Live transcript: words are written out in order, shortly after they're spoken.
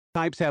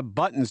Types have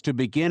buttons to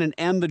begin and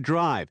end the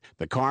drive.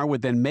 The car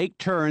would then make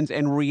turns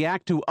and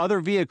react to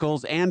other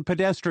vehicles and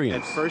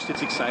pedestrians. At first,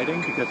 it's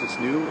exciting because it's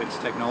new. It's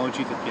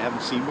technology that you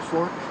haven't seen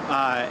before,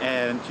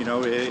 and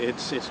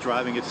it's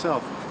driving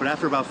itself. But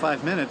after about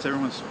 5 minutes,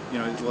 everyone's,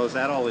 well, is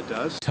that all it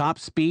does? Top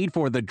speed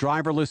for the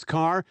driverless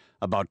car,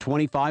 about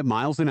 25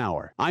 miles an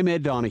hour. I'm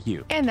Ed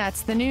Donahue. And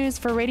that's the news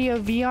for Radio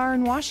VR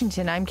in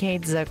Washington. I'm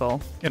Kate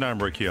Ziegel. And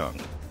I'm Rick Young.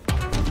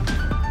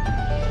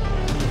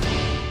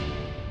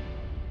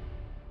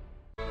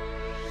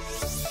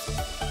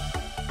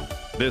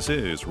 This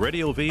is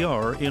Radio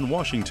VR in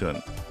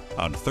Washington.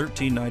 On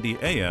 1390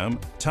 AM,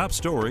 top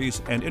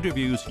stories and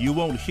interviews you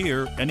won't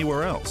hear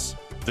anywhere else.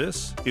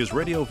 This is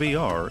Radio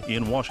VR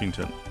in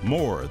Washington.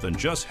 More than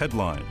just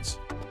headlines.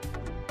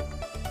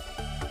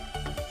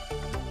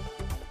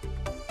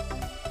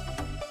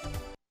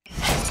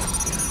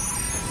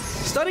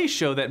 Studies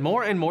show that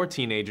more and more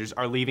teenagers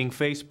are leaving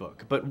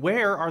Facebook, but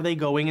where are they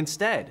going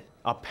instead?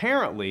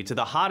 Apparently to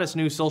the hottest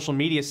new social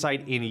media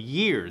site in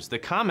years, the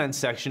comment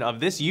section of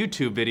this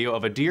YouTube video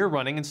of a deer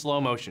running in slow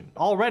motion.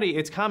 Already,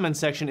 its comment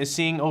section is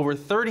seeing over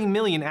 30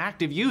 million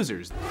active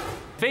users.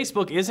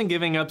 Facebook isn't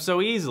giving up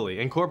so easily,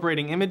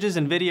 incorporating images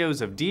and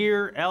videos of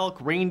deer, elk,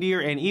 reindeer,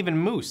 and even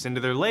moose into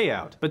their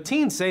layout. But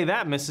teens say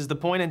that misses the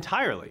point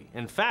entirely.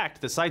 In fact,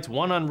 the site's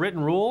one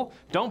unwritten rule: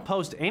 don't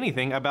post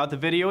anything about the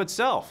video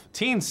itself.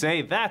 Teens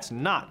say that's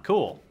not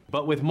cool.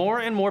 But with more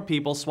and more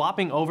people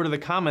swapping over to the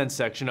comments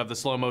section of the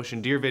slow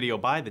motion deer video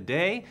by the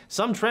day,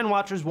 some trend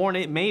watchers warn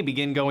it may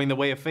begin going the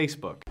way of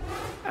Facebook.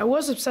 I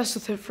was obsessed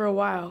with it for a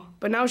while,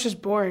 but now it's just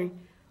boring.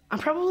 I'm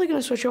probably going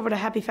to switch over to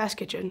Happy Fast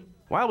Kitchen.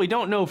 While we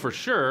don't know for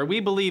sure,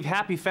 we believe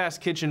Happy Fast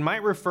Kitchen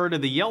might refer to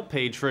the Yelp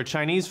page for a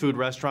Chinese food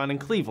restaurant in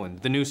Cleveland,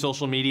 the new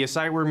social media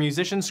site where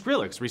musician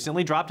Skrillex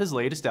recently dropped his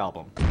latest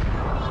album.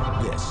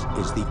 This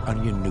is the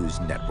Onion News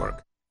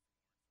Network.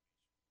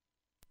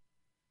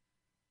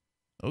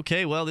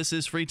 Okay, well, this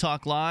is Free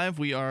Talk Live.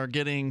 We are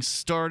getting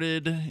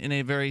started in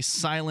a very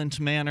silent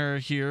manner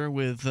here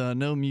with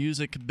no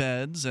music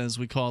beds, as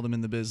we call them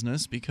in the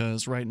business,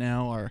 because right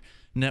now our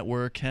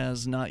network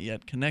has not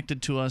yet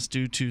connected to us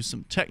due to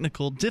some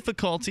technical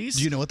difficulties.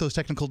 Do you know what those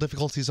technical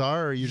difficulties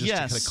are, or are you just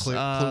kind of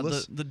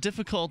clueless? The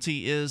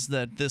difficulty is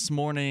that this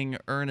morning,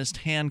 Ernest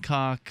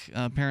Hancock,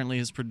 apparently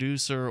his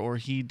producer, or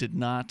he did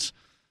not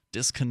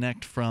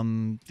disconnect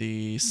from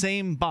the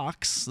same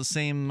box, the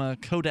same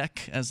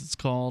codec, as it's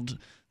called,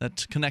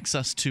 that connects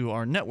us to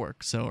our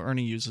network. So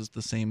Ernie uses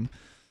the same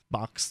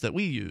box that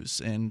we use,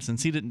 and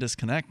since he didn't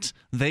disconnect,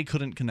 they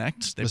couldn't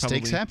connect.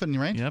 Mistakes happen,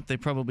 right? Yep, they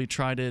probably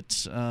tried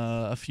it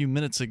a few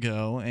minutes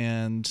ago,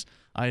 and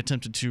I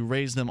attempted to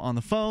raise them on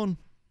the phone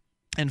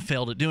and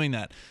failed at doing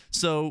that.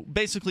 So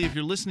basically, if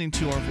you're listening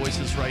to our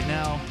voices right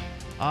now,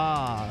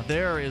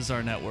 there is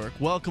our network.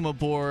 Welcome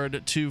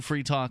aboard to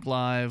Free Talk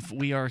Live.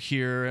 We are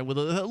here with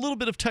a little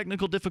bit of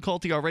technical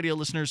difficulty. Our radio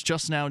listeners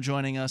just now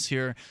joining us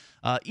here.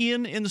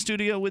 Ian in the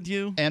studio with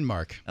you. And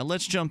Mark.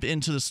 Let's jump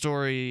into the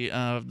story,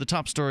 the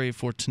top story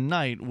for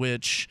tonight,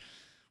 which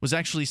was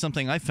actually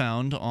something I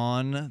found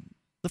on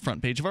the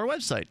front page of our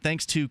website.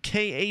 Thanks to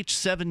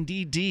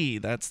KH7DD.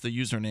 That's the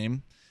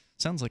username.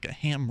 Sounds like a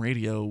ham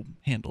radio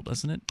handle,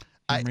 doesn't it?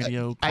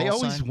 I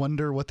always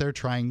wonder what they're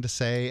trying to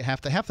say.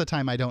 Half the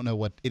time, I don't know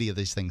what any of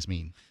these things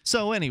mean.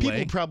 So anyway,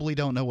 people probably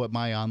don't know what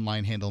my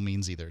online handle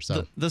means either.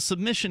 So the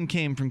submission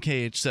came from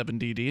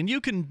KH7DD, and you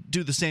can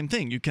do the same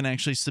thing. You can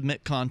actually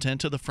submit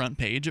content to the front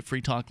page at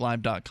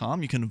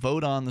freetalklive.com. You can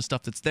vote on the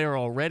stuff that's there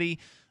already.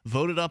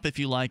 Vote it up if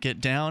you like it,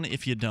 down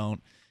if you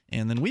don't.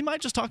 And then we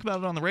might just talk about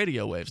it on the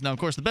radio waves. Now, of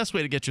course, the best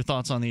way to get your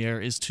thoughts on the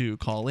air is to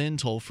call in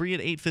toll-free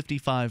at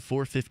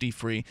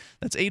 855-450-FREE.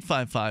 That's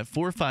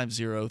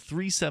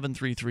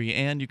 855-450-3733.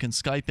 And you can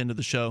Skype into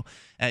the show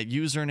at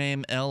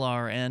username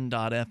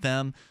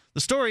lrn.fm. The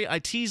story I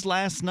teased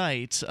last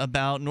night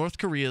about North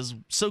Korea's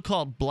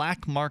so-called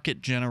black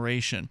market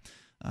generation.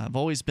 I've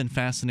always been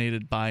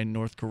fascinated by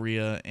North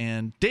Korea,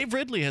 and Dave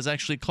Ridley has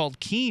actually called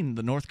Keene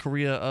the North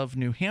Korea of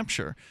New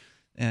Hampshire.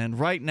 And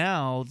right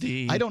now,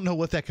 I don't know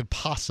what that could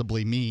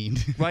possibly mean.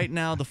 Right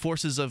now, the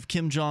forces of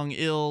Kim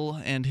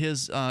Jong-il and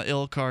his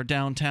ilk are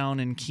downtown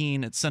in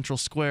Keene at Central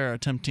Square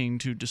attempting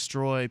to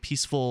destroy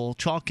peaceful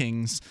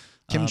Chalkings.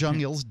 Kim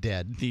Jong-il's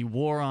dead. The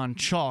war on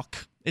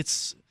chalk.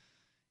 It's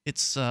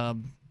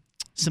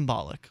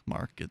symbolic,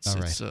 Mark. It's an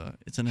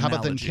analogy. How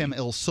about then Kim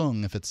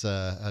Il-sung if it's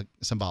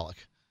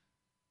symbolic?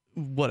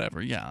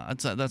 Whatever, yeah,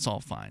 that's all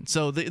fine.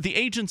 So the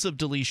agents of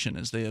deletion,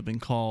 as they have been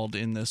called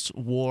in this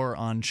war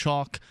on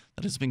chalk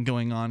that has been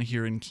going on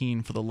here in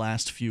Keene for the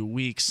last few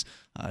weeks,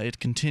 it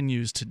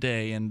continues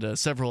today, and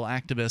several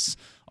activists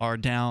are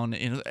down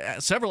in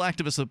several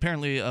activists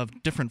apparently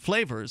of different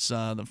flavors.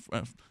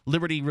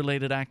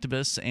 Liberty-related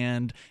activists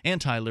and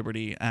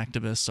anti-liberty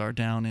activists are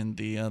down in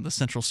the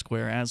Central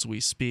Square as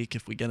we speak.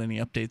 If we get any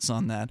updates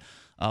on that,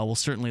 we'll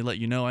certainly let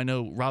you know. I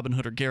know Robin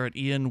Hood or Garrett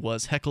Ian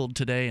was heckled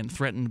today and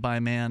threatened by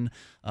a man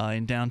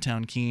in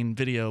downtown Keene.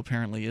 Video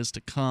apparently is to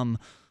come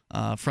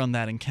from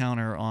that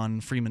encounter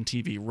on Freeman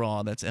TV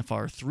Raw. That's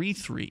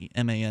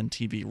FR33 MAN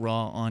TV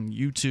Raw on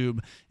YouTube,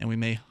 and we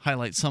may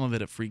highlight some of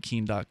it at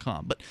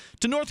freekeen.com. But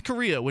to North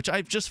Korea, which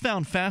I've just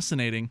found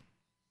fascinating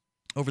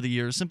over the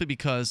years, simply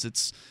because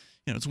it's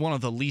one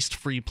of the least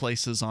free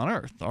places on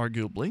Earth,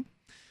 arguably.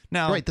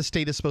 Now, right, the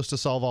state is supposed to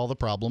solve all the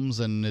problems,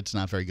 and it's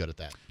not very good at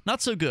that.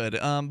 Not so good,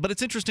 but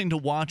it's interesting to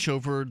watch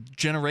over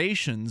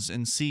generations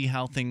and see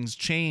how things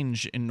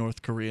change in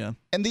North Korea.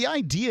 And the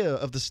idea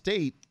of the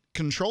state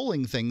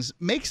controlling things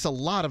makes a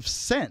lot of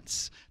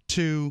sense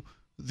to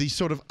the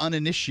sort of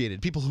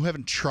uninitiated, people who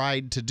haven't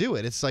tried to do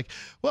it. It's like,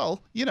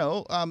 well,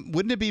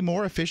 wouldn't it be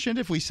more efficient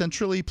if we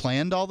centrally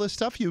planned all this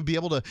stuff? You'd be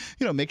able to,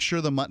 make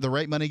sure the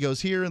right money goes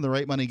here and the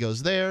right money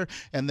goes there,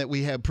 and that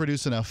we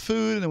produce enough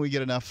food and we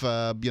get enough,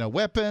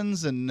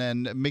 weapons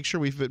and make sure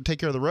we take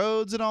care of the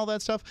roads and all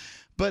that stuff.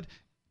 But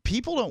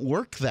people don't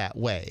work that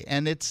way,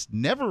 and it's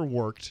never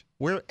worked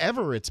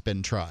wherever it's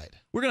been tried.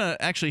 We're going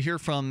to actually hear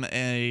from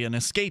an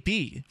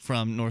escapee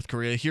from North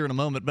Korea here in a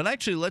moment, but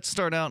actually let's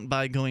start out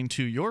by going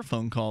to your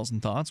phone calls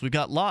and thoughts. We've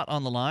got Lot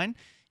on the line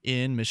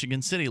in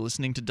Michigan City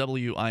listening to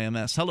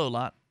WIMS. Hello,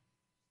 Lot.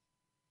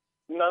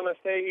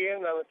 Namaste,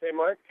 Ian. Namaste,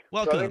 Mark.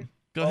 Welcome. Brother.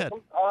 Go ahead.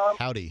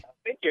 Howdy.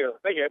 Thank you.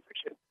 I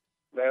appreciate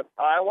that.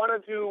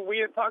 We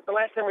had talked, the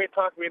last time we had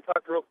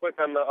talked real quick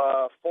on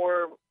the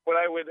what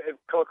I would have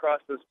come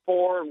across as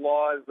 4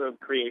 laws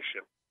of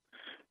creation.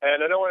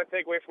 And I don't want to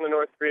take away from the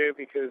North Korea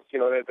because,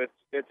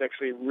 it's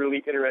actually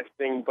really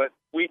interesting, but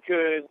we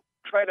could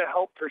try to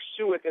help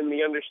pursue it in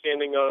the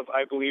understanding of,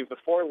 I believe, the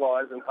 4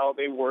 laws and how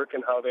they work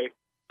and how they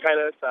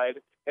kind of decide.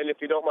 And if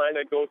you don't mind,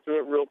 I'd go through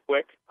it real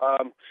quick.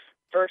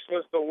 First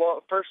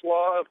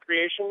law of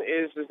creation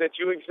is that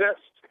you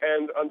exist.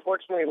 And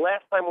unfortunately,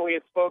 last time when we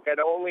had spoke, I'd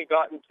only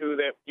gotten to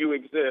that you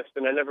exist,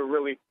 and I never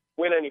really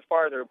went any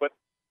farther. But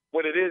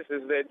what it is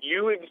that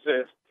you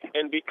exist,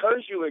 and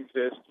because you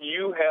exist,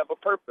 you have a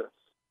purpose.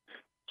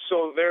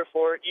 So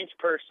therefore, each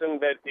person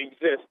that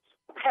exists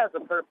has a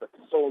purpose.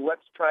 So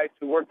let's try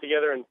to work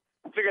together and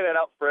figure that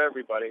out for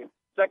everybody.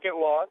 Second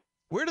law.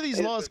 Where do these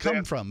laws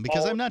come from?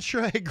 Because I'm not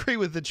sure I agree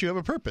with that you have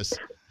a purpose.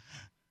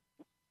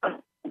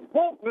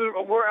 Well,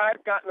 where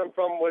I've gotten them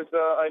from was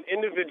an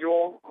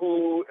individual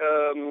who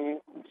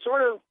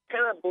sort of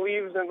kind of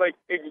believes in,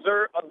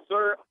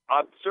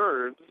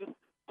 observes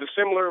the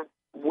similar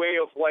way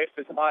of life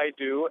as I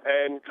do,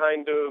 and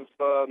kind of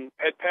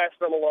had passed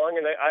them along.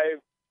 And I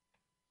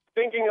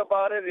thinking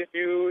about it, if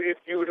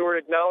you were to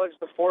acknowledge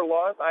the 4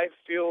 laws, I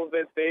feel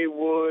that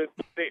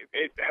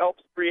it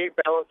helps create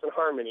balance and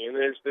harmony. And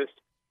there's this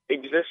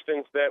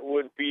existence that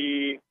would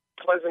be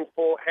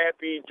pleasantful,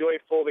 happy,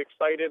 joyful,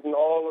 excited, and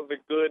all of the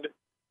good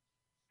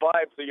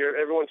vibes that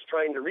everyone's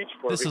trying to reach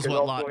for. This is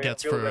what Lot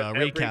gets for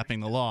recapping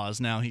the laws.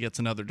 Now he gets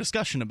another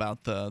discussion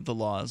about the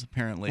laws,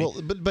 apparently. Well,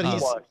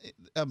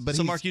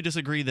 so Mark, you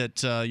disagree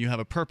that you have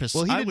a purpose.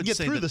 Well, he didn't get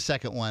through the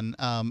second one.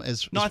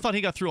 No, I thought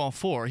he got through all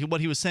 4. What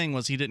he was saying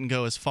was he didn't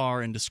go as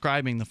far in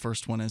describing the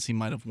first one as he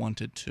might have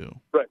wanted to.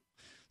 Right.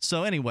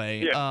 So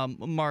anyway, yeah.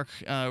 Mark,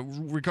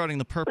 regarding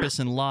the purpose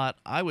in Lot,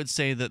 I would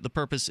say that the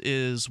purpose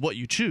is what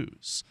you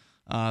choose.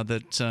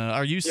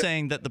 Are you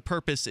saying that the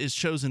purpose is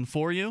chosen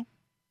for you?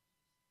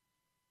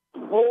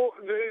 Well,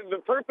 the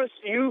purpose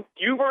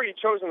you've already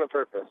chosen the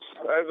purpose.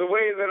 The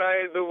way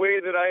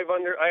that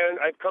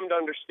I've come to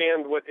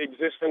understand what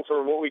existence,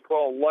 or what we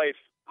call life,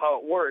 how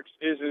it works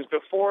is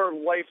before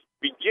life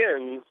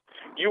begins,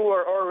 you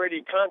are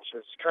already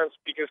conscious,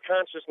 because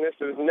consciousness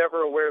is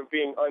never aware of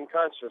being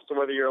unconscious. So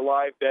whether you're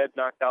alive, dead,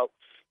 knocked out,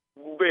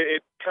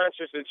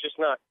 conscious, it's just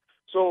not.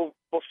 So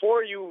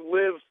before you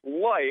live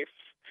life,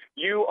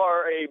 you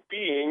are a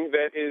being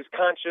that is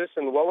conscious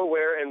and well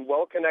aware and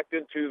well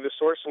connected to the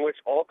source in which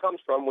all comes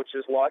from, which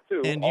is Law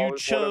 2. And you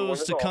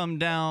chose to come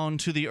down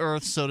to the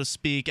earth, so to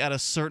speak, at a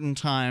certain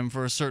time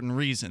for a certain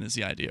reason, is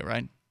the idea,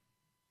 right?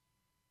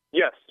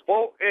 Yes.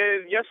 Well,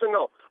 yes and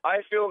no. I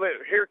feel that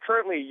here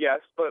currently, yes,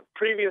 but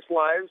previous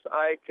lives,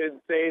 I could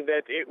say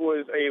that it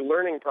was a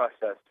learning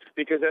process,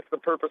 because that's the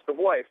purpose of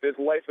life.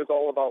 Life is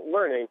all about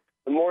learning.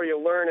 The more you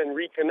learn and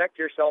reconnect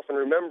yourself and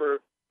remember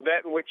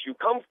that in which you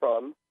come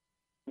from,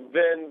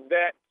 then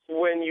that's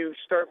when you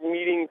start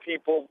meeting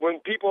people. When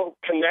people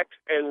connect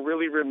and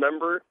really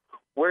remember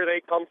where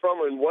they come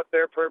from and what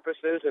their purpose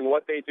is and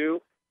what they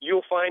do,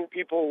 you'll find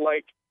people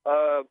like,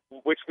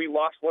 which we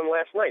lost one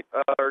last night,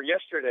 or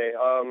yesterday,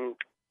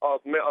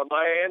 Maya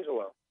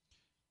Angelou.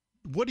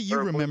 What do you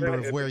remember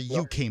of where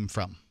you came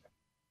from?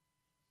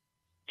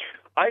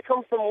 I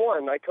come from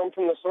one. I come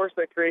from the source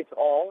that creates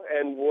all,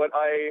 and what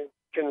I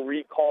can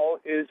recall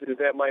is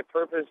that my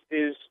purpose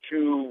is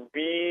to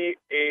be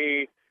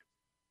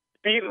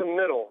the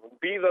middle,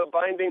 be the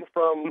binding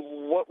from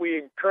what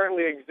we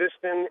currently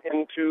exist in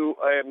into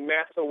a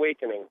mass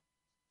awakening.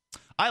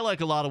 I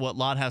like a lot of what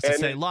Lot has to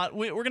say. Lot,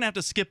 we're going to have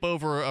to skip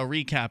over a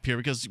recap here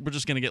because we're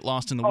just going to get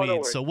lost in the weeds. No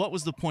worries. So what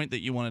was the point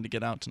that you wanted to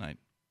get out tonight?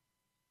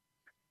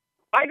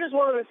 I just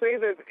wanted to say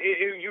that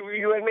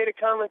you had made a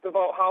comment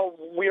about how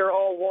we are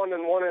all one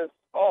and one is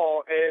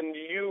all, and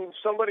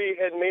somebody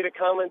had made a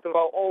comment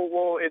about, oh,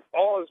 well, it's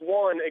all is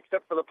one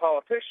except for the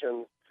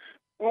politicians.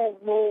 Well,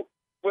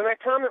 when that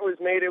comment was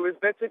made,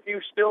 that's if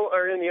you still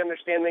are in the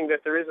understanding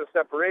that there is a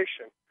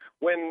separation.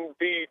 When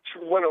a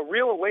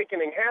real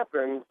awakening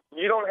happens,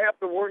 you don't have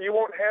to worry. You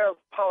won't have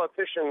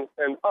politicians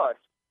and us,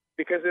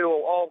 because it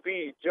will all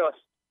be just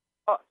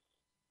us.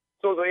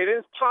 So that it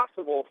is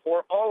possible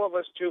for all of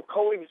us to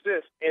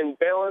coexist in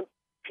balance,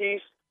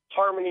 peace,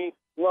 harmony,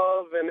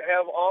 love, and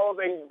have all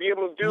and be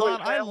able to do.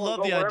 Lon, I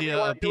love the idea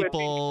of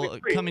people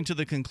coming to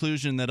the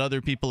conclusion that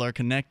other people are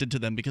connected to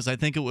them, because I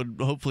think it would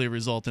hopefully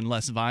result in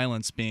less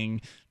violence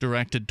being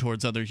directed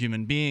towards other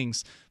human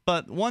beings.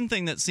 But one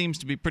thing that seems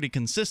to be pretty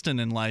consistent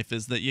in life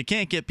is that you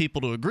can't get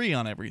people to agree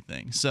on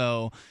everything.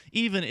 So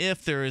even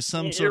if there is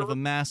some sort of a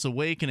mass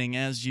awakening,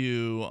 as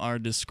you are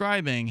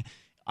describing,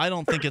 I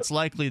don't think it's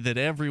likely that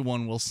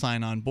everyone will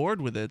sign on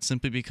board with it,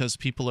 simply because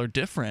people are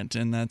different,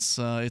 and that's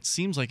it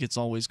seems like it's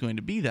always going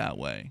to be that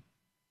way.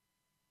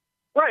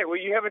 Right.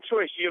 Well, you have a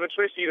choice. You have a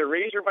choice to either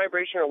raise your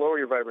vibration or lower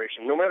your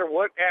vibration. No matter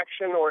what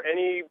action or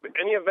any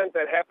event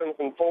that happens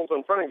and folds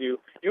in front of you,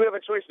 you have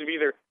a choice of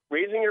either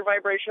raising your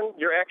vibration,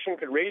 your action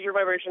could raise your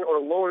vibration, or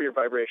lower your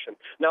vibration.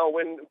 Now,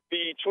 when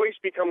the choice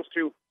becomes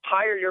to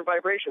higher your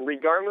vibration,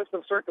 regardless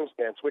of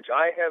circumstance, which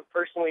I have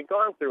personally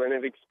gone through and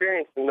have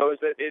experienced and knows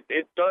that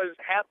it does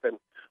happen,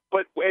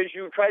 but as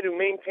you try to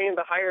maintain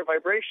the higher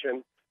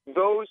vibration,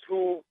 those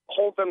who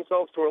hold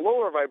themselves to a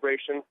lower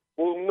vibration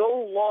will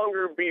no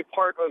longer be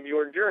part of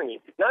your journey.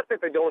 Not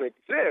that they don't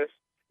exist,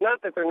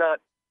 not that they're not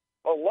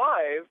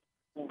alive,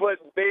 but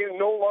they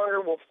no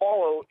longer will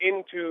follow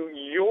into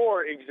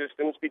your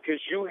existence because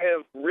you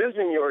have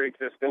risen your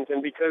existence,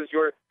 and because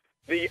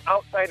the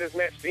outside has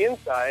matched the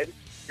inside,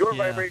 your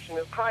vibration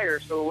is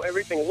higher, so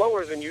everything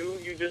lower than you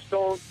just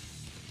don't.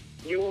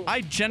 I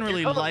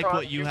generally like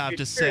what you have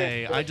to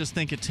say. I just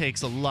think it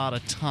takes a lot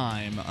of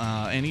time,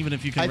 and even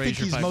if you can raise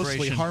your vibration... I think he's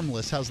mostly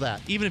harmless. How's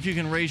that? Even if you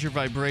can raise your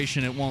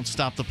vibration, it won't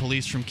stop the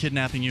police from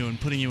kidnapping you and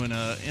putting you in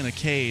a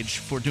cage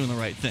for doing the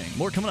right thing.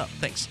 More coming up.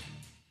 Thanks.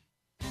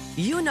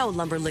 You know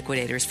Lumber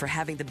Liquidators for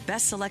having the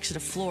best selection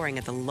of flooring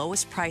at the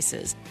lowest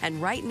prices. And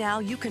right now,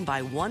 you can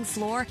buy one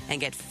floor and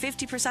get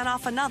 50%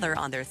 off another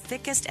on their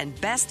thickest and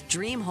best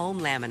Dream Home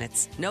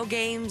laminates. No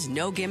games,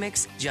 no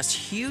gimmicks, just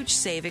huge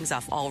savings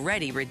off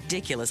already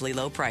ridiculously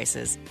low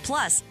prices.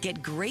 Plus,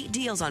 get great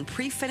deals on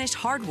pre-finished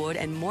hardwood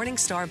and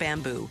Morningstar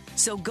bamboo.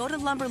 So go to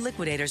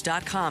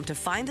lumberliquidators.com to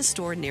find the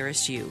store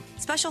nearest you.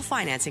 Special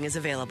financing is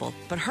available.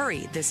 But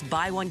hurry, this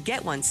buy one,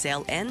 get one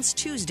sale ends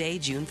Tuesday,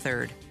 June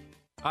 3rd.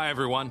 Hi,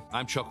 everyone.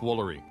 I'm Chuck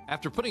Woolery.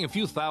 After putting a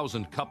few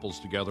thousand couples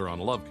together on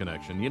Love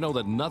Connection, you know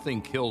that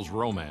nothing kills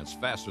romance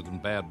faster than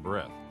bad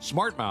breath.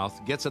 Smart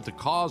Mouth gets at the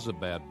cause of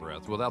bad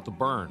breath without the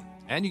burn,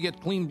 and you get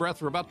clean breath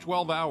for about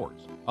 12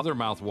 hours. Other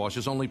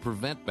mouthwashes only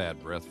prevent bad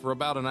breath for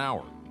about an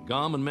hour.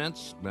 Gum and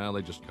mints, well,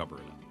 they just cover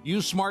it up.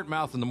 Use Smart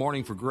Mouth in the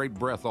morning for great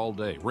breath all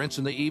day. Rinse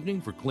in the evening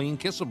for clean,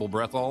 kissable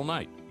breath all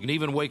night. You can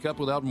even wake up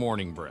without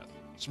morning breath.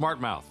 Smart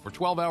Mouth, for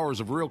 12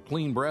 hours of real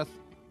clean breath.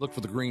 Look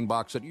for the green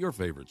box at your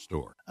favorite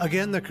store.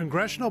 Again, the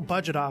Congressional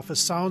Budget Office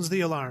sounds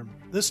the alarm.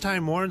 This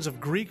time warns of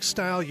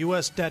Greek-style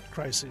U.S. debt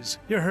crises.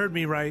 You heard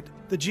me right.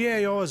 The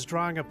GAO is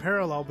drawing a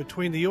parallel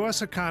between the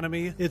U.S.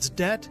 economy, its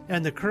debt,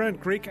 and the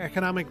current Greek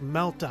economic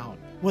meltdown.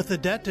 With the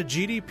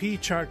debt-to-GDP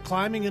chart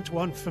climbing into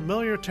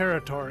unfamiliar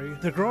territory,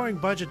 the growing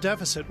budget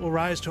deficit will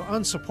rise to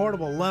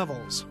unsupportable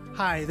levels.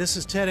 Hi, this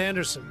is Ted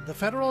Anderson. The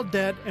Federal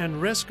Debt and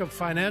Risk of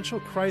Financial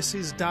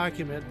Crises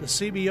document the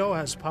CBO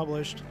has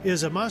published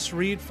is a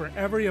must-read for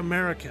every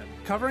American,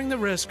 covering the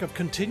risk of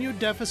continued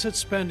deficit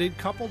spending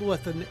coupled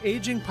with an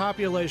aging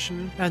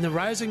population and the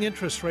rising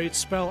interest rates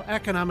spell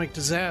economic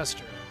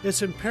disaster.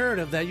 It's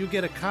imperative that you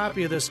get a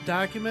copy of this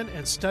document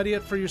and study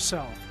it for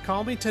yourself.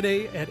 Call me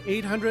today at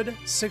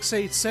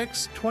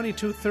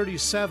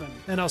 800-686-2237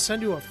 and I'll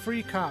send you a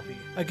free copy.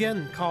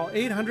 Again, call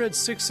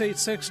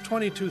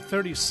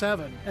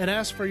 800-686-2237 and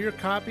ask for your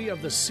copy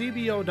of the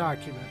CBO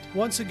document.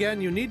 Once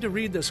again, you need to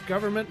read this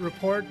government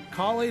report.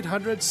 Call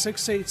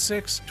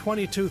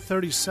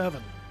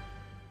 800-686-2237.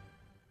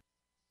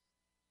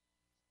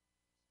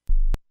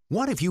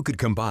 What if you could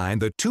combine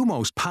the two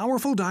most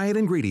powerful diet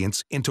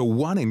ingredients into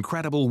one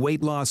incredible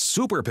weight loss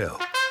super pill?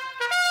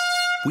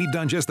 We've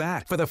done just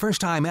that. For the first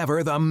time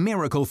ever, the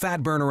miracle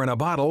fat burner in a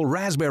bottle,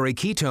 raspberry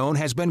ketone,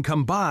 has been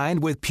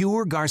combined with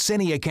pure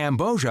Garcinia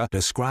cambogia,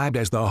 described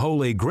as the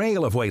holy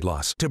grail of weight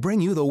loss, to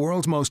bring you the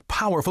world's most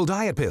powerful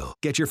diet pill.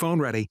 Get your phone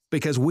ready,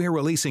 because we're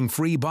releasing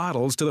free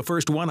bottles to the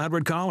first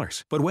 100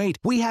 callers. But wait,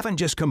 we haven't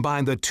just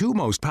combined the two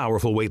most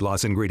powerful weight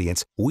loss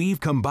ingredients.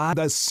 We've combined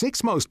the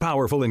 6 most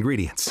powerful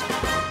ingredients.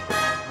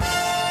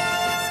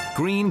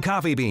 Green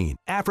coffee bean,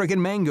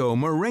 African mango,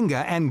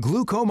 moringa, and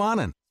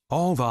glucomannan.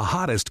 All the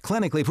hottest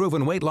clinically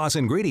proven weight loss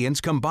ingredients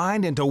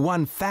combined into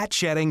one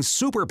fat-shedding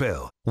super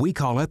pill. We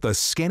call it the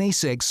Skinny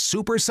 6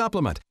 Super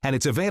Supplement, and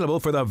it's available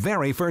for the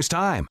very first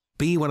time.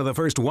 Be one of the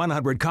first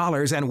 100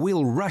 callers and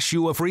we'll rush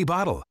you a free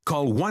bottle.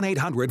 Call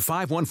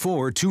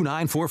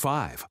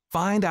 1-800-514-2945.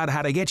 Find out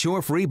how to get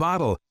your free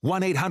bottle.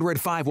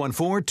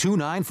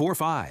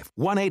 1-800-514-2945.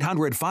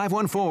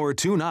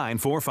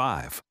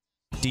 1-800-514-2945.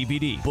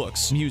 DVD,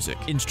 books, music,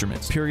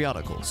 instruments,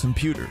 periodicals,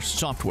 computers,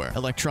 software,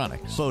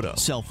 electronics, photo,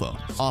 cell phones,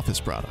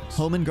 office products,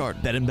 home and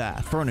garden, bed and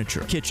bath,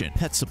 furniture, kitchen,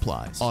 pet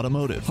supplies,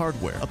 automotive,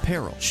 hardware,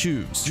 apparel,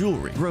 shoes,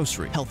 jewelry,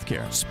 grocery,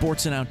 healthcare,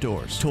 sports and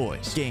outdoors,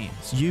 toys,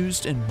 games,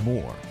 used, and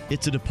more.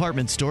 It's a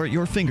department store at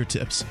your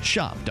fingertips.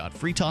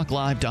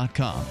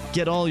 Shop.freetalklive.com.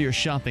 Get all your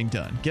shopping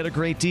done, get a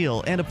great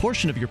deal, and a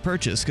portion of your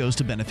purchase goes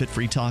to benefit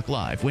Free Talk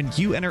Live when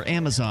you enter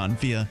Amazon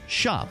via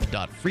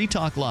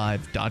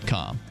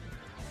shop.freetalklive.com.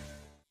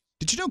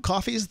 Did you know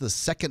coffee is the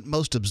second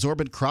most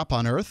absorbent crop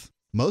on Earth?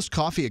 Most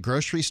coffee at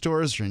grocery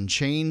stores or in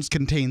chains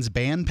contains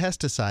banned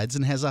pesticides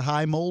and has a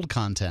high mold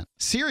content.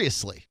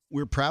 Seriously,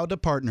 we're proud to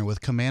partner with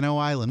Camano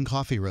Island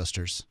Coffee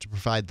Roasters to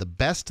provide the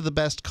best of the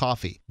best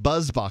coffee,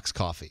 BuzzBox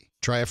Coffee.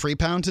 Try a free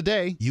pound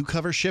today. You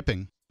cover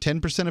shipping.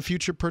 10% of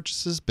future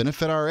purchases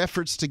benefit our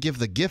efforts to give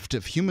the gift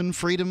of human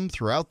freedom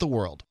throughout the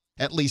world.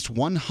 At least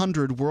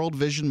 100 World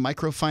Vision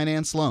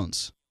microfinance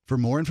loans. For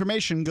more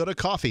information, go to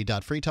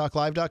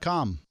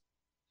coffee.freetalklive.com.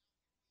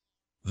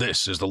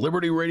 This is the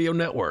Liberty Radio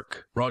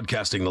Network,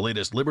 broadcasting the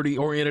latest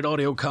liberty-oriented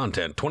audio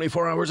content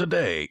 24 hours a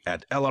day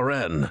at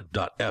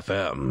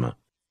LRN.FM.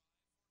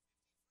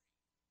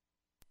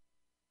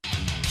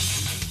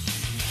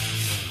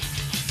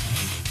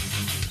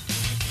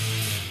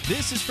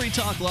 This is Free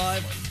Talk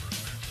Live.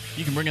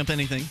 You can bring up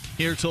anything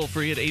here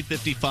toll-free at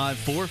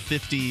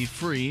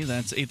 855-450-FREE.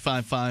 That's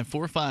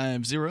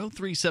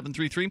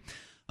 855-450-3733.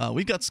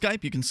 We've got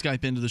Skype. You can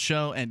Skype into the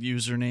show at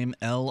username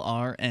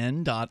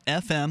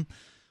LRN.FM.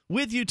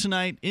 With you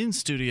tonight in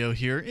studio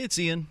here, it's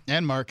Ian.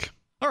 And Mark.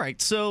 All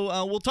right,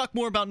 so we'll talk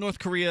more about North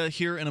Korea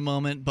here in a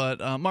moment, but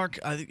Mark,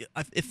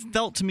 it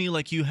felt to me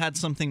like you had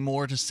something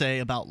more to say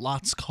about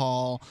Lot's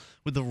call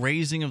with the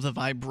raising of the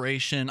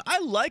vibration. I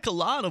like a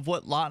lot of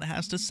what Lot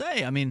has to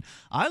say. I mean,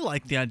 I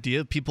like the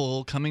idea of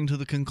people coming to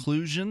the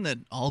conclusion that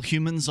all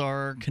humans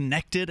are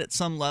connected at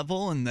some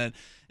level and that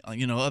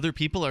other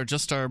people are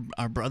just our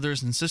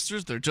brothers and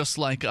sisters. They're just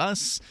like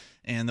us,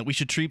 and that we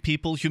should treat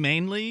people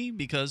humanely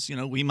because,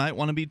 we might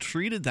want to be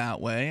treated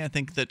that way. I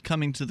think that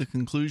coming to the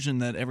conclusion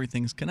that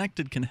everything's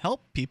connected can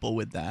help people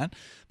with that.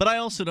 But I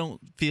also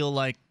don't feel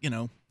like,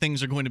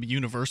 things are going to be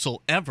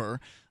universal ever.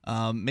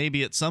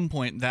 Maybe at some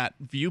point that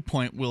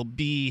viewpoint will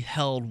be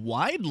held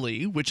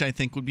widely, which I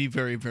think would be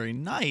very, very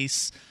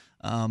nice.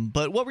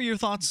 But what were your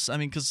thoughts? I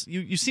mean, because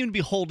you seem to be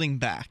holding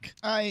back.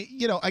 I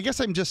guess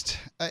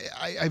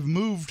I've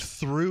moved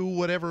through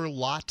whatever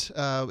Lot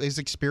is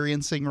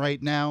experiencing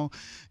right now.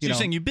 You're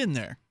saying you've been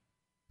there.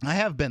 I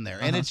have been there,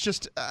 and it's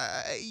just,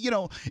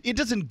 it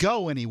doesn't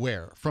go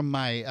anywhere from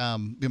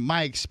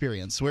my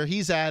experience. Where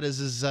he's at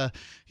is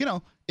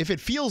if it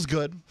feels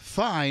good,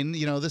 fine.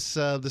 This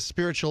the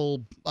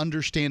spiritual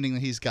understanding that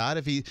he's got.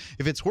 If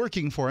it's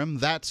working for him,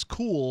 that's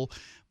cool.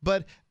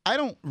 But I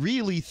don't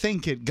really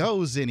think it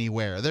goes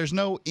anywhere. There's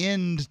no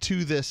end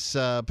to this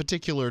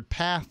particular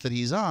path that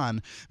he's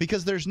on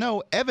because there's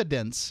no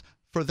evidence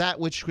for that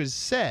which was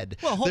said.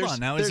 Well, hold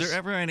on now. Is there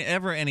ever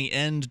any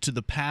end to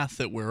the path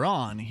that we're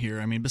on here?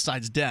 I mean,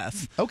 besides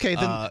death. Okay,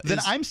 then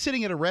I'm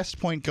sitting at a rest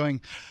point going,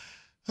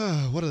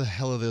 oh, what the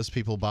hell are those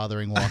people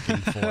bothering walking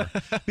for?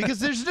 Because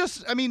there's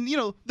just,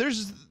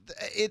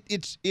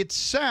 it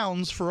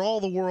sounds for all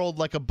the world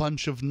like a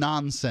bunch of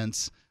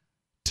nonsense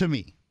to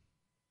me.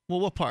 Well,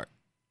 what part?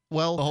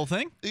 Well, the whole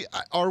thing?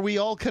 Are we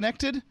all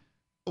connected?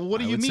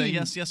 What do you mean? Say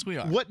yes, we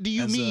are. What do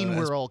you mean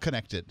we're all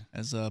connected?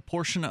 As a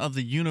portion of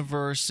the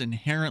universe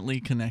inherently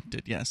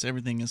connected. Yes,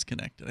 everything is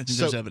connected. I think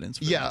there's evidence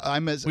for that. Yeah,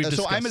 I'm as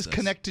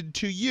connected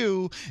to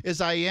you as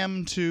I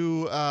am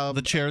to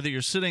the chair that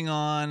you're sitting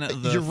on,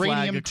 the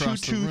uranium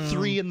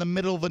 223 in the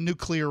middle of a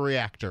nuclear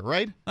reactor,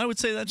 right? I would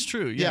say that's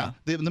true. Yeah.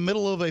 In the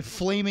middle of a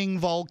flaming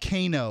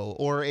volcano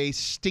or a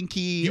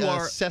stinky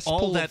cesspool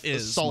all that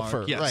of sulfur.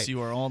 Mark. Yes, right. You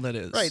are all that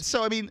is. Right.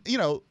 So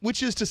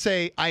which is to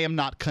say I am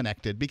not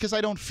connected because I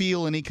don't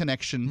feel any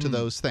connection to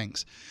those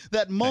things.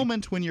 That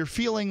moment when you're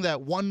feeling that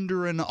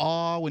wonder and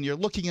awe, when you're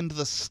looking into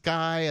the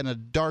sky in a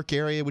dark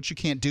area, which you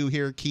can't do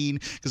here, Keene,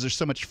 because there's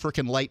so much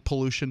freaking light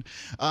pollution.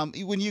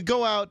 When you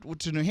go out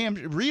to New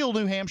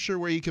Hampshire,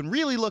 where you can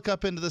really look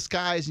up into the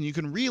skies and you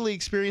can really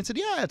experience it.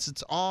 Yeah, it's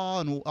awe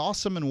and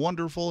awesome and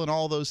wonderful and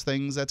all those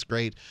things. That's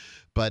great.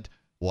 But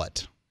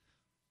what?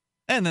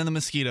 And then the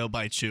mosquito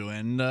bites you,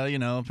 and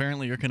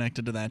apparently you're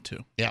connected to that too.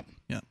 Yeah.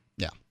 Yeah.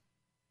 Yeah.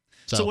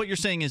 So what you're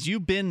saying is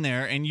you've been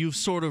there and you've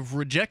sort of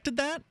rejected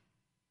that?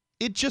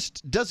 it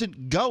just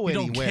doesn't go you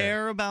anywhere. Don't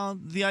care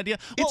about the idea.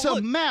 It's Well, a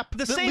look, map the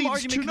that same leads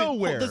argument to can be-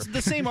 nowhere. well,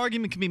 the same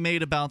argument can be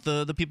made about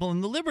the people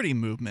in the liberty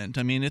movement.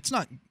 I mean, it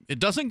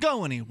doesn't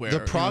go anywhere. The You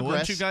know, progress.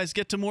 once you guys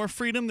get to more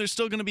freedom, there's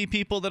still going to be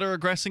people that are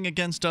aggressing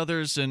against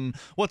others, and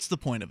what's the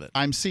point of it?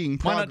 I'm seeing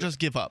Why not just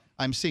give up?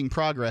 I'm seeing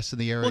progress in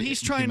the area. Well,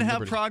 he's of trying to human have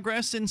liberty.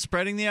 progress in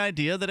spreading the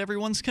idea that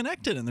everyone's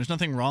connected, and there's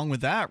nothing wrong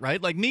with that,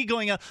 right? Like me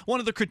going out, one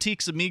of the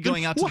critiques of me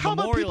going out to Well, the how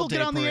about Memorial people Day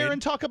get on the air parade-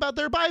 and talk about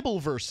their Bible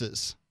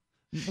verses?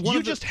 One You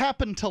of the- just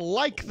happen to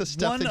like the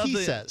stuff one that of he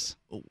the- says.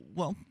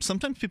 Well,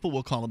 sometimes people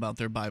will call about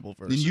their Bible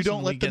verses. you don't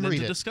and let we them get read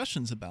into it.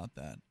 discussions about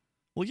that.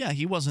 Well, yeah,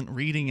 he wasn't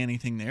reading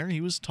anything there.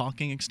 He was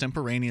talking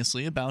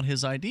extemporaneously about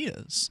his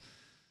ideas.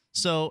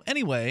 So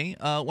anyway,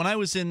 when I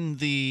was in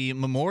the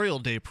Memorial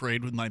Day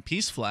parade with my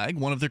peace flag,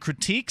 one of the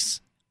critiques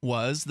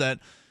was that,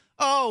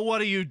 oh, what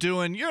are you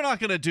doing? You're not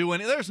going to do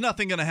any. There's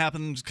nothing going to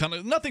happen.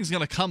 Nothing's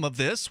going to come of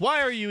this. Why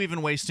are you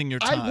even wasting your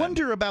time? I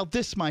wonder about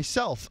this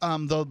myself.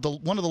 One of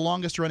the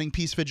longest running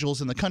peace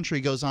vigils in the country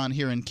goes on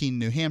here in Keene,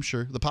 New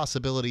Hampshire. The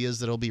possibility is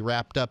that it'll be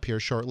wrapped up here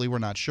shortly. We're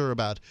not sure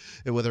about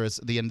whether it's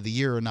the end of the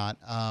year or not.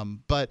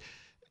 But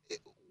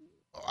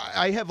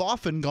I have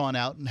often gone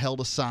out and held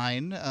a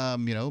sign,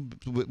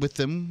 with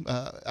them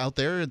out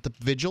there at the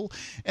vigil,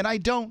 and I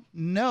don't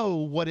know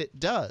what it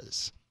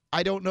does.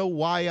 I don't know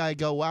why I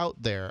go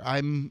out there.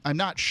 I'm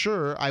not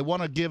sure. I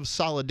want to give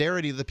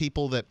solidarity to the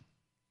people that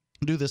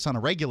do this on a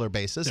regular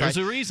basis. There's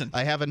a reason.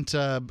 I haven't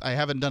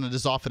done it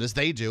as often as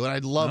they do, and I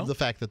love the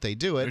fact that they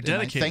do it. They're and I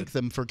dedicated. thank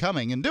them for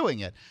coming and doing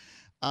it.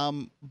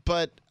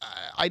 But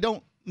I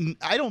don't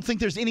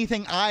think there's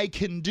anything I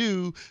can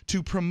do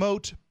to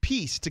promote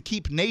peace, to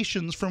keep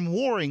nations from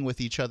warring with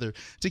each other,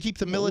 to keep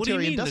the military What do you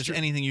mean industrial. there's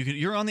anything you could?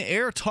 You're on the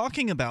air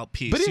talking about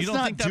peace. But you it's don't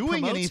not think that doing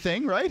promotes-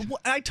 anything, right? Well,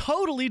 I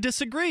totally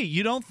disagree.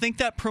 You don't think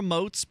that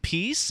promotes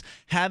peace?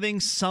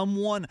 Having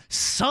someone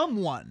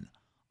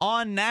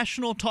on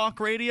national talk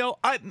radio?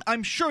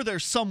 I'm sure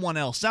there's someone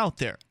else out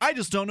there. I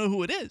just don't know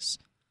who it is.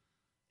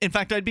 In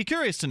fact, I'd be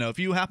curious to know if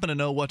you happen to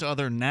know what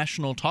other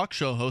national talk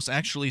show hosts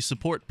actually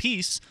support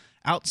peace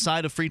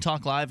outside of Free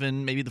Talk Live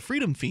and maybe the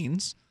Freedom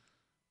Fiends.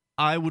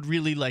 I would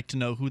really like to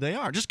know who they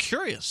are. Just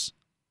curious.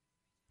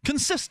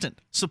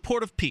 Consistent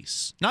support of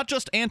peace. Not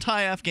just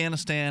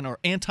anti-Afghanistan or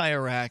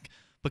anti-Iraq,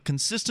 but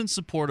consistent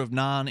support of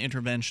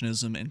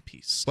non-interventionism and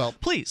peace. Well,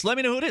 please let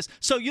me know who it is.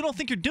 So you don't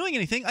think you're doing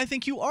anything? I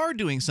think you are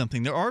doing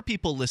something. There are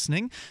people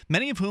listening,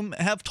 many of whom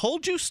have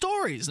told you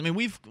stories. I mean,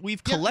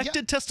 we've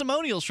collected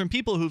testimonials from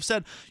people who've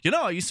said,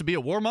 I used to be a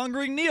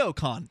warmongering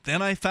neocon.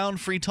 Then I found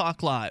Free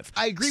Talk Live.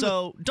 I agree.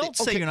 So don't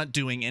say you're not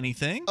doing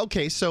anything.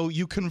 Okay, so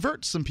you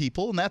convert some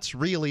people, and that's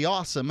really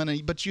awesome.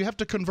 But you have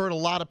to convert a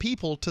lot of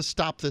people to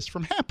stop this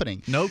from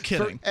happening. No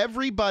kidding. For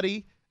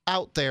everybody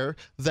out there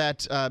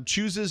that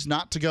chooses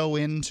not to go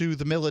into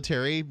the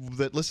military,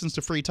 that listens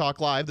to Free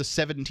Talk Live, the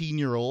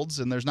 17-year-olds,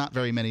 and there's not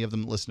very many of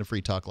them that listen to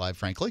Free Talk Live,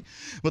 frankly,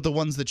 but the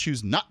ones that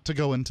choose not to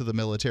go into the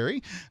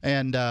military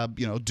and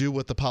do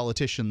what the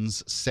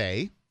politicians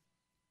say,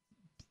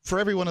 for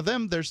every one of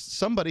them, there's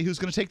somebody who's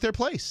going to take their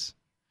place.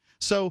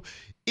 So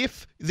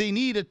if they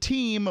need a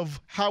team of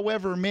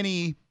however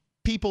many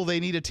people they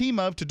need a team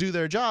of to do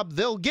their job,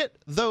 they'll get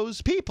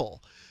those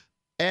people.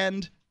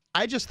 And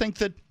I just think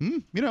that,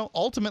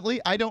 ultimately,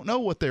 I don't know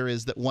what there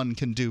is that one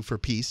can do for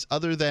peace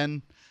other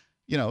than,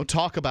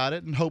 talk about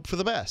it and hope for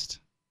the best.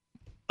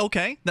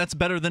 Okay, that's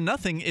better than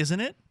nothing, isn't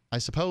it? I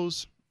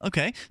suppose.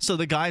 Okay, so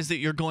the guys that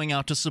you're going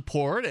out to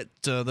support at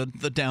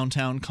the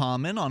downtown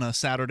Common on a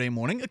Saturday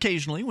morning,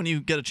 occasionally when you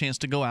get a chance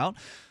to go out,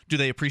 do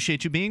they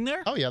appreciate you being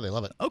there? Oh, yeah, they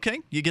love it. Okay,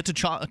 you get to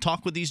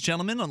talk with these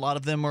gentlemen. A lot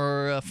of them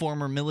are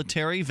former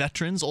military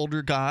veterans,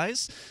 older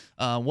guys.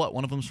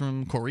 One of them's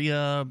from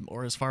Korea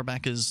or as far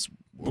back as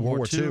World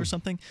War II or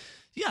something.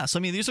 Yeah, so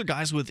I mean, these are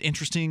guys with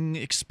interesting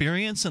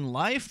experience in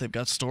life. They've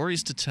got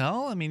stories to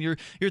tell. I mean, you're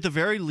at the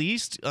very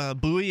least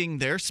buoying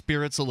their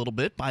spirits a little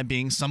bit by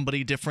being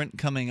somebody different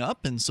coming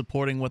up and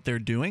supporting what they're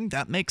doing.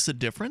 That makes a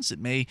difference. It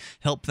may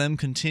help them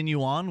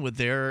continue on with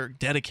their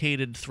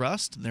dedicated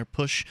thrust, their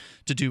push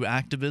to do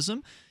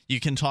activism. You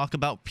can talk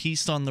about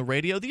peace on the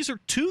radio. These are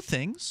two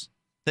things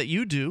that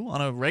you do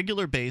on a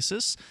regular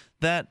basis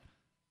that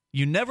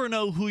you never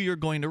know who you're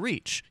going to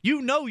reach.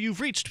 You've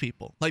reached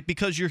people. Like,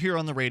 because you're here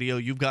on the radio,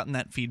 you've gotten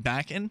that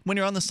feedback. And when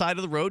you're on the side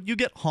of the road, you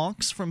get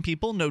honks from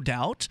people, no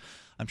doubt.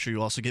 I'm sure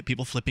you also get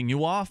people flipping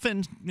you off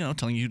and,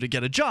 telling you to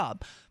get a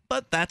job.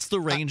 But that's the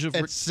range of...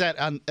 It's set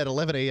at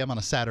 11 a.m. on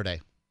a Saturday.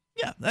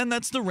 Yeah, and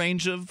that's the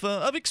range of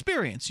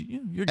experience.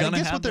 You're going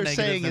to have what the they're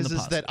negative saying and is the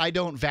positive. that I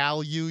don't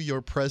value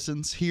your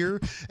presence here,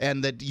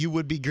 and that you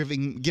would be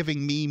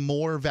giving me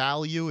more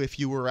value if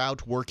you were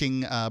out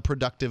working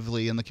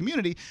productively in the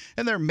community.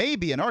 And there may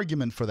be an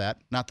argument for that.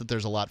 Not that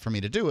there's a lot for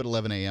me to do at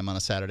 11 a.m. on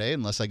a Saturday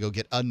unless I go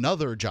get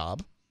another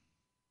job.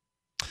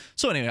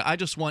 So anyway, I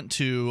just want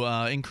to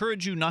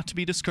encourage you not to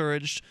be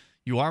discouraged.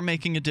 You are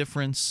making a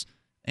difference,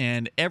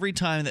 and every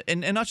time that,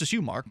 and not just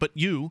you, Mark, but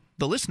you,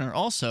 the listener,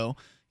 also.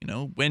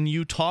 When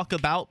you talk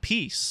about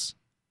peace,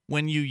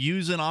 when you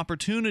use an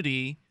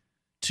opportunity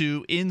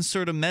to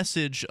insert a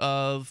message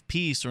of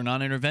peace or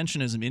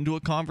non-interventionism into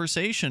a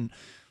conversation.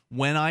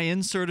 When I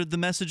inserted the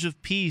message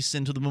of peace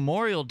into the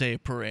Memorial Day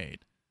parade,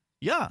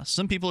 yeah,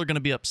 some people are going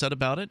to be upset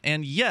about it.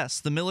 And yes,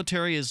 the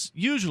military is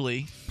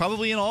usually,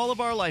 probably in all of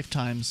our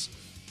lifetimes,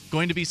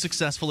 going to be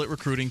successful at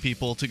recruiting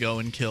people to go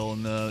and kill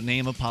in the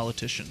name of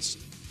politicians.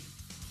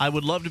 I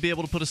would love to be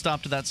able to put a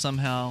stop to that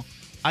somehow.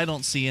 I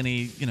don't see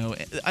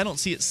I don't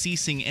see it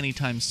ceasing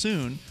anytime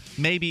soon.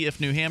 Maybe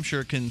if New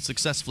Hampshire can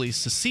successfully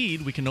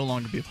secede, we can no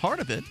longer be a part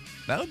of it.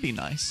 That would be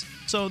nice.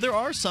 So there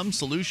are some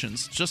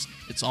solutions, just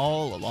it's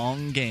all a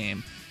long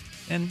game.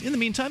 And in the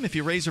meantime, if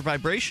you raise your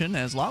vibration,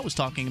 as Law was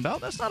talking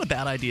about, that's not a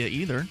bad idea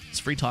either. It's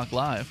Free Talk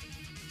Live.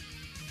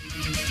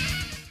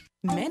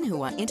 Men who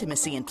want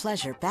intimacy and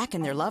pleasure back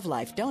in their love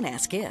life don't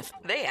ask if,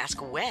 they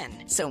ask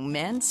when. So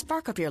men,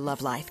 spark up your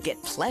love life,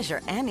 get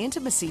pleasure and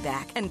intimacy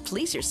back, and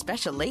please your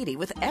special lady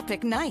with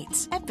Epic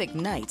Nights. Epic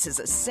Nights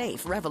is a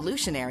safe,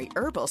 revolutionary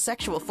herbal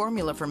sexual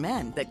formula for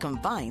men that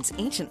combines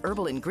ancient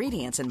herbal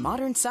ingredients and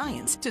modern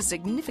science to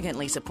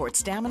significantly support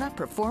stamina,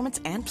 performance,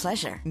 and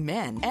pleasure.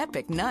 Men,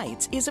 Epic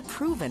Nights is a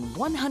proven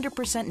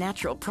 100%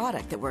 natural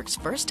product that works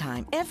first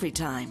time, every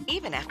time,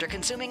 even after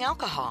consuming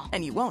alcohol.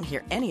 And you won't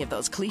hear any of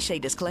those cliche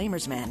disclaimers,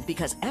 men,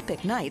 because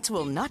Epic Nights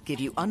will not give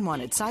you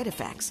unwanted side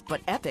effects,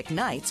 but Epic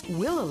Nights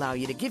will allow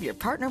you to give your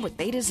partner what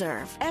they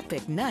deserve.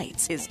 Epic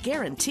Nights is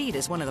guaranteed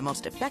as one of the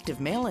most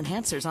effective male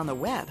enhancers on the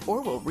web,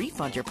 or will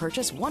refund your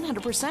purchase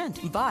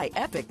 100%. Buy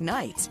Epic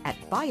Nights at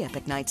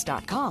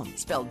buyepicnights.com,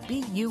 spelled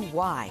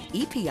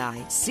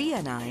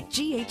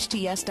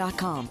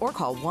BUYEPICNIGHTS.com, or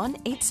call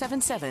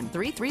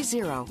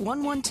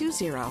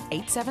 1-877-330-1120,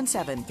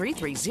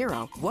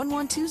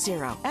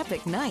 877-330-1120.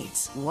 Epic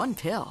Nights, one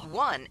pill,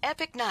 one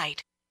epic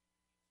night.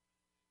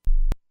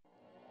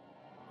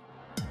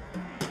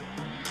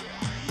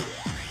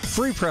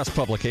 Free Press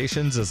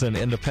Publications is an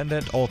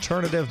independent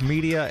alternative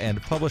media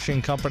and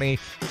publishing company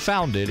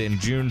founded in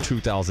June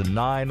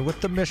 2009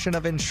 with the mission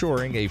of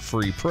ensuring a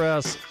free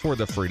press for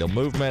the freedom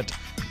movement,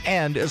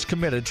 and is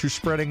committed to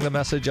spreading the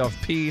message of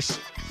peace,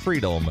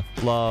 freedom,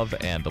 love,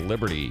 and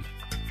liberty.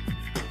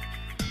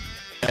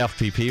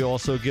 FPP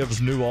also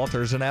gives new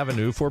authors an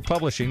avenue for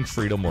publishing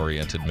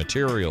freedom-oriented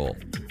material.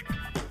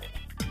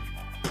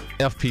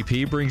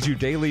 FPP brings you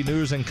daily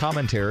news and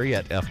commentary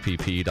at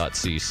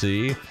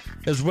fpp.cc,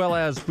 as well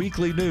as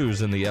weekly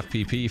news in the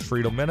FPP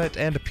Freedom Minute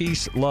and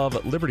Peace,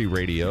 Love, Liberty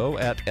Radio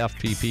at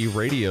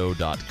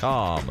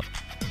fppradio.com.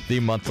 The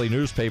monthly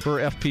newspaper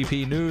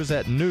FPP News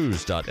at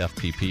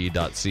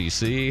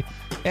news.fpp.cc,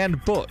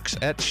 and books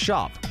at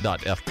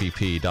shop.fpp.cc.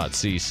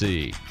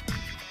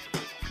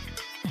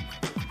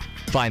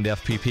 Find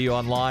FPP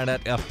online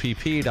at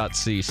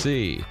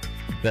fpp.cc.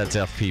 That's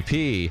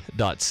fpp.cc,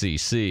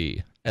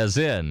 as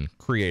in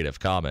Creative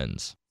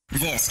Commons.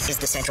 This is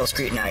the Central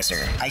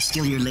Scrutinizer. I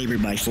steal your labor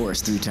by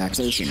force through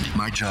taxation.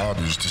 My job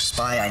is to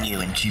spy on you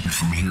and keep you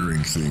from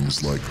hearing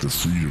things like the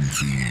Freedom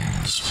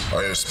Fiends.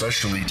 I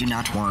especially do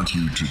not want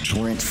you to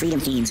torrent Freedom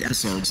Fiends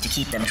episodes to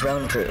keep them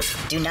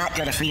drone-proof. Do not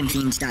go to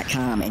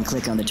freedomfiends.com and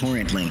click on the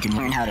torrent link and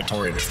learn how to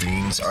torrent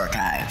Fiends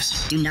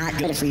archives. Do not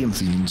go to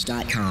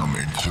freedomfiends.com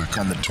and click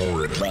on the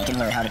torrent link and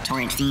learn how to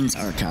torrent Fiends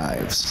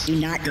archives. Do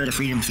not go to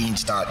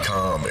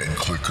freedomfiends.com and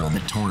click on the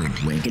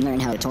torrent link and learn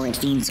how to torrent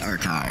Fiends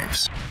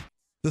archives.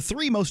 The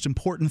three most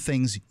important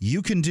things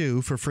you can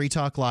do for Free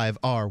Talk Live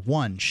are: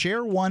 1,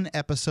 share one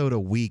episode a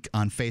week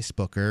on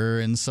Facebook or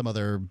in some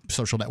other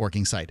social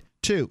networking site.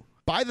 2,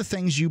 buy the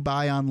things you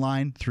buy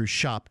online through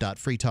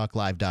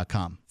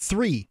shop.freetalklive.com.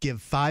 3, give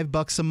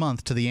 $5 a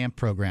month to the AMP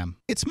program.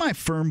 It's my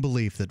firm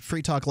belief that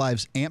Free Talk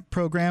Live's AMP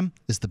program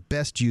is the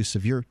best use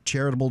of your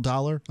charitable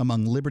dollar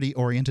among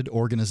liberty-oriented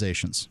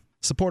organizations.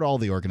 Support all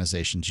the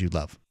organizations you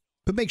love,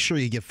 but make sure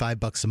you give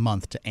 $5 a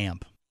month to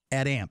AMP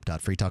at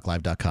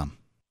amp.freetalklive.com.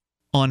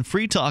 On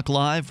Free Talk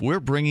Live, we're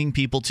bringing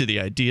people to the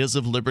ideas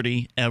of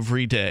liberty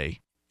every day.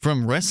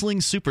 From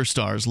wrestling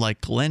superstars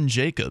like Glenn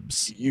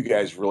Jacobs. You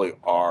guys really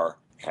are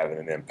having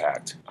an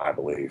impact, I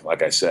believe.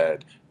 Like I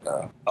said,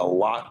 a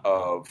lot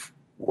of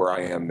where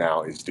I am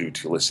now is due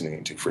to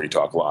listening to Free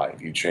Talk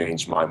Live. You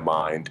changed my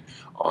mind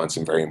on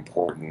some very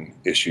important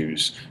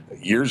issues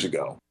years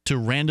ago. To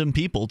random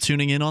people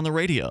tuning in on the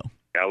radio.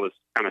 I was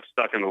kind of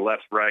stuck in the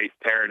left-right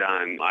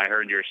paradigm. I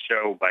heard your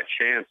show by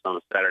chance on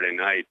a Saturday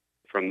night.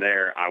 From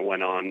there, I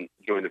went on,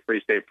 joined the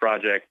Free State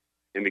Project,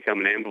 and become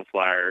an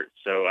amplifier.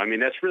 So, I mean,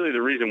 that's really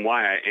the reason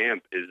why I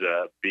amp, is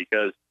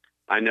because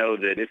I know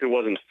that if it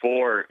wasn't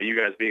for you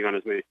guys being on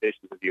as many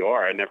stations as you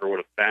are, I never would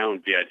have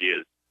found the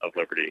ideas of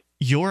liberty.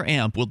 Your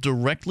amp will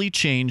directly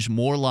change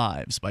more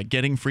lives by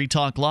getting Free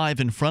Talk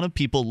Live in front of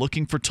people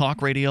looking for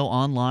talk radio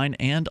online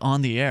and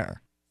on the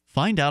air.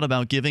 Find out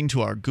about giving to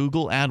our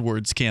Google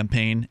AdWords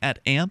campaign at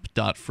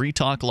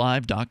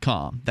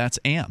amp.freetalklive.com. That's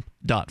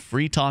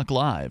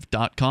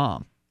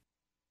amp.freetalklive.com.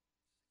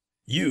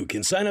 You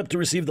can sign up to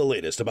receive the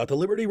latest about the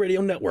Liberty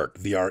Radio Network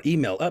via our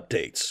email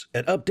updates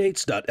at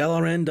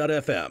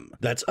updates.lrn.fm.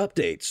 That's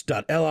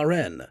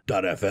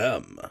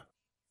updates.lrn.fm.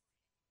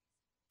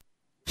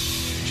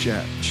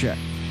 Check.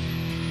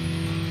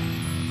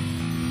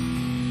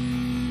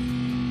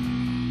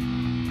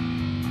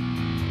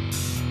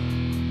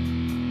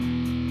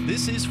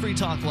 This is Free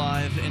Talk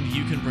Live, and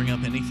you can bring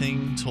up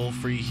anything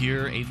toll-free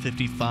here,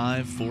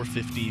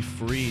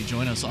 855-450-FREE.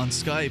 Join us on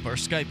Skype. Our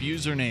Skype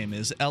username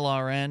is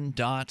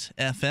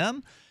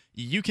lrn.fm.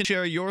 You can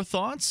share your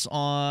thoughts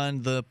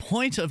on the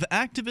point of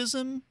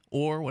activism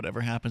or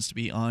whatever happens to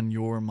be on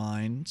your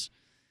mind.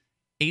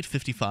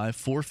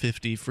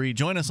 855-450-FREE.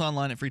 Join us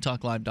online at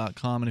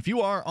freetalklive.com. And if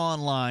you are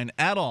online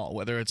at all,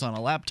 whether it's on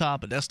a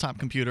laptop, a desktop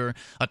computer,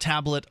 a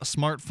tablet, a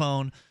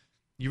smartphone,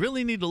 you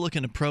really need to look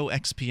into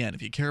ProXPN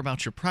if you care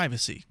about your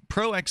privacy.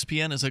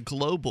 ProXPN is a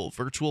global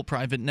virtual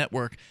private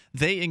network.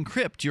 They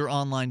encrypt your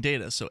online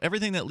data, so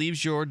everything that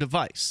leaves your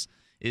device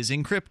is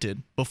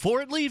encrypted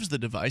before it leaves the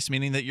device,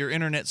 meaning that your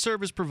internet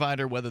service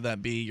provider, whether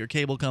that be your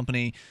cable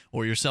company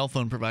or your cell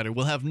phone provider,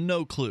 will have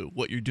no clue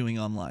what you're doing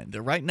online.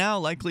 They're right now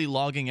likely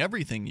logging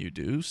everything you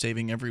do,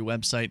 saving every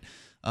website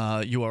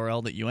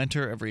URL that you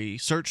enter, every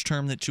search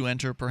term that you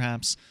enter,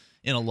 perhaps,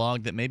 in a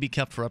log that may be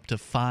kept for up to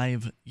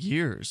 5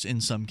 years in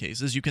some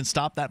cases. You can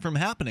stop that from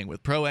happening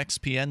with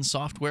ProXPN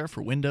software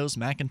for Windows,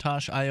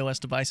 Macintosh, iOS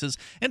devices,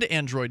 and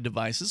Android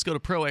devices. Go to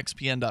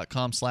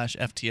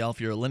proxpn.com/FTL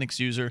if you're a Linux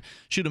user.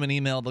 Shoot them an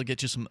email. They'll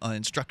get you some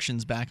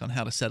instructions back on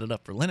how to set it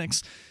up for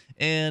Linux.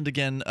 And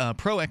again,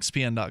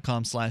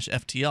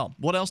 proxpn.com/FTL.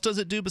 What else does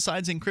it do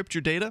besides encrypt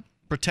your data?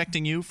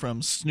 Protecting you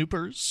from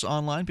snoopers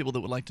online, people that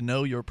would like to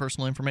know your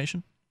personal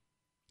information.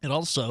 It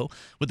also,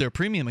 with their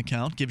premium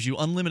account, gives you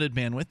unlimited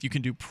bandwidth. You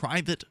can do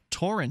private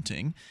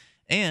torrenting.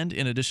 And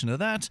in addition to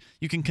that,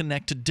 you can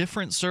connect to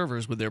different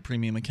servers with their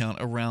premium account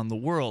around the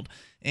world.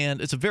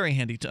 And it's a very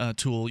handy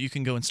tool. You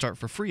can go and start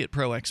for free at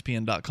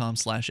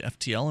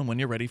proxpn.com/FTL. And when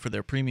you're ready for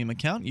their premium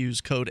account,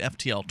 use code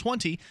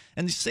FTL20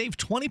 and you save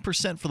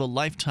 20% for the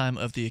lifetime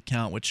of the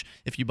account, which,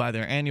 if you buy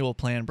their annual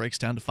plan, breaks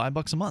down to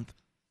 $5 a month.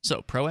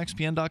 So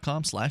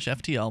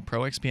proxpn.com/FTL.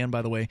 ProXPN,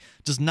 by the way,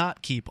 does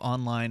not keep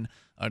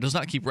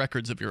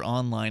records of your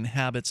online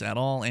habits at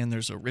all, and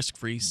there's a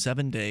risk-free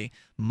 7-day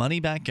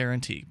money-back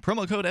guarantee.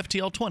 Promo code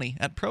FTL20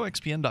 at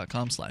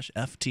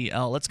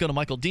proxpn.com/FTL. Let's go to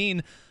Michael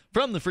Dean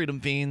from the Freedom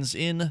Fiends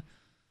in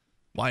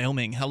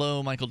Wyoming.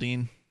 Hello, Michael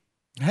Dean.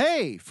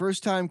 Hey,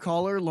 first-time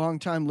caller,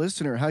 long-time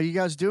listener. How you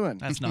guys doing?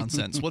 That's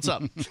nonsense. What's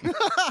up?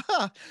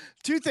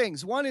 Two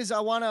things. One is I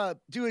want to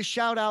do a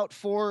shout-out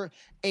for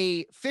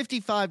a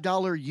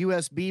 $55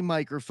 USB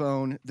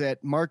microphone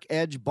that Mark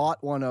Edge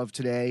bought one of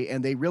today,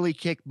 and they really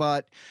kick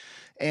butt.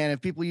 And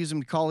if people use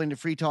them to call into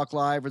Free Talk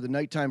Live or the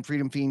Nighttime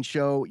Freedom Fiends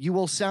show, you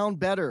will sound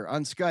better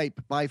on Skype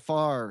by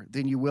far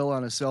than you will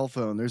on a cell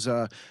phone. There's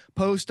a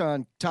post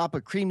on top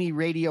of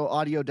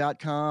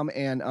creamyradioaudio.com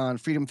and on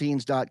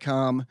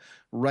freedomfiends.com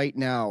right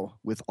now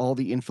with all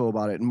the info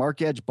about it. And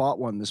Mark Edge bought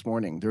one this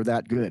morning. They're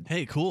that good.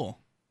 Hey, cool.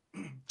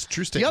 It's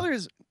true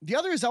statement. The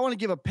other is I want to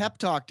give a pep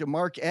talk to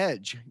Mark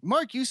Edge.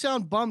 Mark, you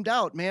sound bummed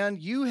out, man.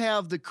 You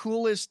have the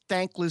coolest,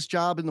 thankless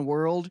job in the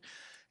world.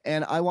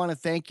 And I want to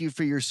thank you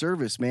for your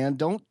service, man.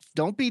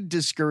 Don't be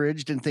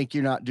discouraged and think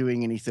you're not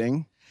doing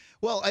anything.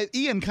 Well,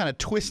 Ian kind of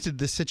twisted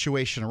the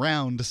situation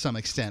around to some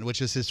extent,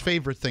 which is his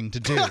favorite thing to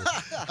do.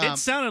 It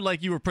sounded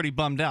like you were pretty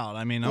bummed out.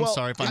 I mean, I'm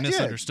sorry if I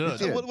misunderstood.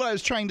 What I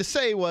was trying to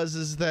say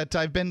is that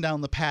I've been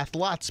down the path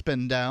lots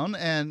been down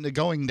and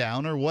going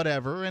down or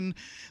whatever, and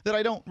that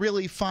I don't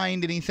really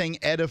find anything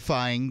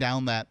edifying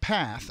down that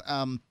path.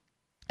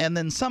 And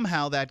then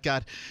somehow that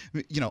got,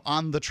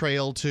 on the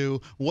trail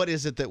to what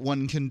is it that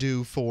one can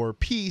do for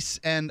peace?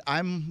 And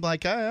I'm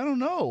like, I don't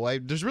know.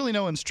 There's really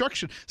no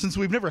instruction. Since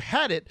we've never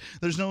had it,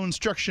 there's no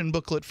instruction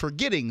booklet for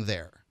getting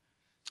there.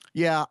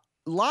 Yeah,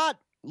 Lot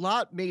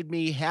made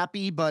me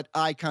happy, but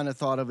I kind of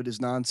thought of it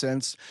as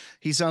nonsense.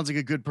 He sounds like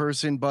a good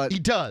person, but he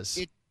does.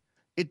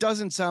 It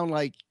doesn't sound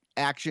like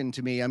action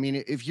to me. I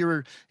mean, if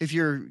you're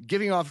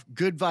giving off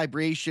good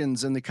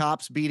vibrations and the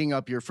cops beating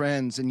up your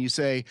friends and you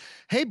say,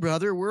 "Hey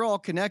brother, we're all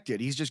connected,"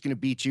 he's just going to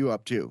beat you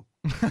up too.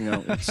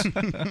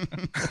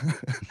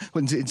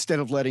 Instead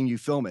of letting you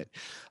film it.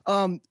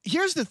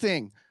 Here's the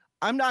thing.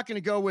 I'm not going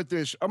to go with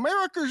this.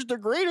 America's the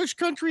greatest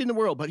country in the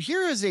world, but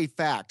here is a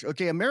fact.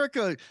 Okay,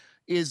 America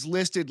is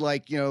listed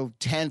like,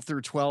 10th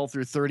or 12th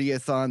or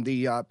 30th on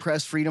the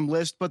press freedom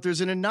list, but there's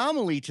an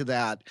anomaly to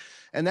that.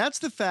 And that's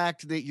the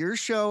fact that your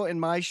show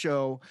and my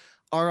show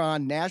are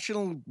on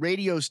national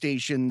radio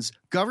stations,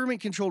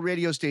 government-controlled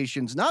radio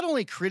stations, not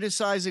only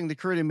criticizing the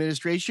current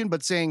administration,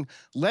 but saying,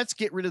 let's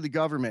get rid of the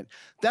government.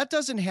 That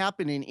doesn't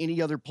happen in any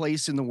other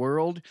place in the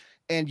world.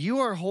 And you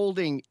are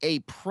holding a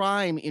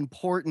prime,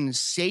 important,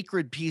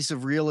 sacred piece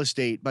of real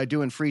estate by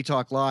doing Free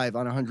Talk Live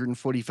on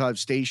 145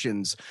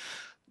 stations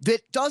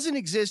that doesn't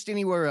exist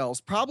anywhere else,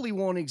 probably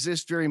won't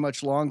exist very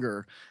much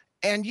longer.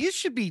 And you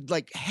should be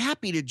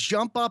happy to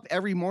jump up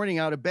every morning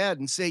out of bed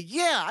and say,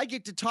 yeah, I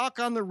get to talk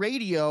on the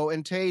radio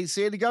and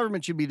say the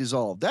government should be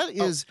dissolved. That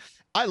is...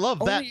 I love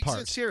that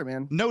part. Here,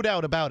 man. No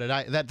doubt about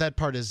it. That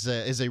part is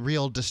a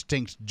real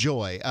distinct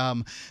joy.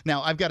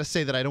 Now, I've got to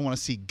say that I don't want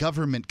to see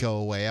government go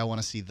away. I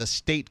want to see the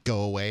state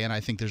go away, and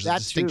I think there's a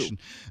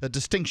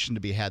distinction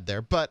to be had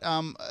there. But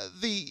I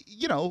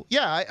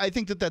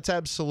think that's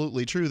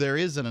absolutely true. There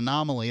is an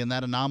anomaly, and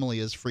that anomaly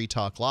is Free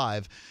Talk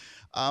Live.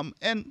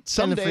 And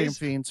some the days, Freedom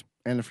Fiends.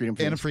 And the Freedom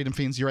Fiends. And the Freedom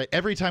Fiends. You're right.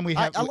 Every time we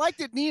have... I liked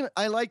it, Nima.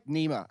 I liked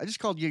Nima. I just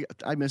called you...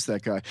 I miss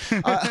that guy.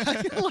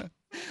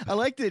 I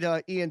liked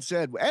that Ian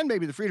said, and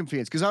maybe the Freedom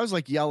Fiends, because I was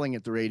like yelling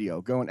at the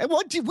radio going,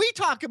 what did we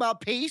talk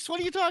about, peace?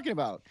 What are you talking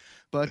about?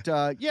 But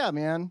yeah,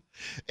 man.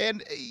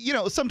 And,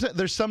 sometimes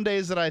there's some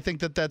days that I think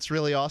that that's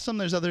really awesome.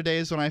 There's other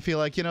days when I feel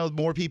like,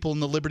 more people in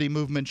the liberty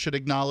movement should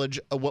acknowledge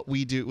what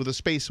we do, with the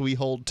space we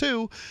hold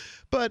too.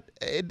 But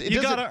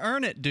you got to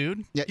earn it,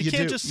 dude. Yeah, you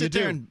can't just sit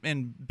there and bitch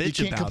about it.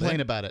 You can't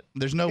complain about it.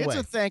 There's no way. It's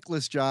a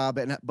thankless job,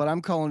 but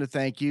I'm calling to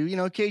thank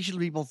you.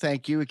 Occasionally people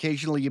thank you.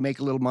 Occasionally you make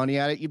a little money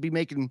at it. You'd be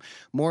making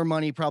more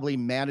money probably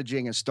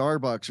managing a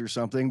Starbucks or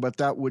something, but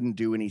that wouldn't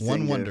do anything.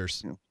 One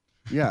wonders.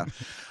 Yeah.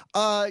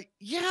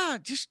 Yeah,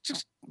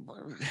 just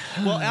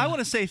well, I want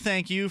to say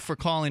thank you for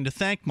calling to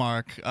thank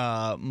Mark,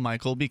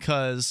 Michael,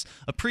 because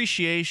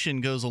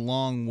appreciation goes a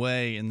long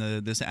way in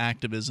this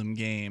activism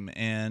game,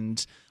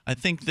 and I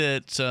think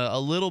that a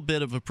little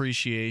bit of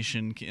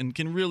appreciation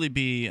can really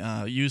be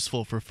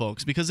useful for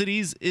folks, because it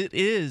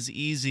is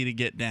easy to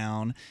get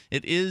down.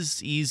 It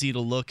is easy to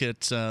look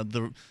at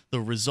the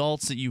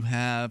results that you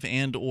have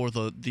or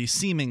the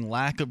seeming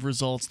lack of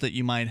results that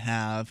you might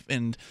have,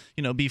 and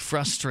be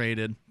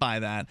frustrated by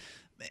that.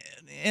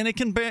 And it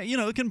can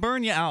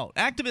burn you out.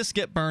 Activists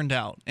get burned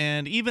out,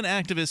 and even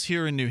activists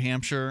here in New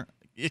Hampshire,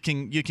 you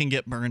can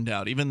get burned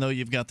out, even though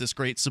you've got this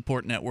great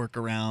support network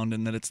around,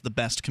 and that it's the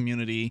best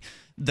community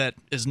that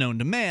is known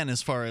to man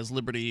as far as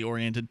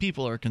liberty-oriented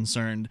people are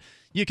concerned.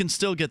 You can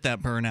still get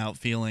that burnout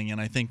feeling, and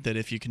I think that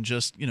if you can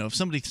just, if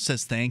somebody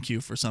says thank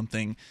you for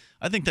something,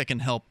 I think that can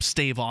help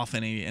stave off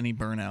any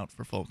burnout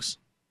for folks.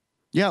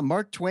 Yeah,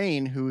 Mark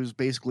Twain, who's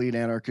basically an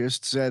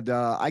anarchist, said,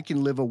 I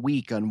can live a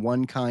week on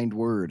one kind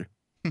word.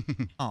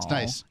 It's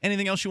nice.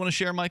 Anything else you want to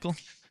share, Michael?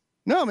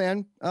 No,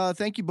 man.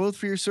 Thank you both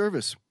for your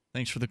service.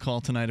 Thanks for the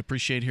call tonight.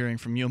 Appreciate hearing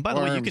from you. And by the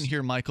way, you can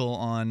hear Michael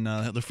on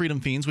the Freedom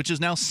Fiends, which is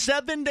now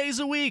 7 days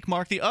a week.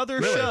 Mark, the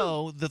other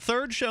show, the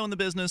third show in the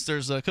business,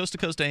 there's Coast to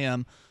Coast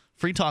AM,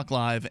 Free Talk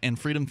Live, and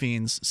Freedom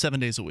Fiends 7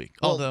 days a week.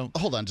 Well, although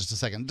hold on just a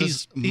second.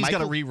 He's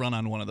got a rerun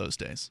on one of those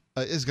days.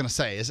 Is going to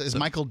say, is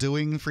Michael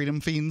doing Freedom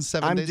Fiends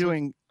 7 days a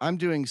week? I'm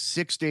doing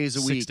 6 days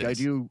a week. Days. I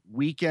do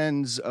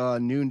weekends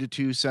noon to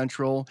 2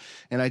 Central,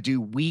 and I do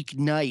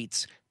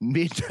weeknights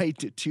midnight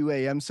to 2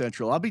 a.m.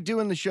 Central. I'll be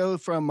doing the show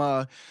from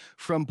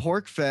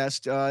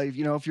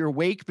PorkFest. If you're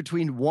awake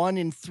between 1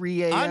 and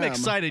 3 a.m. I'm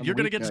excited. You're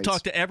going to get to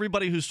talk to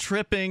everybody who's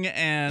tripping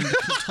and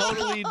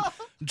totally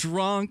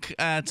drunk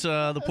at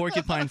the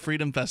Porcupine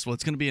Freedom Festival.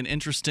 It's going to be an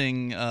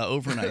interesting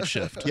overnight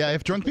shift. Yeah,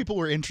 if drunk people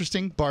were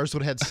interesting, bars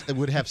would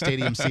have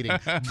stadium seating.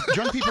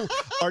 Drunk people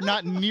are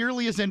not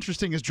nearly as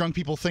interesting as drunk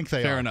people think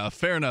they are.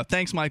 Fair enough.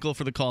 Thanks, Michael,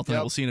 for the call tonight.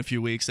 Yep. We'll see you in a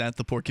few weeks at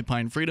the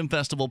Porcupine Freedom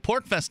Festival.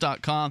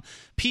 Porkfest.com,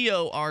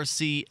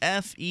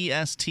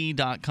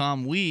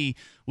 PORCFEST.com. We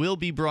will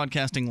be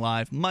broadcasting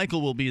live.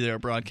 Michael will be there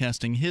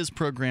broadcasting his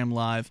program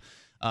live.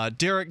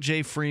 Derek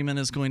J. Freeman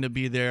is going to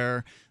be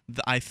there.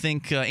 I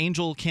think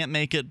Angel can't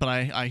make it, but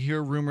I hear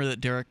a rumor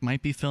that Derek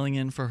might be filling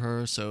in for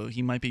her, so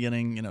he might be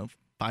getting,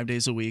 5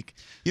 days a week.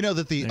 You know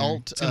that the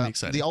Alt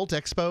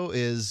Expo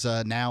is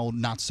now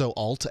not so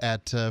alt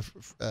at I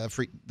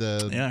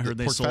heard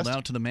they sold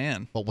out to the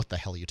man. Well, what the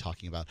hell are you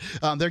talking about?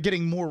 They're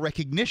getting more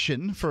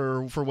recognition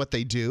for what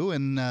they do,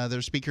 and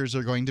their speakers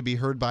are going to be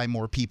heard by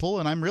more people,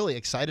 and I'm really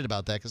excited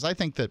about that, because I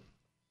think that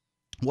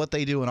what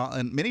they do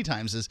and many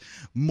times is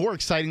more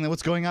exciting than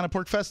what's going on at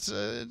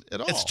PorkFest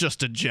at all. It's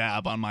just a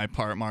jab on my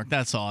part, Mark.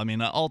 That's all. I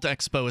mean, Alt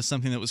Expo is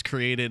something that was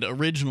created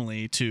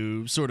originally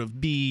to sort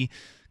of be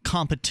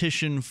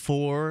competition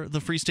for the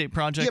Free State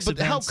Project's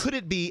events. How could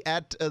it be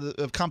at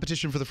a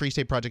competition for the Free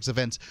State Project's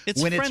events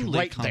when it's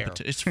right there?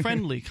 It's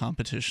friendly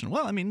competition.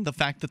 Well, I mean, the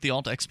fact that the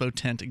Alt Expo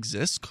tent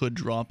exists could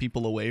draw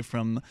people away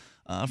from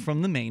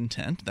the main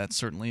tent. That's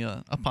certainly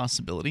a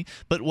possibility.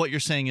 But what you're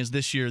saying is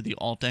this year the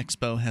Alt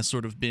Expo has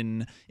sort of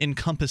been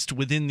encompassed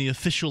within the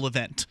official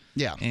event.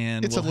 Yeah,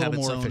 and it's a little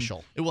more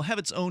official. It will have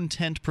its own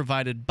tent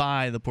provided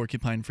by the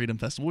Porcupine Freedom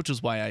Festival, which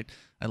is why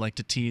I like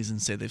to tease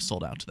and say they've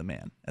sold out to the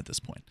man at this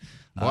point.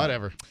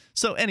 Whatever.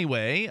 So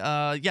anyway,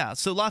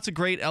 so lots of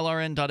great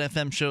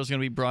LRN.FM shows going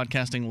to be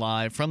broadcasting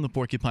live from the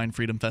Porcupine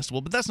Freedom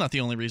Festival, but that's not the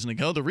only reason to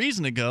go. The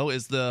reason to go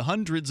is the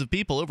hundreds of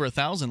people, over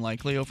 1,000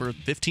 likely, over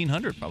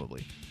 1,500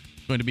 probably,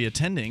 going to be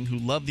attending who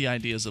love the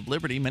ideas of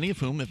liberty, many of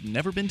whom have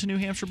never been to New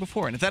Hampshire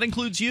before. And if that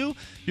includes you,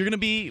 you're going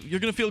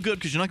to feel good,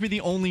 because you're not going to be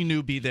the only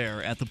newbie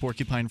there at the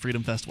Porcupine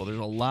Freedom Festival. There's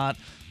a lot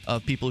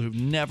of people who've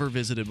never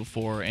visited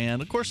before,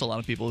 and of course a lot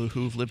of people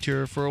who've lived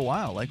here for a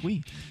while, like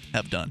we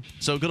have done.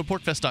 So go to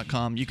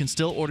porkfest.com. You can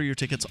still order your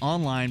tickets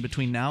online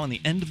between now and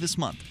the end of this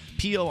month.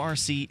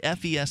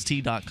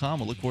 PORCFEST.com.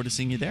 We'll look forward to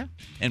seeing you there.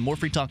 And more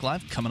Free Talk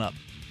Live coming up.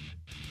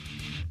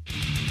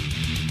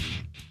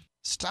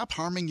 Stop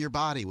harming your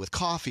body with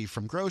coffee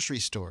from grocery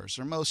stores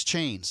or most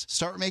chains.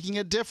 Start making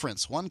a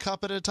difference, 1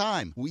 cup at a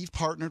time. We've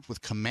partnered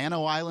with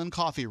Camano Island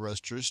Coffee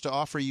Roasters to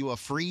offer you a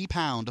free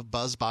pound of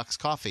BuzzBox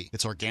coffee.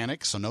 It's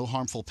organic, so no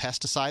harmful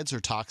pesticides or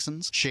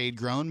toxins.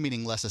 Shade-grown,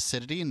 meaning less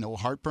acidity and no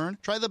heartburn.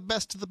 Try the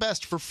best of the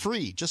best for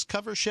free. Just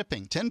cover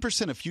shipping.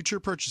 10% of future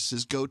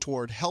purchases go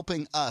toward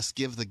helping us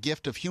give the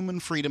gift of human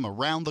freedom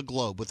around the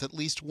globe with at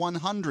least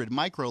 100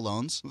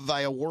 microloans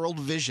via World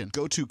Vision.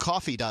 Go to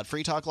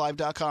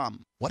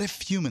coffee.freetalklive.com. What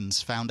if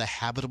humans found a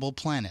habitable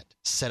planet,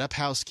 set up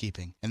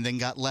housekeeping, and then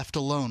got left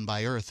alone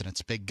by Earth and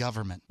its big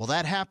government? Well,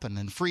 that happened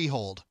in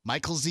Freehold,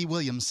 Michael Z.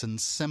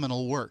 Williamson's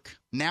seminal work.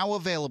 Now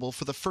available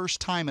for the first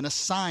time in a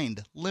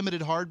signed,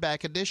 limited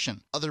hardback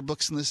edition. Other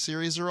books in this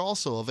series are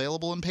also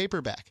available in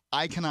paperback.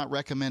 I cannot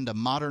recommend a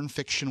modern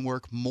fiction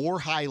work more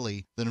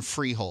highly than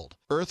Freehold.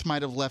 Earth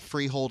might have left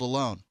Freehold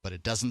alone, but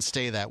it doesn't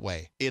stay that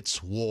way.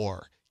 It's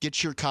war.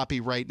 Get your copy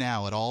right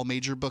now at all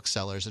major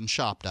booksellers and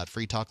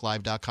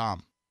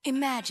shop.freetalklive.com.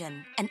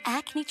 Imagine an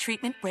acne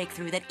treatment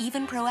breakthrough that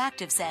even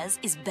Proactive says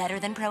is better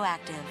than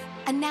Proactive.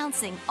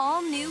 Announcing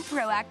all new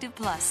Proactive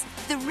Plus,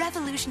 the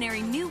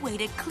revolutionary new way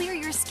to clear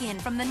your skin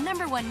from the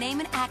 #1 name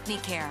in acne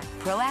care.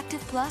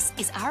 Proactive Plus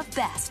is our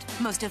best,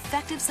 most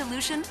effective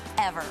solution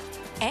ever.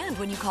 And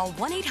when you call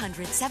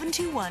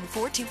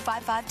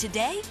 1-800-721-4255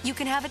 today, you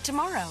can have it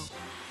tomorrow.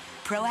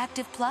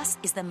 Proactive Plus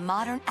is the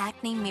modern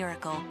acne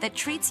miracle that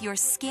treats your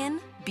skin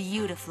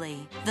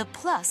beautifully. The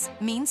plus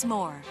means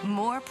more.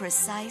 More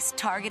precise,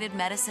 targeted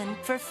medicine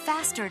for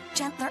faster,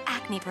 gentler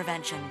acne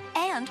prevention.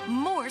 And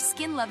more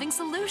skin-loving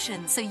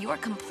solutions so your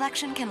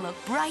complexion can look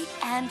bright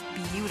and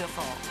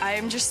beautiful. I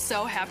am just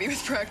so happy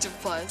with Proactive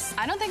Plus.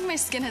 I don't think my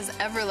skin has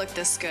ever looked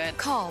this good.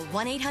 Call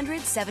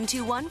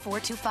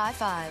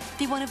 1-800-721-4255.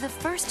 Be one of the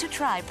first to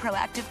try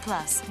Proactive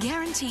Plus.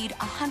 Guaranteed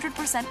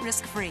 100%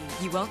 risk-free.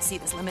 You won't see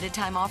this limited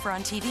time offer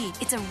on TV.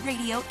 It's a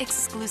radio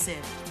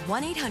exclusive.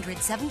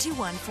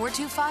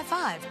 1-800-721-4255.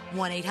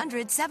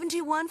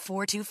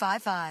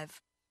 1-800-721-4255.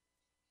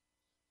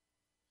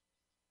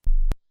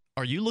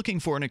 Are you looking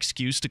for an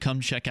excuse to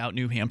come check out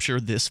New Hampshire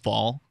this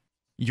fall?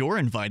 You're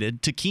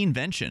invited to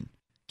Keenvention.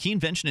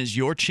 Keenvention is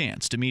your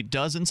chance to meet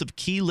dozens of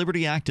key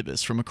liberty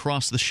activists from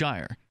across the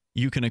Shire.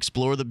 You can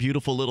explore the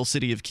beautiful little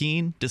city of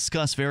Keene,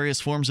 discuss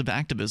various forms of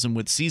activism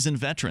with seasoned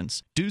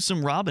veterans, do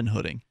some Robin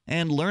Hooding,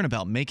 and learn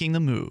about making the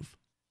move.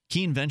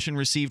 Keenvention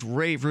received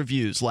rave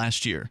reviews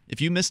last year. If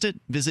you missed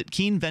it, visit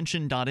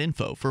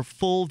keenvention.info for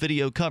full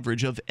video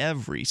coverage of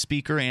every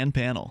speaker and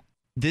panel.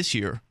 This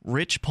year,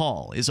 Rich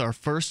Paul is our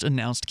first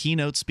announced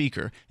keynote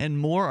speaker, and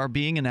more are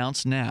being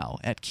announced now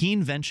at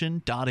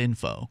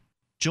keenvention.info.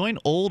 Join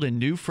old and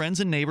new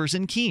friends and neighbors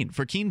in Keene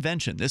for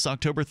Keenvention this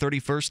October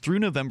 31st through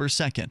November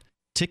 2nd.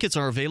 Tickets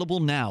are available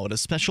now at a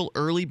special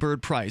early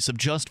bird price of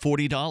just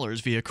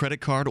 $40 via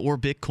credit card or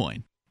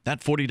Bitcoin. That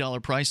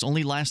 $40 price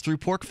only lasts through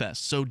PorcFest,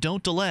 so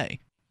don't delay.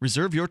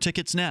 Reserve your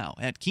tickets now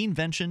at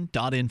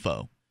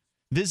keenvention.info.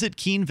 Visit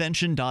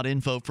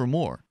keenvention.info for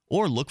more,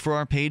 or look for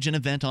our page and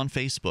event on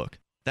Facebook.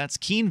 That's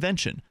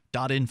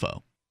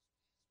keenvention.info.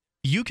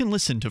 You can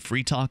listen to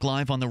Free Talk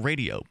Live on the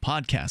radio,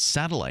 podcast,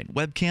 satellite,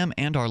 webcam,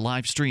 and our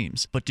live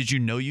streams. But did you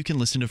know you can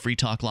listen to Free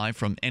Talk Live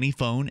from any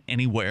phone,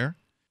 anywhere?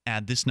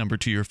 Add this number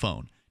to your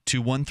phone,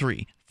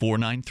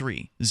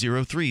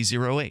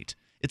 213-493-0308.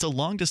 It's a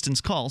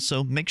long-distance call,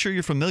 so make sure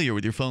you're familiar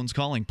with your phone's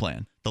calling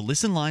plan. The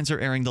listen lines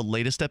are airing the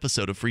latest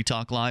episode of Free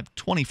Talk Live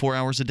 24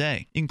 hours a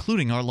day,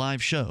 including our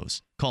live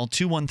shows. Call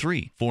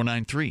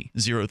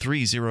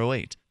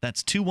 213-493-0308.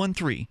 That's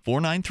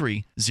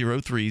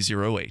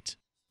 213-493-0308.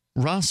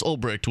 Ross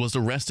Ulbricht was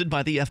arrested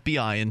by the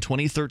FBI in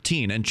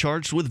 2013 and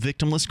charged with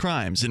victimless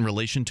crimes in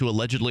relation to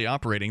allegedly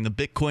operating the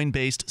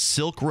Bitcoin-based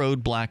Silk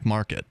Road black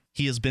market.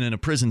 He has been in a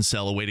prison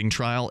cell awaiting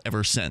trial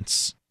ever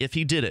since. If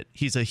he did it,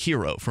 he's a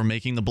hero for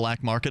making the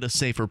black market a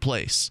safer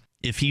place.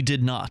 If he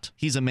did not,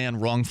 he's a man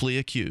wrongfully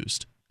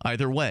accused.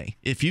 Either way,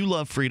 if you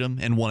love freedom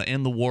and want to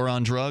end the war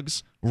on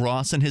drugs,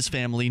 Ross and his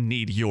family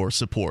need your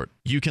support.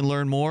 You can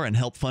learn more and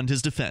help fund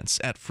his defense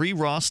at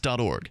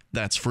freeross.org.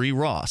 That's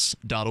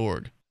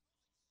freeross.org.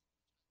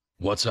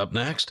 What's up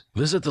next?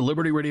 Visit the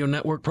Liberty Radio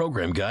Network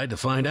program guide to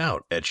find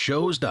out at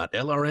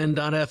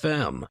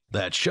shows.lrn.fm.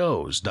 That's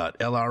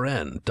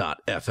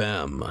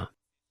shows.lrn.fm.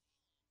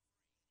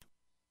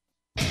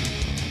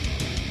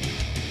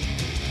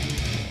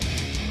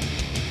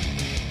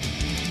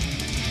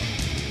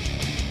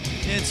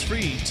 It's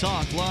Free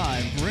Talk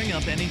Live. Bring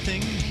up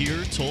anything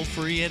here toll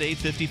free at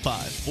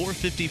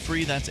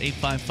 855-450-FREE. That's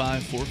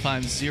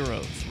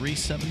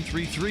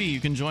 855-450-3733. You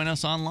can join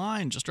us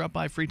online. Just drop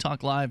by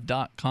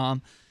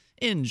freetalklive.com.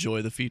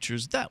 Enjoy the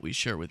features that we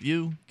share with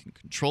you. You can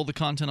control the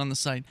content on the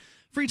site,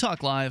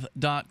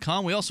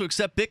 freetalklive.com. We also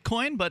accept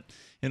Bitcoin, but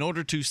in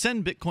order to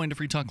send Bitcoin to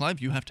Free Talk Live,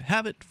 you have to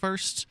have it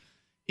first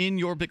in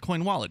your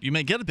Bitcoin wallet. You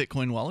may get a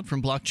Bitcoin wallet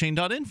from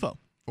blockchain.info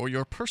for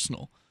your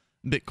personal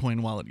Bitcoin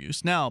wallet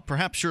use. Now,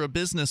 perhaps you're a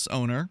business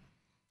owner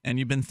and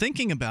you've been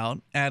thinking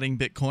about adding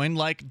Bitcoin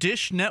like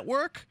Dish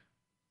Network.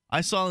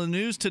 I saw the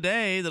news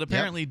today that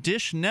apparently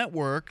Dish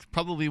Network,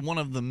 probably one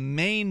of the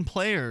main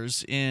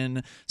players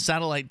in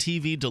satellite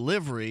TV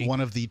delivery.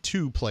 One of the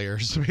two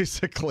players,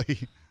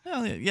 basically.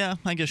 Well, yeah,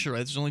 I guess you're right.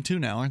 There's only two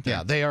now, aren't there?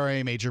 Yeah, they are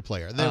a major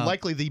player. They're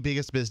likely the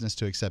biggest business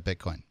to accept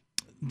Bitcoin.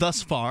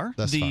 Thus far,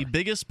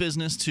 biggest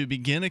business to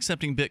begin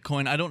accepting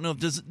Bitcoin. I don't know.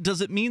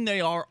 Does it mean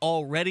they are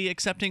already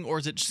accepting, or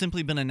has it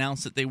simply been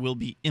announced that they will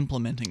be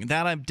implementing?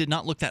 That I did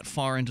not look that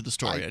far into the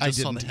story. I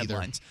just saw the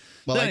headlines.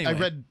 Well, anyway. I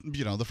read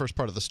the first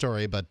part of the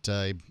story, but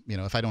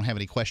if I don't have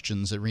any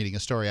questions at reading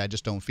a story, I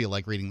just don't feel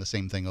like reading the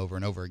same thing over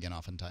and over again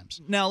oftentimes.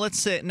 Now,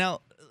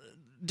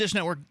 Dish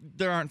Network,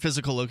 there aren't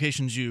physical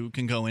locations you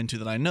can go into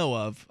that I know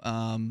of,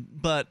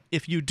 but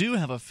if you do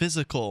have a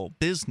physical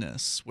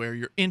business where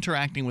you're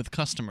interacting with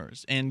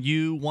customers and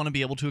you want to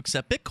be able to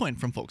accept Bitcoin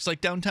from folks, like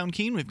downtown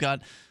Keene, we've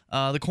got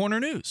the Corner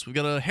News. We've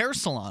got a hair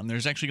salon.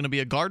 There's actually going to be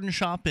a garden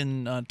shop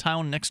in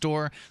town next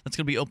door that's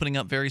going to be opening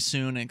up very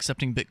soon and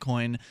accepting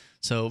Bitcoin.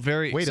 So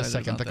Wait a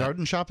second, the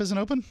garden shop isn't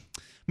open?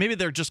 Maybe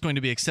they're just going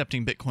to be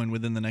accepting Bitcoin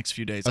within the next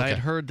few days. Okay. I had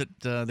heard that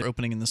they're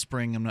opening in the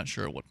spring. I'm not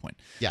sure at what point.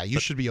 Yeah, you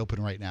should be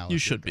open right now. You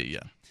should be, yeah.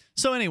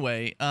 So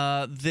anyway,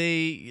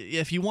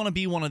 if you want to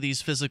be one of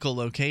these physical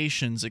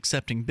locations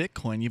accepting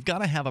Bitcoin, you've got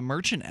to have a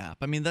merchant app.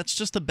 I mean, that's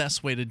just the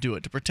best way to do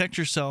it, to protect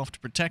yourself, to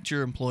protect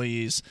your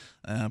employees,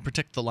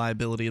 protect the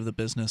liability of the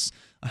business.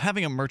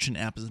 Having a merchant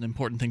app is an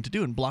important thing to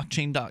do, and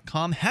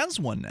blockchain.com has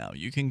one now.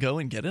 You can go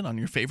and get it on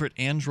your favorite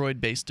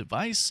Android-based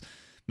device.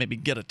 Maybe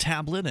get a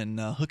tablet and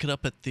hook it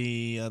up at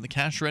the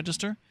cash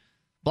register.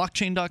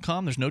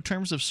 Blockchain.com, there's no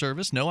terms of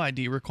service, no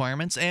ID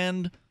requirements,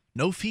 and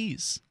no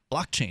fees.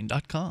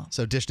 Blockchain.com.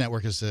 So Dish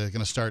Network is going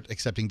to start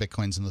accepting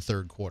Bitcoins in the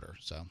third quarter.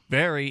 So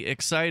very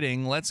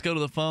exciting. Let's go to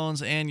the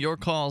phones and your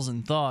calls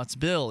and thoughts.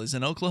 Bill is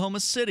in Oklahoma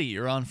City.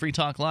 You're on Free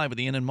Talk Live with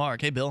Ian and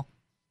Mark. Hey, Bill.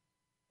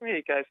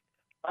 Hey, guys.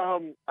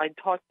 I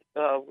talked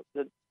to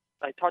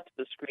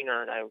the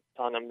screener, and I was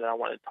telling him that I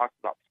wanted to talk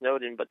about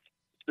Snowden, but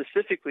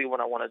specifically what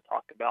I want to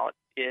talk about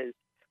is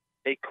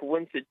a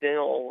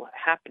coincidental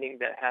happening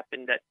that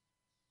happened that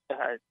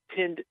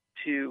tended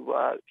to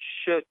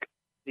shook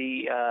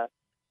the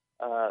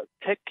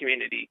tech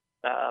community.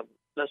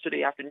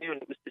 Yesterday afternoon,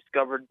 it was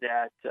discovered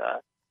that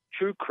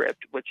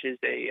Truecrypt, which is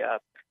a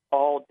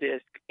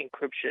all-disk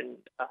encryption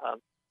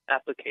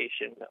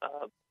application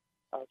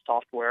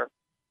software,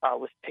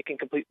 was taken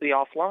completely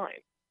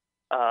offline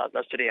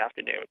yesterday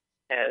afternoon,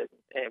 and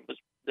it was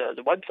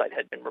the website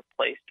had been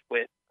replaced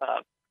with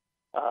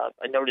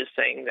a notice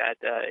saying that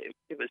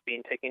it was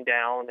being taken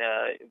down.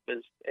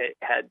 It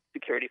had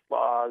security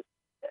flaws,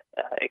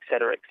 et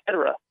cetera, et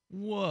cetera.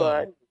 Whoa.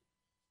 But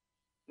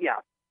yeah,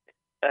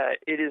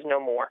 it is no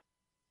more.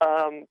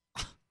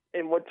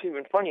 And what's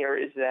even funnier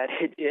is that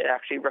it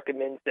actually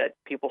recommends that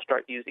people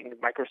start using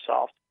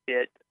Microsoft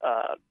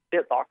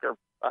BitLocker,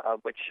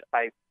 which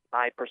I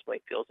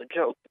personally feel is a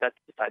joke. But that's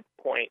beside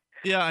the point.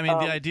 Yeah, I mean,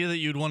 the idea that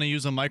you'd want to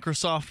use a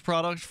Microsoft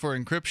product for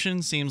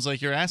encryption seems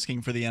like you're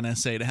asking for the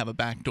NSA to have a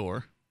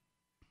backdoor.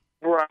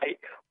 Right,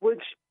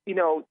 which,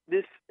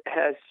 this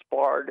has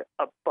sparred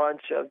a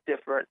bunch of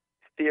different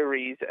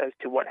theories as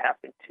to what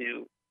happened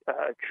to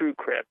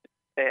Truecrypt.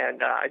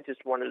 And I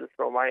just wanted to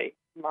throw my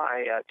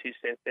 2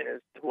 cents in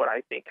as to what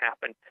I think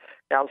happened.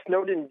 Now,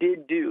 Snowden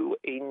did do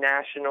a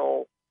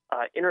national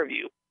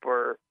interview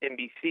for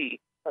NBC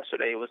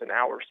yesterday. It was an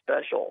hour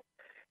special.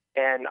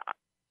 And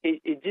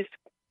it just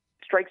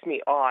strikes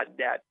me odd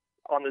that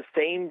on the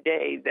same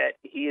day that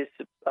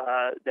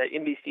that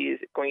NBC is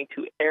going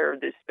to air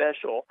this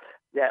special,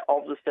 that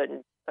all of a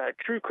sudden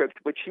Truecrypt,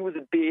 which he was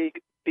a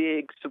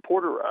big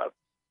supporter of,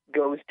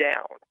 goes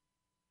down.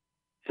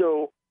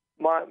 So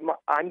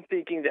I'm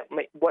thinking that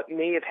what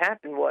may have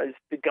happened was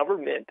the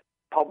government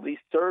probably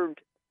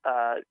served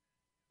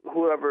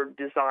whoever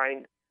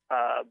designed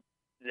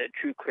the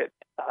Truecrypt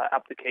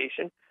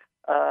application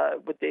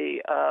with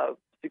a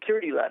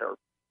security letter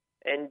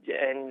and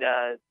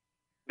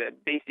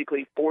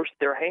basically forced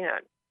their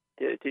hand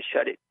to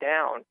shut it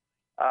down.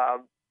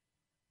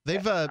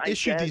 They've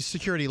issued these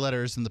security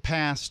letters in the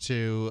past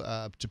to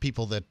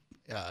people that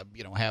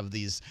have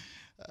these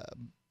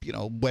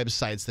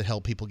websites that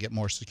help people get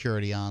more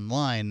security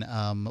online.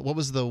 What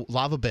was the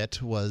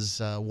LavaBit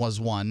was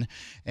one,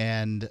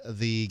 and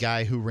the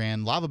guy who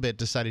ran LavaBit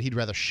decided he'd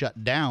rather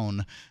shut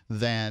down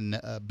than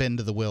bend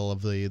to the will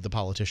of the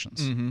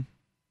politicians. Mm-hmm.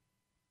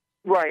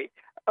 Right.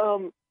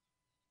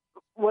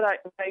 What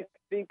I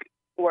think,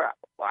 or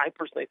I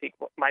personally think,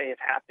 what might have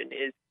happened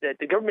is that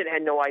the government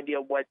had no idea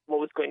what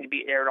was going to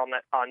be aired on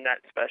that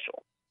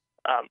special.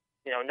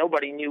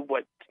 Nobody knew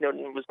what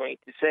Snowden was going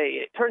to say.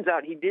 It turns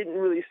out he didn't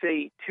really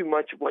say too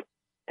much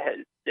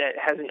that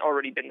hasn't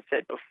already been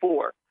said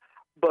before.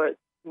 But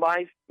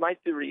my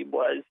theory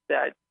was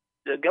that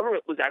the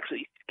government was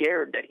actually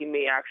scared that he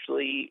may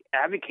actually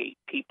advocate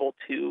people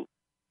to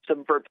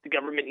subvert the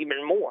government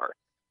even more.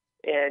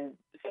 And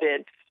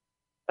since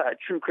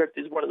Truecrypt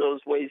is one of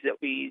those ways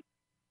that we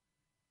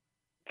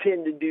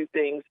tend to do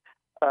things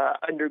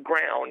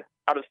underground,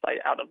 out of sight,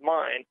 out of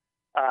mind,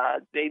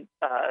 they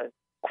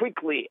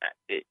quickly,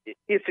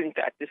 if in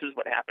fact this is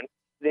what happened,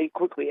 they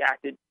quickly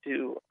acted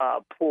to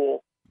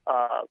pull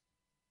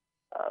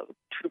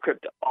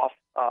Truecrypt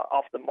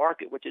off the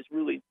market, which is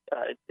really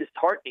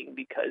disheartening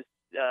because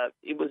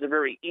it was a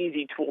very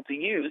easy tool to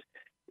use.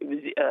 It was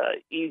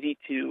easy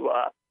to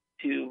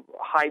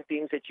hide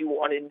things that you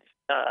wanted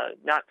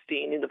not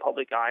seen in the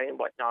public eye and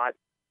whatnot.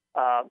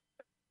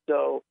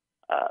 So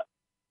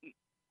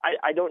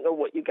I don't know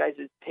what you guys'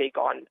 take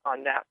on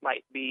that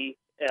might be.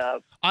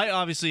 I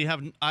obviously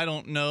I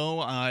don't know.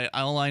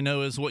 All I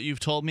know is what you've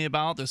told me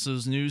about. This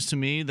is news to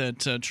me that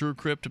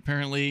Truecrypt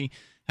apparently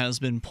has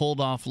been pulled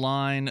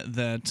offline,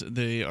 that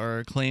they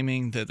are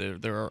claiming that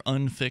there are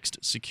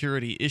unfixed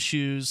security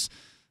issues.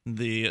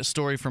 The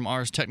story from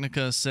Ars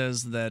Technica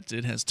says that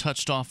it has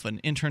touched off an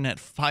internet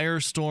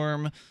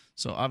firestorm.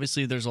 So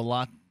obviously there's a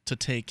lot to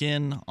take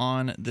in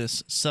on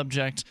this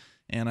subject,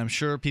 and I'm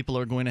sure people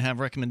are going to have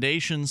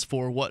recommendations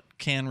for what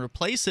can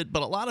replace it,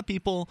 but a lot of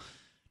people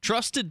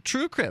trusted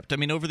Truecrypt. I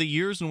mean, over the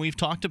years when we've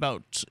talked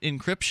about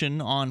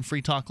encryption on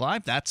Free Talk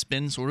Live, that's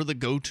been sort of the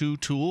go-to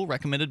tool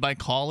recommended by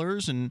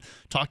callers and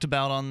talked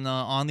about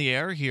on the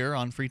air here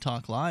on Free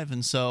Talk Live.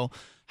 And so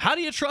how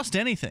do you trust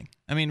anything?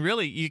 I mean,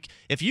 really,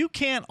 if you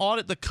can't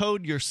audit the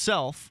code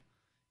yourself,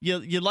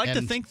 you'd like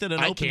to think that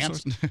an open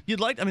source...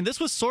 I mean, this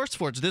was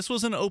SourceForge. This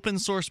was an open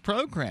source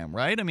program,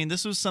 right? I mean,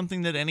 this was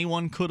something that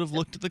anyone could have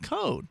looked at the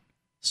code.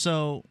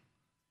 So,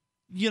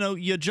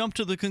 you jump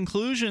to the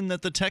conclusion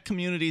that the tech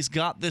community's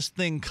got this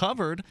thing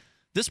covered.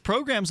 This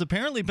program's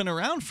apparently been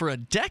around for a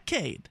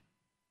decade,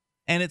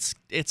 and it's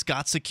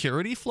got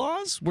security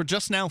flaws? We're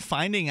just now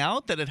finding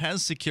out that it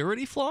has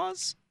security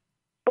flaws?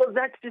 Well,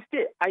 that's just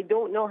it. I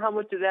don't know how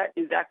much of that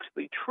is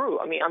actually true.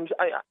 I mean,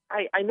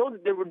 I know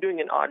that they were doing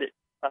an audit.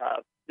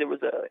 There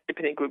was a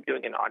independent group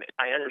doing an audit.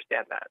 I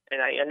understand that,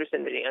 and I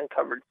understand that they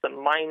uncovered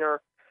some minor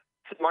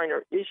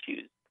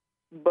issues.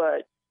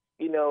 But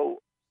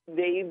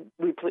they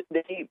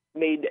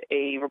made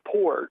a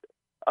report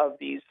of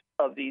these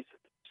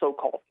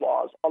so-called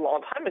flaws a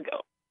long time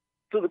ago.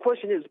 So the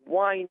question is,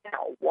 why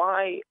now?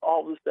 Why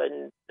all of a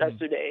sudden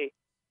yesterday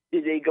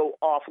did they go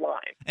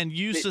offline? And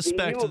you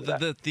suspect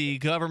that the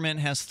government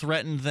has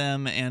threatened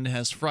them and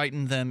has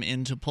frightened them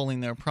into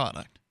pulling their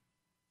product?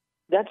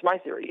 That's my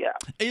theory, yeah.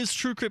 Is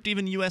Truecrypt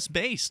even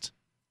U.S.-based?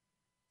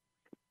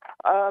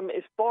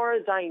 As far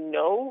as I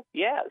know,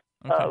 yes.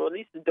 Okay. Well, at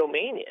least the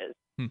domain is.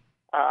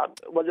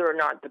 Whether or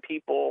not the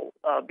people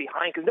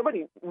behind, because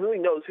nobody really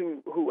knows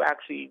who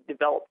actually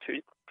developed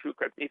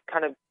Truecrypt. It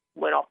kind of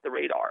went off the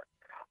radar.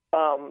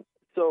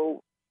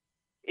 So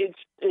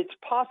it's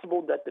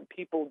possible that the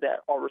people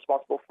that are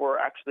responsible for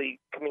actually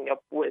coming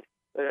up with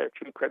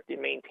Truecrypt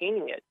and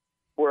maintaining it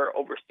were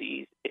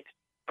overseas. It's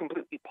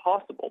completely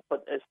possible,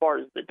 but as far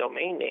as the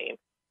domain name,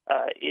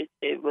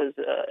 it was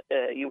a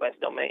U.S.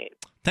 domain.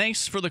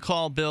 Thanks for the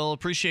call, Bill.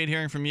 Appreciate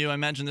hearing from you. I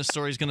imagine this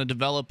story is going to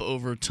develop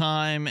over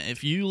time.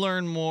 If you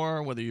learn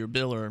more, whether you're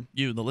Bill or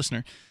you, the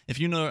listener, if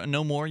you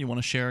know more, you want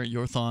to share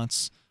your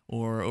thoughts,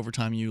 or over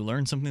time you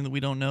learn something that we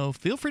don't know,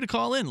 feel free to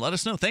call in. Let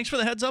us know. Thanks for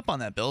the heads up on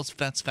that, Bill.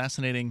 That's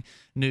fascinating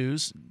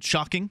news,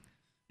 shocking,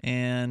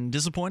 and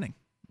disappointing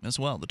as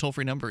well. The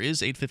toll-free number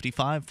is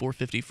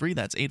 855-450-FREE.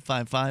 That's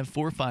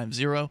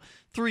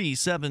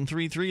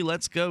 855-450-3733.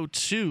 Let's go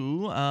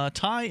to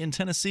Ty in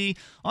Tennessee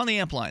on the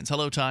amp lines.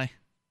 Hello, Ty.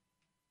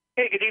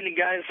 Hey, good evening,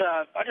 guys.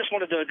 I just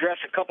wanted to address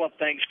a couple of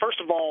things.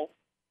 First of all,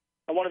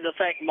 I wanted to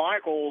thank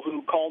Michael,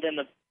 who called in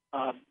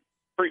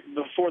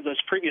before this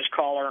previous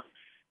caller,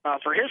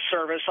 for his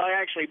service. I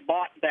actually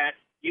bought that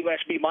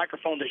USB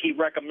microphone that he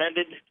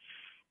recommended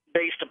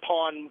based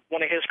upon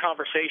one of his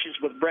conversations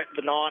with Brett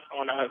Venant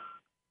on a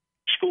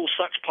School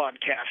Sucks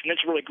podcast, and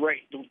it's really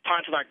great. The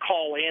times that I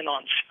call in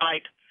on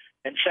Skype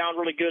and sound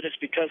really good, it's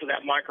because of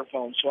that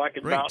microphone, so I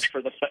can vouch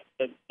for the fact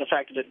that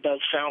it does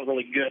sound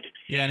really good.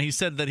 Yeah, and he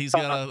said that he's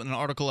got an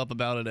article up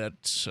about it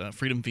at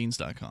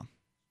freedomfiends.com.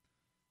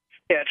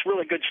 Yeah, it's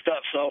really good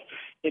stuff. So,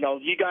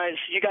 you guys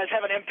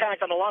have an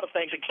impact on a lot of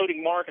things,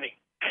 including marketing.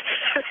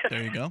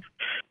 There you go.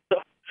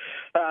 But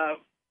I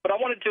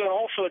wanted to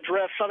also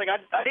address something.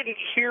 I didn't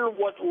hear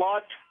what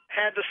Lott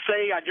had to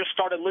say. I just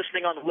started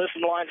listening on the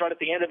listen lines right at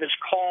the end of his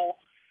call.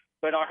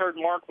 But I heard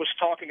Mark was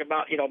talking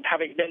about,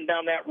 having been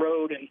down that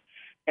road and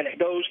it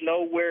goes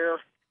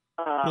nowhere.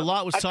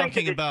 Lott was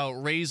talking about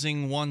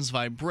raising one's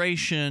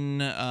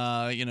vibration,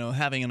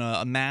 having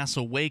a mass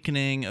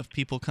awakening of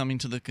people coming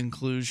to the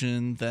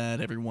conclusion that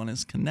everyone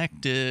is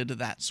connected,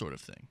 that sort of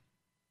thing.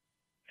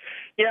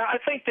 Yeah, I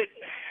think that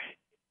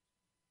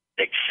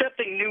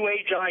accepting New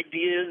Age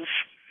ideas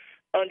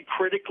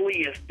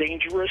uncritically is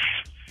dangerous.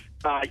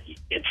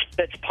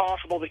 It's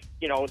possible that,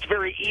 it's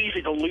very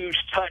easy to lose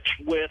touch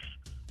with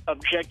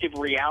objective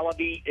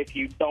reality if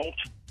you don't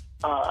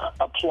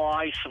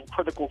apply some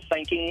critical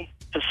thinking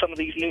to some of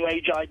these New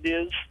Age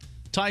ideas.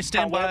 Ty,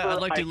 stand by. I'd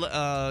like to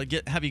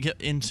have you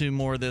get into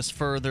more of this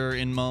further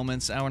in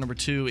moments. Hour number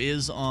 2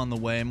 is on the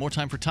way. More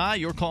time for Ty.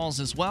 Your calls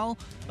as well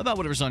about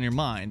whatever's on your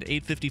mind.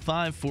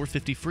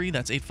 855-450-FREE.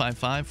 That's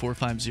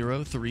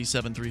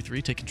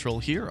 855-450-3733. Take control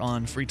here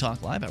on Free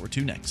Talk Live. Hour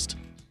 2 next.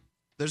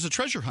 There's a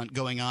treasure hunt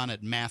going on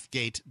at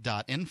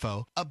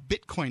mathgate.info, a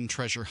Bitcoin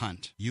treasure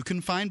hunt. You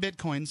can find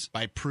Bitcoins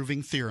by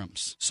proving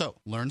theorems. So,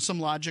 learn some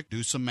logic,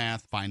 do some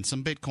math, find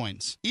some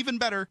Bitcoins. Even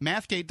better,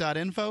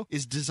 mathgate.info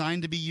is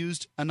designed to be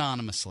used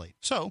anonymously.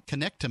 So,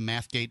 connect to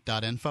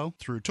mathgate.info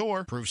through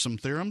Tor, prove some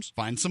theorems,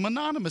 find some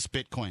anonymous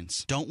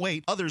Bitcoins. Don't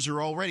wait, others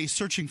are already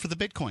searching for the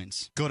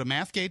Bitcoins. Go to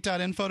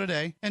mathgate.info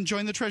today and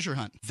join the treasure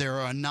hunt.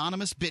 There are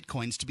anonymous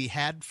Bitcoins to be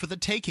had for the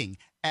taking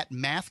at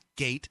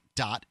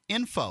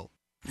mathgate.info.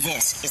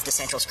 This is the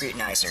Central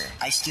Scrutinizer.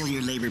 I steal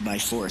your labor by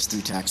force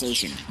through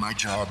taxation. My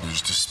job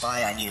is to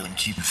spy on you and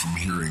keep you from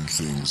hearing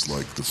things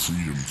like the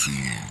Freedom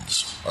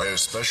Fiends. I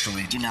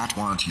especially do not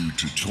want you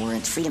to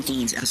torrent Freedom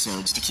Fiends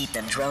episodes to keep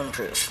them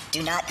drone-proof.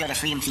 Do not go to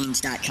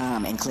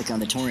freedomfiends.com and click on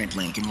the torrent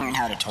link and learn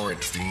how to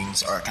torrent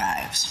Fiends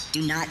archives.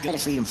 Do not go to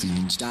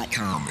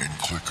freedomfiends.com and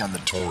click on the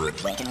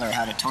torrent link and learn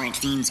how to torrent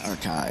Fiends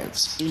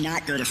archives. Do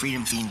not go to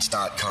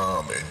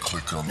freedomfiends.com and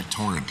click on the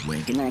torrent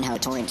link and learn how to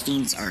torrent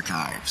Fiends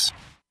archives.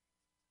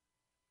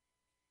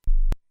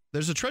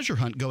 There's a treasure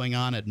hunt going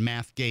on at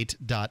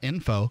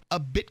mathgate.info, a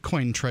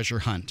Bitcoin treasure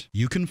hunt.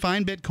 You can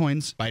find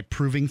Bitcoins by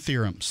proving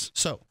theorems.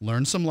 So,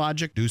 learn some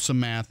logic, do some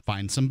math,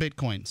 find some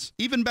Bitcoins.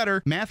 Even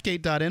better,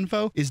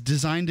 mathgate.info is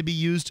designed to be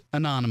used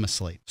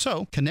anonymously.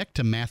 So, connect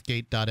to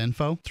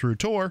mathgate.info through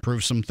Tor,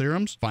 prove some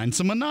theorems, find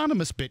some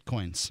anonymous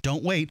Bitcoins.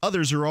 Don't wait,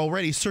 others are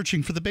already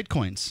searching for the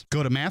Bitcoins.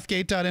 Go to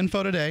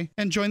mathgate.info today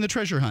and join the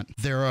treasure hunt.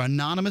 There are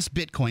anonymous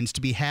Bitcoins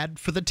to be had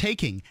for the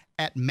taking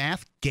at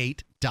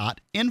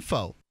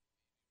mathgate.info.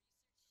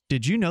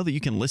 Did you know that you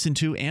can listen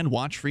to and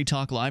watch Free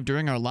Talk Live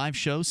during our live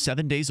show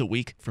 7 days a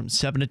week from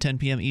 7 to 10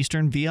 p.m.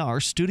 Eastern via our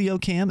studio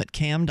cam at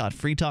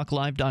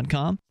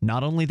cam.freetalklive.com?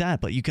 Not only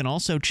that, but you can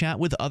also chat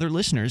with other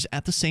listeners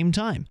at the same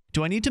time.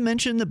 Do I need to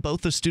mention that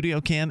both the studio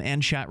cam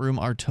and chat room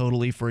are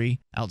totally free?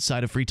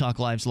 Outside of Free Talk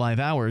Live's live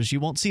hours, you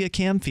won't see a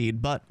cam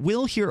feed, but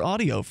will hear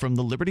audio from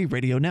the Liberty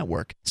Radio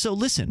Network. So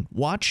listen,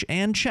 watch,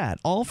 and chat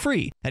all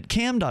free at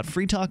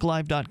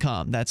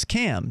cam.freetalklive.com. That's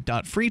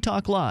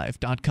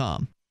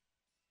cam.freetalklive.com.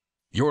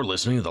 You're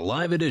listening to the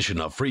live edition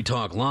of Free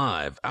Talk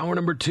Live. Hour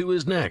number 2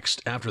 is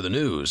next after the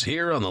news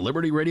here on the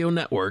Liberty Radio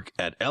Network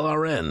at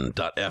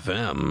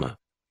LRN.FM.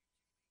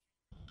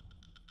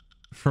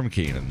 From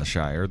Keene in the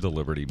Shire, the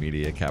Liberty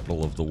Media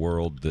capital of the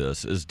world,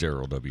 this is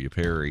Daryl W.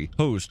 Perry,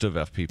 host of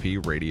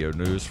FPP Radio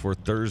News for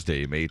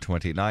Thursday, May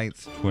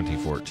 29th,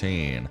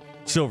 2014.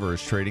 Silver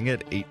is trading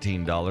at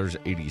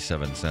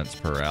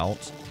 $18.87 per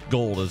ounce.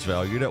 Gold is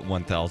valued at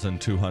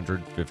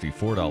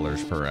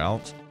 $1,254 per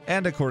ounce.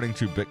 And according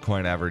to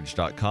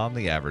BitcoinAverage.com,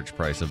 the average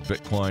price of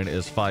Bitcoin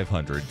is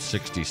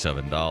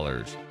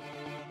 $567.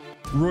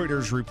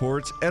 Reuters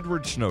reports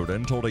Edward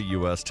Snowden told a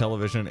U.S.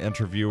 television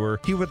interviewer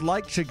he would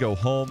like to go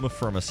home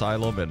from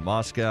asylum in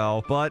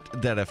Moscow, but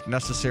that if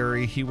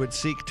necessary, he would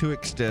seek to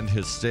extend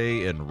his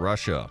stay in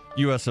Russia.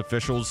 U.S.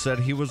 officials said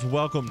he was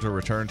welcome to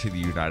return to the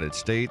United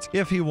States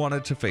if he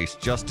wanted to face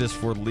justice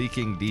for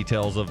leaking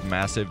details of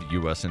massive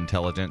U.S.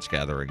 intelligence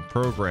gathering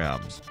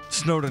programs.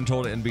 Snowden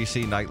told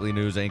NBC Nightly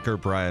News anchor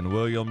Brian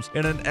Williams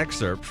in an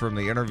excerpt from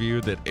the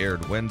interview that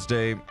aired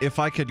Wednesday, "If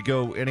I could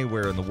go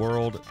anywhere in the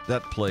world,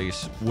 that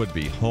place would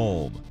be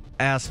home."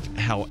 Asked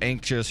how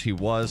anxious he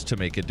was to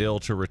make a deal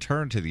to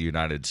return to the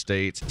United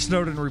States,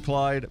 Snowden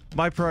replied,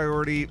 "My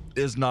priority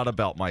is not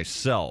about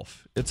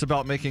myself. It's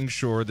about making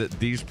sure that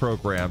these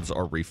programs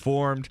are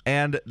reformed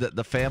and that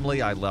the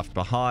family I left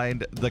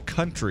behind, the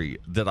country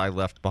that I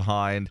left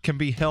behind, can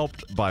be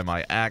helped by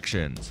my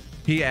actions."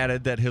 He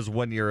added that his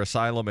one-year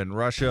asylum in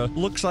Russia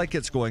looks like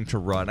it's going to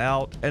run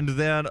out, and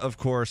then, of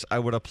course, I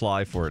would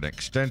apply for an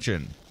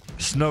extension.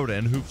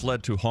 Snowden, who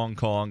fled to Hong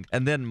Kong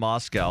and then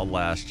Moscow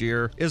last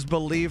year, is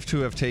believed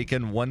to have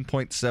taken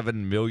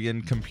 1.7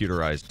 million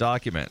computerized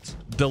documents.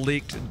 The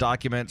leaked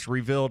documents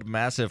revealed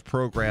massive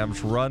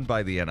programs run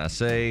by the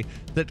NSA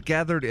that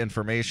gathered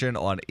information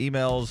on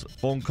emails,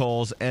 phone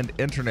calls, and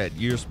internet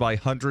use by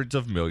hundreds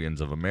of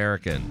millions of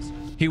Americans.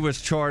 He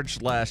was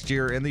charged last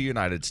year in the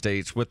United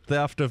States with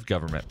theft of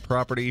government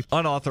property,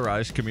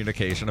 unauthorized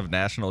communication of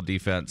national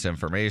defense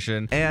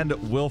information,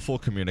 and willful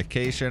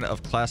communication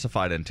of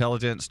classified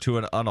intelligence to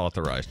an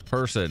unauthorized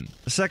person.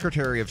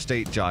 Secretary of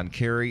State John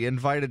Kerry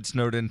invited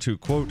Snowden to,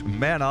 quote,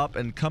 man up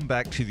and come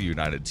back to the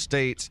United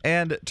States,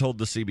 and told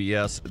the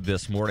CBS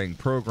This Morning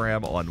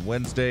program on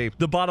Wednesday,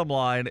 "The bottom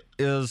line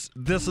is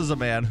this is a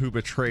man who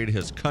betrayed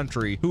his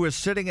country, who is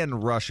sitting in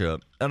Russia,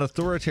 an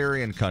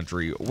authoritarian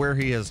country where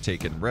he has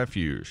taken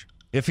refuge.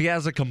 If he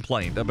has a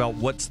complaint about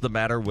what's the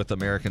matter with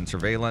American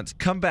surveillance,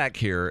 come back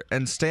here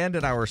and stand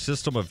in our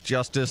system of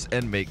justice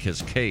and make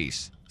his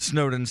case."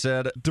 Snowden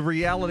said, "The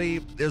reality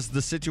is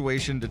the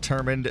situation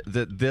determined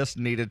that this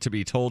needed to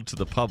be told to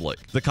the public.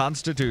 The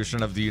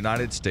Constitution of the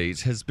United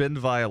States has been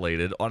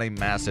violated on a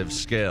massive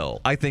scale.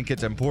 I think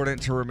it's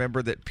important to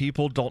remember that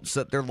people don't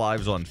set their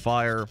lives on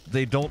fire.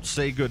 They don't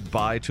say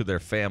goodbye to their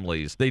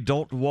families. They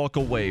don't walk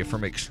away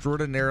from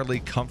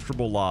extraordinarily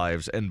comfortable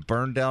lives and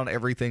burn down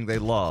everything they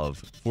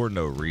love for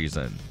no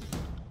reason."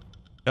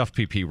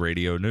 FPP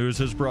Radio News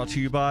is brought to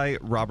you by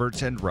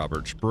Roberts &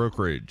 Roberts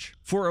Brokerage.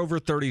 For over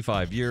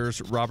 35 years,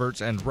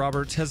 Roberts &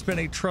 Roberts has been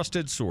a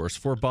trusted source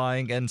for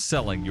buying and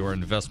selling your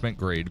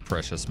investment-grade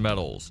precious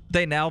metals.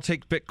 They now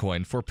take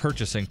Bitcoin for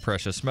purchasing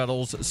precious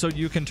metals so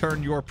you can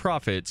turn your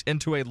profits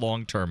into a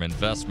long-term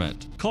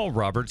investment. Call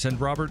Roberts &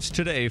 Roberts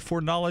today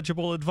for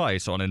knowledgeable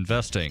advice on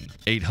investing.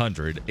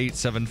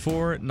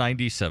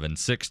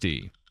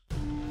 800-874-9760.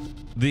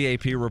 The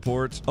AP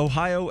reports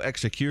Ohio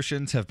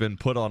executions have been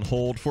put on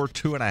hold for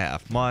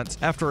 2.5 months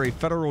after a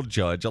federal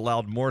judge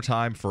allowed more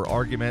time for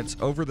arguments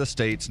over the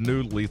state's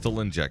new lethal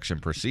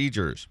injection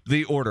procedures.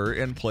 The order,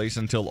 in place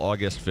until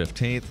August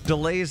 15th,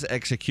 delays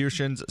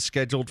executions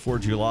scheduled for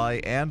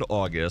July and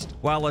August,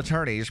 while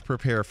attorneys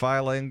prepare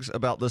filings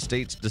about the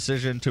state's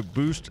decision to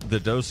boost the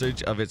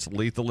dosage of its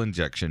lethal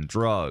injection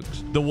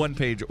drugs. The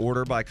one-page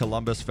order by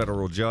Columbus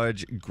federal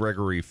judge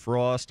Gregory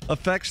Frost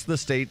affects the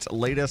state's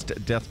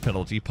latest death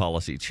penalty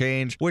policy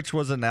change, which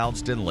was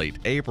announced in late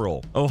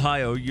April.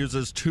 Ohio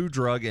uses 2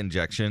 drug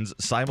injections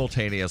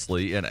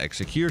simultaneously in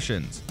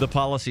executions. The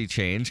policy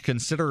change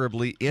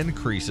considerably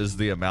increases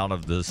the amount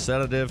of the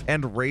sedative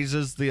and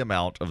raises the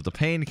amount of the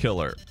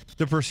painkiller.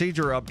 The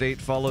procedure update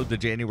followed the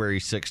January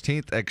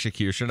 16th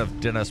execution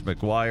of Dennis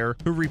McGuire,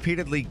 who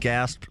repeatedly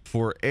gasped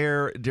for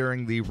air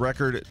during the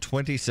record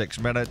 26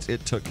 minutes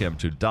it took him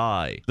to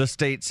die. The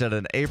state said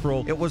in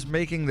April it was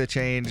making the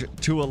change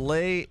to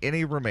allay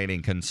any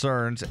remaining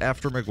concerns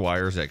after McGuire's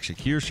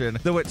execution,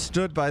 though it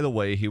stood by the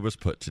way he was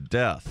put to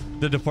death.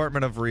 The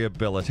Department of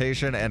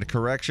Rehabilitation and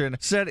Correction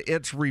said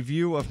its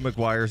review of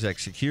McGuire's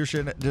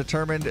execution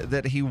determined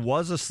that he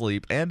was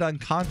asleep and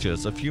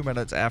unconscious a few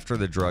minutes after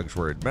the drugs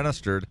were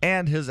administered,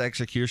 and his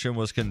execution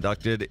was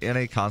conducted in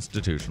a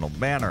constitutional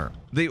manner.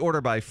 The order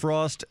by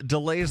Frost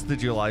delays the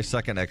July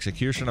 2nd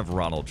execution of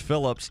Ronald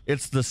Phillips.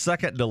 It's the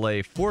second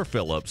delay for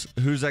Phillips,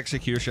 whose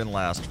execution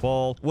last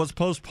fall was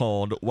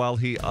postponed while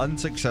he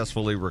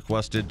unsuccessfully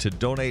requested to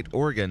donate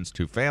organs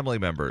to family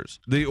members.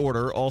 The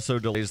order also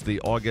delays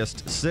the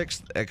August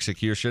 6th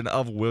execution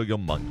of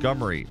William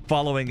Montgomery.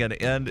 Following an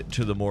end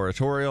to the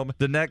moratorium,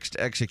 the next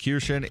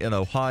execution in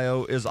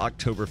Ohio is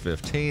October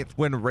 15th,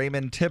 when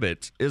Raymond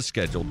Tibbetts is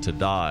scheduled to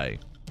die.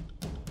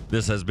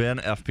 This has been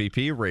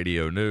FPP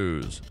Radio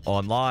News,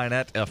 online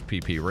at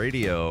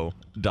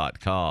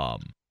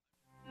fppradio.com.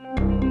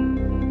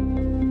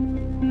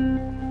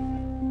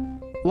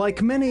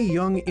 Like many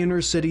young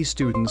inner-city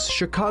students,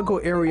 Chicago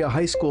area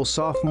high school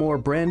sophomore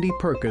Brandy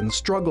Perkins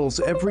struggles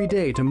every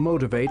day to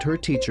motivate her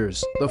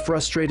teachers. The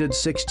frustrated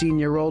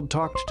 16-year-old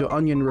talked to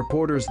Onion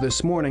reporters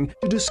this morning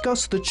to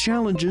discuss the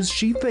challenges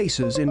she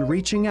faces in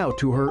reaching out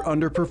to her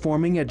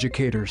underperforming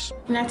educators.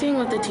 Connecting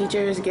with the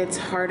teachers gets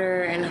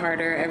harder and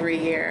harder every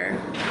year.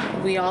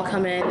 We all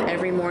come in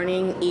every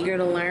morning eager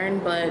to learn,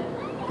 but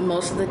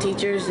most of the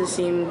teachers just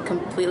seem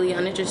completely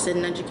uninterested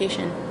in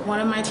education. One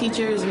of my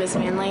teachers, Miss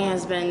Manley,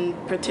 has been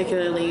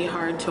particularly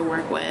hard to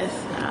work with.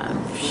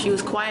 She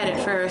was quiet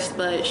at first,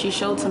 but she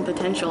showed some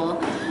potential.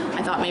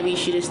 I thought maybe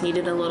she just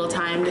needed a little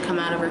time to come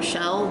out of her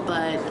shell,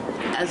 but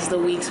as the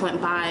weeks went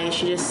by,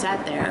 she just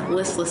sat there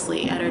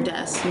listlessly at her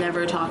desk,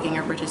 never talking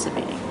or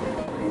participating.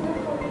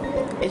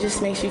 It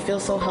just makes you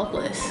feel so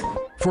helpless.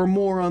 For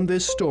more on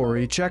this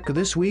story, check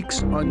this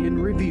week's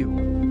Onion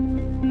Review.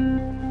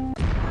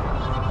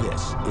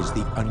 This is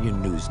the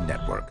Onion News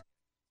Network.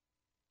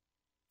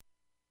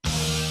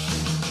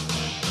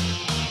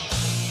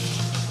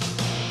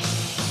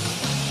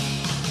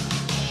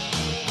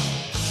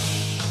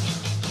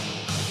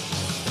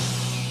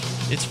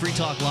 It's Free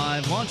Talk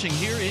Live, launching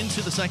here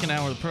into the second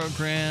hour of the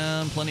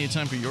program. Plenty of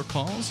time for your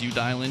calls. You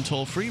dial in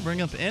toll-free,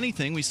 bring up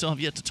anything. We still have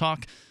yet to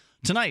talk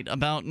tonight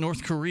about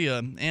North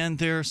Korea and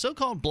their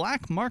so-called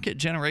black market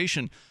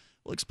generation.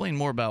 We'll explain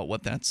more about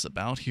what that's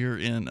about here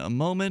in a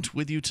moment.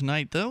 With you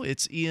tonight, though,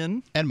 it's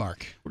Ian. And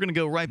Mark. We're going to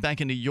go right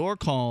back into your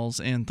calls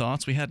and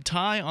thoughts. We had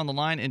Ty on the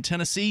line in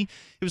Tennessee.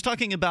 He was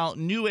talking about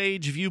New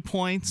Age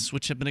viewpoints,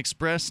 which have been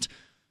expressed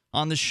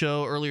on the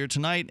show earlier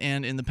tonight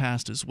and in the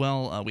past as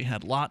well. We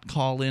had Lot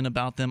call in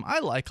about them. I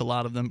like a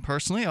lot of them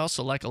personally. I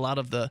also like a lot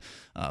of the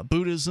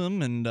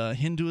Buddhism and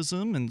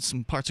Hinduism and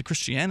some parts of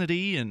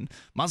Christianity and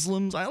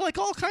Muslims. I like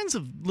all kinds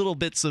of little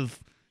bits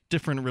of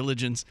different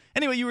religions.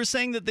 Anyway, you were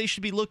saying that they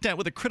should be looked at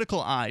with a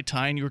critical eye,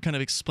 Ty, and you were kind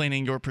of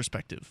explaining your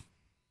perspective.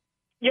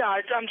 Yeah,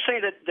 I'm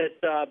saying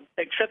that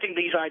accepting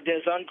these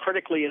ideas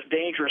uncritically is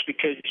dangerous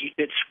because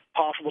it's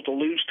possible to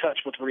lose touch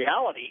with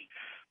reality.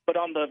 But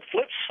on the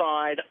flip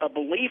side, a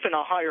belief in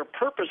a higher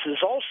purpose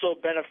is also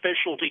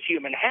beneficial to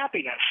human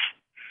happiness.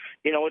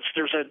 You know,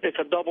 it's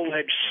a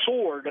double-edged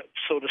sword,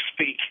 so to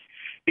speak,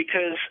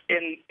 because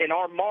in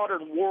our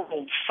modern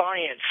world,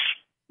 science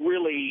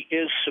really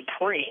is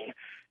supreme.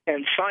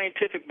 And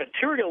scientific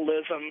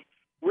materialism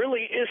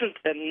really isn't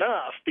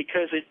enough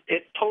because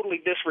it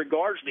totally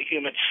disregards the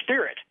human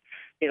spirit.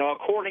 You know,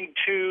 according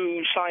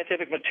to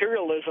scientific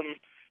materialism,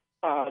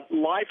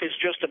 life is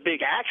just a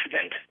big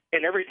accident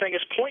and everything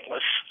is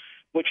pointless,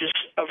 which is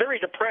a very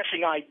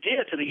depressing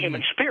idea to the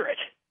human spirit.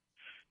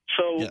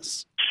 So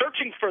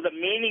searching for the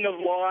meaning of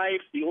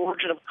life, the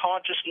origin of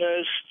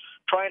consciousness,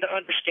 trying to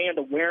understand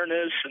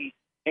awareness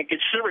and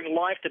considering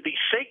life to be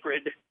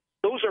sacred,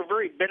 those are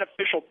very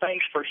beneficial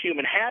things for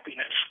human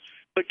happiness.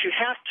 But you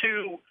have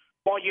to,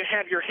 while you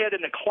have your head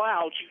in the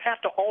clouds, you have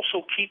to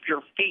also keep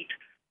your feet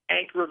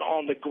anchored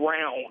on the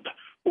ground,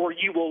 or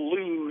you will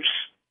lose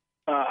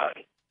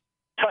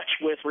touch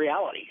with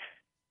reality.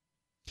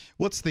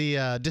 What's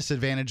the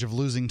disadvantage of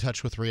losing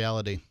touch with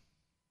reality?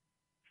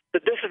 The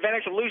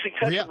disadvantage of losing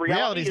touch with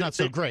reality is not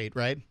so great,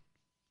 right?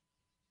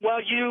 Well,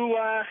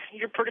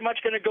 you're pretty much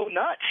going to go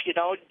nuts, you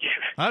know.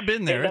 I've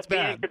been there. It's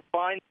bad.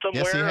 Confined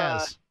somewhere. Yes, he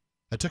has.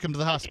 I took him to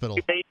the hospital.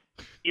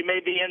 You may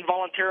be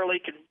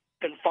involuntarily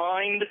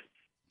confined.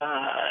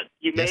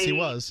 Yes, he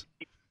was.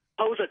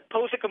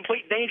 Pose a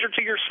complete danger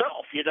to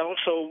yourself, you know.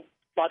 So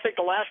I think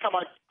the last time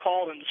I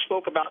called and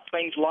spoke about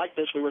things like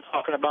this, we were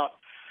talking about,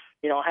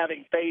 you know,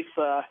 having faith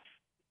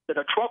that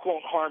a truck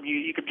won't harm you.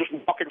 You could just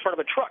walk in front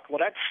of a truck. Well,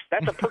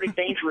 that's a pretty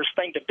dangerous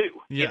thing to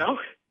do, you know.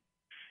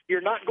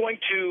 You're not going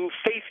to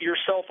faith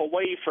yourself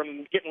away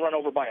from getting run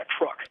over by a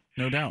truck.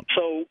 No doubt.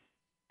 So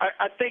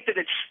I think that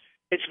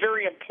it's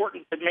very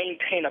important to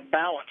maintain a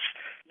balance.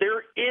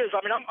 There is, I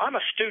mean, I'm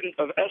a student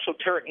of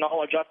esoteric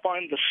knowledge. I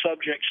find the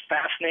subjects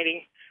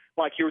fascinating,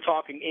 like you were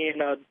talking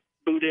in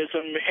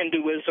Buddhism,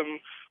 Hinduism,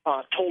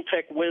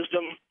 Toltec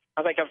wisdom.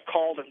 I think I've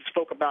called and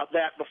spoke about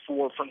that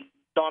before from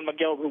Don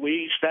Miguel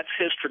Ruiz. That's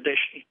his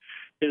tradition,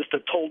 is the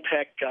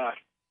Toltec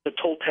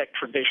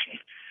tradition.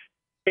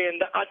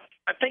 And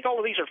I think all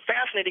of these are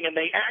fascinating, and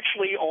they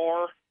actually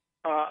are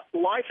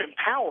life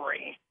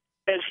empowering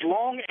as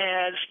long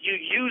as you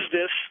use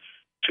this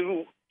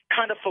to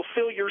kind of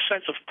fulfill your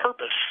sense of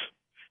purpose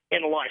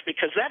in life,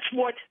 because that's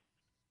what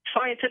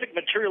scientific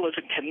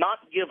materialism cannot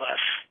give us,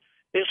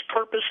 is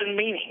purpose and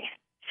meaning.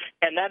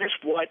 And that is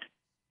what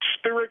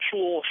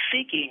spiritual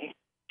seeking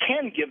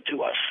can give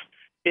to us,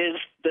 is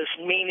this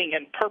meaning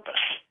and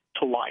purpose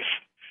to life.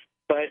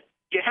 But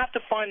you have to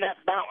find that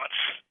balance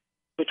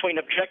between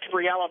objective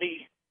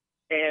reality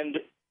and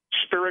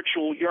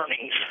spiritual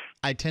yearnings.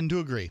 I tend to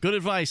agree. Good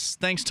advice.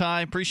 Thanks,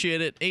 Ty. Appreciate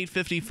it.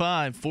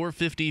 855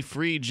 450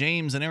 free.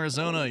 James in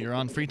Arizona, you're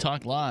on Free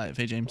Talk Live.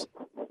 Hey, James.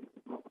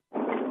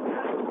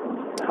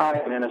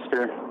 Hi,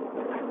 Minister.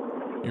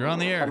 You're on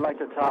the air. I'd like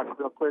to talk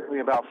real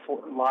quickly about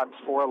Lot's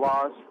 4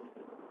 laws.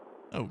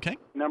 Okay.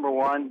 Number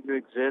 1, you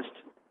exist,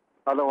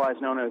 otherwise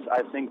known as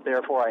I think,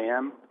 therefore I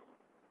am.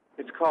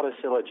 It's called a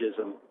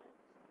syllogism.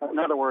 In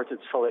other words,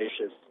 it's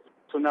fallacious.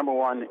 So number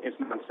 1 is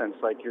nonsense,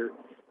 like your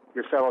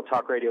fellow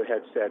talk radio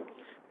head said.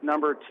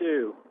 Number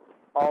 2,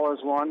 all is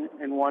one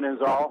and one is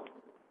all,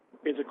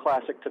 is a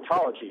classic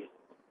tautology.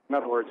 In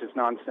other words, it's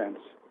nonsense.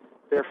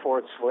 Therefore,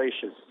 it's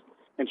fallacious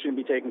and shouldn't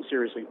be taken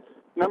seriously.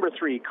 Number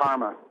 3,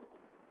 karma.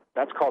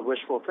 That's called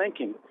wishful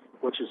thinking,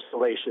 which is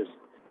fallacious.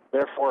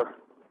 Therefore,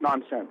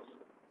 nonsense.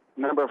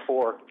 Number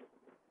 4,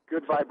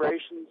 good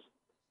vibrations.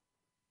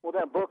 Well,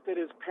 that book that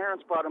his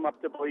parents brought him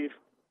up to believe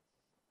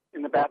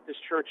in the Baptist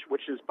Church,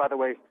 which is, by the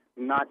way,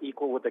 not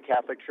equal with the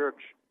Catholic Church.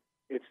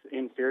 It's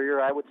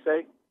inferior, I would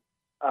say,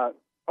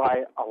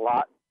 by a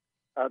lot.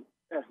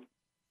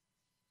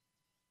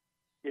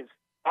 Is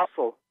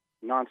also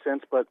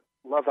nonsense, but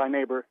love thy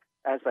neighbor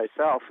as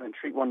thyself and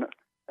treat one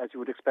as you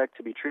would expect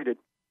to be treated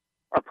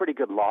are pretty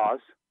good laws.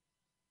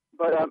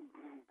 But,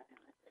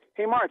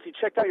 hey, Mark, you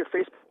checked out your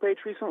Facebook page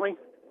recently?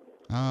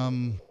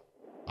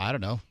 I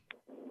don't know.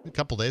 A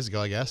couple days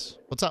ago, I guess.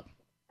 What's up?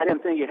 I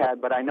didn't think you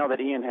had, but I know that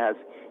Ian has.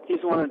 He's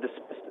the one who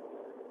dismissed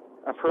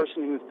a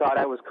person who thought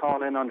I was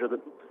calling in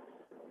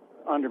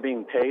under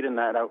being paid, and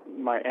that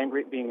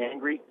being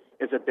angry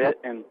is a bit.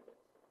 And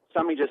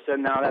somebody just said,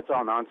 "No, that's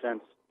all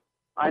nonsense."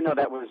 I know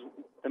that was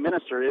the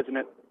minister, isn't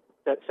it,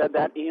 that said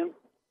that, Ian?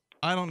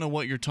 I don't know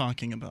what you're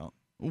talking about.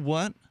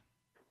 What?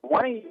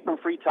 One of you from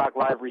Free Talk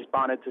Live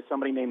responded to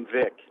somebody named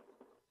Vic,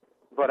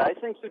 but I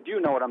think you do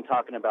know what I'm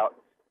talking about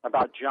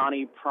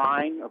Johnny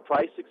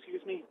Price,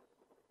 excuse me.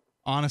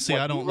 Honestly,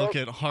 What I don't you look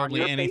wrote at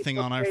hardly on your anything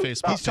Facebook on our page Facebook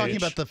about He's talking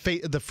page.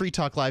 about the Free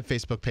Talk Live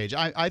Facebook page.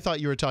 I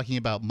thought you were talking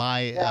about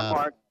my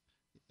Mark.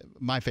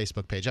 My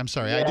Facebook page. I'm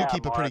sorry. I do Yeah,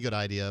 keep a pretty Mark. good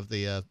idea of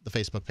the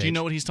Facebook page. Do you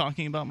know what he's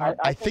talking about, Mark?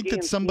 I think that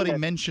Ian's somebody seen it.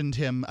 mentioned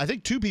him. I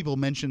think 2 people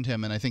mentioned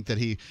him, and I think that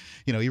he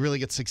really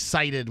gets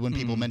excited when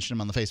people mention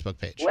him on the Facebook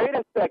page. Wait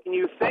a second.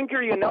 You think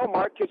or you know,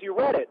 Mark, because you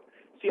read it.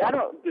 See,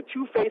 the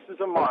 2 faces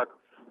of Mark.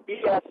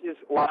 BS is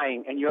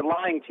lying, and you're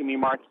lying to me,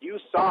 Mark. You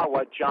saw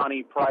what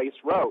Johnny Price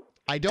wrote.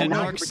 I don't Did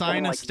know. Mark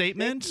sign a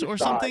statement or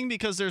something?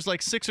 Because there's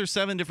like 6 or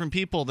 7 different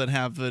people that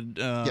have the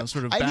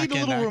sort of I back-end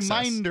need a little access.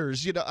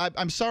 reminders.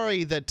 I'm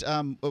sorry that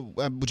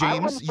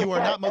James, you are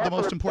not the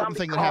most important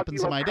thing that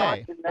happens in my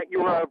day. That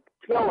you were a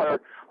killer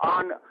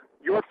on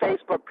your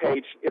Facebook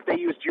page if they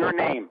used your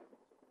name,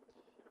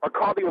 or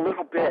called you a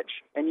little bitch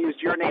and used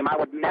your name. I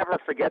would never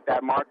forget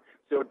that, Mark.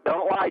 So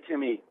don't lie to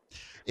me.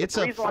 The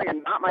reason why you're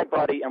not my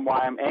buddy and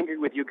why I'm angry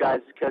with you guys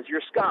is because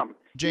you're scum.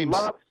 James,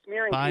 you love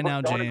smearing Bye people now,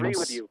 who don't James. agree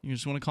with you. You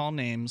just want to call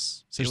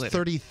names. See you There's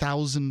later.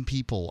 30,000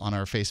 people on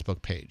our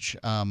Facebook page.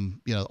 A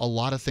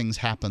lot of things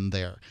happen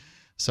there.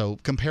 So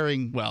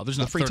comparing, there's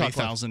the not Free Talk Live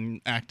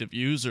 30,000 active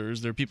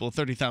users. There are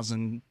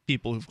 30,000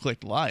 people who've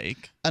clicked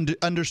like.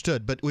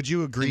 Understood, but would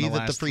you agree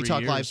that the Free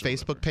Talk Live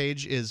Facebook Facebook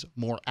page is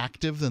more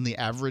active than the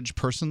average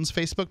person's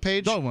Facebook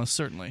page? Oh, most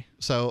certainly.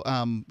 So,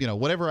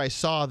 whatever I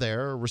saw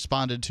there, or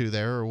responded to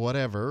there, or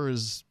whatever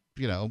is,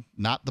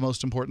 not the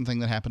most important thing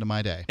that happened in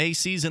my day.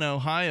 AC's in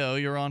Ohio.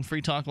 You're on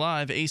Free Talk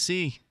Live.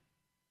 AC.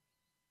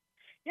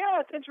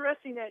 Yeah, it's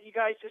interesting that you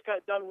guys just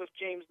got done with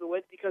James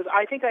DeWitt, because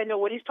I think I know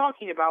what he's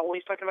talking about when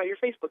he's talking about your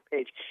Facebook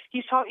page.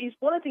 He's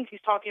one of the things he's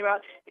talking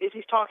about is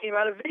he's talking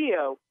about a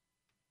video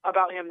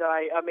about him that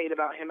I made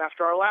about him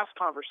after our last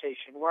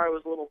conversation, where I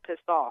was a little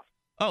pissed off.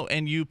 Oh,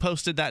 and you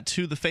posted that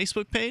to the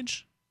Facebook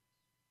page?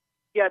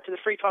 Yeah, to the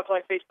Free Talk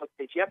Live Facebook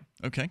page. Yep.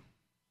 Okay.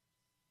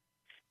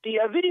 The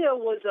video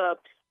was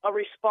a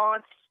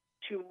response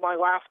to my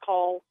last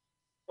call,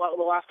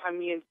 the last time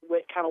me and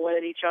Witt kind of went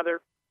at each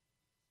other.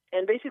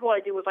 And basically what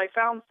I did was I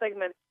found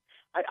segments.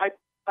 I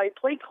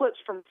play clips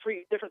from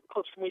different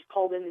clips from he's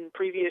called in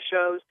previous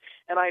shows,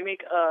 and I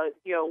make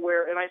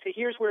and I say,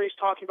 here's where he's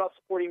talking about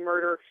supporting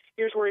murder,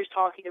 here's where he's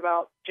talking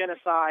about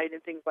genocide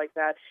and things like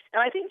that.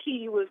 And I think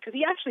he was, because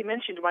he actually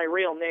mentioned my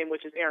real name,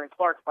 which is Aaron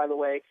Clark, by the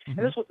way. Mm-hmm.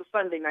 And this was the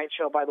Sunday night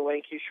show, by the way,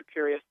 in case you're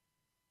curious.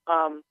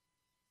 And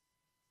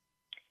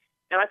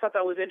I thought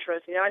that was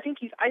interesting. And I think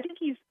he's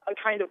a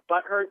kind of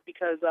butthurt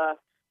because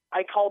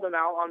I called him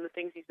out on the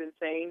things he's been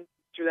saying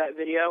through that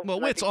video. Well,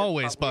 Witt's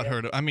always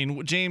butthurt. I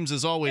mean, James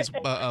is always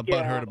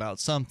butthurt about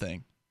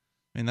something.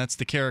 I mean, that's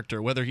the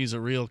character. Whether he's a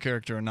real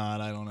character or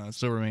not, I don't know. It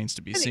still remains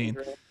to be seen.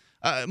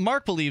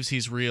 Mark believes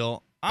he's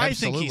real. I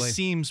think he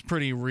seems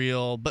pretty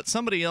real, but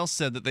somebody else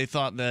said that they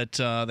thought that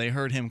they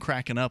heard him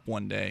cracking up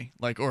one day,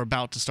 or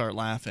about to start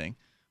laughing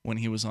when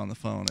he was on the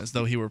phone, as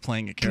though he were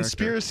playing a character.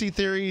 Conspiracy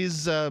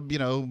theories,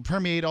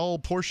 permeate all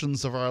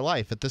portions of our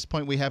life. At this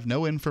point, we have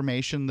no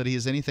information that he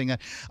is anything.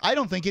 I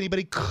don't think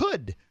anybody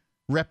could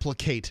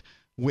replicate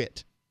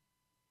Witt.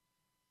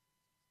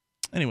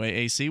 Anyway,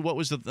 AC, what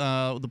was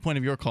the point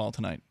of your call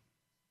tonight?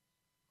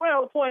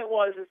 Well, the point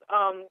was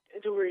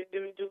to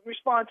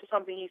respond to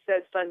something he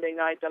said Sunday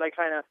night that I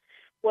kind of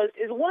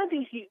is one of the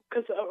things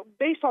because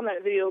based on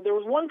that video, there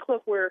was one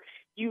clip where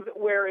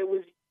it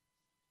was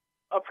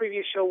a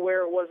previous show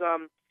where it was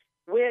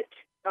Witt,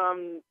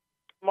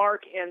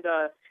 Mark, and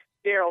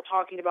Daryl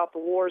talking about the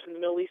wars in the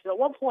Middle East. And at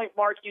one point,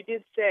 Mark, you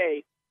did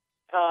say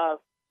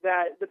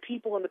that the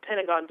people in the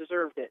Pentagon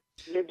deserved it.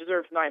 They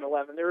deserved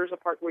 9/11. There is a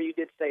part where you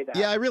did say that.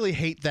 Yeah, I really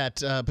hate that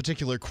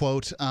particular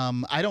quote.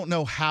 I don't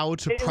know how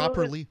to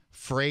properly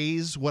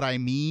phrase what I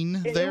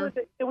mean there.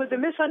 It was a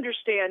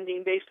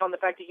misunderstanding based on the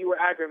fact that you were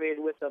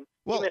aggravated with them.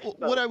 Well,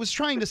 what I was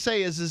trying to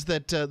say is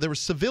that there were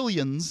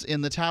civilians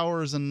in the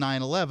towers in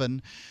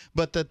 9/11,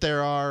 but that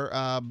there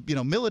are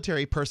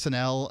military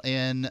personnel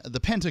in the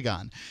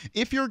Pentagon.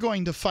 If you're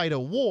going to fight a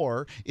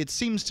war, it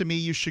seems to me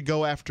you should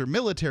go after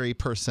military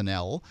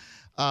personnel.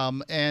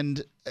 Do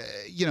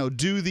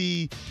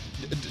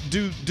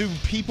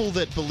people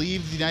that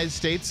believe the United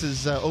States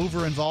is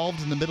over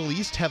involved in the Middle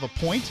East have a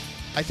point?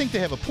 I think they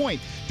have a point.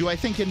 Do I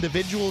think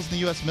individuals in the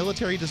U.S.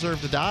 military deserve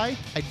to die?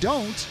 I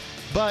don't,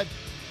 but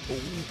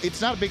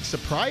it's not a big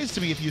surprise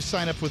to me if you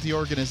sign up with the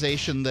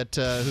organization that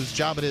whose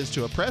job it is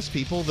to oppress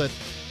people that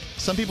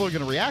some people are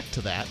going to react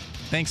to that.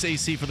 Thanks,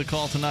 AC, for the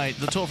call tonight.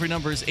 The toll-free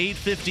number is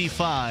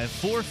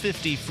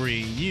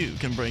 855-450-FREE. You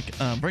can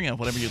bring up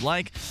whatever you'd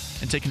like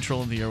and take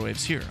control of the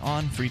airwaves here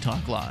on Free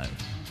Talk Live.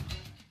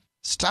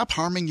 Stop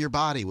harming your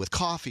body with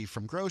coffee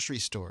from grocery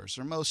stores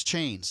or most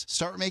chains.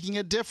 Start making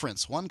a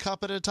difference, one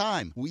cup at a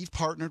time. We've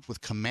partnered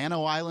with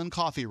Camano Island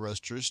Coffee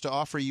Roasters to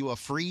offer you a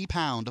free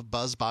pound of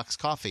BuzzBox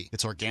coffee.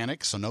 It's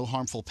organic, so no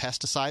harmful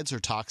pesticides or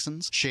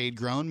toxins.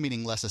 Shade-grown,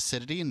 meaning less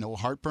acidity and no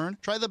heartburn.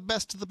 Try the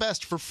best of the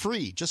best for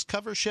free. Just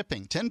cover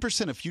shipping.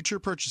 10% of future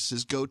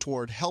purchases go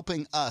toward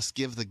helping us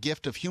give the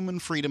gift of human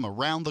freedom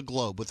around the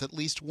globe with at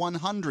least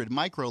 100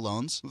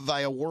 microloans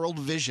via World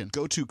Vision.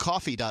 Go to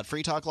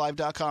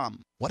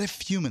coffee.freetalklive.com. What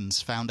if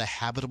humans found a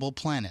habitable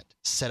planet,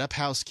 set up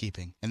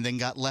housekeeping, and then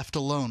got left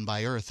alone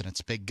by Earth and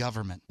its big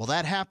government? Well,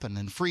 that happened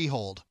in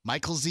Freehold,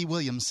 Michael Z.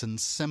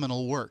 Williamson's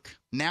seminal work.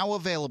 Now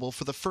available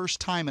for the first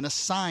time in a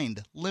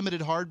signed,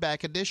 limited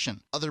hardback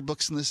edition. Other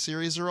books in this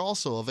series are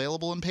also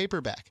available in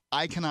paperback.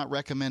 I cannot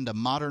recommend a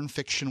modern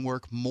fiction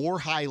work more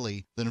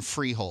highly than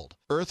Freehold.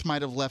 Earth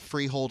might have left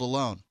Freehold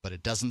alone, but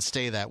it doesn't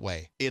stay that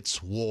way.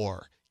 It's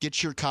war.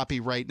 Get your copy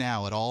right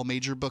now at all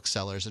major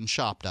booksellers and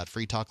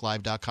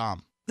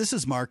shop.freetalklive.com. This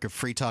is Mark of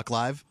Free Talk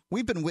Live.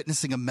 We've been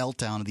witnessing a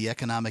meltdown of the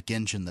economic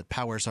engine that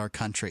powers our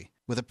country.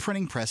 With a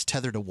printing press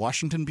tethered to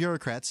Washington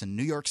bureaucrats and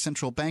New York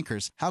central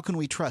bankers, how can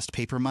we trust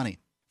paper money?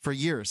 For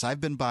years,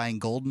 I've been buying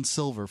gold and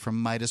silver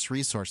from Midas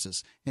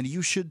Resources, and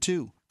you should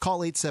too. Call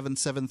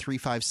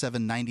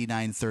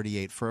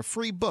 877-357-9938 for a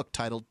free book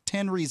titled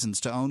 10 Reasons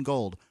to Own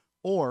Gold,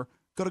 or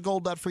go to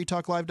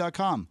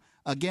gold.freetalklive.com.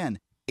 Again,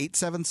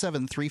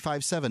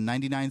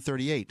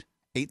 877-357-9938.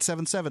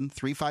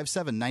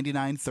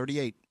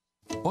 877-357-9938.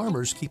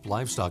 Farmers keep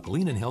livestock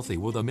lean and healthy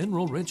with a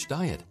mineral-rich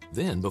diet.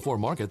 Then, before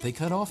market, they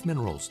cut off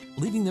minerals,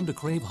 leaving them to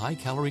crave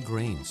high-calorie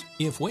grains.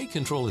 If weight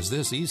control is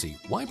this easy,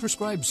 why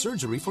prescribe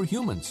surgery for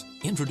humans?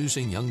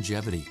 Introducing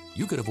Youngevity.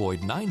 You could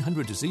avoid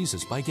 900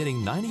 diseases by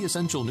getting 90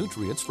 essential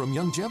nutrients from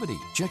Youngevity.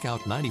 Check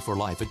out 90 for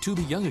Life at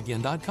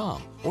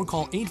tobeyoungagain.com or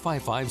call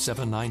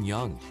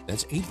 855-79-YOUNG.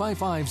 That's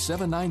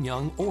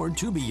 855-79-YOUNG or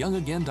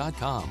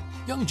tobeyoungagain.com.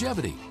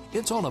 Youngevity.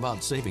 It's all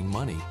about saving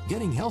money,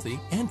 getting healthy,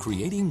 and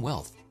creating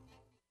wealth.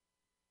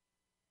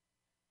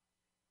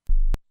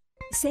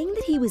 Saying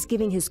that he was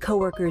giving his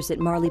coworkers at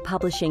Marley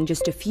Publishing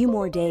just a few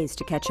more days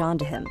to catch on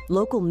to him,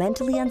 local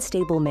mentally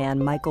unstable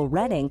man Michael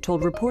Redding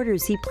told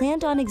reporters he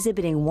planned on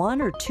exhibiting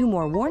 1 or 2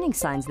 more warning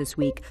signs this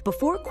week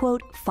before,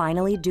 quote,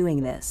 finally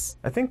doing this.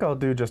 I think I'll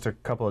do just a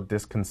couple of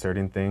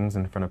disconcerting things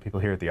in front of people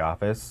here at the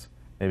office.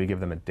 Maybe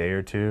give them a day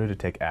or two to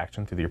take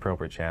action through the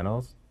appropriate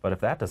channels. But if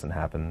that doesn't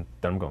happen,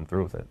 then I'm going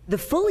through with it. The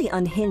fully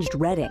unhinged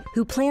Redding,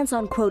 who plans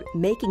on, quote,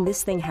 making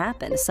this thing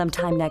happen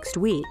sometime next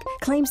week,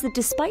 claims that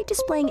despite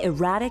displaying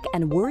erratic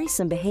and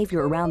worrisome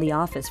behavior around the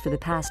office for the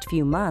past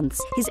few months,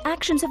 his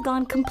actions have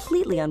gone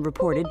completely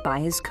unreported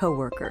by his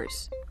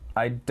coworkers.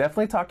 I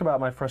definitely talked about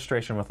my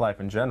frustration with life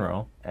in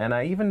general, and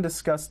I even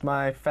discussed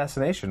my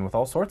fascination with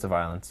all sorts of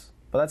violence.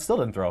 But that still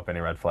didn't throw up any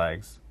red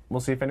flags. We'll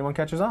see if anyone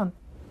catches on.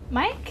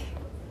 Mike?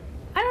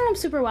 I don't know him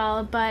super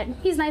well, but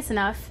he's nice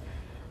enough.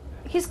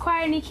 He's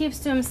quiet and he keeps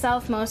to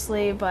himself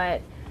mostly,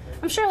 but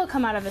I'm sure he'll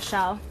come out of his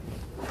shell.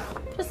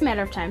 Just a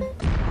matter of time.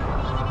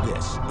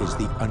 This is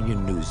the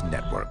Onion News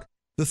Network.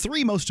 The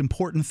 3 most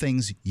important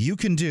things you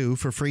can do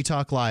for Free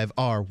Talk Live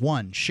are: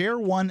 1, share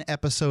 1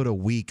 episode a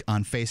week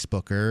on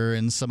Facebook or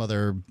in some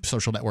other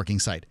social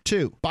networking site.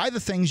 2, buy the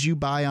things you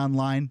buy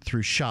online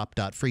through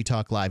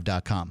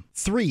shop.freetalklive.com.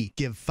 3,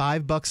 give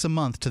 $5 a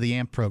month to the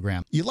AMP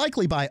program. You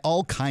likely buy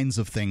all kinds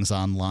of things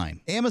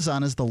online.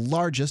 Amazon is the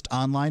largest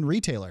online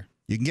retailer.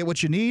 You can get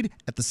what you need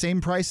at the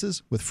same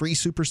prices with free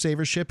Super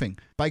Saver shipping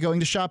by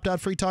going to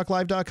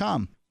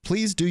shop.freetalklive.com.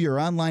 Please do your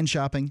online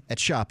shopping at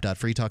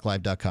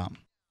shop.freetalklive.com.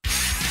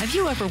 Have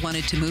you ever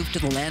wanted to move to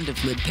the land of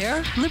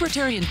Libpair?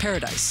 Libertarian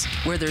paradise,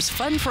 where there's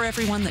fun for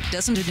everyone that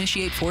doesn't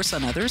initiate force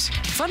on others,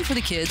 fun for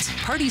the kids,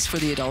 parties for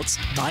the adults,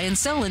 buy and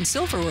sell in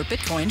silver or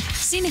Bitcoin,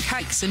 scenic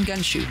hikes and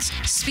gun shoots,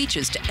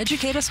 speeches to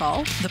educate us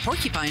all. The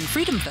Porcupine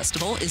Freedom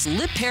Festival is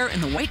Libpair in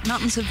the White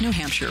Mountains of New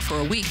Hampshire for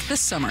a week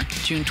this summer,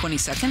 June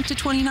 22nd to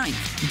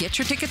 29th. Get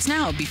your tickets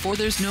now before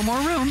there's no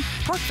more room.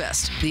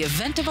 Porkfest, the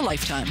event of a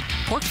lifetime.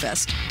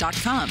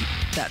 Porkfest.com.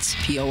 That's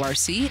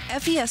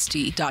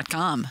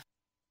PORCFEST.com.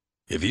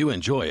 If you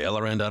enjoy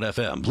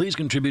LRN.FM, please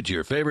contribute to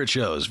your favorite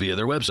shows via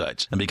their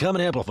websites and become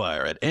an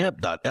amplifier at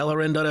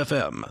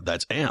amp.lrn.fm.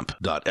 That's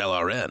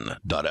amp.lrn.fm.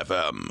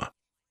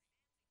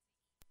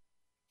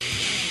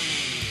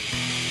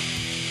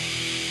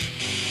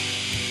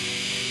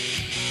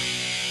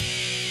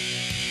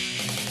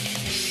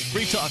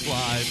 Free Talk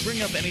Live.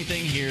 Bring up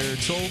anything here,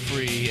 toll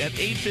free at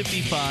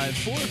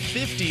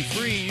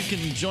 855-450-FREE. You can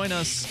join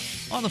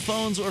us on the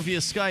phones or via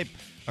Skype.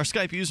 Our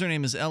Skype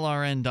username is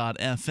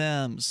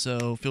lrn.fm,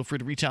 so feel free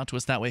to reach out to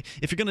us that way.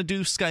 If you're going to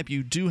do Skype,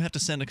 you do have to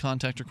send a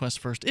contact request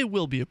first. It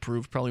will be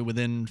approved probably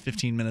within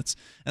 15 minutes,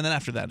 and then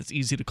after that, it's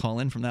easy to call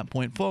in from that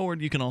point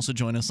forward. You can also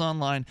join us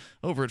online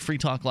over at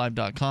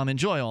freetalklive.com.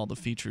 Enjoy all the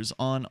features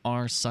on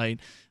our site.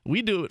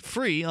 We do it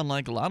free,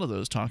 unlike a lot of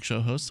those talk show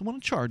hosts that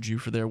want to charge you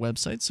for their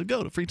websites, so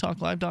go to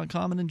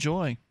freetalklive.com and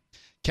enjoy.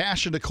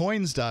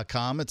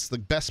 Cashintocoins.com. It's the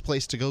best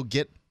place to go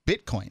get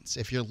Bitcoins.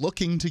 If you're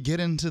looking to get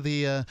into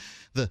the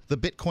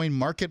Bitcoin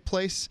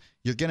marketplace,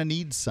 you're going to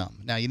need some.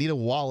 Now, you need a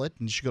wallet,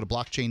 and you should go to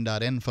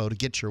blockchain.info to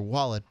get your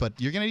wallet,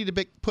 but you're going to need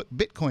to put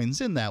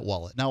Bitcoins in that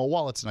wallet. Now, a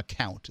wallet's an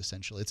account,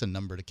 essentially. It's a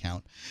numbered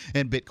account,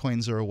 and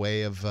Bitcoins are a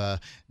way of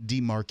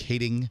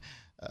demarcating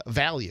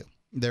value.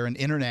 They're an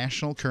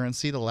international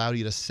currency that allow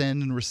you to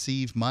send and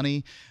receive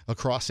money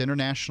across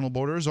international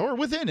borders or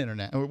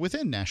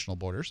within national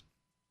borders,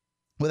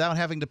 without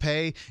having to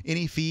pay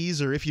any fees,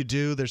 or if you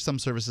do, there's some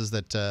services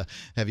that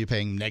have you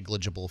paying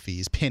negligible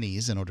fees,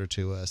 pennies, in order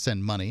to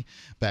send money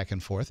back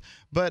and forth.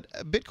 But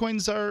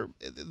Bitcoins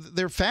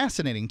they're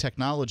fascinating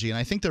technology, and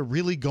I think they're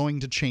really going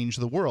to change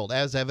the world,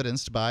 as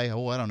evidenced by,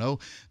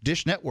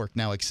 Dish Network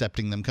now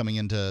accepting them coming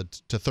into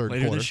third quarter.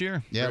 Later this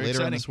year. Yeah, Very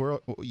later exciting. in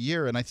this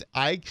year. And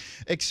I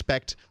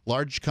expect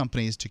large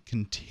companies to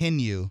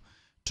continue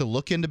to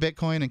look into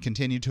Bitcoin and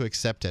continue to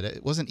accept it.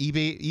 It wasn't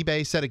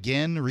eBay said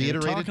again,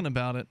 reiterated. They're talking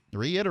about it.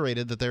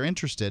 Reiterated that they're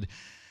interested.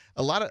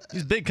 A lot of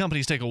these big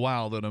companies take a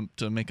while though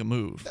to make a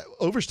move.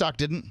 Overstock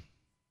didn't.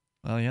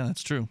 Well, yeah,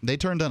 that's true. They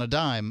turned on a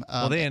dime.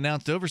 They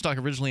announced Overstock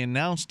originally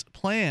announced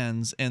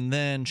plans and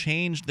then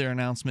changed their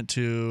announcement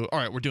to, all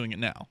right, we're doing it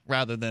now,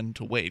 rather than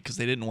to wait, because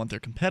they didn't want their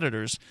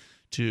competitors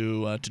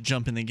to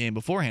jump in the game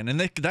beforehand,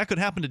 and that could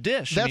happen to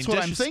Dish. That's what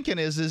I'm thinking.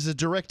 Is a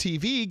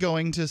DirecTV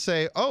going to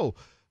say, oh,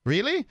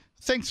 really?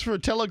 Thanks for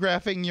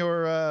telegraphing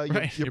your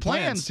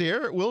plans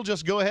here. We'll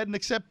just go ahead and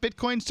accept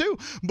Bitcoins too,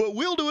 but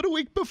we'll do it a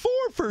week before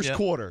first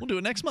quarter. We'll do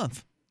it next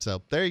month.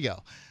 So there you go.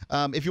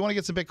 If you want to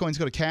get some Bitcoins,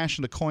 go to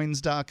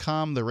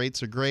cashintocoins.com. The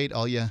rates are great.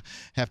 All you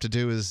have to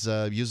do is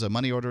use a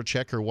money order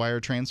check or wire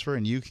transfer,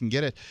 and you can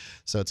get it.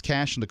 So it's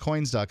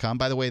cashintocoins.com.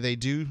 By the way, they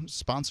do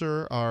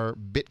sponsor our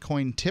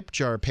Bitcoin tip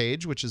jar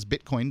page, which is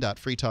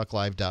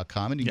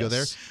bitcoin.freetalklive.com. And you can go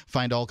there,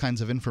 find all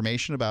kinds of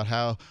information about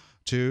how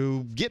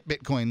to get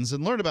Bitcoins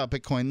and learn about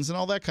Bitcoins and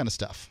all that kind of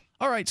stuff.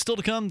 All right, still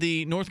to come,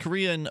 the North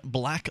Korean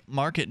black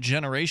market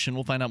generation.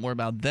 We'll find out more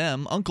about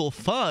them. Uncle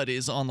Fudd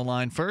is on the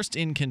line first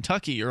in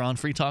Kentucky. You're on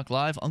Free Talk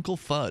Live. Uncle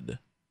Fudd.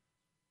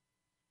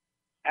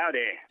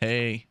 Howdy.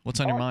 Hey, what's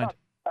on your mind?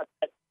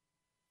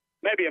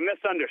 Maybe a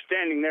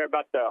misunderstanding there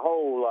about the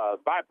whole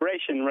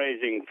vibration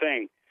raising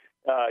thing.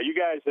 You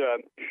guys,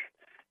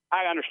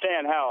 I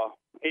understand how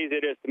easy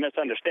it is to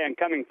misunderstand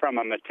coming from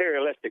a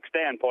materialistic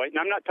standpoint. And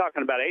I'm not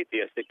talking about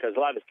atheistic, because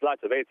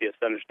lots of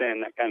atheists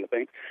understand that kind of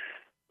thing.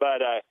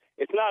 But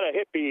it's not a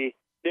hippie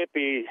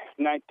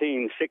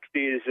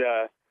 1960s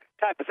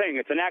type of thing.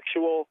 It's an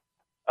actual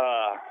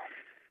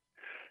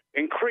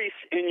increase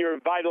in your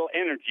vital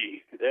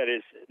energy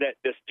that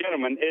this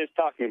gentleman is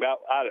talking about,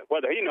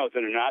 whether he knows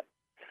it or not.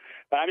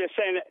 But I'm just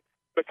saying that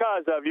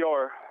because of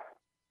your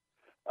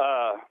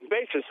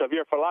basis of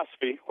your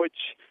philosophy, which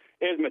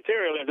is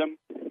materialism.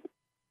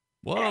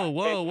 Whoa.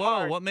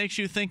 What makes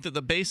you think that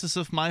the basis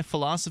of my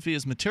philosophy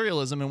is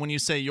materialism? And when you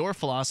say your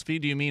philosophy,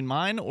 do you mean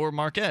mine or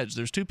Mark Edge?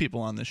 There's two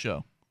people on this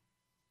show.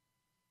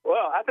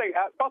 Well, I think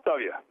both of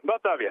you.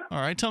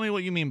 All right, tell me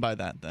what you mean by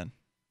that, then.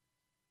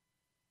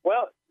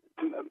 Well,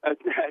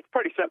 it's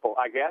pretty simple,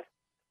 I guess.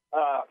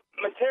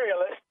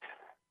 Materialists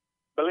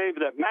believe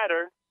that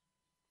matter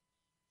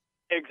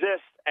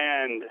exists,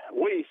 and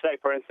we, say,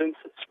 for instance,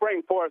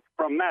 spring forth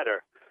from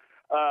matter.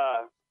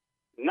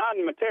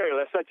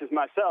 Non-materialists, such as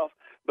myself,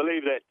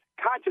 believe that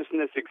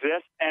consciousness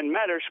exists and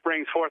matter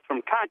springs forth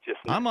from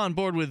consciousness. I'm on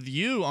board with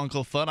you,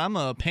 Uncle Fudd. I'm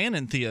a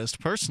panentheist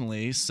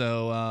personally,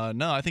 so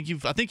no, I think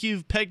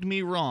you've pegged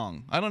me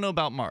wrong. I don't know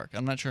about Mark.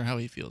 I'm not sure how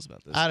he feels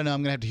about this. I don't know.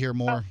 I'm gonna have to hear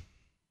more.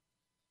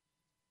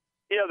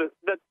 The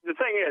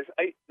thing is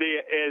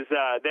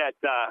that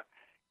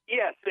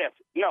yes,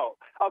 no.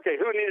 Okay,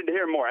 who needed to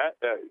hear more?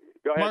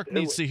 Go ahead. Mark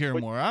needs to hear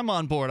more. I'm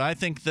on board. I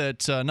think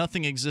that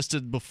nothing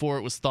existed before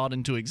it was thought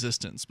into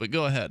existence. But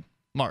go ahead,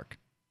 Mark.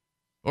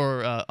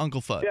 Or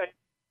Uncle Fudd. Yeah.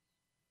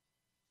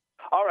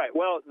 All right.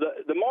 Well,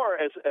 the more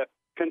is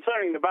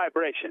concerning the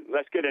vibration.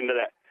 Let's get into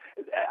that.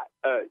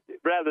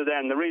 Rather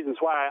than the reasons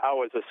why I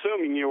was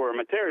assuming you were a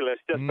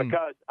materialist, just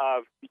because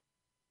of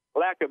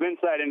lack of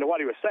insight into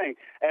what he was saying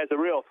as a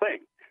real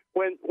thing.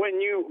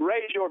 When you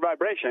raise your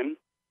vibration,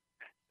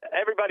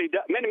 everybody,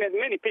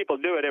 many people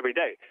do it every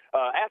day.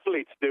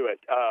 Athletes do it.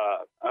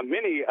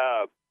 Many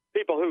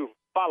people who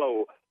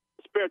follow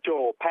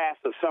spiritual paths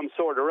of some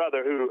sort or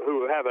other,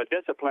 who have a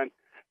discipline,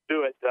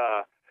 do it.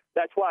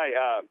 That's why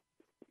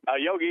a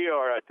yogi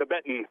or a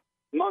Tibetan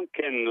monk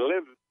can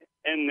live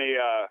in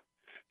the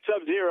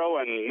sub-zero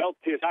and melt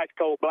his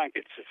ice-cold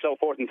blankets, and so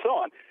forth and so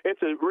on.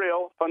 It's a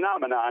real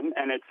phenomenon,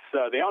 and it's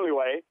the only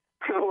way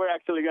we're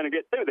actually going to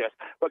get through this,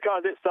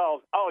 because it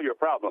solves all your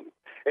problems.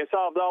 It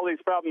solves all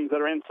these problems that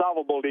are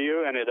insolvable to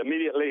you, and it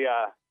immediately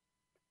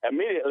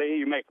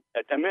you make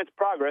immense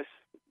progress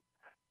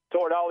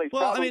toward all these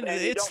problems. Well, I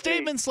mean, it's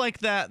statements like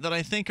that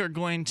I think are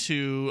going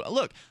to...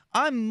 Look,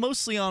 I'm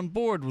mostly on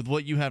board with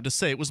what you have to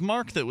say. It was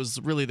Mark that was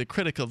really the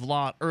critic of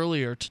Lot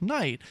earlier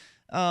tonight.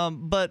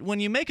 But when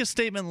you make a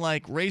statement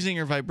like raising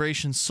your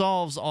vibration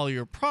solves all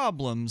your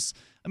problems,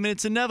 I mean,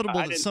 it's inevitable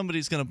that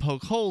somebody's going to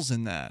poke holes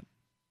in that.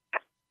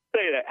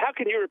 Say that. How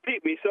can you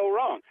repeat me so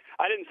wrong?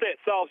 I didn't say it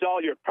solves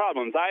all your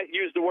problems. I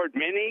used the word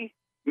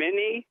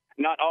many,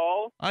 not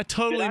all. I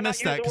totally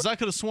missed that, because I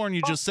could have sworn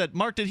you just said,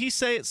 Mark, did he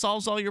say it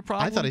solves all your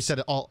problems? I thought he said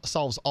it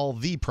solves all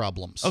the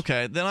problems.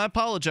 Okay, then I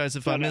apologize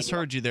if I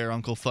misheard you there,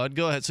 Uncle Fudd.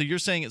 Go ahead. So you're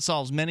saying it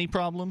solves many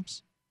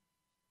problems?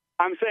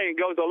 I'm saying it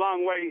goes a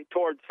long way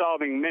towards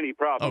solving many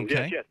problems.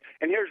 Okay. Yes.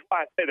 And here's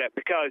why I say that,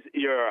 because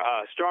you're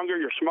stronger,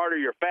 you're smarter,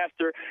 you're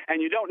faster,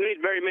 and you don't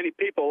need very many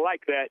people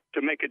like that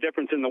to make a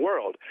difference in the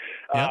world.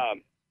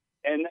 Yep.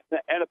 And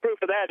the proof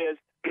of that is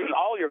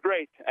all your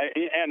great,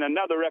 and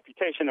another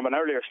reputation of an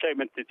earlier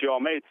statement that you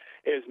all made,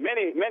 is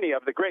many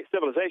of the great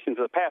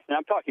civilizations of the past, and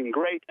I'm talking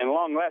great and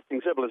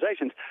long-lasting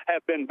civilizations,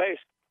 have been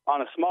based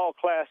on a small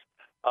class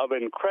of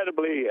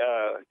incredibly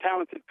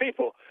talented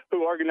people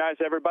who organize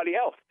everybody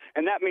else.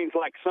 And that means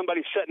like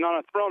somebody sitting on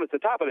a throne at the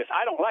top of this.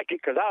 I don't like it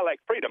because I like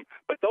freedom,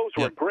 but those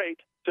were great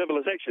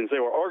civilizations. They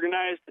were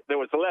organized. There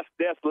was less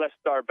death, less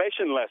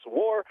starvation, less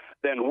war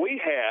than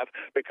we have,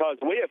 because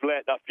we have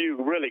let a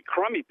few really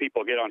crummy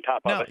people get on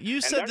top of it. Now,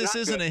 you said this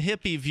isn't a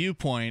hippie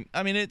viewpoint.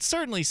 I mean, it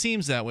certainly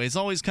seems that way. It's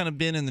always kind of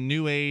been in the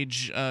New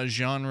Age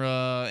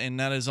genre, and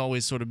that has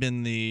always sort of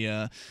been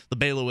the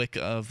bailiwick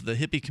of the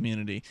hippie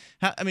community.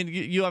 I mean,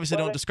 you obviously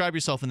don't describe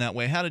yourself in that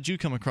way. How did you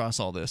come across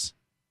all this?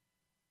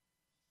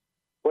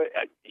 Well,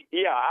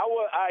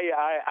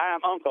 I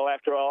am uncle,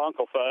 after all,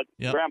 Uncle Fudd.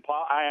 Yep.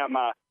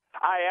 Grandpa.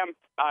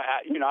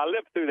 I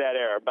lived through that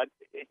era, but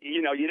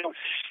you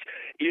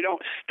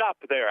don't stop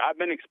there. I've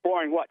been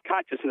exploring what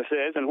consciousness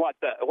is and what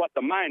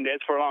the mind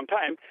is for a long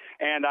time,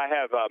 and I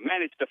have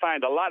managed to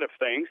find a lot of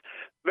things,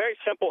 very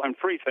simple and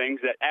free things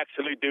that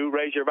actually do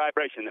raise your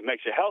vibration. That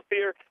makes you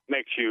healthier,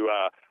 makes you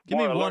Give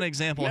me more one alert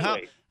example.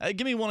 mentally.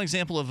 Give me one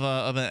example of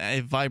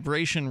a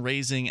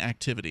vibration-raising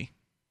activity.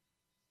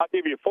 I'll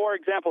give you 4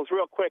 examples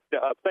real quick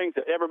of things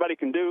that everybody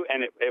can do,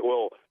 and it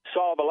will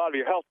solve a lot of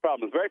your health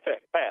problems very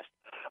fast.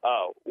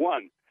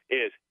 One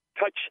is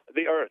touch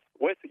the earth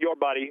with your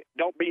body.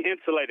 Don't be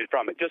insulated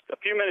from it. Just a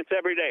few minutes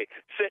every day.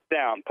 Sit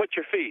down, put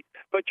your feet,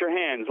 put your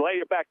hands, lay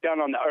your back down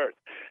on the earth.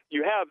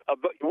 We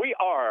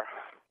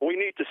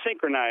need to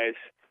synchronize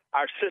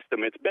our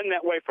system. It's been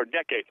that way for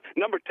decades.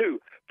 Number 2,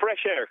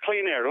 fresh air,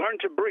 clean air. Learn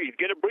to breathe.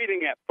 Get a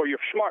breathing app for your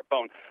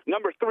smartphone.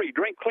 Number 3,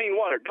 drink clean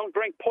water. Don't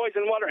drink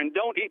poison water and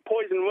don't eat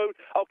poison food.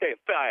 Okay,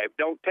 5,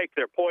 don't take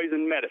their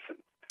poison medicine.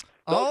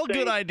 All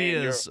good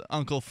ideas,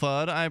 Uncle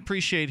Fudd. I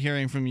appreciate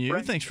hearing from you.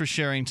 Right. Thanks for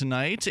sharing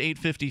tonight.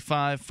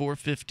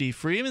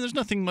 855-450-FREE. I mean, there's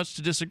nothing much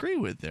to disagree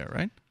with there,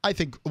 right? I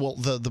think, well,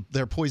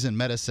 their poison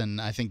medicine,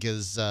 I think,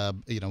 is,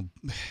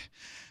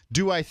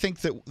 do I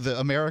think that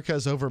America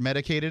is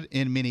over-medicated?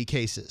 In many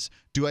cases.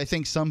 Do I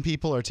think some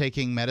people are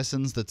taking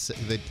medicines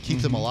that keep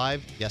them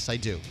alive? Yes, I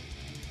do.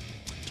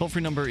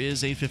 Toll-free number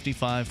is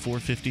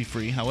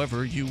 855-450-FREE.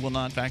 However, you will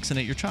not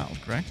vaccinate your child,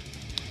 correct?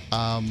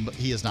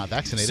 He is not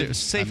vaccinated. So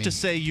safe to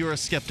say you're a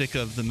skeptic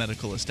of the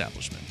medical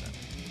establishment, then.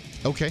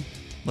 Okay.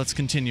 Let's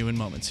continue in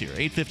moments here.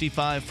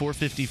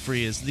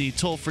 855-450-FREE is the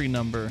toll-free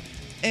number,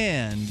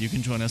 and you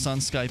can join us on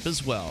Skype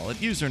as well at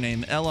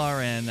username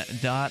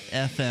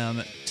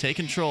LRN.FM. Take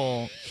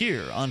control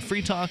here on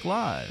Free Talk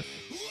Live.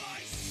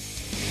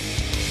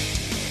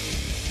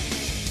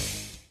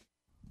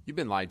 You've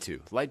been lied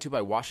to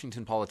by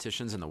Washington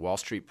politicians and the Wall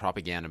Street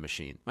propaganda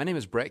machine. My name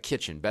is Brett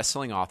Kitchen,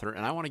 best-selling author,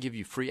 and I want to give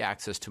you free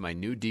access to my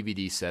new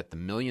DVD set, The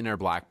Millionaire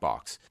Black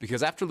Box.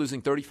 Because after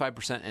losing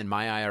 35% in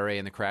my IRA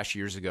in the crash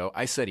years ago,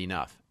 I said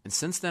enough. And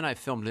since then, I've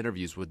filmed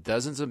interviews with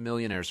dozens of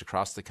millionaires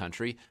across the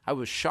country. I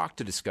was shocked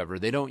to discover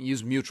they don't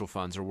use mutual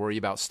funds or worry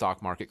about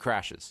stock market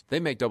crashes. They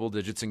make double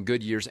digits in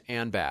good years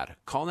and bad.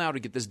 Call now to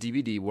get this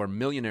DVD where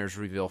millionaires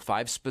reveal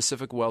 5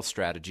 specific wealth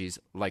strategies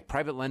like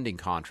private lending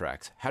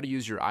contracts, how to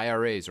use your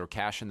IRAs or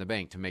cash in the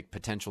bank to make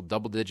potential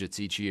double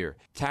digits each year,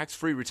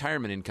 tax-free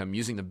retirement income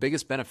using the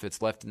biggest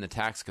benefits left in the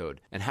tax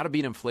code, and how to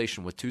beat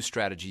inflation with 2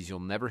 strategies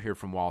you'll never hear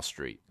from Wall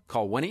Street.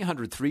 Call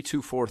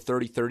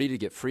 1-800-324-3030 to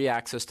get free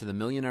access to the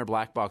Millionaire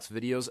Black Box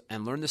videos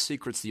and learn the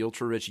secrets the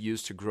ultra-rich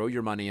use to grow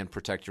your money and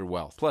protect your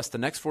wealth. Plus, the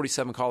next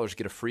 47 callers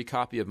get a free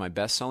copy of my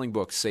best-selling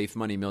book, Safe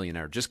Money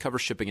Millionaire. Just cover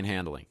shipping and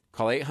handling.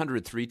 Call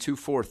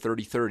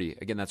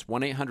 800-324-3030. Again, that's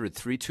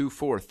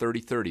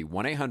 1-800-324-3030.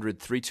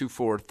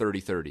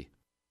 1-800-324-3030.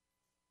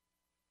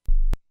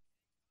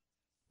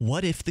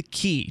 What if the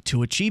key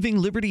to achieving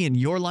liberty in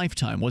your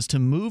lifetime was to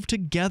move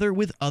together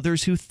with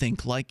others who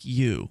think like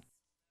you?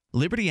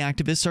 Liberty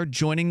activists are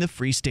joining the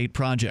Free State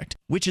Project,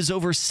 which is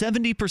over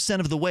 70%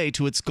 of the way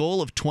to its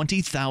goal of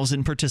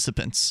 20,000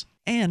 participants.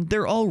 And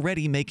they're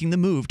already making the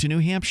move to New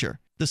Hampshire.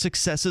 The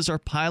successes are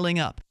piling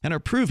up and are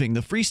proving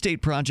the Free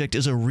State Project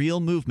is a real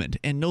movement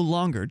and no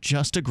longer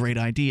just a great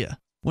idea.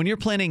 When you're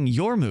planning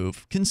your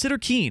move, consider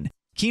Keene.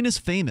 Keene is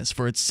famous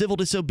for its civil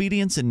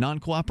disobedience and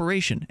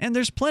non-cooperation, and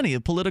there's plenty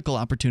of political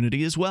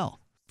opportunity as well.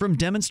 From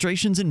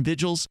demonstrations and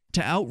vigils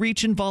to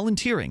outreach and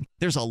volunteering,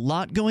 there's a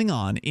lot going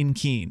on in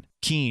Keene.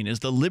 Keene is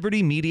the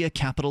liberty media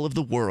capital of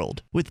the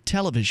world, with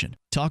television,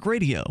 talk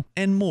radio,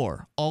 and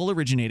more, all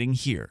originating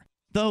here.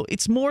 Though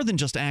it's more than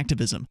just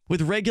activism,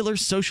 with regular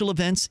social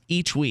events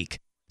each week.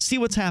 See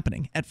what's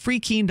happening at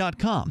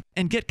freekeene.com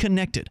and get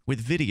connected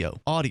with video,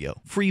 audio,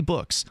 free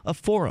books, a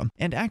forum,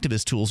 and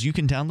activist tools you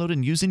can download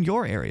and use in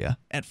your area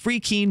at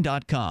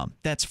freekeene.com.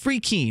 That's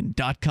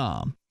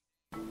freekeene.com.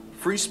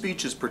 Free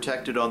speech is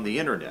protected on the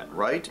internet,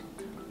 right?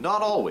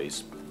 Not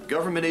always.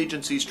 Government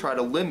agencies try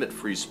to limit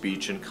free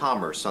speech and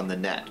commerce on the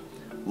net.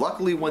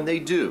 Luckily, when they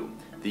do,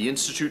 the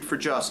Institute for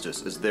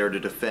Justice is there to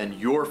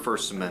defend your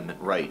First Amendment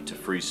right to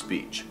free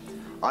speech.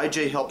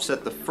 IJ helped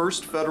set the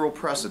first federal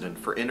precedent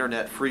for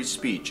internet free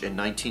speech in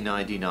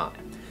 1999,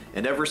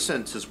 and ever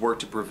since has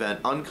worked to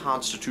prevent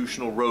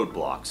unconstitutional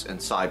roadblocks in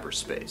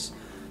cyberspace.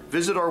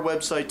 Visit our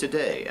website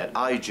today at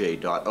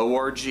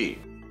ij.org.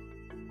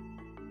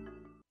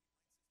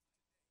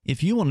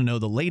 If you want to know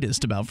the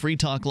latest about Free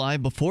Talk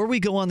Live before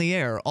we go on the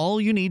air, all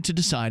you need to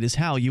decide is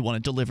how you want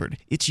it delivered.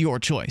 It's your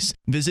choice.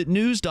 Visit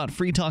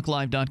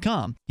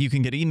news.freetalklive.com. You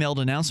can get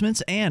emailed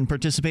announcements and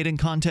participate in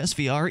contests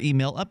via our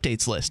email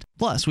updates list.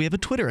 Plus, we have a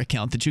Twitter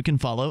account that you can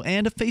follow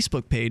and a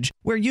Facebook page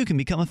where you can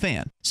become a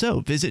fan. So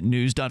visit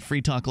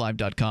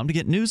news.freetalklive.com to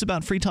get news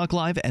about Free Talk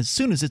Live as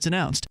soon as it's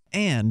announced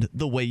and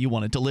the way you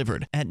want it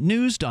delivered at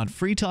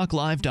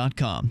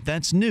news.freetalklive.com.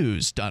 That's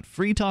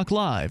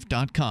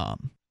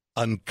news.freetalklive.com.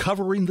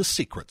 Uncovering the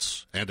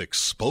secrets and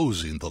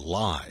exposing the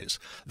lies.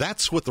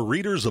 That's what the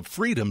readers of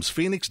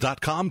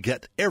freedomsphoenix.com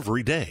get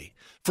every day.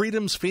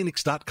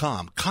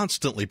 FreedomsPhoenix.com,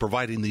 constantly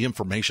providing the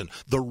information,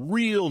 the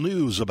real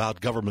news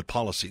about government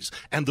policies,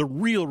 and the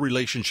real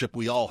relationship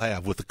we all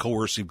have with the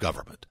coercive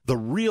government, the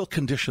real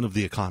condition of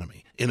the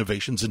economy,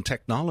 innovations in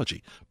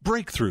technology,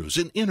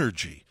 breakthroughs in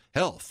energy,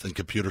 health, and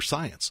computer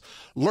science.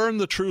 Learn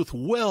the truth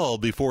well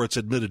before it's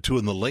admitted to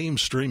in the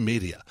lamestream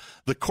media.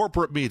 The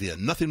corporate media,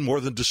 nothing more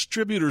than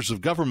distributors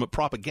of government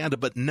propaganda,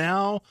 but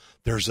now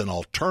there's an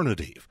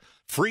alternative.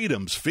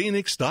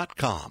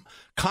 FreedomsPhoenix.com.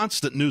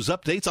 Constant news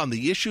updates on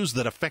the issues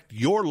that affect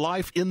your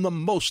life in the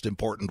most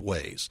important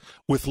ways.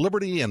 With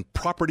liberty and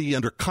property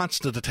under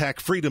constant attack,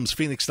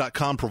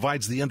 FreedomsPhoenix.com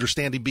provides the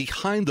understanding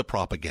behind the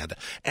propaganda,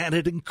 and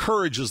it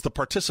encourages the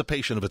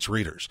participation of its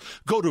readers.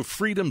 Go to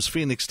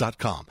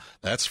FreedomsPhoenix.com.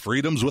 That's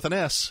freedoms with an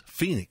S,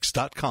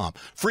 Phoenix.com.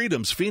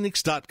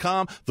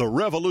 FreedomsPhoenix.com. The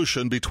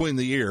revolution between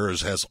the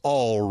ears has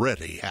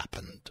already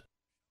happened.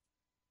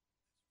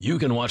 You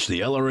can watch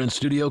the LRN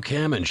Studio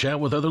Cam and chat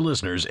with other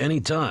listeners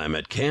anytime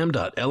at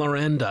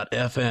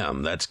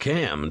cam.lrn.fm. That's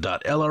cam.lrn.fm.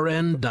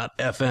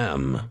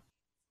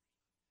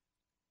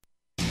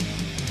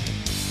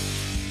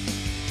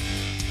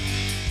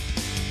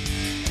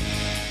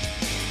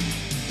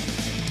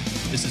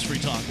 This is Free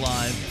Talk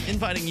Live,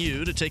 inviting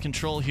you to take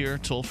control here,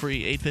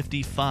 toll-free,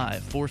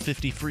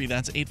 855-450-FREE.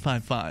 That's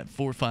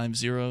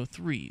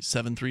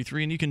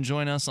 855-450-3733. And you can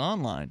join us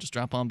online. Just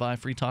drop on by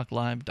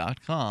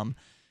freetalklive.com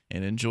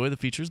and enjoy the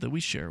features that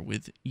we share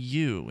with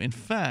you. In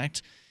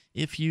fact,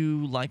 if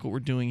you like what we're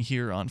doing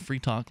here on Free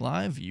Talk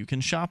Live, you can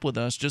shop with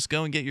us. Just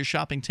go and get your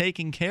shopping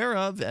taken care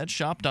of at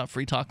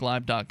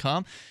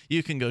shop.freetalklive.com.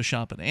 You can go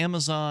shop at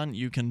Amazon.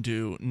 You can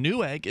do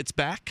Newegg. It's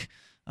back.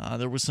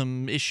 There was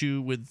some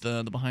issue with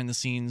the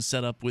behind-the-scenes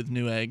setup with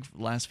Newegg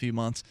the last few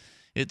months.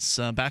 It's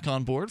back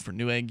on board for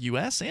Newegg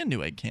US and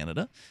Newegg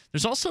Canada.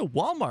 There's also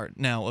Walmart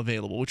now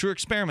available, which we're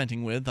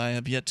experimenting with. I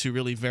have yet to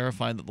really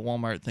verify that the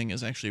Walmart thing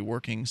is actually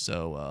working,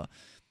 so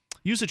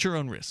use at your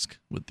own risk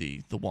with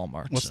the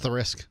Walmart. What's the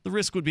risk? The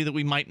risk would be that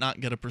we might not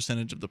get a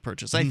percentage of the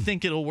purchase. I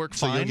think it'll work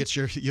fine.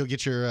 So you'll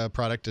get your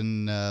product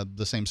and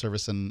the same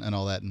service and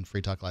all that, and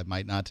Free Talk Live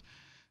might not.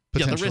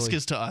 Yeah, the risk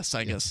is to us,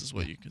 I guess, is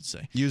what you could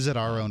say. Use at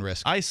our own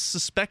risk. I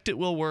suspect it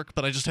will work,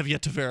 but I just have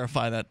yet to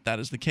verify that that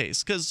is the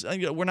case. Because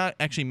we're not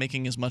actually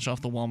making as much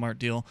off the Walmart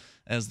deal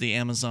as the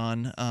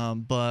Amazon,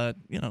 but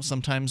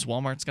sometimes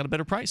Walmart's got a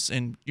better price,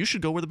 and you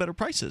should go where the better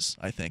price is,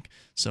 I think.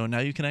 So now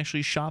you can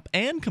actually shop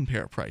and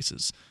compare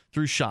prices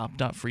through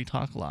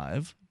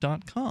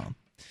shop.freetalklive.com.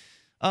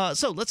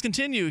 So let's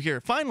continue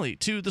here, finally,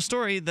 to the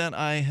story that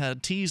I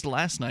had teased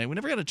last night. We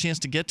never got a chance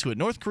to get to it.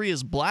 North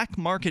Korea's black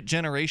market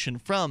generation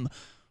from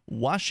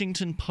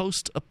Washington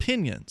Post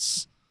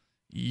Opinions.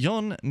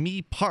 Yeon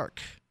Mi Park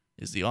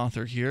is the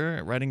author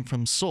here, writing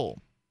from Seoul.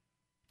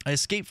 I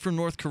escaped from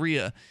North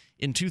Korea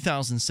in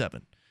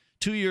 2007.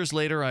 2 years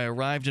later, I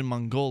arrived in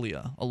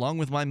Mongolia, along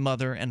with my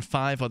mother and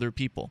 5 other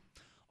people.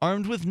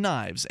 Armed with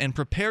knives and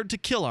prepared to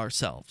kill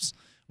ourselves,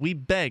 we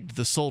begged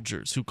the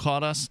soldiers who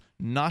caught us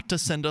not to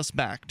send us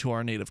back to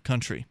our native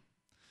country.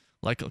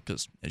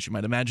 Because, as you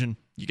might imagine,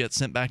 you get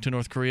sent back to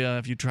North Korea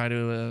if you try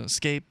to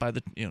escape by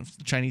the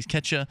Chinese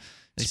catch you.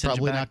 It's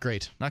probably not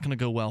great. Not going to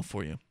go well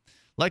for you.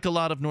 Like a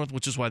lot of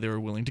which is why they were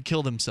willing to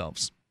kill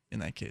themselves in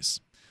that case.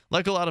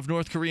 Like a lot of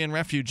North Korean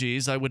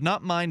refugees, I would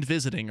not mind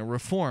visiting a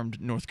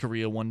reformed North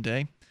Korea one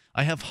day.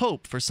 I have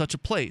hope for such a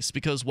place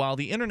because while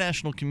the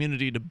international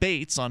community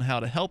debates on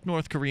how to help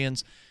North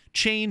Koreans,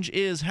 change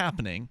is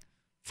happening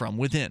from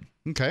within.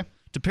 Okay.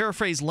 To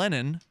paraphrase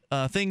Lenin,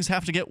 things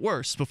have to get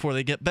worse before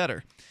they get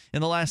better.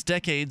 In the last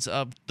decades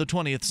of the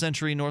 20th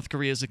century, North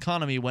Korea's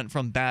economy went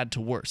from bad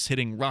to worse,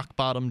 hitting rock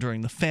bottom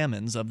during the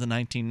famines of the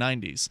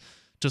 1990s.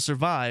 To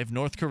survive,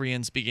 North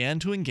Koreans began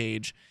to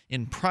engage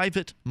in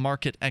private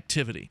market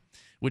activity,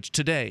 which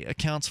today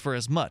accounts for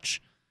as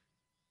much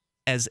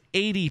as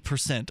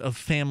 80% of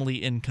family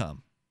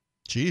income.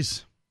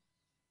 Jeez.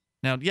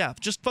 Now, yeah,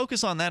 just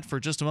focus on that for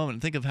just a moment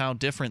and think of how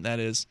different that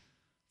is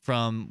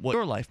from what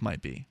your life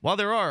might be. While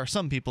there are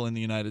some people in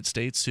the United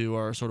States who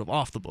are sort of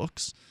off the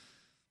books,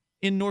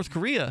 in North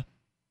Korea,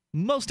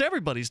 most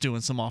everybody's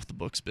doing some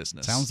off-the-books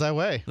business. Sounds that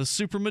way. The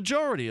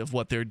supermajority of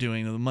what they're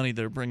doing, the money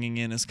they're bringing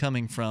in, is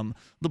coming from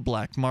the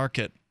black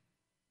market.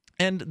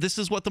 And this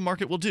is what the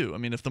market will do. I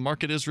mean, if the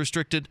market is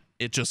restricted,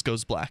 it just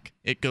goes black.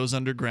 It goes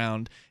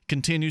underground,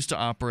 continues to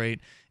operate.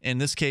 In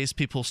this case,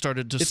 people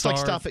started to starve.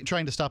 It's like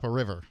trying to stop a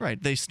river.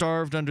 Right. They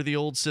starved under the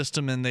old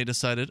system, and they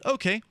decided,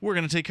 okay, we're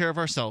going to take care of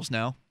ourselves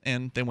now.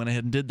 And they went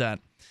ahead and did that.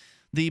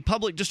 The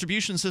public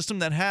distribution system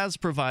that has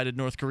provided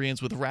North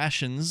Koreans with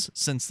rations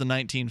since the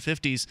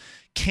 1950s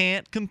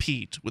can't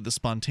compete with the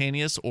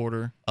spontaneous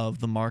order of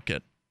the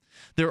market.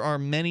 There are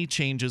many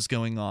changes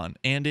going on,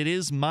 and it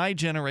is my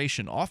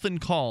generation, often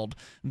called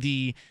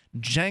the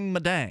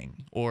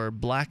Jangmadang, or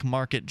black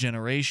market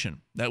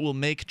generation, that will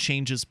make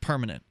changes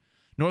permanent.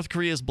 North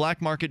Korea's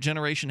black market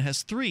generation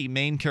has 3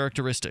 main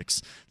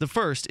characteristics. The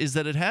first is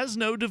that it has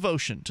no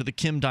devotion to the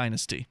Kim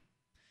dynasty.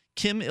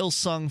 Kim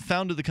Il-sung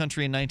founded the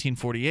country in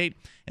 1948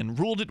 and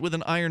ruled it with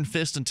an iron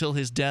fist until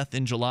his death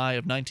in July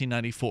of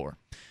 1994.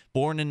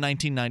 Born in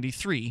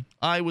 1993,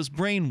 I was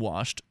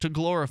brainwashed to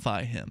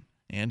glorify him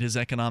and his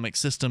economic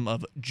system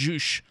of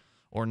juche,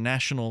 or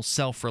national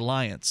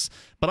self-reliance,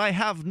 but I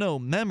have no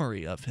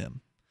memory of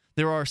him.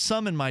 There are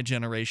some in my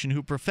generation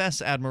who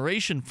profess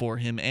admiration for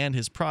him and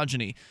his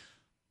progeny,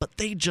 but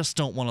they just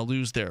don't want to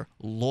lose their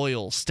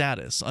loyal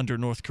status under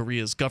North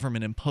Korea's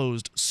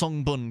government-imposed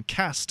Songbun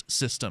caste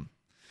system.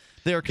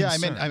 They are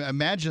concerned. Yeah, I mean, I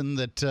imagine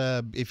that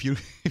if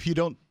you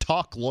don't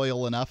talk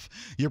loyal enough,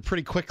 you're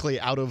pretty quickly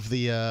out of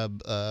the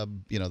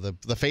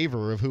the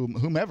favor of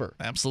whomever.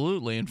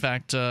 Absolutely. In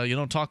fact, you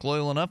don't talk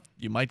loyal enough,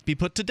 you might be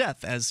put to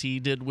death, as he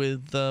did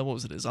with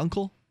his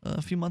uncle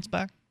a few months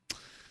back.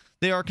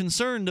 They are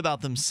concerned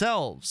about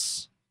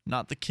themselves,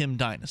 not the Kim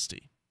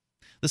dynasty.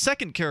 The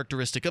second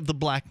characteristic of the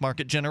black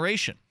market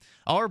generation.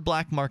 Our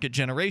black market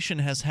generation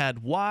has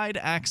had wide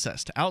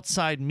access to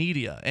outside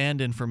media and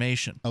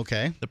information.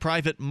 Okay. The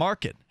private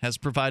market has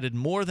provided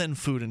more than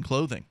food and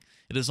clothing.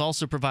 It has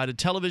also provided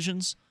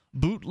televisions,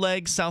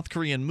 bootleg South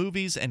Korean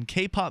movies and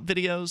K-pop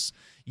videos,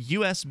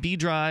 USB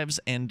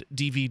drives, and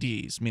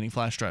DVDs, meaning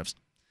flash drives.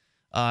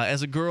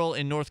 As a girl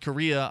in North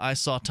Korea, I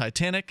saw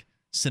Titanic,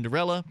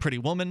 Cinderella, Pretty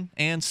Woman,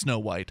 and Snow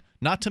White,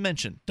 not to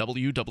mention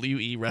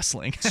WWE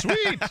wrestling.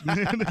 Sweet!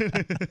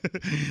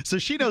 So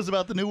she knows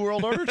about the New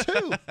World Order,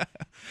 too.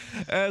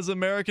 As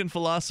American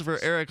philosopher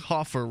Eric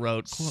Hoffer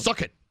wrote,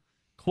 "Suck it!"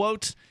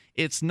 Quote,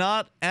 "It's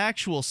not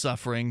actual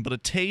suffering, but a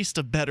taste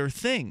of better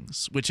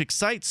things, which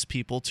excites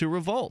people to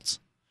revolt.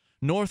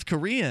 North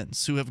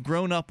Koreans who have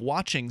grown up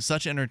watching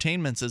such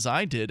entertainments as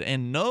I did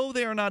and know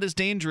they are not as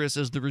dangerous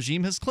as the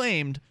regime has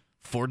claimed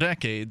for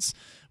decades,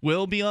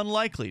 will be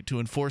unlikely to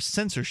enforce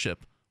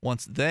censorship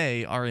once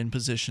they are in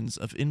positions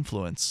of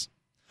influence.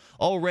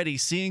 Already,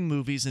 seeing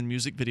movies and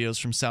music videos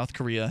from South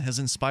Korea has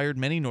inspired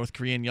many North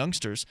Korean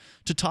youngsters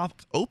to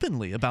talk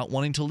openly about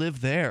wanting to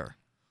live there.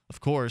 Of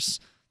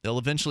course, they'll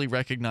eventually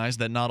recognize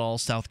that not all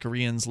South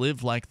Koreans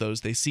live like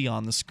those they see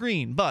on the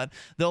screen, but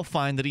they'll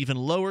find that even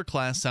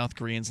lower-class South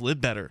Koreans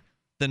live better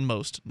than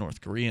most North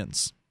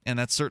Koreans." And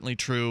that's certainly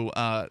true,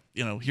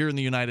 here in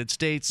the United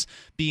States.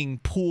 Being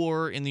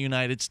poor in the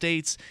United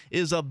States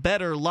is a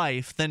better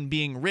life than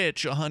being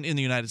rich in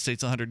the United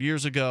States 100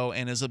 years ago,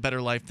 and is a better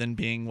life than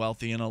being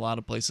wealthy in a lot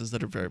of places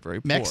that are very,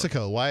 very poor.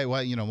 Mexico, why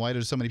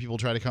do so many people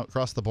try to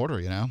cross the border,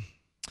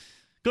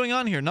 Going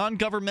on here,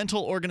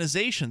 non-governmental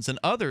organizations and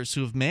others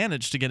who have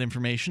managed to get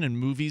information and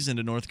movies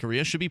into North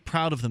Korea should be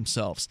proud of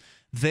themselves.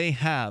 They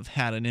have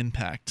had an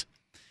impact.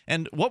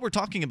 And what we're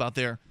talking about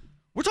there,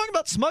 we're talking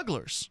about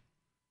smugglers.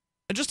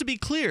 And just to be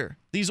clear,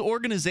 these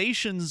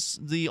organizations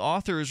the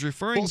author is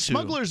referring to...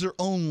 smugglers are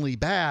only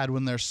bad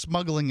when they're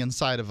smuggling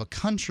inside of a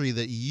country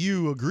that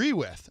you agree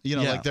with.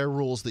 Like their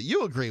rules that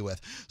you agree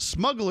with.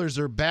 Smugglers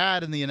are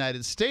bad in the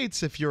United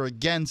States if you're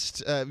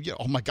against...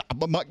 oh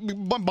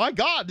my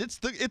God,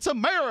 it's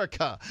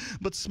America.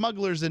 But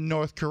smugglers in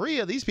North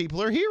Korea, these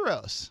people are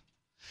heroes.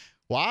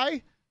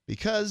 Why?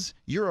 Because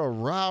you're a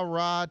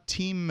rah-rah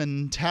team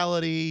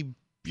mentality,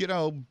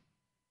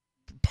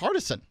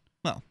 partisan.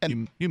 Well,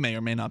 you may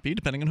or may not be,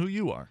 depending on who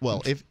you are.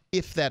 Well,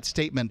 if that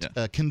statement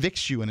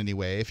convicts you in any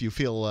way, if you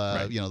feel,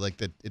 like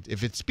that,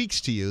 if it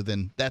speaks to you,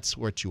 then that's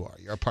what you are.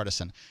 You're a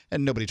partisan,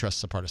 and nobody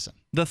trusts a partisan.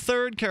 The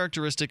third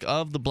characteristic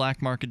of the black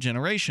market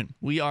generation: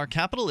 we are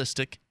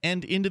capitalistic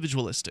and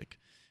individualistic.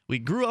 We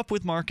grew up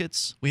with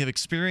markets. We have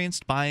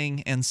experienced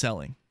buying and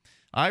selling.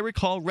 I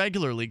recall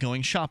regularly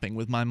going shopping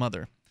with my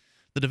mother.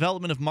 The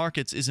development of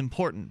markets is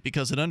important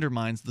because it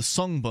undermines the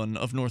Songbun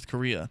of North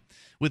Korea.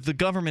 With the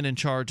government in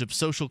charge of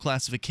social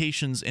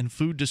classifications and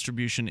food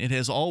distribution, it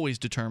has always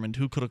determined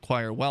who could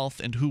acquire wealth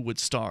and who would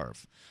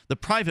starve. The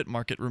private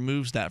market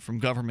removes that from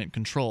government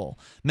control.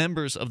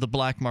 Members of the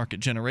black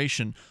market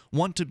generation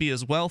want to be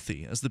as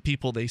wealthy as the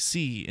people they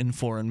see in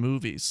foreign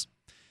movies.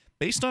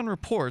 Based on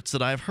reports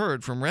that I've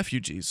heard from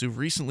refugees who've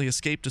recently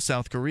escaped to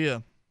South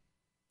Korea,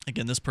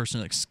 again, this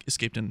person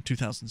escaped in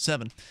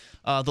 2007.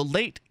 The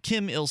late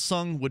Kim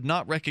Il-sung would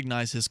not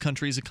recognize his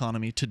country's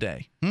economy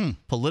today.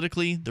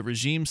 Politically, the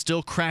regime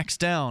still cracks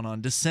down on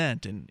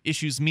dissent and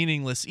issues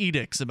meaningless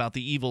edicts about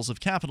the evils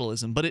of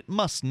capitalism, but it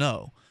must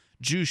know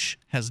juche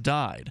has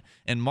died,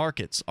 and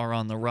markets are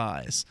on the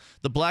rise.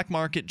 The black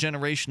market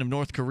generation of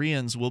North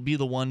Koreans will be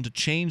the one to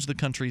change the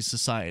country's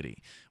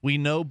society. We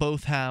know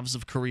both halves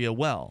of Korea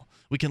well.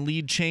 We can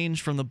lead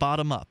change from the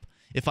bottom up.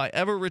 If I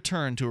ever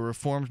return to a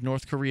reformed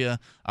North Korea,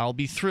 I'll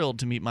be thrilled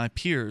to meet my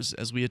peers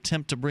as we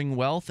attempt to bring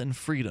wealth and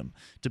freedom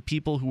to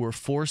people who were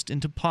forced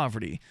into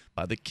poverty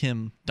by the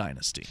Kim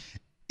dynasty.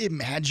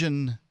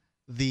 Imagine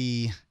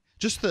the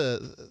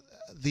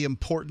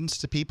importance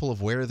to people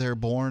of where they're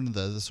born,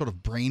 the sort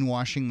of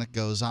brainwashing that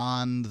goes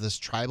on, this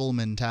tribal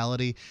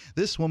mentality.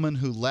 This woman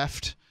who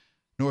left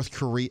North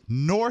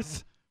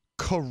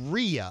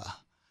Korea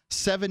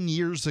 7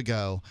 years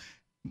ago,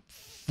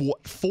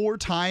 four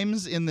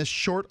times in this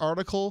short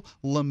article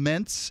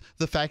laments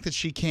the fact that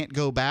she can't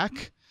go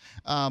back.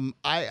 I'm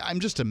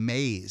just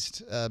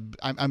amazed.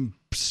 I'm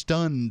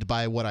stunned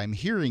by what I'm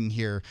hearing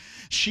here.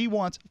 She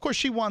wants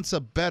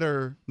a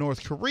better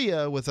North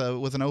Korea with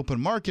an open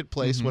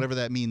marketplace, whatever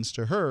that means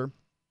to her.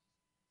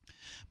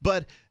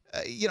 But,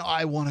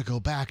 I want to go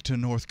back to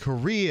North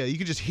Korea. You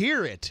can just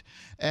hear it.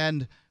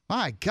 And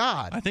my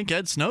God. I think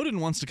Ed Snowden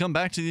wants to come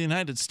back to the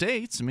United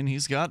States. I mean,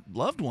 he's got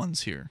loved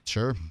ones here.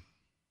 Sure.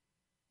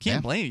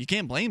 You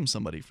can't blame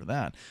somebody for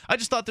that. I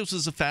just thought this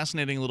was a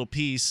fascinating little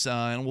piece,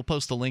 and we'll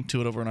post a link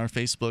to it over on our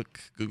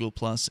Facebook, Google+,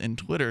 and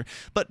Twitter.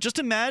 But just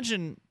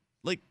imagine,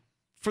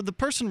 for the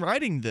person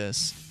writing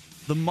this,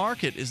 the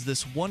market is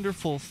this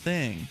wonderful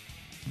thing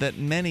that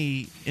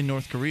many in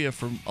North Korea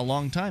for a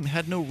long time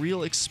had no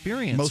real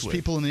experience with. Most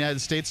people in the United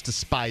States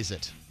despise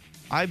it.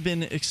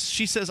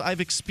 She says, I've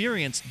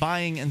experienced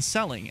buying and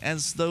selling,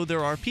 as though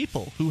there are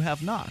people who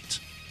have not.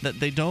 That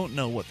they don't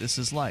know what this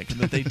is like, and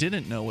that they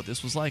didn't know what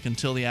this was like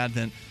until the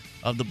advent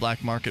of the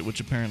black market, which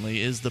apparently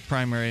is the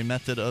primary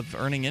method of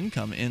earning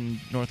income in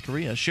North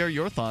Korea. Share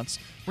your thoughts.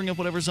 Bring up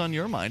whatever's on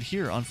your mind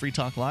here on Free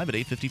Talk Live at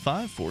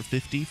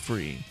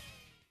 855-450-FREE.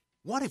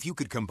 What if you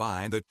could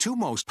combine the two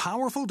most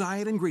powerful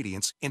diet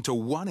ingredients into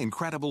one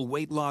incredible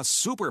weight loss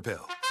super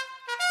pill?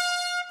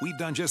 We've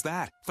done just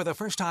that. For the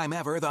first time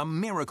ever, the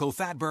miracle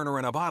fat burner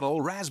in a bottle,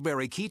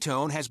 raspberry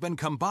ketone, has been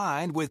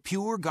combined with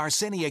pure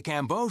Garcinia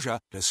cambogia,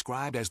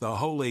 described as the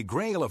holy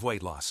grail of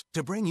weight loss,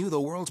 to bring you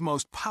the world's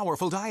most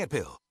powerful diet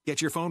pill.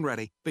 Get your phone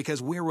ready,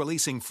 because we're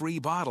releasing free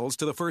bottles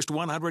to the first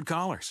 100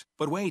 callers.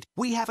 But wait,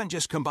 we haven't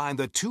just combined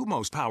the two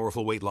most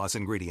powerful weight loss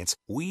ingredients.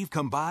 We've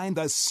combined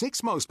the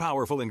 6 most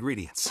powerful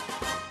ingredients.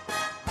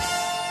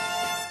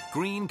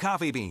 Green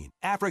coffee bean,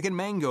 African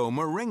mango,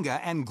 moringa,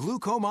 and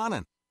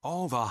glucomannan.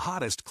 All the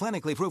hottest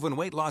clinically proven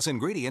weight loss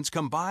ingredients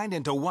combined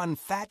into one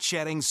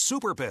fat-shedding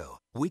super pill.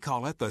 We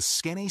call it the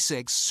Skinny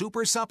 6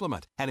 Super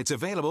Supplement, and it's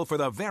available for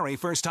the very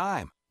first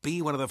time.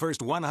 Be one of the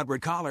first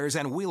 100 callers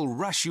and we'll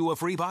rush you a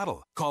free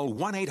bottle. Call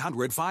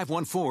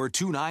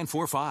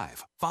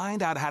 1-800-514-2945.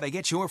 Find out how to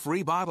get your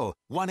free bottle.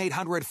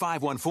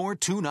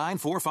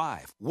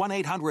 1-800-514-2945.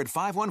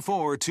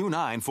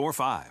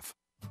 1-800-514-2945.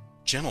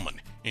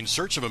 Gentlemen, in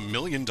search of $1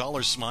 million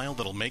smile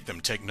that'll make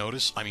them take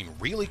notice,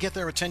 really get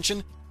their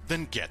attention?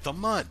 Then get the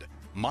mud.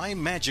 My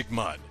Magic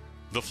Mud.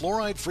 The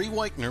fluoride-free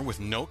whitener with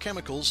no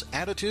chemicals,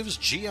 additives,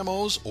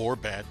 GMOs, or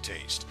bad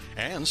taste.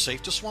 And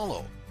safe to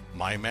swallow.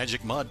 My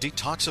Magic Mud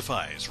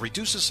detoxifies,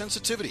 reduces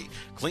sensitivity,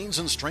 cleans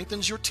and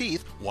strengthens your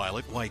teeth while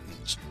it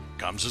whitens.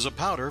 Comes as a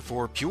powder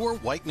for pure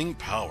whitening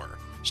power.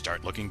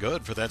 Start looking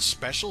good for that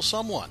special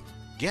someone.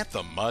 Get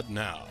the mud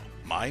now.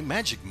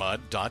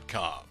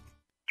 MyMagicMud.com.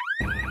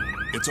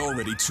 It's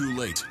already too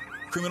late.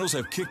 Criminals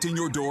have kicked in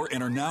your door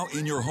and are now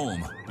in your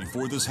home.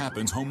 Before this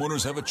happens,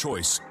 homeowners have a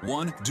choice.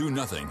 1, do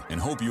nothing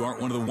and hope you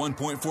aren't one of the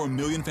 1.4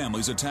 million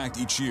families attacked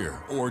each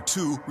year. Or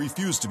 2,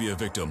 refuse to be a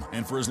victim.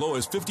 And for as low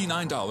as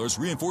 $59,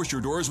 reinforce your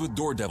doors with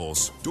Door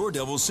Devils. Door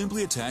Devils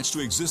simply attach to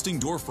existing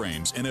door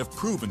frames and have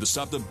proven to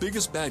stop the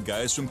biggest bad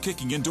guys from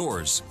kicking in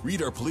doors.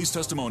 Read our police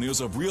testimonials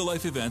of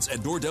real-life events at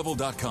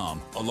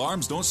DoorDevil.com.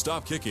 Alarms don't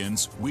stop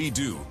kick-ins. We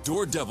do.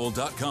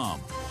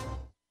 DoorDevil.com.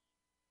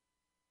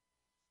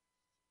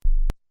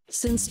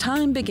 Since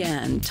time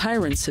began,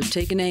 tyrants have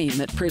taken aim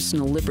at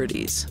personal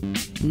liberties.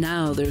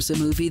 Now there's a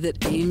movie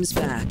that aims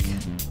back.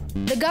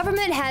 The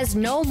government has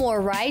no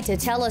more right to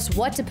tell us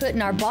what to put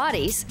in our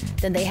bodies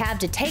than they have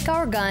to take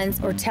our guns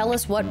or tell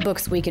us what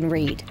books we can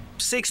read.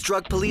 6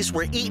 drug police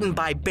were eaten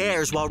by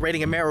bears while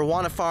raiding a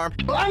marijuana farm.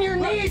 On your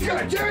knees, you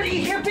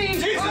dirty hippie!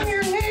 Jesus. On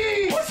your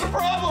knees! What's the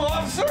problem,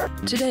 officer?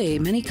 Today,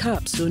 many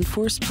cops who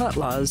enforce pot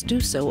laws do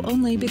so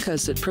only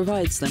because it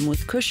provides them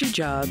with cushy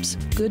jobs,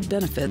 good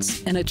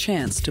benefits, and a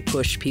chance to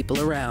push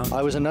people around.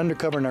 I was an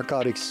undercover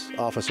narcotics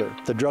officer.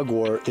 The drug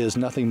war is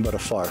nothing but a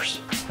farce.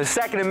 The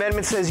Second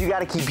Amendment says you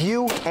gotta keep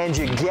you and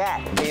your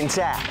gat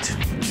intact.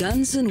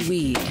 Guns and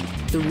Weed,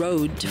 The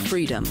Road to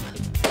Freedom.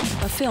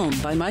 A film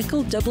by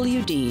Michael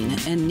W. Dean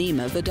and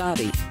Nima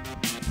Vadati.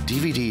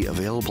 DVD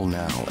available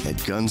now at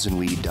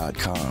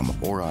gunsandweed.com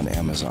or on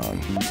Amazon.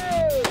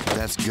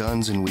 That's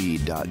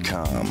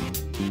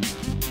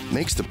gunsandweed.com.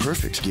 Makes the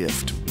perfect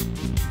gift.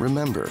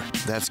 Remember,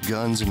 that's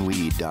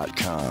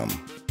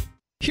gunsandweed.com.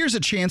 Here's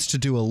a chance to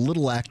do a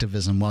little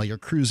activism while you're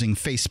cruising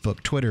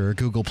Facebook, Twitter, or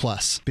Google+.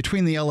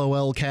 Between the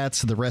LOL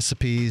cats, the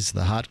recipes,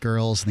 the hot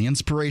girls, and the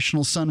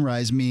inspirational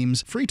sunrise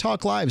memes, Free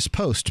Talk Live's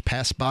posts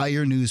pass by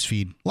your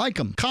newsfeed. Like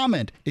them,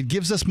 comment. It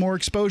gives us more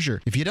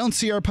exposure. If you don't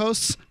see our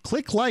posts,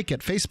 click like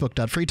at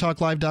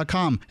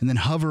facebook.freetalklive.com and then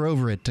hover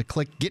over it to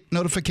click Get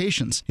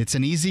Notifications. It's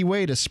an easy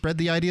way to spread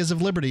the ideas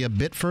of liberty a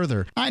bit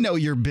further. I know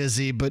you're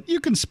busy, but you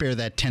can spare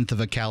that 1/10 of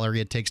a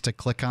calorie it takes to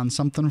click on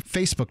something.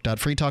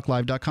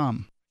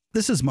 facebook.freetalklive.com.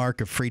 This is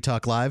Mark of Free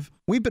Talk Live.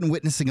 We've been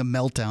witnessing a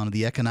meltdown of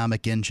the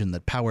economic engine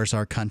that powers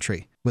our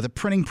country. With a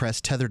printing press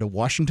tethered to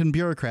Washington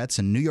bureaucrats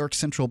and New York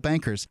central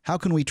bankers, how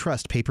can we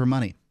trust paper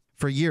money?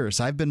 For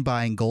years, I've been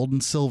buying gold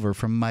and silver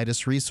from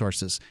Midas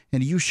Resources,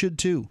 and you should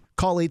too.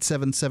 Call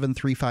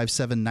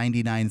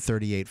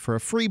 877-357-9938 for a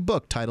free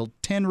book titled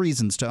 10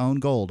 Reasons to Own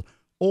Gold,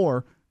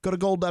 or go to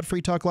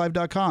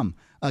gold.freetalklive.com.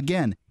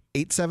 Again,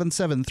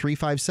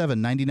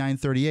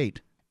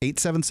 877-357-9938.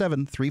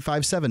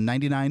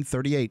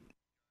 877-357-9938.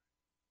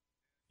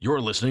 You're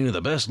listening to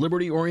the best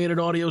liberty-oriented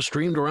audio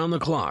streamed around the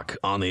clock,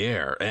 on the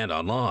air, and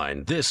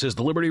online. This is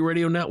the Liberty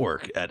Radio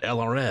Network at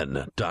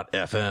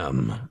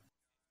LRN.FM.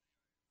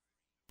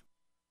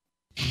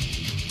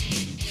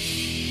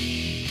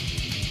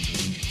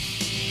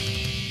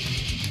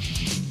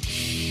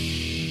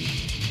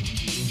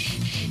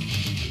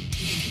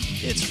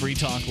 It's Free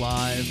Talk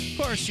Live. Of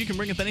course, you can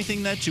bring up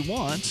anything that you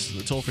want.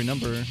 The toll-free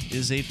number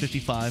is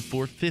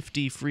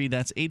 855-450-FREE.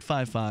 That's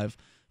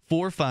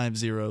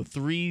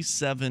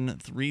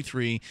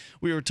 855-450-3733.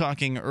 We were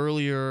talking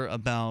earlier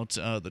about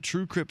the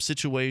Truecrypt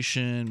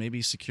situation.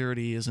 Maybe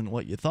security isn't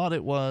what you thought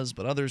it was,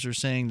 but others are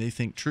saying they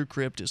think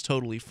Truecrypt is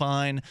totally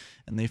fine,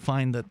 and they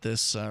find that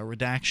this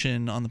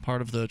redaction on the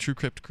part of the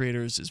Truecrypt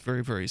creators is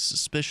very, very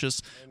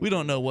suspicious. We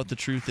don't know what the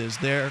truth is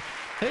there.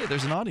 Hey,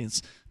 there's an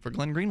audience for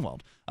Glenn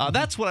Greenwald.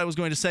 That's what I was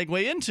going to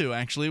segue into,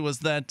 actually, was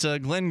that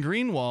Glenn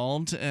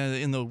Greenwald,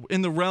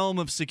 in the realm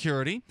of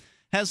security,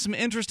 has some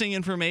interesting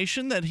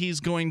information that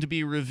he's going to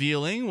be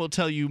revealing. We'll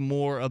tell you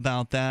more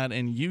about that,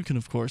 and you can,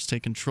 of course,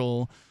 take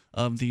control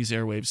of these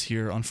airwaves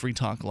here on Free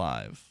Talk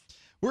Live.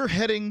 We're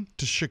heading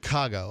to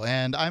Chicago,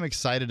 and I'm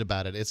excited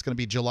about it. It's going to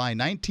be July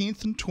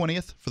 19th and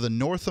 20th for the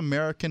North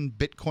American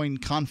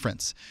Bitcoin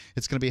Conference.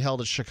 It's going to be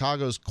held at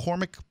Chicago's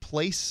Cormick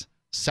Place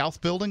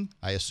South Building.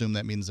 I assume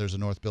that means there's a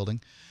North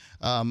Building.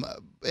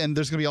 And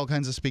there's going to be all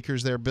kinds of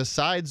speakers there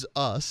besides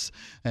us.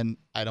 And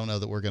I don't know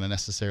that we're going to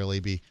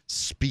necessarily be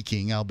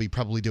speaking. I'll be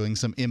probably doing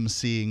some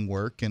emceeing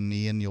work, and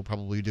Ian, you'll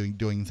probably be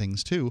doing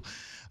things too.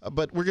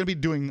 But we're going to be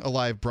doing a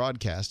live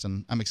broadcast,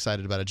 and I'm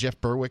excited about it. Jeff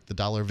Berwick, the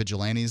Dollar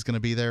Vigilante, is going to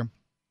be there.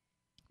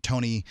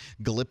 Tony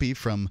Gallippi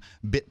from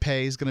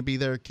BitPay is going to be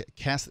there.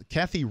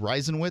 Kathy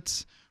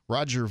Reisenwitz,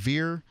 Roger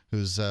Veer,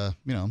 who's,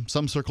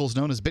 some circles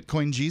known as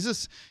Bitcoin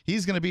Jesus.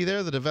 He's going to be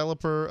there. The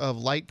developer of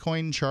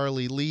Litecoin,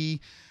 Charlie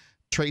Lee,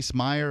 Trace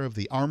Meyer of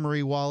the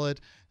Armory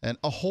Wallet, and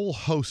a whole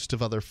host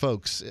of other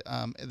folks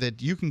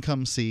that you can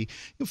come see. You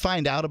can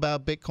find out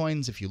about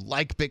Bitcoins. If you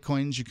like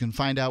Bitcoins, you can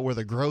find out where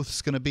the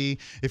growth's going to be.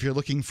 If you're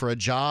looking for a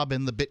job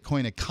in the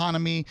Bitcoin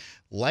economy,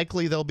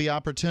 likely there'll be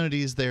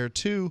opportunities there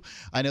too.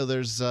 I know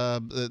there's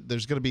going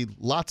to be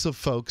lots of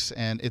folks,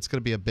 and it's going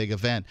to be a big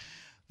event.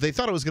 They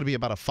thought it was going to be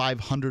about a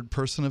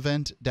 500-person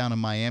event down in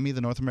Miami,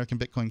 the North American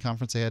Bitcoin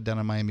Conference they had down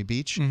in Miami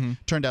Beach.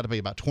 Turned out to be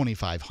about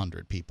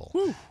 2,500 people.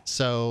 Whew.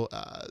 So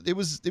it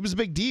was a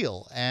big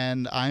deal,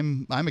 and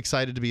I'm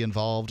excited to be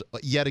involved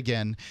yet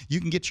again. You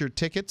can get your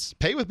tickets,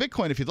 pay with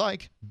Bitcoin if you'd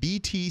like,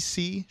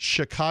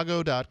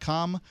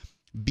 btcchicago.com,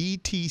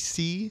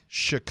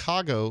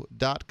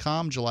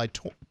 btcchicago.com, July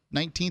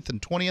 19th and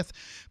 20th.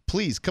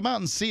 Please come out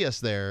and see us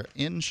there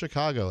in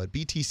Chicago at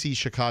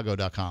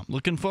btcchicago.com.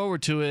 Looking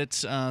forward to it.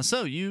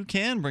 So you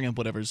can bring up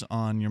whatever's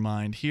on your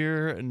mind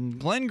here. And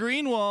Glenn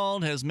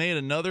Greenwald has made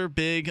another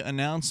big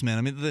announcement.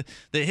 I mean,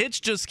 the hits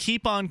just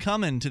keep on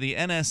coming to the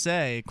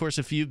NSA. Of course,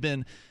 if you've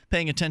been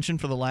paying attention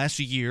for the last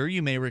year,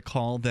 you may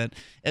recall that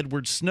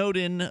Edward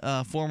Snowden,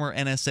 former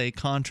NSA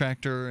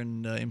contractor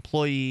and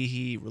employee,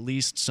 he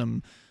released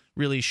some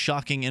really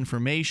shocking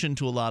information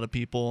to a lot of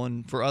people,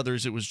 and for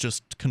others it was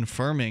just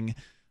confirming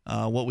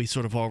what we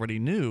sort of already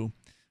knew,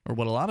 or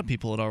what a lot of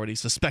people had already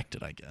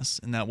suspected, I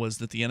guess, and that was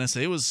that the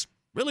NSA was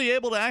really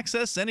able to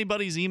access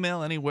anybody's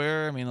email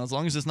anywhere. I mean, as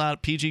long as it's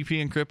not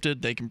PGP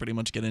encrypted, they can pretty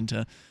much get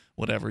into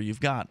whatever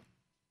you've got.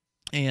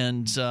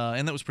 And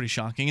that was pretty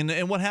shocking.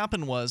 And what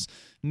happened was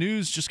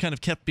news just kind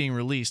of kept being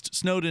released.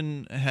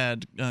 Snowden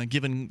had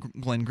given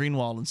Glenn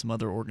Greenwald and some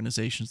other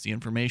organizations the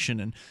information,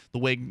 and the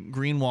way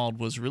Greenwald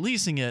was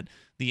releasing it,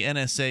 the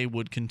NSA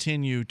would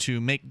continue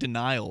to make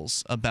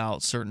denials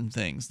about certain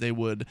things. They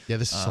would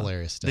this is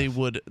hilarious stuff. They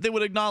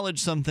would acknowledge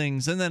some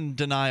things and then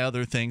deny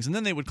other things, and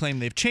then they would claim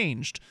they've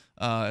changed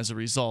as a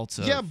result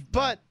of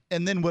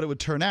and then what it would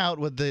turn out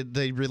would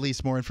they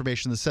release more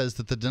information that says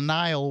that the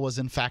denial was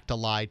in fact a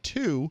lie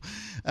too,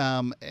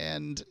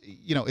 and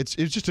it's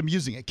just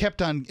amusing. They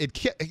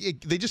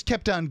just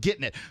kept on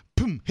getting it.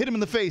 Boom, hit him in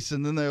the face,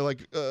 and then they're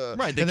like,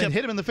 right, and then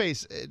hit him in the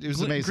face. It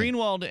was amazing.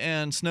 Greenwald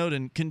and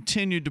Snowden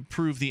continued to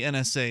prove the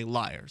NSA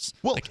liars.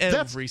 Well,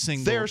 every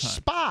single they're time.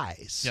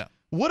 Spies. Yeah.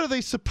 What are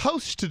they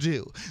supposed to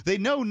do? They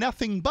know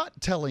nothing but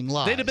telling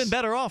lies. They'd have been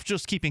better off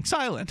just keeping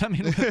silent. I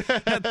mean,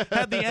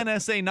 had the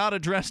NSA not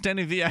addressed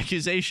any of the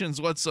accusations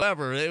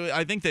whatsoever,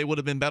 I think they would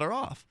have been better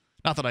off.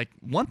 Not that I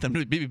want them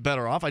to be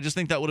better off. I just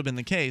think that would have been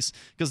the case,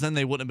 because then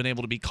they wouldn't have been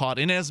able to be caught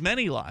in as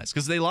many lies,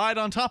 because they lied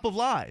on top of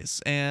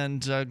lies,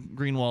 and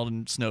Greenwald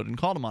and Snowden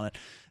called them on it.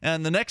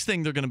 And the next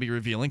thing they're going to be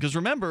revealing, because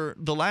remember,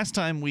 the last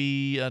time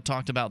we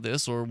talked about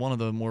this, or one of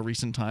the more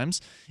recent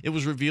times, it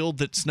was revealed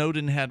that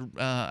Snowden had,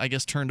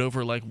 turned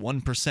over like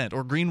 1%,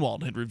 or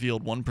Greenwald had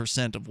revealed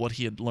 1% of what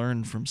he had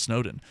learned from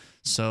Snowden.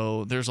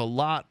 So there's a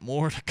lot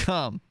more to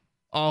come.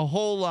 A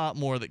whole lot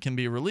more that can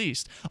be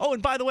released. Oh,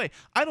 and by the way,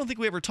 I don't think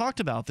we ever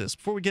talked about this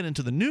before we get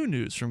into the new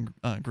news from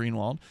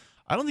Greenwald.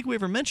 I don't think we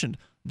ever mentioned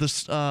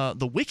this. The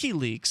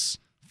WikiLeaks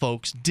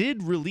folks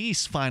did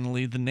release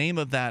finally the name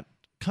of that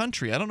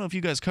country. I don't know if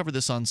you guys covered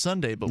this on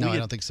Sunday, but I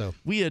don't think so.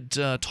 We had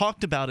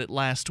talked about it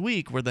last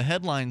week, where the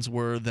headlines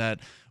were that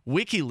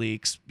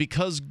WikiLeaks,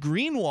 because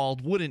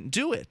Greenwald wouldn't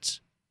do it,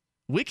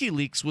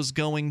 WikiLeaks was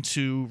going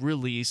to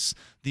release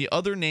the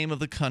other name of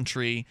the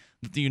country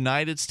that the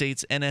United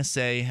States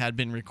NSA had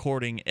been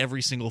recording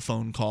every single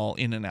phone call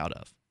in and out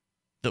of.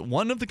 That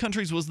one of the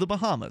countries was the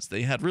Bahamas.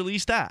 They had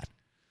released that.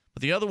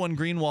 But the other one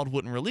Greenwald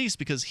wouldn't release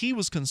because he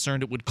was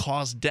concerned it would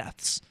cause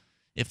deaths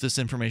if this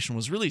information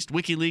was released.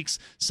 WikiLeaks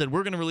said,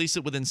 we're going to release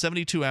it within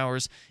 72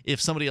 hours if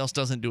somebody else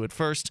doesn't do it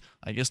first.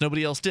 I guess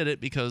nobody else did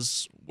it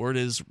because word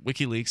is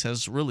WikiLeaks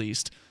has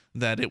released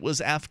that it was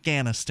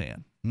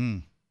Afghanistan.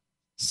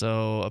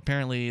 So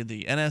apparently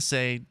the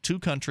NSA, 2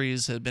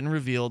 countries, have been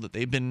revealed that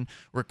they've been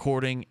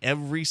recording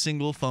every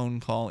single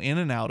phone call in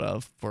and out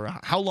of for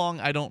how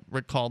long, I don't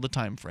recall the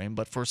time frame,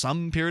 but for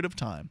some period of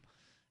time.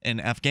 And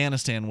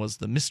Afghanistan was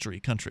the mystery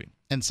country.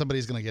 And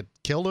somebody's going to get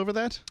killed over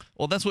that?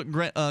 Well, that's what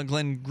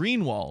Glenn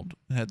Greenwald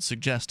had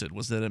suggested,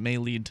 was that it may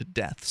lead to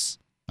deaths.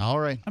 All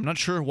right. I'm not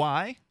sure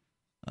why,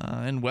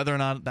 and whether or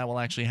not that will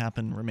actually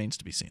happen remains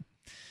to be seen.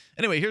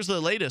 Anyway, here's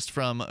the latest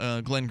from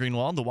Glenn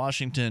Greenwald. The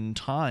Washington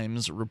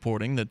Times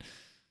reporting that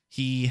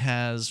he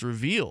has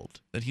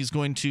revealed that he's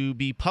going to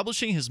be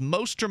publishing his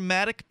most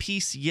dramatic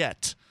piece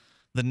yet,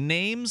 the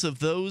names of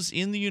those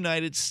in the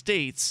United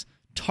States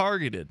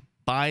targeted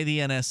by the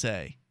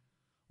NSA.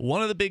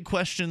 One of the big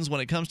questions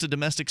when it comes to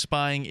domestic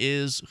spying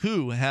is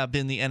who have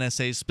been the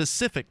NSA's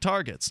specific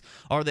targets.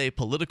 Are they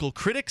political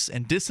critics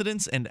and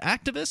dissidents and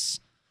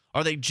activists?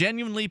 Are they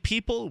genuinely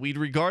people we'd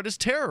regard as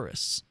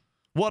terrorists?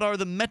 What are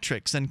the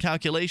metrics and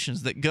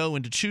calculations that go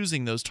into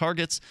choosing those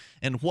targets,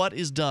 and what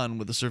is done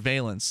with the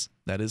surveillance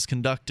that is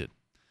conducted?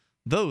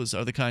 Those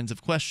are the kinds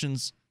of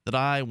questions that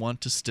I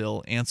want to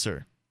still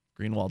answer,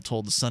 Greenwald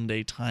told the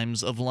Sunday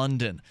Times of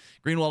London.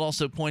 Greenwald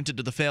also pointed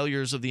to the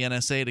failures of the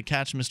NSA to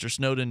catch Mr.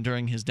 Snowden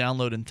during his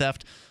download and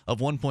theft of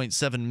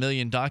 1.7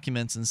 million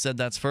documents and said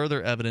that's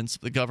further evidence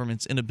of the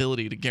government's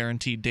inability to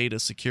guarantee data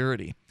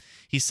security.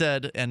 He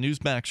said, and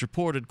Newsmax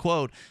reported,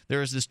 quote,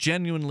 there is this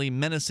genuinely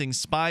menacing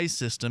spy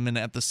system, and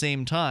at the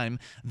same time,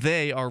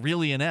 they are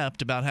really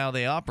inept about how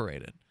they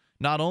operate it.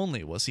 Not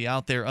only was he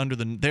out there under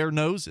their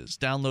noses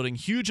downloading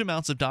huge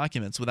amounts of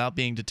documents without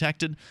being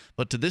detected,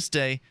 but to this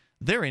day,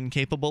 they're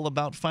incapable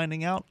about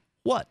finding out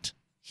what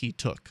he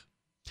took.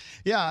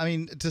 Yeah, I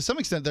mean, to some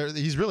extent,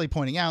 he's really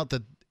pointing out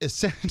that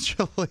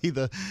essentially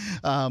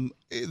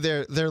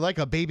they're like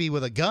a baby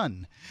with a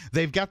gun.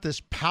 They've got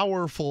this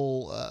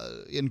powerful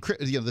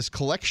this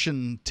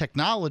collection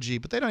technology,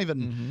 but they don't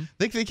even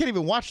they can't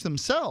even watch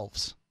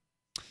themselves.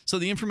 So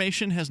the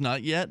information has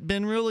not yet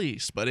been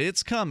released, but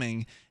it's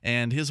coming,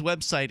 and his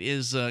website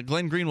is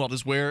Glenn Greenwald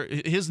is where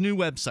his new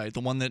website, the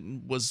one that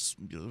was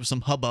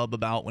some hubbub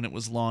about when it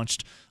was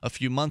launched a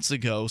few months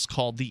ago, is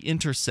called The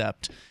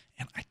Intercept,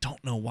 and I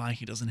don't know why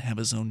he doesn't have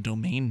his own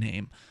domain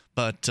name,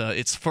 but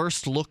it's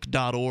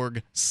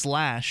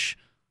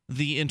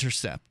firstlook.org/The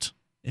Intercept.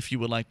 If you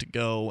would like to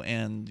go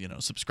and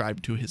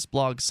subscribe to his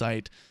blog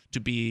site to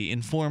be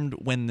informed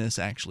when this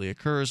actually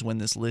occurs, when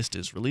this list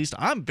is released.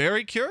 I'm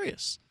very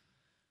curious.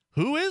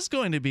 Who is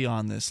going to be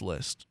on this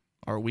list?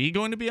 Are we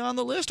going to be on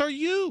the list? Are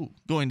you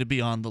going to be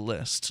on the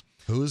list?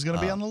 Who's going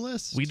to be on the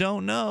list? We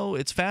don't know.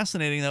 It's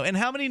fascinating, though. And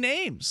how many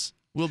names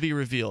will be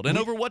revealed? And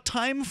over what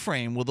time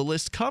frame will the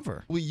list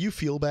cover? Will you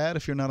feel bad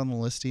if you're not on the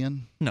list,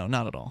 Ian? No,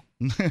 not at all.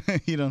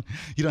 You don't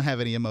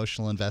have any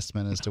emotional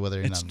investment as to whether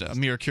you're not on the list. It's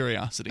a mere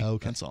curiosity.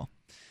 Okay. That's all.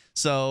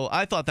 So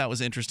I thought that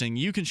was interesting.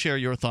 You can share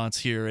your thoughts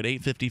here at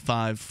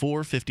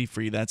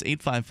 855-450-FREE. That's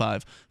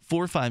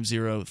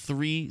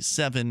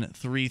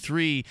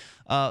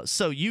 855-450-3733.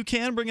 So you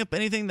can bring up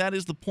anything. That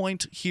is the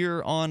point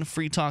here on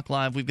Free Talk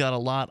Live. We've got a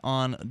lot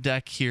on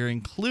deck here,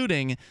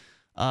 including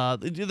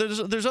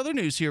there's other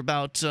news here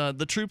about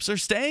the troops are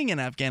staying in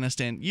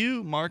Afghanistan.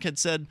 You, Mark, had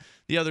said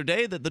the other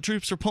day that the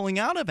troops are pulling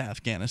out of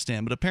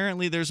Afghanistan, but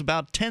apparently there's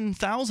about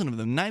 10,000 of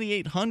them,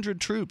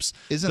 9,800 troops.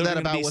 Isn't that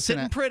about what's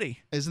sitting pretty?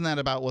 Isn't that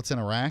about what's in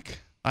Iraq?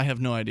 I have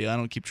no idea. I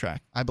don't keep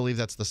track. I believe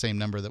that's the same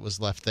number that was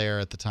left there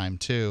at the time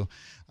too.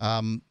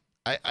 I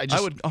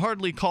would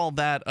hardly call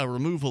that a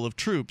removal of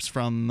troops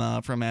from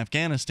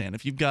Afghanistan.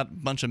 If you've got a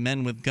bunch of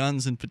men with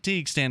guns and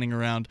fatigue standing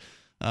around,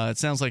 it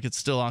sounds like it's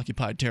still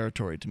occupied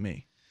territory to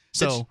me.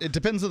 So it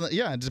depends on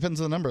it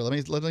depends on the number.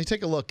 Let me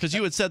take a look. Because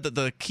you had said that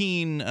the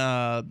Keene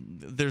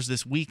there's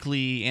this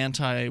weekly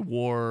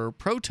anti-war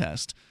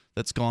protest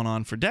that's gone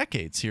on for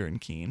decades here in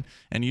Keene,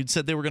 and you'd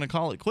said they were going to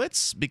call it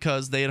quits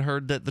because they had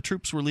heard that the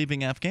troops were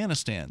leaving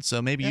Afghanistan.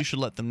 So maybe you should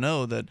let them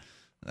know that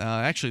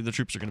actually the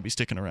troops are going to be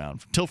sticking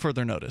around till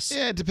further notice.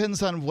 Yeah, it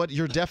depends on what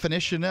your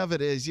definition of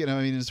it is.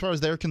 As far as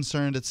they're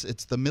concerned,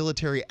 it's the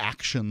military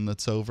action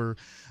that's over.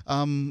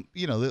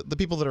 The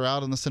people that are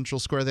out in the Central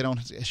Square, they don't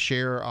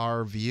share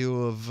our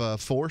view of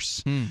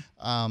force.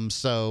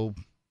 So,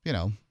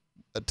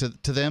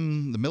 to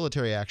them, the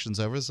military action's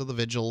over, so the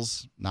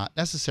vigil's not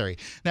necessary.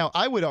 Now,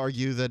 I would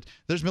argue that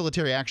there's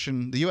military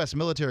action. The U.S.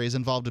 military is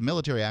involved in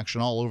military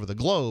action all over the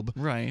globe.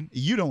 Right.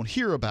 You don't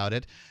hear about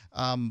it.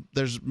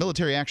 There's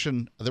military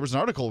action. There was an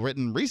article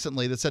written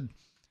recently that said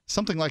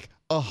something like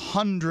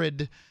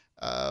 100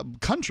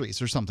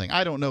 countries or something.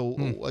 I don't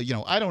know.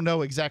 I don't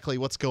know exactly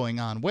what's going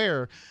on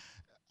where.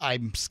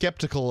 I'm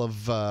skeptical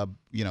of of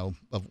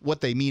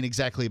what they mean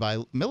exactly by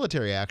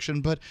military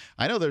action, but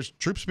I know there's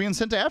troops being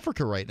sent to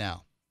Africa right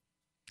now.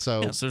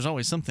 So yes, there's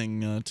always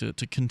something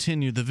to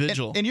continue the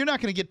vigil. And you're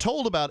not going to get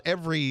told about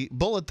every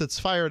bullet that's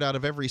fired out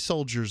of every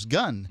soldier's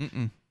gun.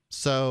 Mm-mm.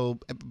 So,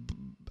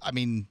 I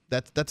mean,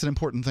 that's an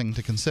important thing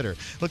to consider.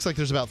 Looks like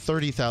there's about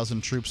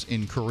 30,000 troops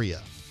in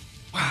Korea.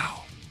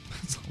 Wow,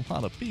 that's a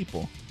lot of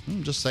people.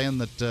 I'm just saying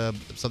that.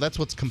 So that's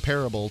what's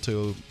comparable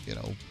to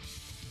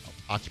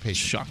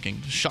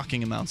occupation.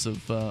 Shocking amounts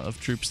of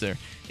troops there.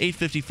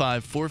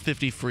 855,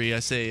 450 free. I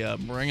say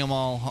bring them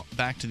all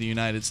back to the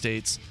United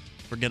States.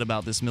 Forget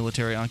about this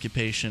military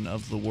occupation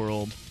of the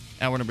world.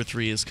 Hour number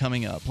 3 is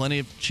coming up. Plenty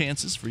of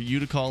chances for you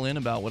to call in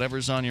about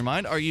whatever's on your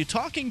mind. Are you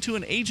talking to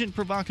an agent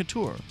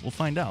provocateur? We'll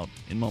find out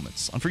in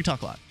moments on Free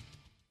Talk Live.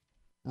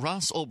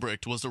 Ross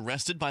Ulbricht was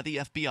arrested by the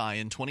FBI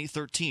in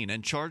 2013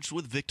 and charged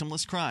with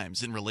victimless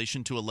crimes in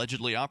relation to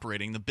allegedly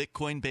operating the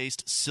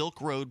Bitcoin-based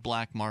Silk Road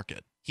black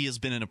market. He has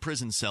been in a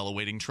prison cell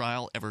awaiting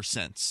trial ever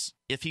since.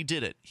 If he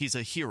did it, he's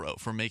a hero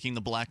for making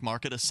the black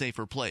market a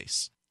safer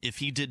place. If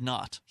he did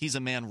not, he's a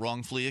man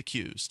wrongfully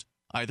accused.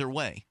 Either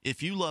way,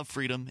 if you love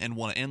freedom and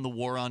want to end the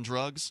war on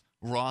drugs,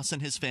 Ross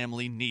and his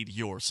family need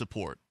your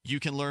support.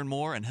 You can learn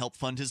more and help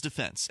fund his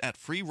defense at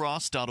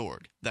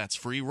freeross.org. That's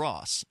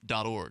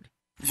freeross.org.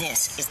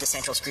 This is the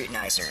Central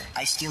Scrutinizer.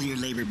 I steal your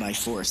labor by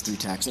force through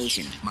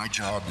taxation. My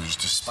job is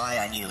to spy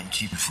on you and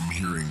keep you from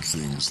hearing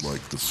things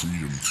like the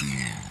Freedom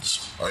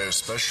Fiends. I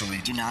especially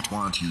do not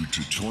want you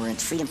to torrent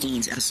Freedom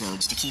Fiends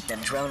episodes to keep them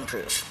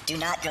drone-proof. Do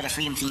not go to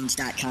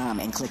freedomfiends.com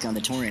and click on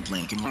the torrent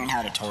link and learn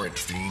how to torrent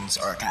Fiends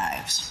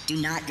archives.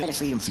 Do not go to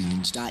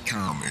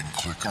freedomfiends.com and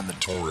click on the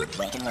torrent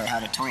link and learn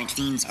how to torrent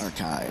Fiends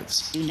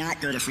archives. Do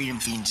not go to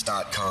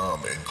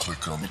freedomfiends.com and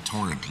click on the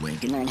torrent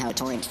link and learn how to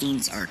torrent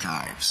Fiends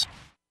archives.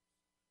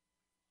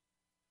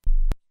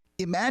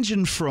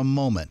 Imagine for a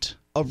moment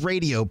a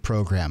radio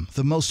program,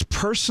 the most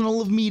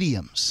personal of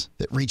mediums,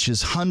 that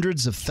reaches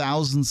hundreds of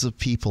thousands of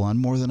people on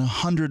more than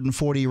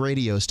 140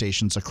 radio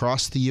stations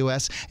across the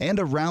U.S. and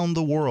around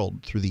the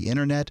world through the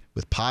internet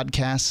with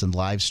podcasts and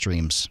live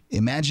streams.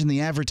 Imagine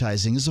the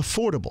advertising is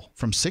affordable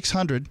from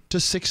 $600 to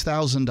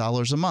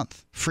 $6,000 a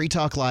month. Free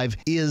Talk Live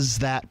is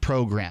that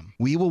program.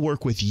 We will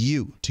work with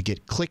you to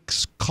get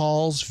clicks,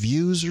 calls,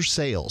 views, or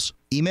sales.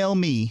 Email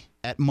me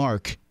at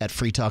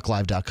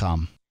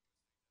mark@freetalklive.com.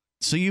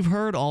 So you've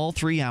heard all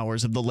 3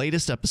 hours of the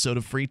latest episode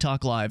of Free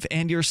Talk Live,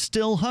 and you're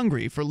still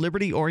hungry for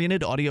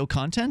liberty-oriented audio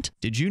content?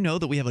 Did you know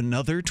that we have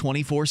another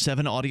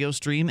 24/7 audio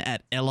stream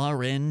at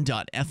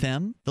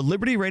LRN.FM? The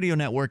Liberty Radio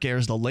Network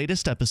airs the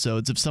latest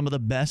episodes of some of the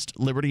best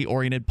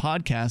liberty-oriented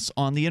podcasts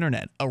on the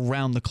internet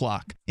around the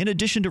clock. In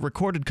addition to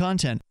recorded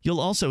content,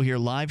 you'll also hear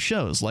live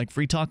shows like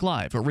Free Talk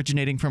Live,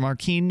 originating from our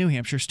Keene, New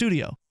Hampshire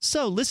studio.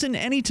 So listen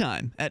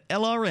anytime at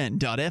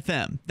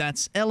LRN.FM.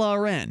 That's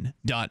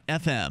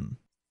LRN.FM.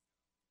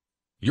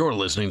 You're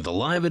listening to the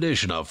live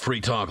edition of Free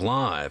Talk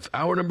Live.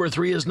 Hour number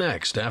 3 is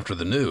next after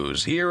the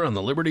news here on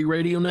the Liberty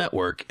Radio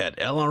Network at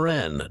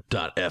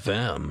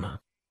LRN.FM.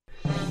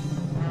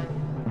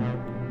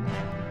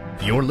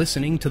 You're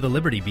listening to the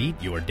Liberty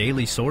Beat, your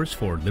daily source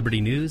for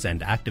liberty news and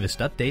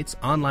activist updates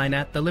online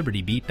at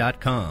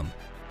thelibertybeat.com.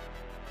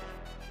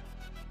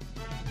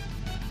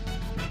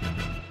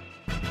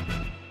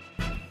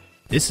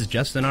 This is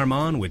Justin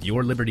Armand with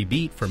your Liberty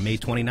Beat for May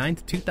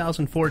 29th,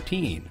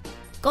 2014.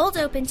 Gold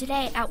opened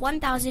today at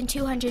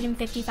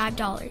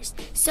 $1,255.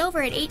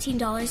 Silver at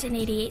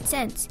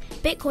 $18.88.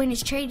 Bitcoin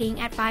is trading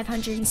at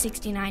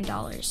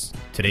 $569.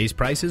 Today's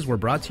prices were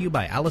brought to you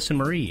by Allison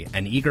Marie,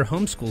 an eager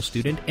homeschool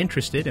student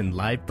interested in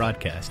live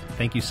broadcast.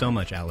 Thank you so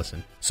much,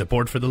 Allison.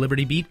 Support for the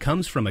Liberty Beat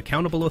comes from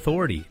Accountable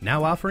Authority,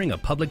 now offering a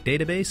public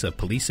database of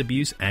police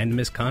abuse and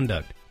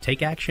misconduct.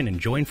 Take action and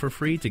join for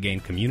free to gain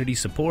community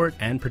support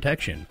and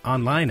protection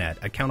online at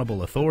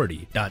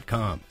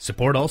accountableauthority.com.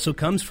 Support also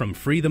comes from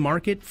Free the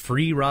Market,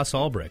 Free Ross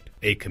Ulbricht,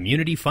 a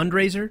community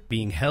fundraiser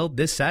being held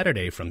this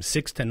Saturday from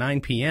 6 to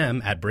 9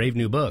 p.m. at Brave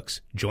New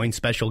Books. Join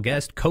special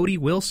guest Cody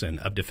Wilson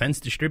of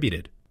Defense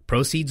Distributed.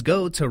 Proceeds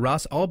go to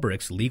Ross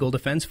Ulbricht's Legal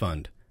Defense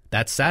Fund.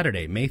 That's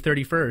Saturday, May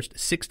 31st,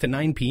 6 to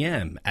 9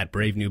 p.m. at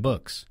Brave New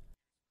Books.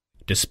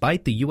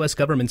 Despite the U.S.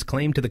 government's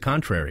claim to the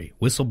contrary,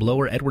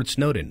 whistleblower Edward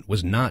Snowden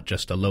was not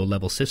just a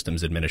low-level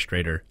systems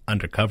administrator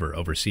undercover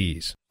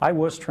overseas. I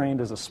was trained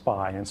as a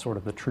spy in sort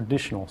of the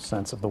traditional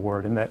sense of the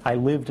word, in that I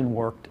lived and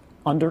worked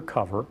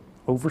undercover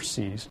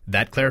overseas.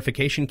 That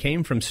clarification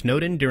came from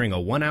Snowden during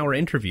a one-hour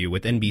interview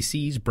with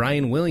NBC's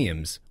Brian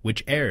Williams,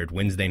 which aired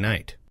Wednesday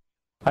night.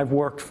 I've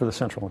worked for the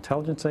Central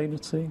Intelligence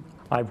Agency,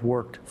 I've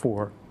worked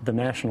for the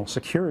National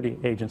Security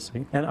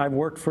Agency, and I've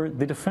worked for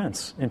the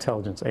Defense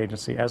Intelligence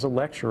Agency as a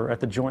lecturer at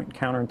the Joint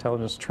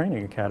Counterintelligence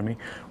Training Academy,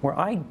 where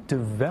I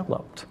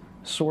developed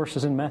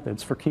sources and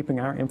methods for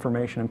keeping our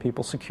information and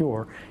people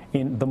secure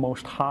in the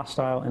most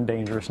hostile and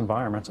dangerous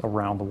environments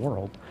around the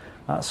world.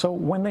 So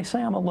when they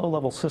say I'm a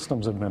low-level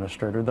systems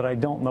administrator, that I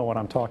don't know what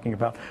I'm talking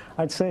about,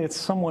 I'd say it's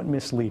somewhat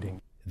misleading.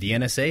 The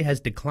NSA has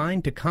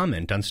declined to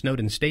comment on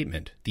Snowden's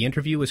statement. The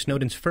interview was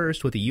Snowden's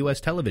first with a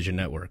U.S. television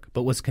network,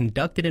 but was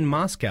conducted in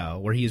Moscow,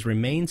 where he has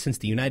remained since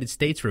the United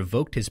States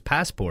revoked his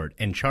passport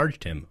and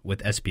charged him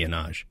with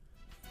espionage.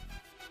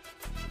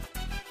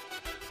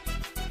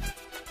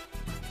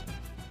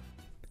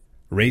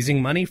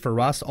 Raising money for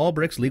Ross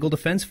Ulbricht's legal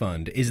defense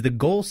fund is the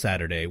goal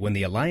Saturday when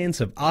the Alliance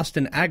of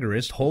Austin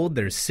Agorists hold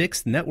their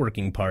 6th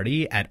networking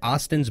party at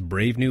Austin's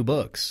Brave New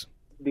Books.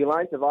 The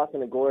Alliance of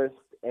Austin Agorists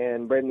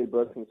and Brave New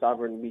Books and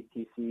Sovereign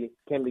BTC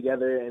came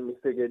together and we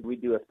figured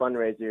we'd do a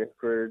fundraiser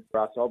for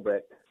Ross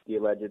Ulbricht, the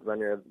alleged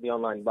runner of the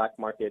online black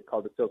market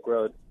called the Silk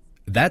Road.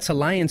 That's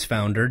Alliance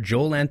founder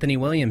Joel Anthony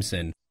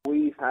Williamson.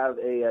 We have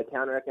a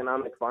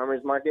counter-economic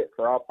farmers market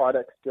for all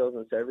products, skills,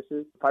 and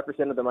services.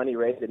 5% of the money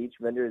raised at each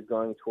vendor is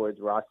going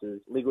towards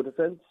Ross's legal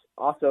defense.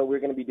 Also, we're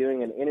going to be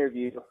doing an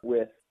interview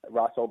with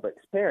Ross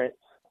Ulbricht's parents.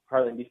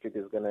 Harlan District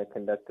is going to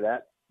conduct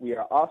that. We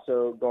are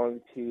also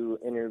going to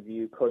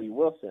interview Cody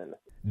Wilson.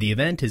 The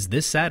event is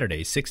this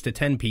Saturday, 6 to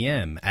 10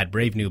 p.m. at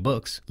Brave New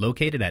Books,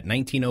 located at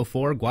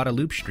 1904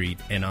 Guadalupe Street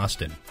in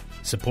Austin.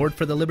 Support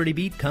for the Liberty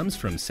Beat comes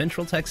from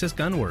Central Texas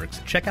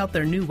Gunworks. Check out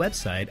their new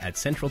website at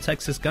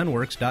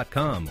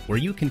centraltexasgunworks.com, where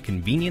you can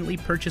conveniently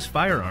purchase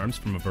firearms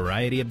from a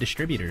variety of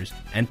distributors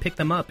and pick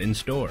them up in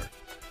store.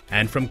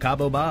 And from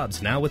Cabo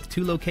Bob's, now with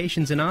 2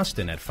 locations in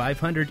Austin at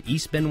 500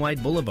 East Ben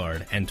White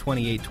Boulevard and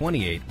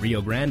 2828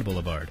 Rio Grande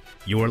Boulevard.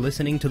 You're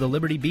listening to the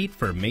Liberty Beat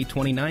for May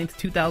 29th,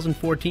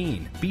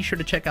 2014. Be sure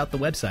to check out the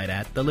website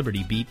at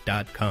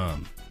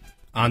thelibertybeat.com.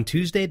 On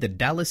Tuesday, the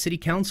Dallas City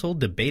Council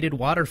debated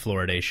water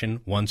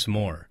fluoridation once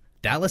more.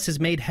 Dallas has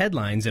made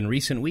headlines in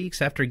recent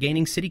weeks after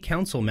gaining city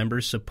council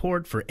members'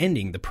 support for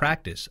ending the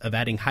practice of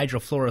adding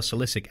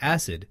hydrofluorosilicic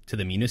acid to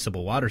the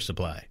municipal water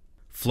supply.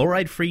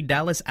 Fluoride-free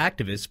Dallas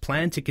activists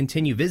plan to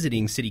continue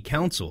visiting city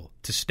council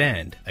to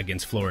stand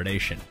against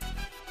fluoridation.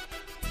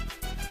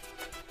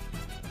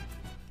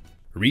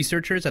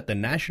 Researchers at the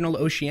National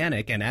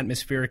Oceanic and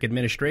Atmospheric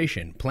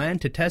Administration plan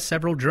to test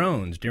several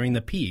drones during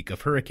the peak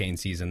of hurricane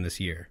season this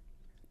year.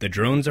 The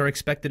drones are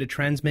expected to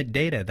transmit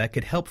data that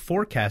could help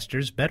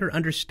forecasters better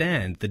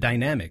understand the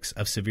dynamics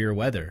of severe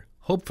weather,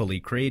 hopefully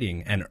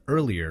creating an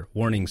earlier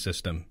warning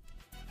system.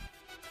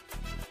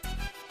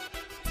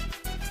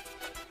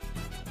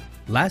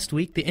 Last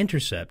week, The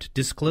Intercept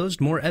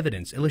disclosed more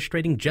evidence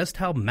illustrating just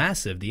how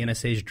massive the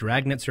NSA's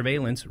dragnet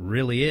surveillance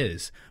really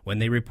is when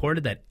they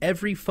reported that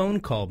every phone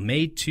call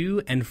made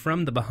to and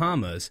from the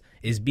Bahamas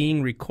is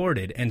being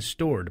recorded and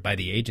stored by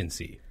the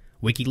agency.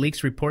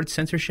 WikiLeaks reports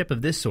censorship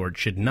of this sort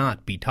should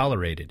not be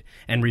tolerated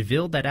and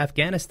revealed that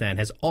Afghanistan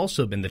has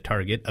also been the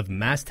target of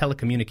mass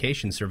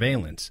telecommunications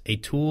surveillance, a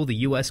tool the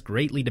U.S.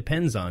 greatly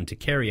depends on to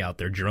carry out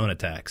their drone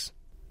attacks.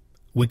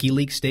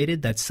 WikiLeaks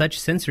stated that such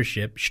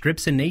censorship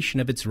strips a nation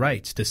of its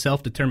rights to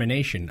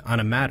self-determination on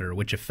a matter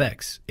which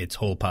affects its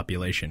whole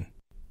population.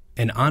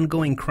 An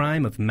ongoing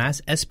crime of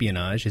mass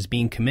espionage is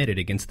being committed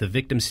against the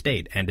victim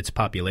state and its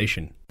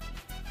population.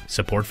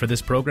 Support for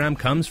this program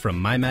comes from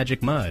My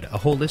Magic Mud, a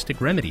holistic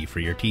remedy for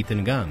your teeth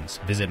and gums.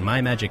 Visit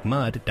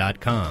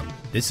mymagicmud.com.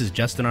 This is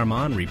Justin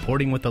Armand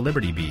reporting with the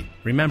Liberty Beat.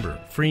 Remember,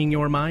 freeing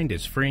your mind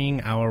is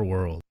freeing our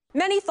world.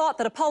 Many thought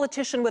that a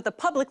politician with a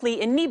publicly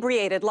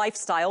inebriated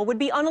lifestyle would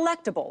be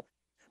unelectable.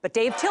 But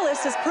Dave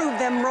Tillis has proved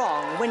them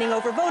wrong, winning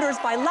over voters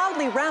by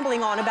loudly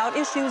rambling on about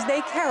issues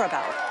they care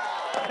about.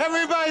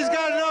 Everybody's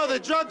got to know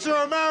that drugs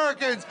are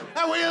Americans,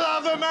 and we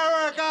love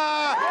America!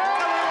 And we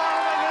want to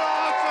make it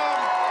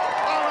awesome!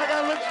 Oh my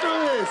God, let's do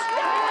this!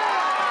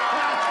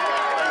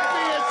 Let's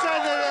be a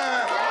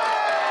senator!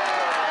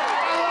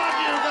 I love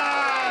you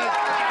guys!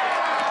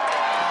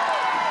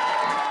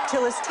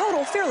 Tillis'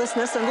 total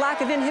fearlessness and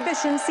lack of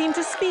inhibition seemed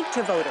to speak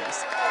to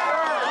voters.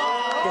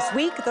 This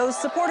week, those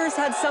supporters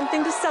had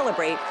something to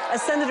celebrate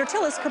as Senator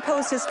Tillis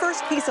proposed his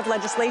first piece of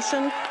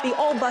legislation, the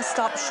All Bus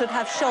Stops Should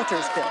Have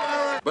Shelters bill.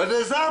 But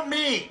does that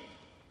mean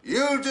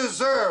you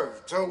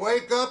deserve to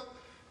wake up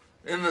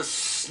in the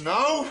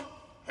snow?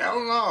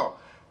 Hell no.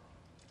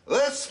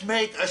 Let's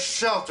make a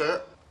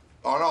shelter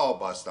on all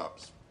bus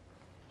stops.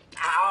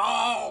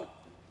 Ow!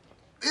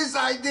 This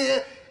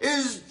idea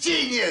is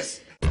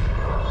genius!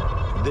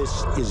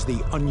 This is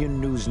the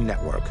Onion News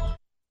Network.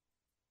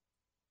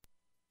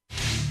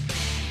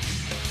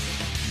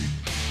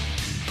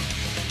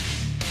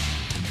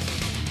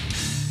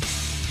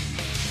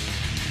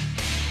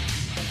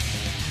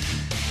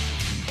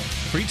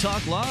 Free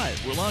Talk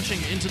Live. We're launching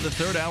into the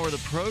third hour of the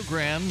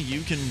program.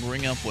 You can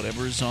bring up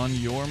whatever's on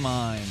your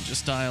mind.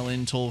 Just dial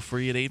in toll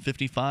free at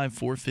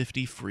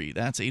 855-450-FREE.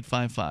 That's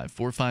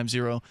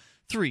 855-450-FREE.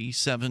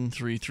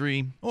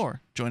 3733,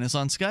 or join us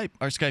on Skype.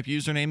 Our Skype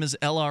username is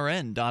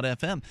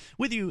lrn.fm.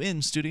 With you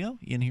in studio,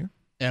 Ian here.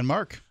 And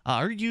Mark.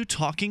 Are you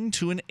talking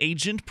to an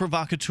agent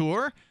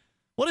provocateur?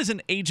 What is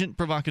an agent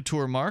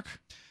provocateur, Mark?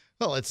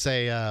 Well, it's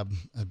a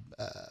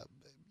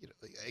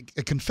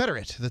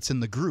Confederate that's in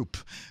the group.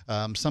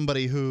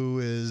 Somebody who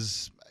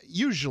is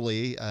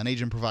usually an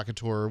agent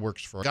provocateur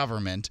works for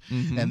government,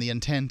 and the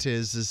intent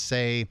is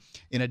say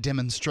in a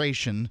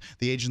demonstration,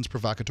 the agents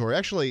provocateur.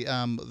 Actually,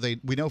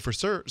 we know for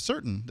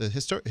certain the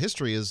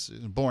history is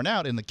borne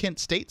out in the Kent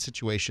State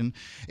situation.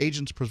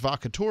 Agents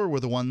provocateur were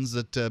the ones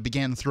that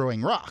began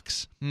throwing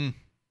rocks.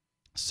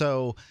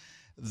 So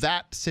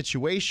that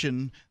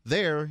situation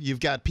there,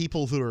 you've got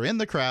people who are in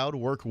the crowd,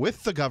 work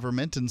with the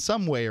government in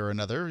some way or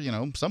another.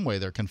 Some way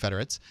they're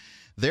Confederates.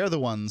 They're the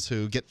ones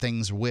who get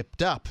things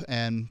whipped up,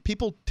 and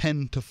people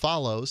tend to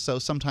follow, so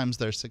sometimes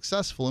they're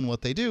successful in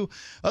what they do.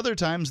 Other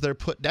times they're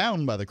put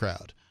down by the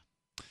crowd.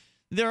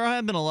 There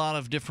have been a lot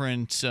of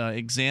different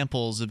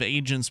examples of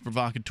agents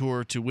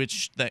provocateur to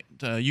which that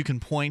you can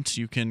point,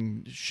 you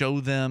can show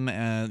them,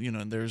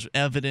 there's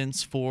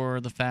evidence for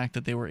the fact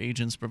that they were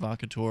agents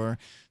provocateur.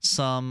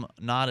 Some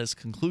not as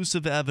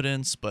conclusive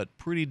evidence, but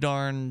pretty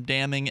darn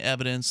damning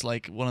evidence.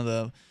 Like one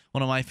of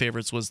my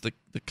favorites was the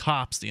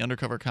cops, the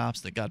undercover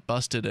cops that got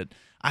busted at,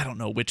 I don't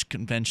know which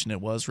convention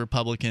it was,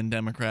 Republican,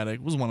 Democratic.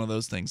 It was one of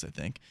those things, I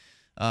think.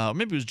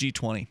 Maybe it was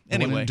G20.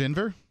 Anyway, one in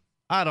Denver?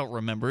 I don't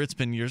remember. It's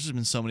been years. There's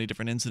been so many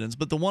different incidents.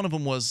 But the one of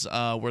them was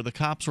where the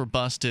cops were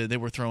busted. They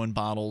were throwing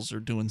bottles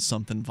or doing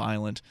something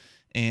violent.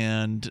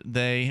 And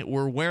they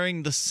were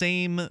wearing the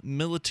same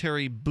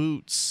military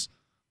boots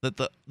that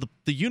the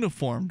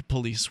uniformed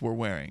police were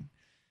wearing.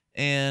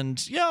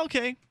 And, yeah,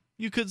 okay,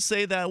 you could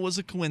say that was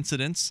a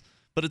coincidence.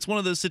 But it's one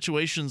of those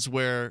situations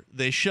where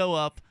they show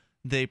up,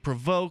 they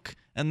provoke,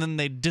 and then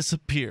they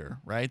disappear,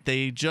 right?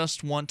 They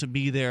just want to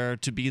be there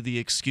to be the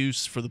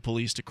excuse for the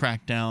police to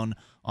crack down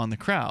on the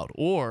crowd.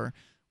 Or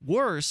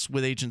worse,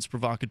 with agents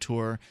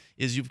provocateur,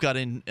 is you've got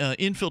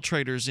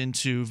infiltrators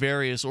into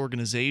various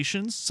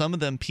organizations, some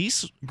of them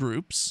peace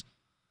groups,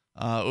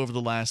 over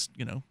the last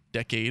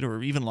decade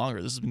or even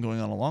longer. This has been going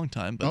on a long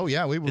time. But we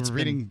were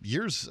reading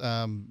years.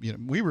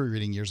 We were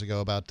reading years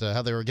ago about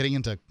how they were getting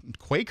into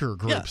Quaker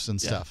groups and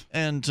stuff,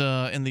 and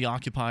the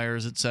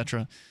occupiers,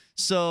 etc.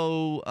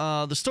 So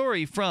the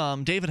story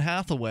from David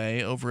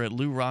Hathaway over at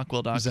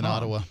LouRockwell.com. He's in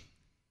Ottawa.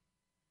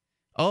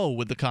 Oh,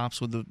 with the cops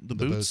with the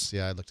boots?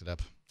 Yeah, I looked it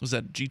up. Was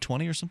that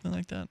G20 or something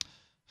like that?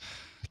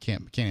 I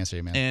can't answer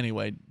you, man.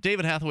 Anyway,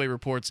 David Hathaway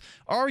reports,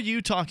 are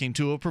you talking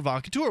to a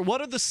provocateur?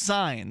 What are the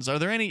signs? Are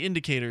there any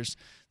indicators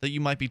that you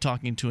might be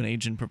talking to an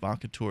agent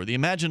provocateur? The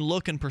imagined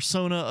look and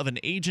persona of an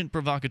agent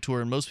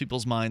provocateur in most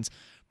people's minds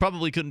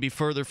probably couldn't be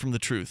further from the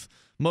truth.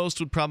 Most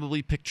would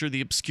probably picture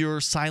the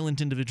obscure,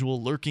 silent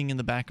individual lurking in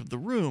the back of the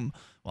room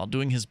while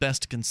doing his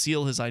best to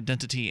conceal his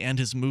identity and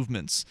his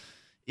movements.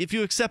 If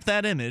you accept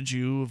that image,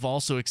 you've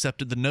also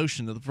accepted the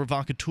notion that the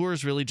provocateur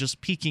is really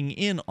just peeking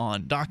in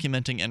on,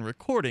 documenting, and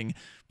recording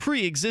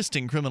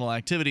pre-existing criminal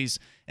activities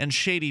and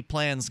shady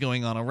plans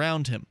going on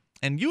around him.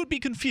 And you would be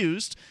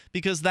confused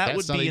because that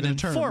would be an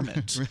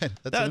informant. Right.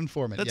 That's an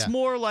informant. That's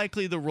more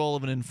likely the role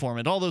of an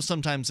informant, although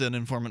sometimes an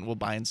informant will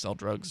buy and sell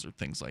drugs or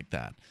things like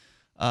that.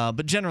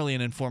 But generally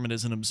an informant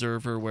is an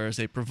observer, whereas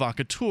a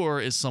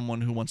provocateur is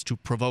someone who wants to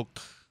provoke,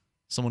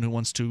 someone who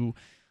wants to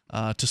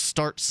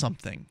start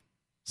something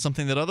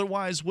that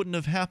otherwise wouldn't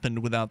have happened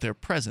without their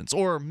presence,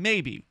 or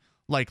maybe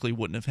likely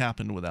wouldn't have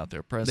happened without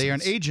their presence. They are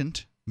an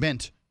agent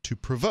meant to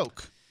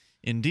provoke.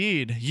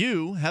 Indeed.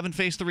 You haven't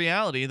faced the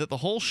reality that the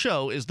whole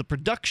show is the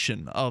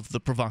production of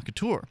the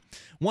provocateur.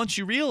 Once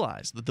you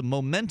realize that the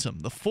momentum,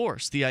 the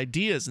force, the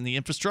ideas, and the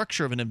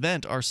infrastructure of an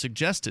event are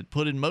suggested,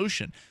 put in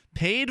motion,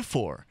 paid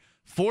for,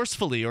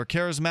 forcefully or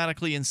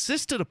charismatically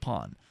insisted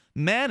upon,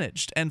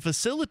 managed, and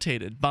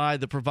facilitated by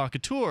the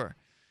provocateur,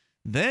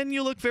 then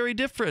you look very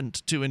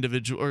different to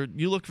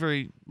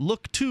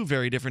look to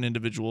very different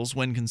individuals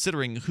when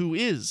considering who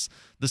is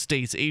the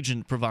state's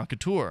agent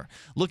provocateur.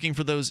 Looking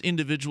for those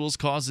individuals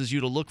causes you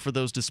to look for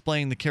those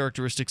displaying the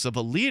characteristics of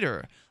a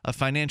leader, a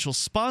financial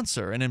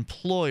sponsor, an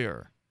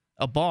employer,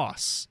 a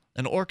boss,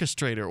 an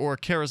orchestrator, or a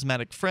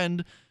charismatic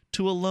friend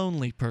to a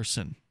lonely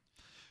person.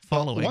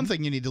 Well, one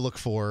thing you need to look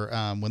for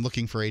when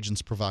looking for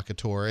agents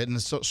provocateur, and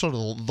it's sort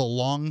of the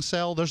long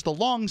cell. There's the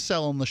long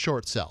cell and the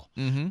short cell.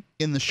 Mm-hmm.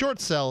 In the short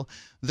cell,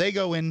 they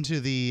go into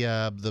the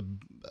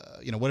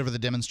whatever the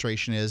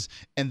demonstration is,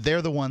 and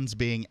they're the ones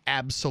being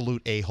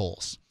absolute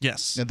a-holes.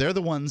 Yes. And they're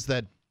the ones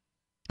that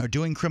are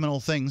doing criminal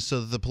things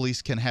so that the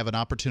police can have an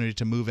opportunity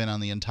to move in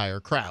on the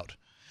entire crowd.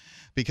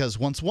 Because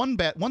once one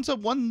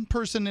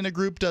person in a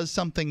group does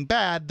something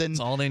bad, then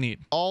that's all they need.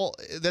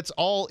 That's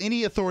all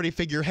any authority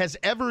figure has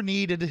ever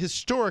needed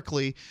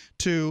historically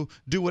to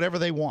do whatever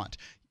they want.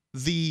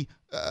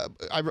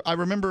 I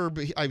remember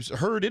I've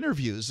heard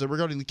interviews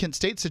regarding the Kent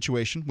State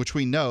situation, which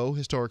we know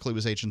historically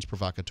was agents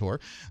provocateur.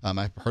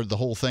 I've heard the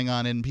whole thing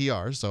on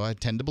NPR, so I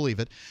tend to believe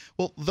it.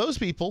 Well, those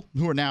people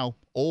who are now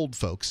old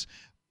folks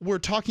were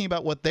talking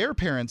about what their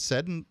parents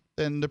said, and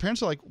And the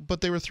parents are like,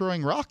 but they were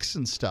throwing rocks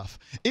and stuff.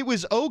 It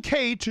was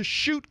okay to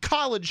shoot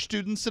college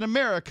students in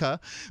America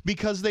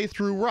because they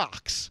threw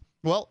rocks.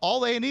 Well, all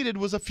they needed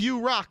was a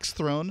few rocks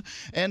thrown,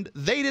 and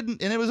they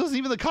didn't, and it wasn't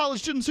even the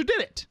college students who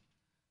did it.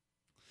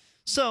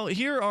 So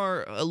here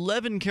are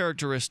 11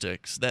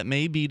 characteristics that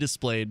may be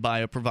displayed by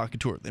a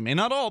provocateur. They may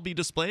not all be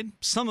displayed.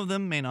 Some of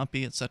them may not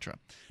be, etc.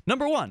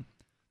 Number 1,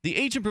 the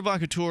agent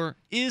provocateur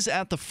is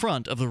at the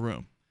front of the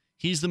room.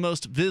 He's the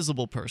most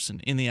visible person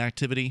in the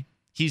activity.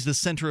 He's the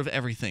center of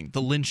everything,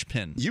 the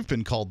linchpin. You've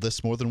been called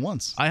this more than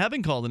once. I have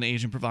been called an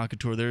agent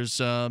provocateur. There's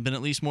been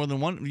at least more than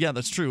one. Yeah,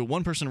 that's true.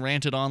 One person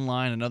ranted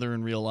online, another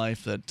in real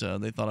life that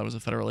they thought I was a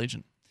federal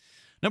agent.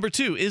 Number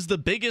 2 is the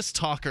biggest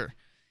talker.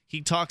 He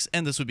talks,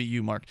 and this would be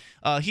you, Mark.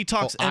 He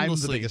talks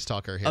endlessly I'm the biggest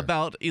talker here.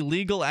 About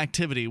illegal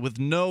activity with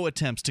no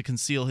attempts to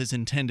conceal his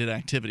intended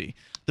activity.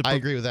 I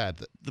agree with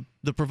that.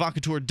 The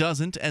provocateur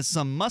doesn't, as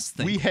some must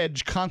think. We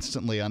hedge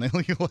constantly on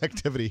illegal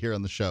activity here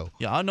on the show.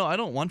 Yeah, no, I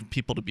don't want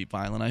people to be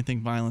violent. I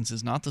think violence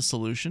is not the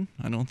solution.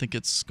 I don't think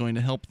it's going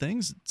to help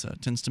things.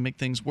 It tends to make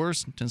things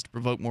worse. It tends to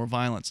provoke more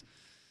violence.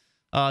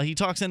 He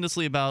talks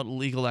endlessly about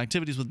illegal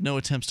activities with no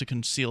attempts to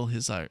conceal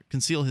his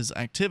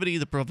activity.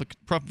 The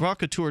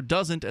provocateur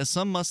doesn't, as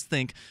some must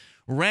think,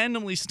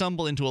 randomly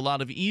stumble into a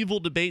lot of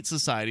evil debate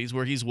societies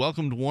where he's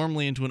welcomed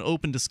warmly into an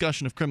open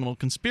discussion of criminal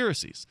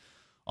conspiracies.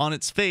 On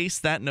its face,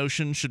 that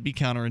notion should be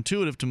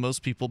counterintuitive to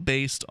most people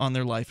based on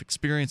their life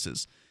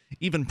experiences.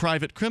 Even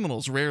private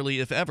criminals rarely,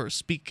 if ever,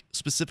 speak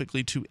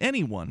specifically to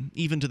anyone,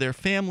 even to their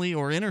family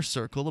or inner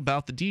circle,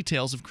 about the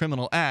details of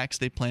criminal acts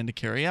they plan to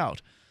carry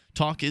out.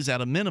 Talk is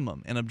at a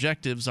minimum, and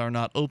objectives are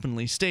not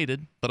openly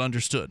stated, but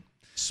understood.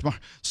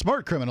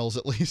 Smart criminals,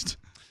 at least.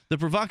 The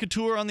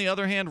provocateur, on the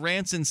other hand,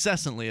 rants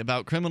incessantly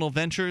about criminal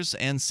ventures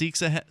and seeks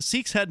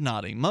head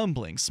nodding,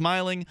 mumbling,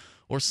 smiling,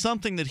 or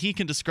something that he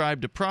can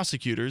describe to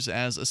prosecutors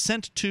as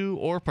assent to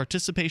or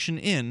participation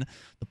in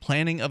the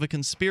planning of a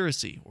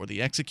conspiracy or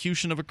the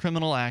execution of a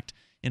criminal act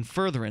in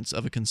furtherance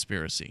of a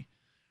conspiracy.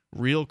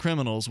 Real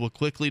criminals will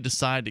quickly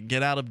decide to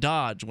get out of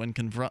Dodge when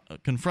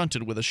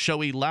confronted with a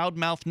showy,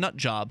 loudmouth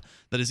nutjob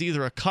that is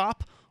either a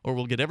cop or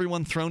will get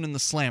everyone thrown in the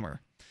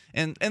slammer.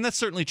 And that's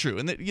certainly true.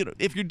 And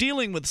if you're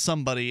dealing with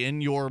somebody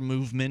in your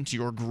movement,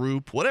 your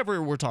group,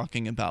 whatever we're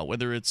talking about,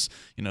 whether it's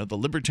the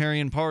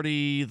Libertarian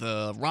Party,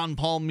 the Ron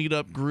Paul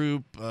meetup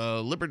group,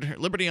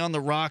 Liberty on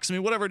the Rocks, I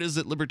mean, whatever it is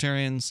that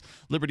libertarians,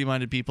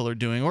 liberty-minded people are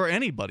doing, or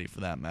anybody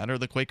for that matter,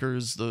 the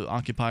Quakers, the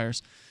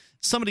occupiers,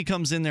 somebody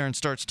comes in there and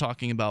starts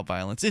talking about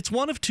violence. It's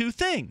one of two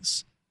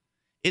things.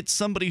 It's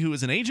somebody who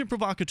is an agent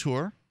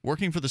provocateur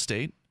working for the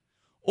state,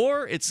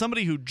 or it's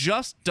somebody who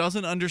just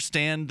doesn't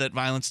understand that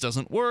violence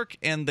doesn't work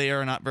and they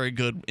are not very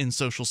good in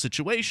social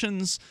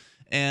situations.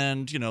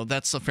 And,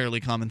 that's a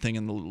fairly common thing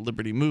in the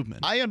liberty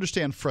movement. I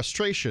understand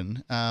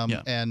frustration.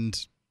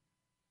 And,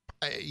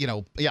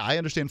 I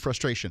understand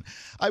frustration.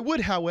 I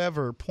would,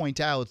 however, point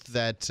out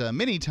that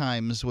many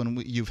times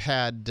when you've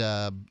had,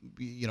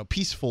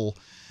 peaceful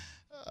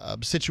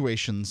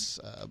situations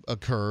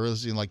occur,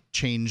 like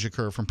change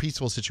occur from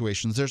peaceful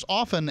situations, there's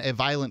often a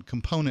violent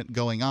component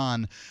going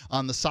on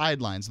the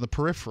sidelines, in the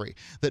periphery,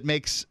 that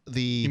makes the...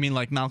 You mean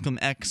like Malcolm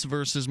X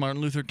versus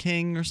Martin Luther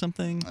King or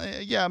something?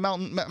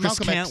 Malcolm Chris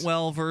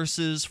Cantwell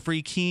versus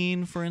Free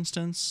Keene, for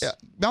instance? Yeah,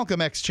 Malcolm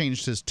X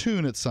changed his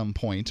tune at some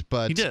point,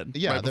 but... He did,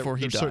 right before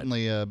he died.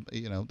 Certainly,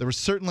 there was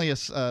certainly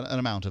an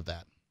amount of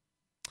that.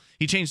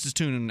 He changed his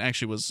tune and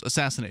actually was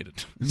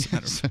assassinated, as a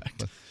matter of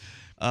fact.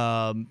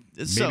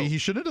 Maybe he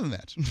should have done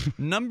that.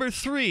 Number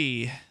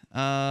 3,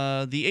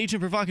 the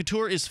agent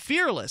provocateur is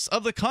fearless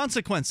of the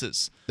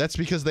consequences. That's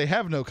because they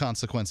have no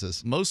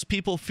consequences. Most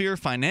people fear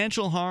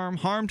financial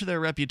harm to their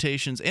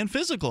reputations, and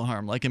physical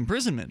harm, like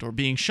imprisonment or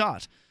being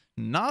shot.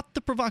 Not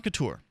the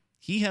provocateur.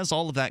 He has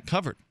all of that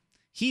covered.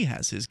 He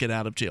has his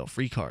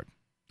get-out-of-jail-free card.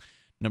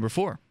 Number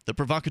 4, the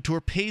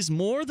provocateur pays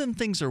more than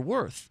things are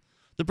worth.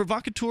 The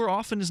provocateur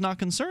often is not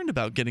concerned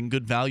about getting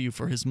good value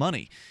for his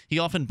money. He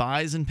often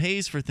buys and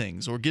pays for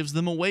things or gives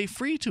them away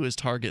free to his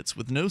targets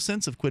with no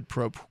sense of quid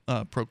pro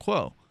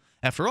quo.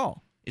 After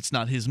all, it's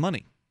not his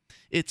money.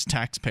 It's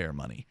taxpayer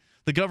money.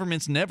 The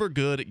government's never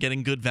good at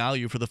getting good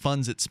value for the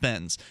funds it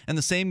spends, and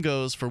the same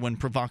goes for when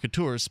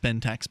provocateurs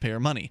spend taxpayer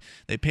money.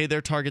 They pay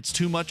their targets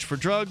too much for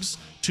drugs,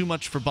 too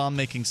much for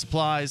bomb-making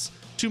supplies,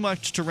 too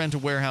much to rent a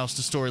warehouse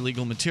to store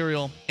illegal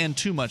material, and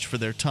too much for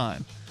their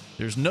time.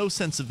 There's no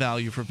sense of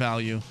value for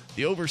value.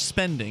 The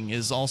overspending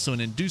is also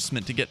an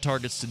inducement to get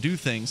targets to do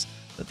things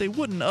that they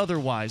wouldn't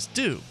otherwise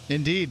do.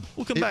 Indeed.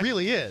 We'll come back. It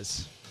really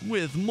is.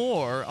 With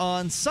more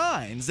on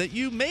signs that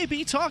you may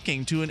be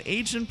talking to an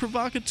agent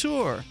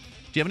provocateur. Do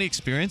you have any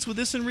experience with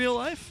this in real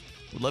life?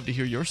 We'd love to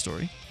hear your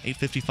story.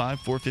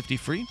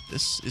 855-450-FREE.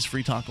 This is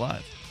Free Talk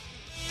Live.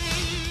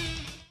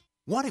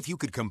 What if you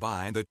could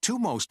combine the two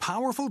most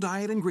powerful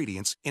diet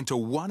ingredients into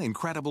one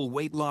incredible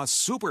weight loss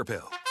super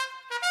pill?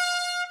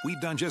 We've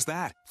done just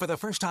that. For the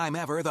first time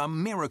ever, the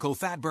miracle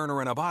fat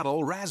burner in a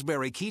bottle,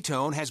 raspberry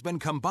ketone, has been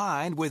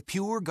combined with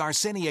pure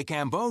Garcinia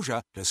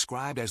cambogia,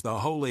 described as the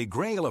holy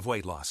grail of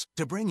weight loss,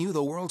 to bring you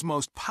the world's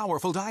most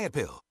powerful diet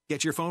pill.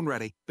 Get your phone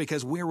ready,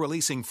 because we're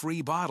releasing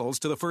free bottles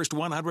to the first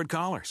 100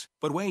 callers.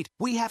 But wait,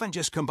 we haven't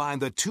just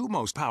combined the 2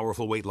 most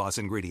powerful weight loss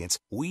ingredients.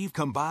 We've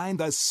combined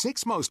the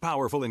 6 most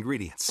powerful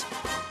ingredients.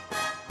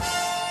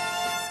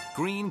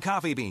 Green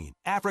coffee bean,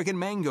 African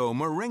mango,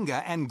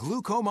 moringa, and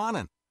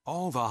glucomannan.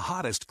 All the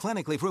hottest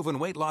clinically proven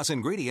weight loss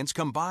ingredients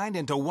combined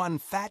into one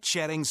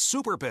fat-shedding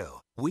super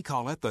pill. We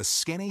call it the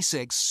Skinny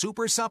 6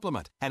 Super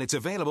Supplement, and it's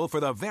available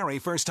for the very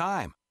first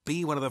time.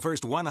 Be one of the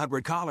first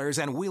 100 callers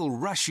and we'll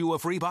rush you a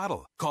free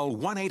bottle. Call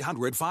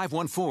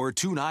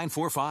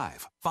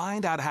 1-800-514-2945.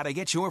 Find out how to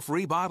get your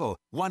free bottle.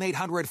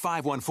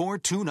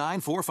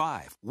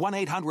 1-800-514-2945.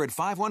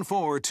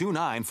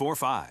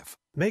 1-800-514-2945.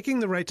 Making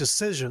the right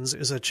decisions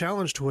is a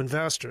challenge to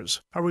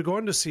investors. Are we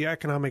going to see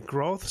economic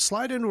growth,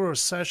 slide into a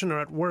recession,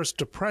 or at worst,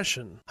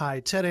 depression? Hi,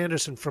 Ted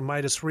Anderson from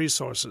Midas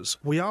Resources.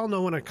 We all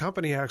know when a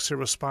company acts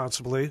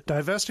irresponsibly,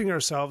 divesting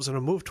ourselves in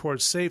a move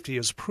towards safety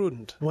is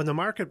prudent. When the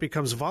market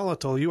becomes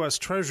volatile, U.S.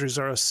 Treasuries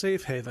are a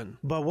safe haven.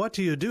 But what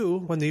do you do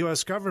when the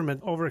U.S.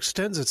 government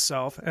overextends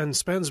itself and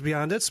spends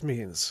beyond its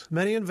means?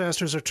 Many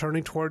investors are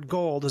turning toward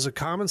gold as a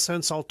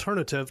common-sense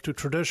alternative to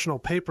traditional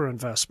paper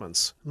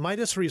investments.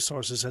 Midas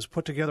Resources has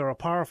put together a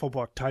powerful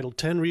book titled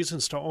 10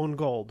 Reasons to Own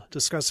Gold,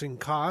 discussing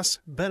costs,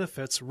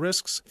 benefits,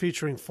 risks,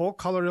 featuring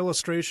full-color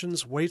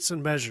illustrations, weights,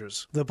 and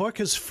measures. The book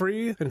is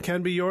free and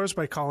can be yours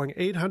by calling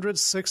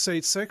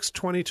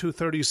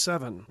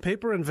 800-686-2237.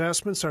 Paper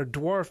investments are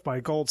dwarfed by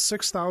gold's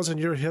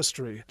 6,000-year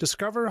history.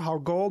 Discover how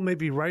gold may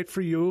be right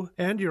for you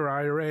and your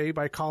IRA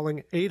by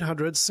calling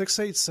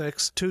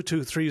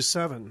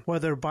 800-686-2237.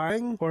 Whether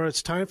buying or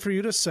it's time for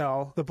you to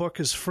sell, the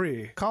book is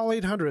free. Call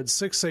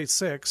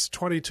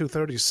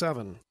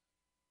 800-686-2237.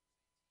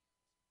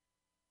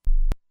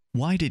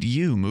 Why did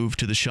you move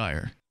to the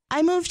Shire?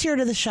 I moved here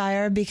to the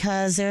Shire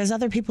because there's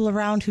other people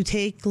around who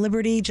take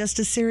liberty just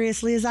as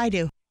seriously as I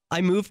do.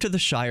 I moved to the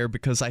Shire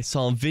because I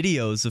saw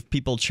videos of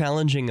people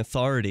challenging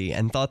authority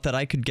and thought that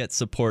I could get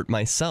support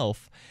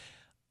myself.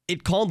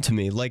 It called to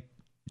me, like,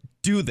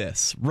 do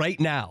this right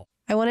now.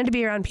 I wanted to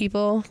be around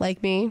people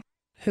like me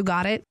who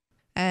got it,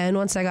 and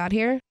once I got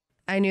here,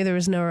 I knew there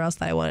was nowhere else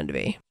that I wanted to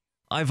be.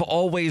 I've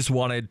always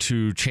wanted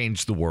to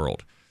change the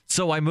world,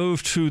 so I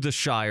moved to the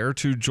Shire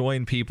to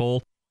join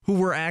people who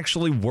were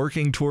actually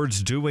working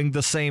towards doing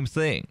the same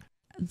thing.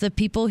 The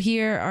people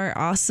here are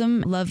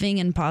awesome, loving,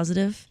 and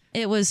positive.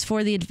 It was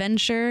for the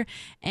adventure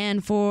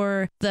and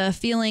for the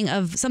feeling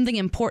of something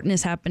important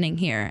is happening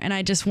here, and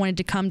I just wanted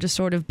to come to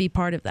sort of be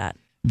part of that.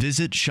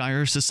 Visit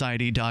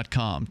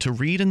ShireSociety.com to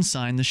read and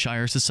sign the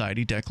Shire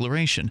Society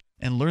Declaration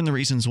and learn the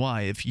reasons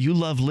why, if you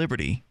love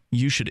liberty,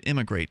 you should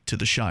immigrate to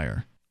the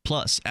Shire.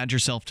 Plus, add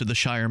yourself to the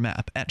Shire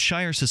map at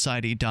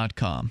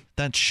ShireSociety.com.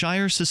 That's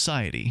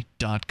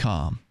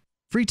ShireSociety.com.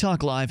 Free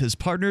Talk Live has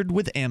partnered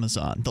with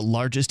Amazon, the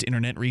largest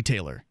internet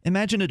retailer.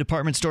 Imagine a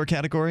department store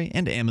category,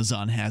 and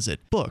Amazon has it.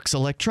 Books,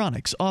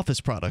 electronics,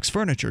 office products,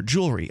 furniture,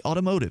 jewelry,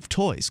 automotive,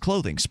 toys,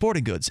 clothing,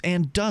 sporting goods,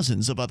 and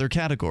dozens of other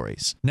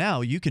categories.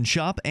 Now you can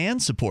shop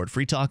and support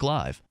Free Talk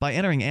Live by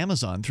entering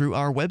Amazon through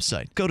our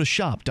website. Go to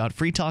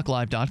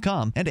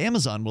shop.freetalklive.com, and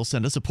Amazon will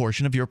send us a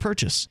portion of your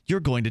purchase.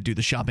 You're going to do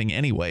the shopping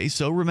anyway,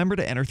 so remember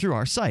to enter through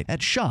our site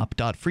at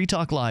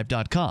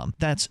shop.freetalklive.com.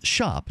 That's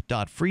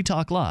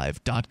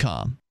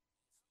shop.freetalklive.com.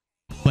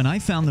 When I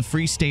found the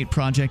Free State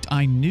Project,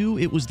 I knew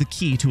it was the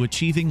key to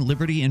achieving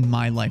liberty in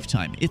my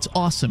lifetime. It's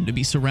awesome to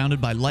be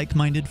surrounded by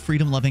like-minded,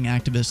 freedom-loving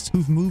activists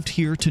who've moved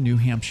here to New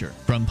Hampshire.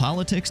 From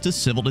politics to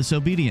civil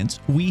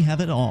disobedience, we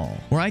have it all.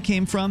 Where I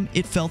came from,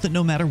 it felt that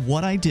no matter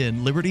what I did,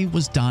 liberty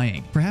was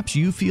dying. Perhaps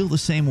you feel the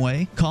same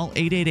way? Call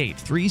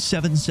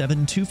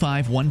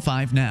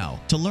 888-377-2515 now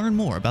to learn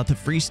more about the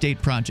Free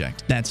State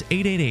Project. That's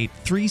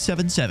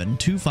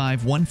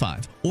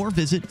 888-377-2515 or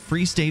visit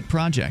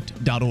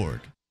freestateproject.org.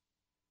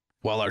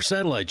 While our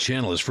satellite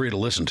channel is free to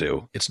listen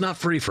to, it's not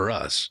free for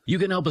us. You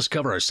can help us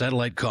cover our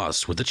satellite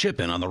costs with the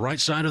chip-in on the right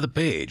side of the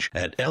page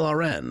at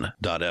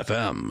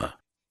lrn.fm.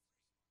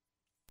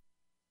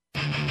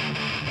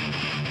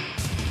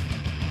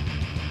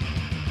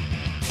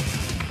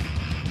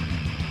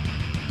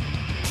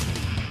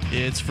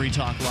 It's Free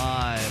Talk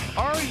Live.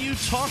 Are you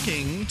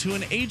talking to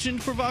an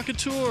agent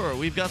provocateur?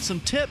 We've got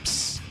some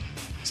tips,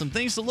 some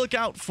things to look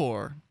out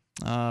for.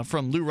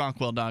 From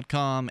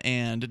LouRockwell.com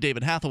and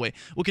David Hathaway.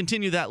 We'll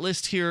continue that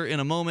list here in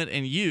a moment,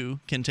 and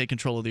you can take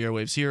control of the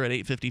airwaves here at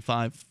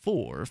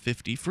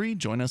 855-450-FREE.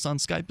 Join us on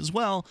Skype as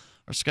well.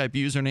 Our Skype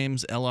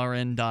username's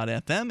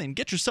lrn.fm, and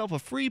get yourself a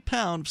free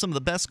pound of some of the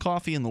best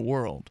coffee in the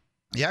world.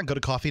 Yeah, go to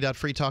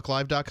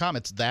coffee.freetalklive.com.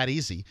 It's that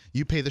easy.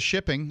 You pay the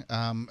shipping,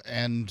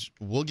 and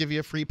we'll give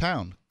you a free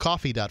pound.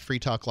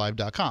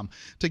 Coffee.freetalklive.com.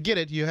 To get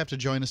it, you have to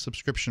join a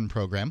subscription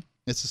program.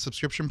 It's a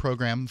subscription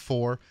program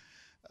for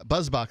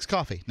BuzzBox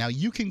Coffee. Now,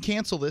 you can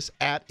cancel this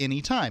at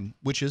any time,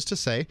 which is to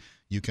say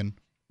you can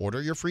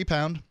order your free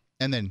pound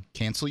and then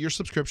cancel your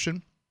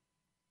subscription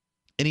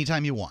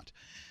anytime you want.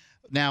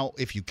 Now,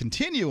 if you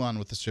continue on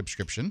with the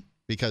subscription,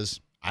 because,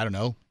 I don't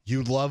know,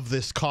 you love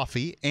this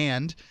coffee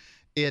and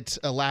it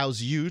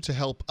allows you to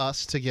help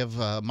us to give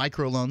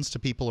microloans to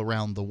people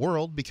around the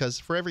world, because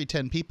for every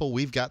 10 people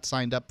we've got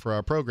signed up for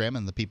our program,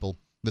 and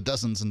the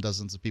dozens and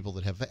dozens of people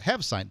that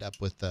have signed up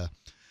with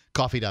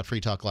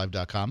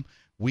coffee.freetalklive.com,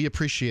 we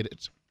appreciate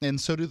it.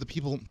 And so do the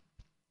people,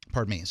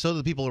 so do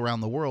the people around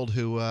the world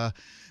who are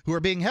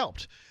being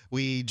helped.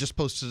 We just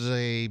posted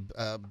a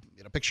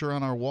picture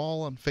on our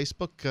wall on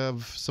Facebook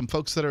of some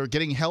folks that are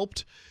getting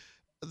helped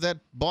that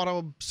bought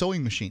a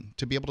sewing machine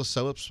to be able to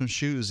sew up some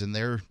shoes in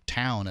their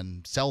town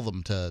and sell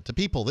them to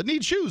people that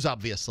need shoes,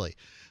 obviously.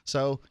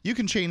 So you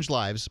can change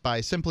lives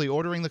by simply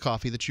ordering the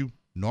coffee that you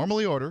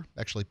normally order,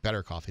 actually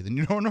better coffee than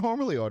you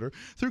normally order,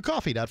 through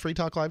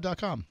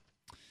coffee.freetalklive.com.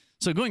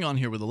 So going on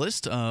here with a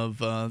list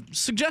of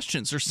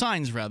suggestions, or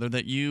signs rather,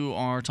 that you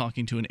are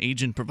talking to an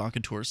agent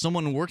provocateur,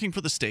 someone working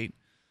for the state,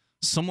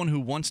 someone who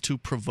wants to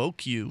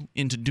provoke you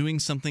into doing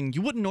something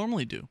you wouldn't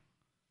normally do.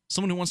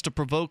 Someone who wants to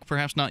provoke,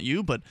 perhaps not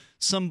you, but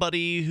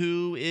somebody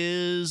who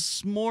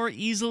is more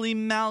easily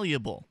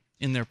malleable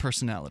in their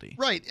personality.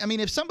 Right. I mean,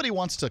 if somebody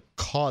wants to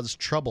cause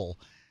trouble,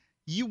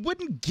 you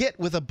wouldn't get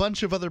with a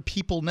bunch of other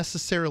people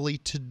necessarily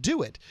to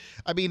do it.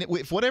 I mean,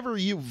 if whatever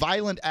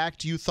violent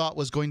act you thought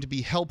was going to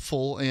be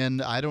helpful in,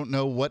 I don't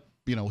know what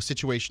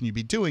situation you'd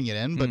be doing it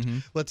in, but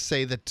let's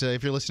say that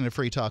if you're listening to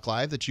Free Talk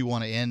Live, that you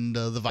want to end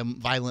the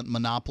violent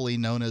monopoly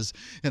known as,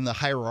 in the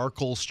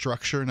hierarchical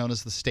structure known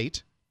as the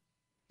state.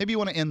 Maybe you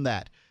want to end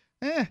that.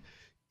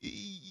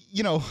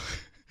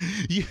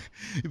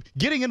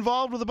 Getting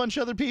involved with a bunch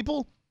of other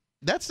people,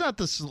 that's not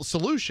the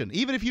solution.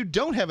 Even if you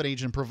don't have an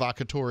agent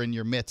provocateur in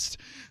your midst,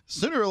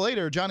 sooner or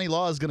later, Johnny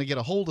Law is going to get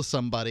a hold of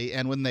somebody,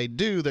 and when they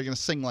do, they're going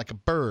to sing like a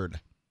bird.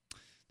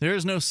 There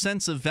is no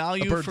sense of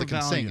value for value.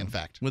 Can sing, in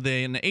fact. With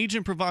an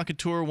agent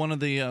provocateur, one of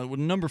the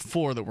number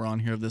 4 that we're on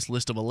here of this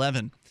list of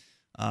 11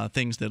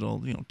 things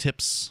that'll,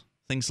 tips,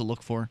 things to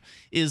look for,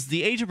 is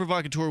the agent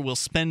provocateur will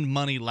spend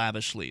money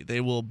lavishly.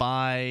 They will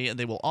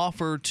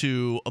offer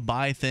to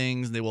buy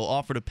things. They will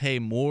offer to pay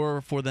more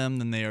for them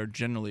than they are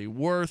generally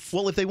worth.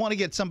 Well, if they want to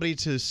get somebody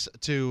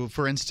to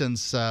for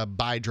instance,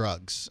 buy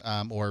drugs,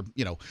 or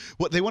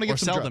what they want to get,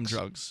 sell them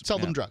drugs,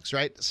 them drugs,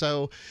 right?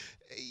 So,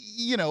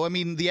 I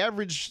mean, the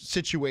average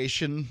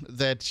situation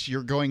that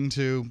you're going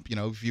to,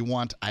 if you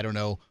want, I don't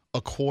know,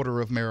 a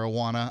quarter of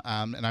marijuana,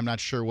 and I'm not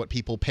sure what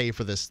people pay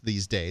for this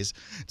these days.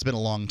 It's been a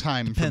long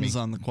time. Depends for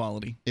me. on the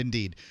quality.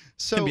 Indeed.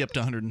 So can be up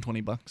to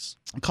 $120.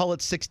 Call it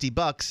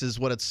 $60 is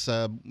what it's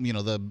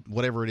the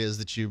whatever it is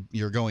that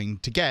you're going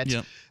to get.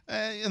 Yep.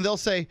 And they'll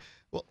say,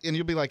 well, and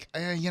you'll be like,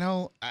 I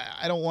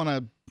don't want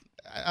to.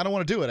 I don't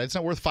want to do it. It's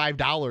not worth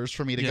 $5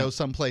 for me to go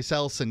someplace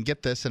else and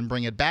get this and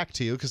bring it back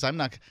to you, because I'm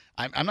not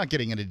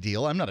getting in a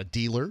deal. I'm not a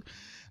dealer.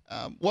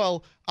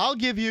 Well, I'll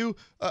give you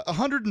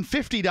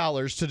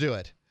 $150 to do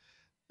it.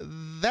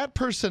 That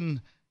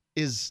person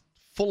is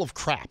full of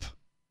crap,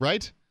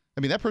 right?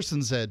 I mean, that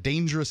person's a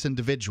dangerous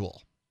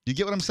individual. You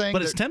get what I'm saying?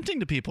 But it's tempting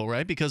to people,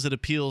 right? Because it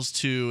appeals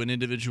to an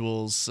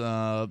individual's, it's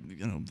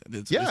going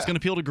to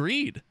appeal to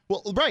greed.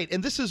 Well, right.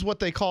 And this is what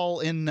they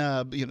call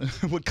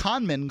what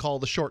con men call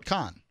the short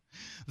con.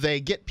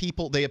 They get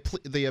people. They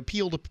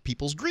appeal to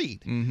people's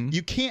greed.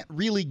 You can't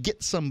really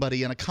get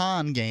somebody in a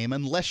con game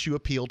unless you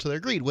appeal to their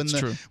greed. When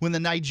the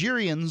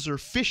Nigerians are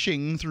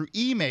phishing through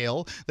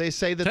email, they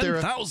say that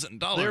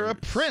they're a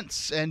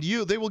prince, and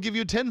they will give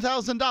you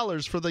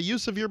 $10,000 for the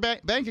use of your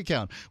bank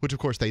account, which of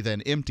course they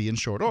then empty in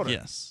short order.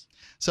 Yes.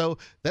 So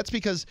that's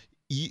because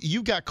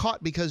you got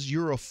caught because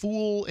you're a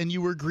fool and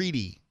you were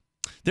greedy.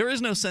 There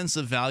is no sense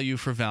of value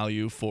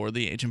for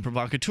the agent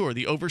provocateur.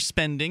 The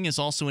overspending is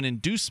also an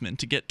inducement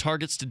to get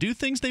targets to do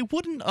things they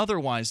wouldn't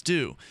otherwise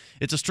do.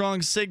 It's a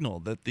strong signal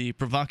that the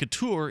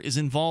provocateur is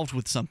involved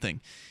with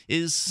something.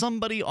 Is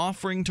somebody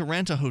offering to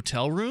rent a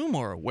hotel room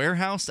or a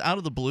warehouse out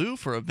of the blue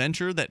for a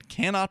venture that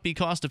cannot be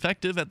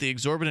cost-effective at the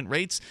exorbitant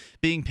rates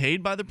being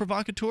paid by the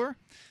provocateur?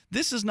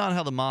 This is not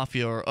how the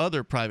mafia or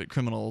other private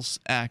criminals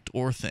act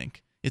or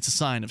think. It's a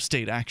sign of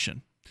state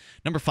action.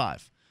 Number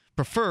 5.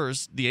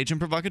 The agent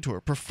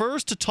provocateur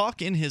prefers to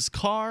talk in his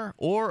car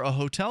or a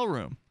hotel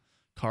room.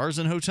 Cars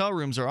and hotel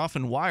rooms are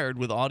often wired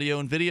with audio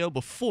and video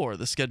before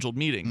the scheduled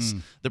meetings.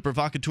 The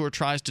provocateur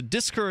tries to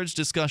discourage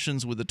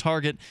discussions with the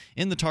target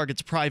in the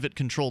target's private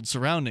controlled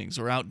surroundings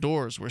or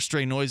outdoors where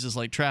stray noises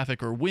like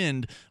traffic or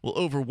wind will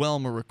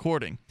overwhelm a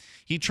recording.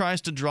 He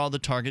tries to draw the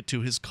target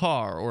to his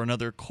car or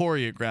another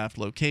choreographed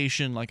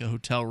location like a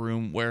hotel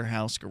room,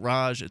 warehouse,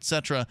 garage,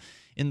 etc.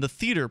 in the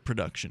theater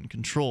production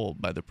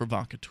controlled by the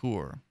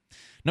provocateur.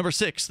 Number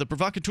 6, the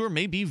provocateur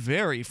may be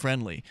very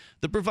friendly.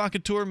 The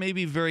provocateur may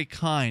be very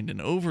kind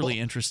and overly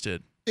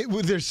interested.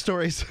 There's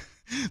stories.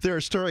 There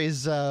are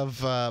stories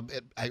of, I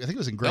think it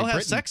was in Great They'll Britain.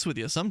 have sex with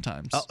you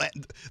sometimes.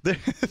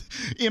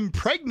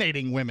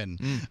 Impregnating women.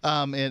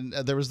 And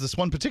there was this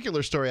one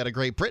particular story out of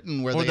Great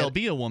Britain where there'll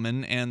be a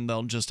woman and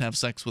they'll just have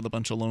sex with a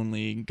bunch of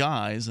lonely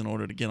guys in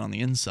order to get on the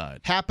inside.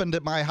 Happened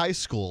at my high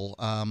school.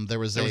 There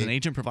was an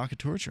agent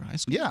provocateur at your high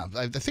school. Yeah,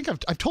 I think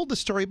I've told this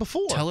story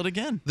before. Tell it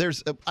again.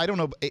 There's, I don't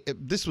know,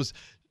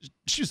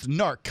 she was a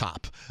narc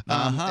cop.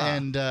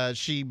 And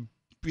she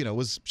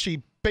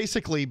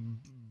basically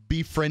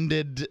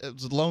befriended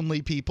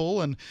lonely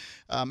people, and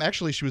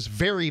actually she was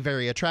very,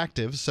 very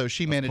attractive, so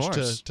she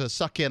managed to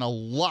suck in a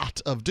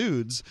lot of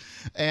dudes.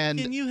 And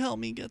can you help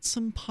me get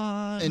some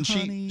pot, and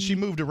honey? she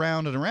moved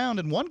around and around,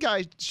 and one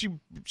guy,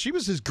 she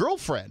was his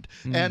girlfriend,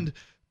 and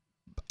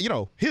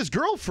his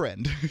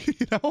girlfriend,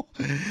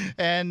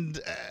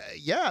 and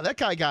that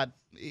guy got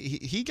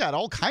he got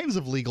all kinds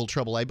of legal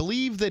trouble. I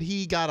believe that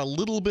he got a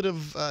little bit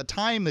of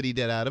time that he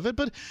did out of it,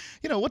 but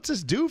what's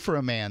this do for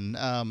a man?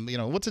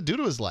 What's it do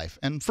to his life,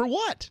 and for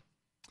what?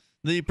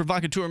 The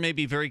provocateur may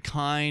be very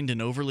kind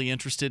and overly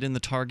interested in the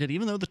target,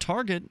 even though the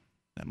target,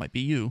 that might be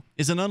you,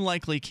 is an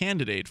unlikely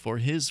candidate for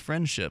his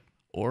friendship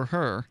or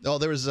her. Oh,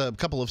 there was a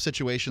couple of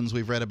situations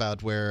we've read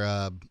about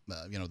where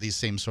these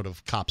same sort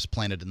of cops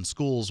planted in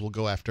schools will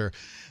go after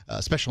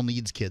special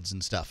needs kids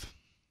and stuff.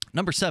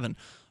 Number 7.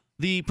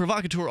 The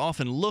provocateur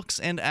often looks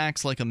and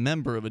acts like a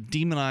member of a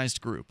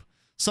demonized group.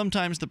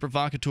 Sometimes the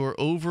provocateur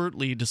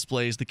overtly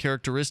displays the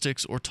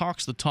characteristics or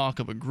talks the talk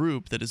of a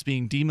group that is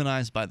being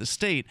demonized by the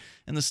state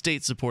and the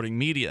state-supporting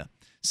media.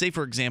 Say,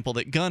 for example,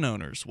 that gun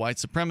owners, white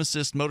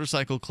supremacists,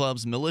 motorcycle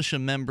clubs, militia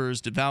members,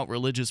 devout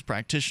religious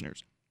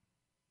practitioners,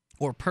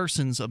 or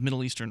persons of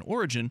Middle Eastern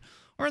origin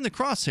are in the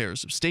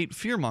crosshairs of state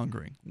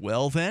fear-mongering.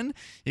 Well, then,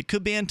 it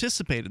could be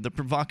anticipated the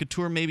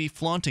provocateur may be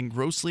flaunting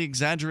grossly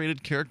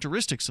exaggerated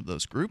characteristics of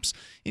those groups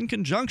in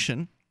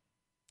conjunction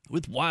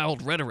with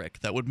wild rhetoric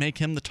that would make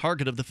him the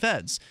target of the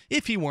feds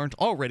if he weren't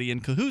already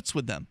in cahoots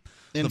with them.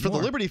 And for the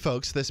Liberty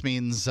folks, this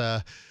means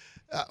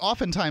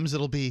oftentimes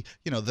it'll be,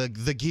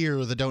 the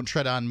gear, the don't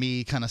tread on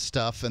me kind of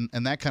stuff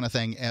and that kind of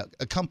thing,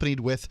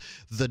 accompanied with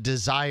the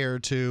desire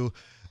to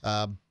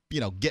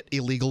get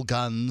illegal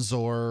guns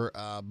or,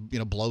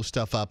 blow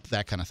stuff up,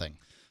 that kind of thing.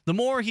 The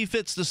more he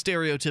fits the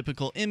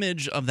stereotypical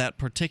image of that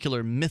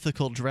particular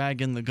mythical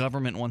dragon the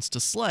government wants to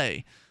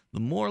slay, the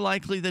more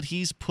likely that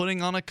he's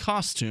putting on a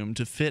costume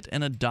to fit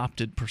an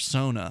adopted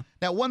persona.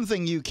 Now, one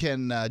thing you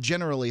can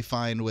generally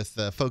find with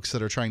folks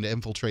that are trying to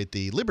infiltrate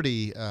the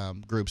Liberty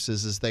groups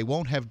is they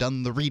won't have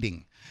done the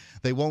reading.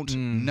 They won't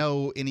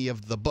know any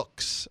of the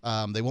books.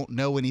 They won't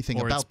know anything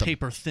or about it's them.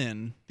 paper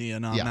thin, the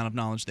amount of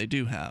knowledge they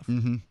do have.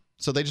 Mm-hmm.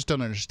 So they just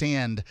don't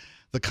understand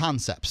the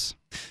concepts.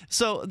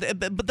 So,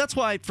 but that's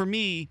why, for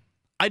me,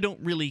 I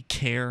don't really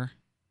care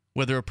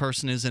whether a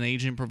person is an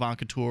agent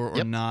provocateur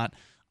or not.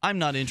 I'm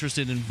not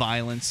interested in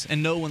violence,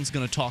 and no one's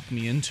going to talk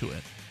me into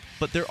it.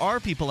 But there are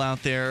people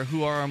out there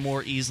who are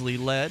more easily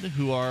led,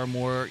 who are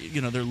more,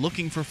 they're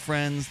looking for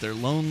friends, they're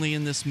lonely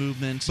in this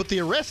movement. But the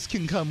arrests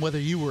can come whether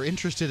you were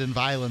interested in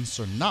violence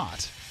or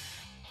not.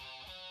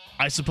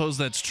 I suppose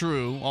that's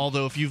true,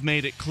 although if you've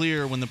made it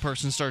clear when the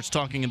person starts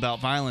talking about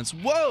violence,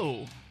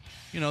 whoa!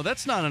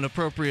 That's not an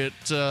appropriate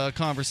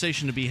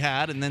conversation to be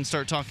had, and then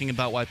start talking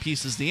about why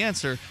peace is the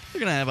answer, they're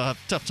going to have a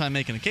tough time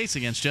making a case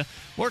against you.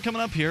 More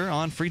coming up here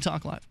on Free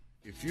Talk Live.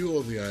 If you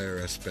owe the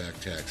IRS back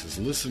taxes,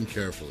 listen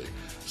carefully.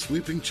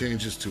 Sweeping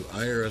changes to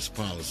IRS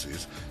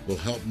policies will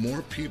help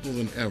more people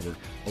than ever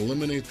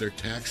eliminate their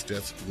tax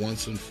debts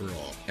once and for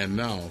all. And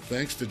now,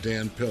 thanks to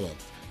Dan Pilla,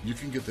 you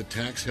can get the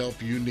tax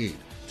help you need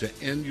to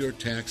end your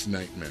tax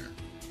nightmare.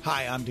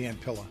 Hi, I'm Dan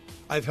Pilla.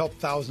 I've helped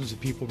thousands of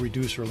people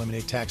reduce or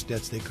eliminate tax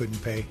debts they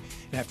couldn't pay.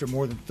 And after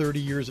more than 30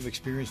 years of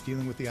experience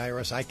dealing with the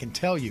IRS, I can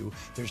tell you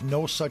there's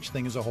no such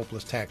thing as a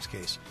hopeless tax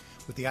case.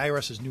 With the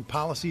IRS's new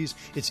policies,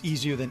 it's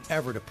easier than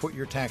ever to put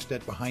your tax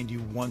debt behind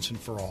you once and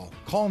for all.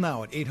 Call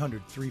now at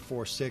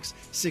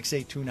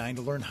 800-346-6829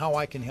 to learn how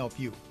I can help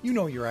you. You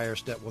know your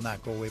IRS debt will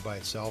not go away by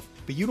itself,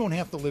 but you don't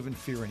have to live in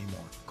fear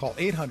anymore. Call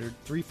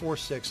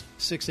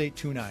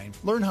 800-346-6829.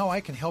 Learn how I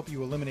can help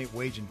you eliminate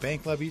wage and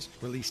bank levies,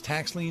 release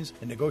tax liens,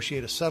 and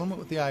negotiate a settlement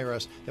with the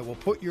IRS that will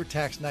put your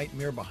tax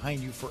nightmare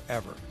behind you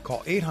forever. Call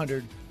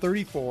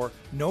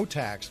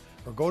 800-34-NO-TAX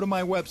or go to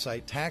my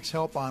website,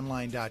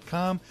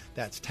 taxhelponline.com.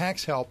 That's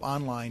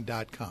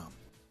taxhelponline.com.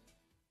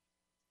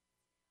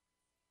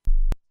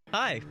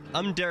 Hi,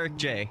 I'm Derek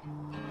J.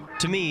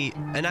 To me,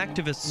 an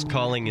activist's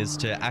calling is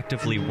to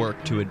actively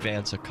work to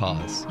advance a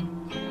cause.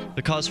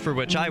 The cause for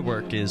which I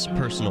work is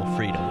personal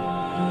freedom.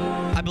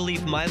 I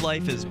believe my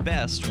life is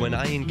best when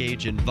I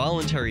engage in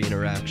voluntary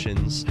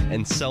interactions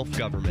and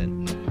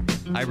self-government.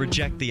 I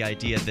reject the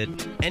idea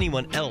that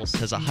anyone else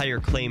has a higher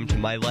claim to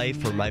my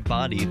life or my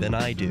body than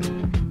I do.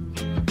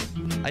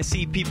 I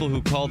see people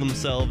who call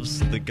themselves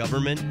the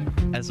government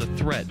as a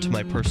threat to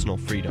my personal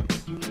freedom.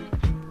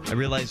 I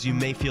realize you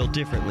may feel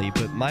differently,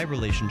 but my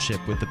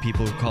relationship with the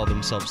people who call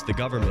themselves the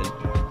government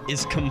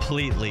is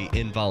completely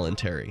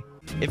involuntary.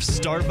 If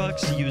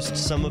Starbucks used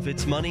some of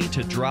its money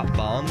to drop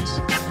bombs,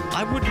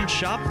 I wouldn't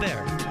shop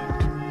there.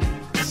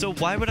 So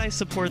why would I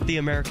support the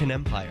American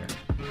empire?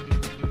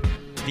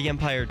 The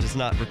empire does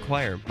not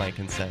require my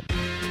consent.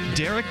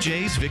 Derek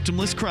J's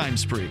Victimless Crime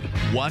Spree.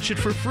 Watch it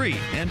for free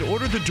and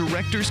order the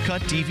Director's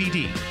Cut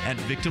DVD at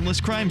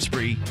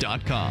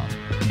victimlesscrimespree.com.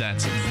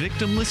 That's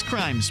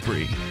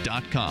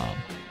victimlesscrimespree.com.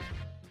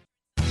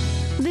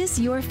 This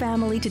Your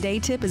Family Today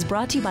tip is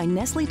brought to you by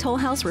Nestle Toll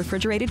House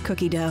Refrigerated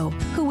Cookie Dough.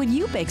 Who would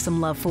you bake some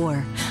love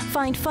for?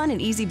 Find fun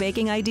and easy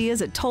baking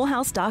ideas at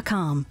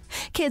tollhouse.com.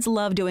 Kids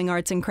love doing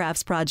arts and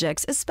crafts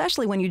projects,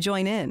 especially when you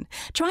join in.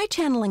 Try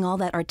channeling all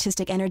that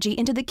artistic energy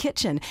into the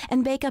kitchen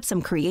and bake up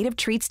some creative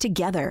treats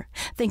together.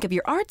 Think of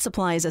your art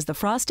supplies as the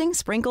frosting,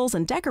 sprinkles,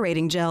 and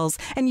decorating gels,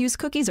 and use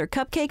cookies or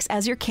cupcakes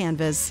as your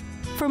canvas.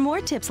 For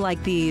more tips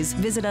like these,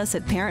 visit us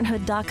at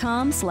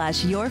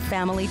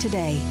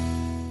parenthood.com/yourfamilytoday.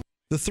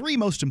 The three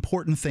most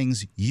important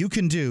things you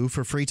can do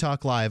for Free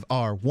Talk Live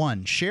are: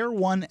 1, share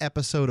one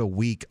episode a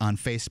week on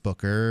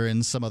Facebook or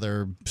in some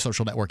other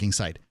social networking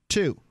site.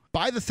 2,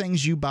 buy the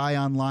things you buy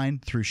online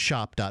through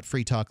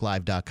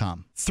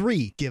shop.freetalklive.com.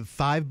 3, give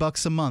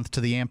 $5 a month to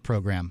the AMP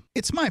program.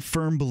 It's my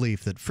firm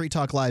belief that Free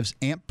Talk Live's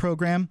AMP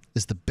program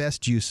is the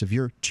best use of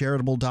your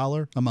charitable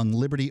dollar among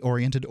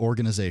liberty-oriented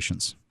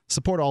organizations.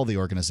 Support all the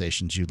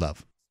organizations you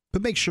love,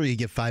 but make sure you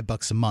give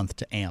 $5 a month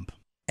to AMP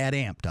at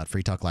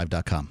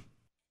amp.freetalklive.com.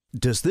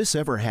 Does this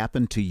ever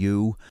happen to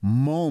you?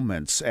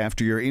 Moments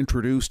after you're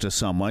introduced to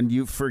someone,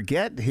 you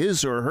forget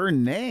his or her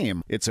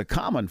name. It's a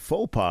common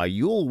faux pas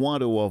you'll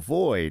want to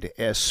avoid,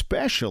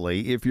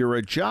 especially if you're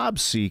a job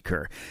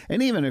seeker.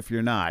 And even if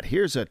you're not,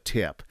 here's a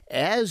tip.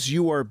 As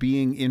you are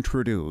being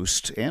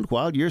introduced, and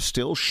while you're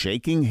still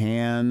shaking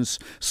hands,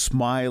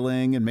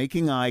 smiling, and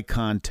making eye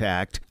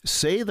contact,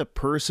 say the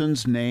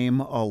person's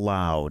name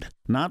aloud.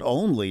 Not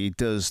only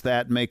does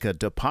that make a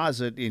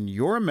deposit in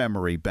your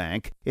memory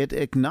bank, it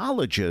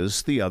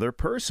acknowledges the other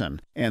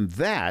person. And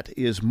that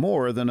is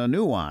more than a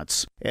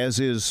nuance, as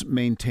is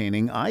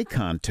maintaining eye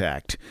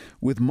contact.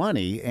 With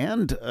money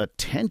and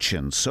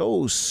attention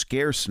so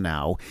scarce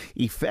now,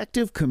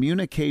 effective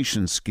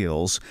communication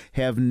skills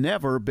have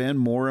never been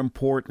more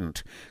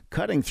important.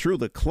 Cutting through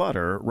the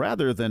clutter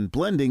rather than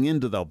blending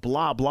into the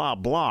blah, blah,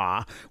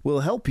 blah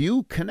will help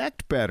you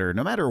connect better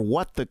no matter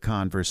what the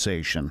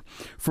conversation.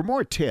 For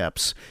more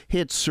tips,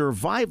 hit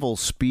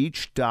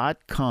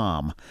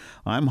survivalspeech.com.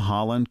 I'm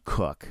Holland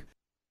Cook.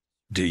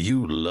 Do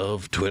you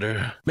love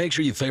Twitter? Make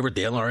sure you favorite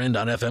the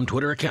LRN.FM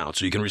Twitter account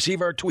so you can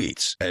receive our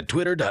tweets at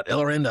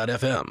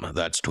twitter.lrn.fm.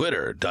 That's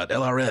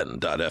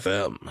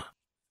twitter.lrn.fm.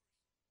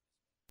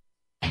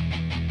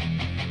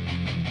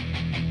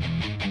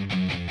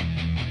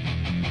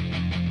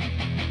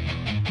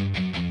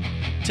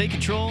 Take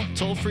control,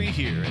 toll free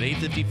here at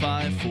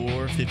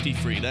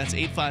 855-450-FREE. That's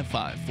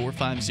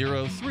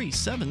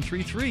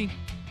 855-450-3733.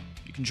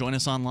 You can join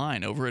us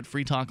online over at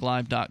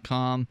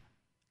freetalklive.com.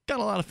 Got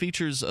a lot of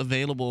features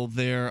available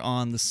there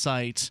on the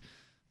site,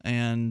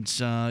 and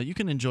you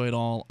can enjoy it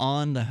all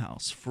on the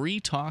house.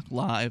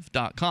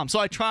 freetalklive.com. So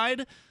I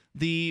tried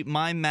the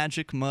My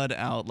Magic Mud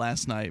out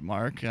last night,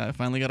 Mark. I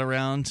finally got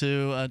around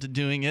to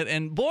doing it,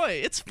 and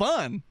boy, it's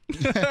fun.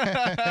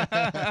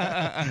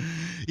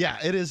 Yeah,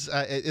 it is.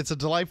 It's a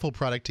delightful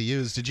product to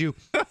use. Did you?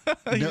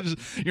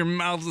 Your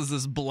mouth is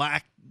this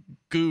black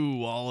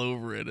goo all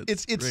over it.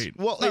 It's great.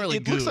 Well, not really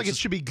it goo, looks like it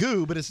should be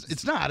goo, but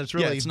it's not. It's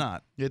really it's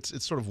not.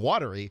 It's sort of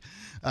watery,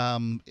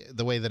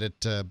 the way that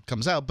it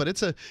comes out. But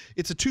it's a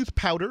tooth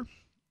powder,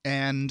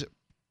 and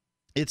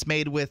it's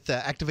made with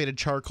activated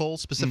charcoal,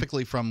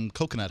 specifically from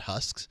coconut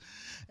husks,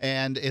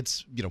 and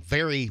it's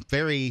very,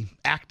 very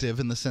active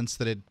in the sense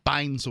that it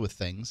binds with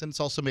things, and it's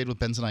also made with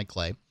bentonite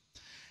clay.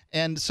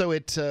 And so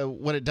it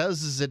what it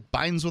does is it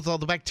binds with all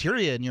the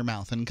bacteria in your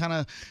mouth and kind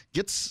of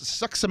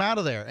sucks them out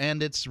of there.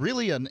 And it's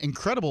really an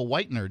incredible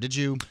whitener. Did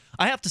you?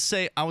 I have to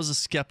say, I was a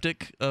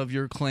skeptic of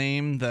your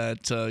claim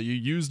that you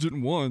used it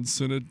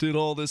once and it did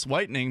all this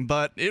whitening,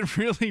 but it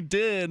really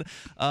did.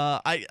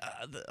 A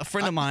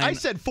friend of mine. I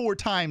said 4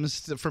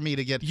 times for me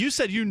to get. You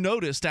said you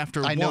noticed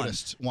after I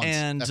noticed once.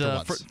 And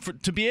after once.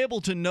 To be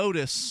able to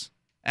notice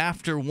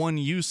after one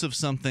use of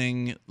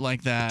something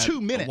like that,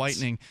 2 minutes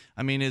whitening,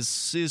 I mean,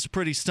 is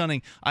pretty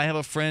stunning. I have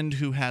a friend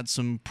who had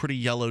some pretty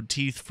yellowed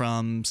teeth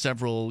from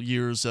several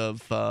years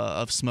of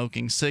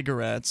smoking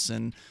cigarettes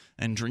and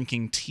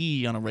drinking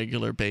tea on a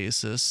regular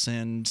basis,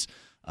 and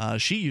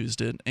she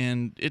used it,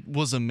 and it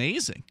was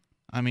amazing.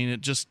 I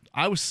mean,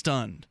 I was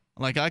stunned.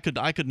 Like I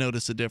could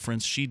notice a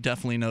difference. She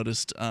definitely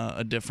noticed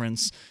a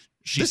difference.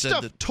 This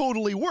stuff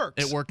totally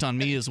works. It worked on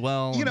me as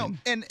well.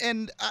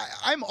 And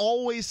I'm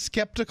always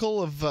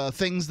skeptical of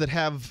things that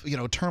have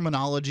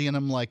terminology in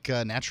them, like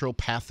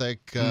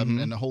naturopathic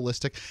and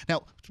holistic.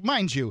 Now,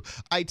 mind you,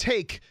 I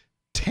take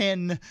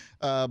 10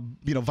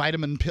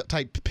 vitamin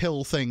type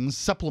pill things,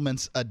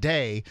 supplements a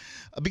day,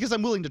 because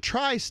I'm willing to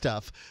try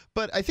stuff.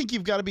 But I think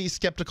you've got to be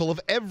skeptical of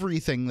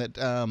everything that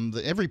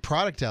every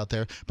product out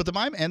there. But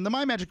the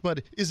My Magic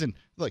Mud isn't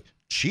like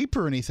cheap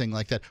or anything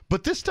like that.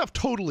 But this stuff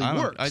totally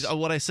works.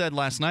 What I said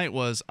last night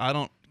was I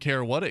don't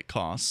care what it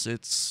costs.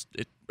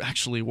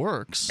 actually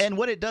works. And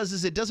what it does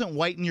is it doesn't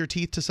whiten your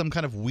teeth to some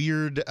kind of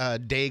weird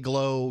day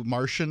glow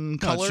Martian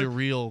color. No, it's your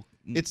real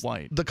it's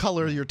white. The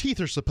color your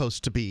teeth are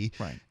supposed to be.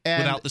 Right.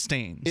 And without the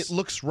stains. It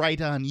looks right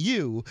on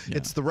you. Yeah.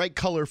 It's the right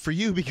color for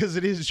you because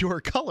it is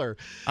your color.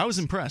 I was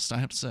impressed, I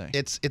have to say.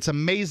 It's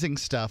amazing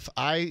stuff.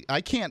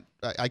 I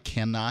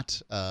cannot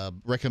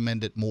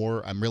recommend it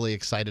more. I'm really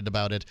excited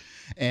about it,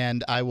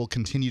 and I will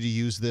continue to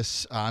use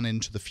this on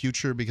into the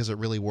future because it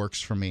really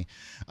works for me.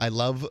 I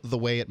love the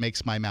way it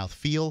makes my mouth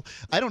feel.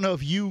 I don't know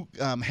if you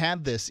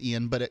had this,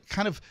 Ian, but it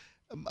kind of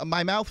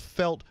my mouth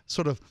felt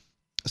sort of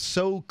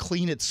so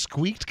clean it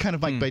squeaked, kind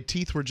of like my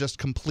teeth were just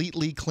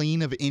completely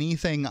clean of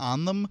anything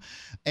on them.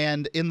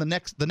 And in the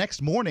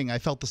next morning I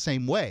felt the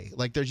same way.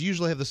 Like there's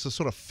usually have this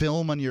sort of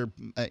film on your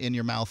in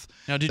your mouth.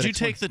 Now, did you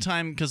take the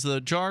time, because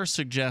the jar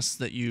suggests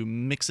that you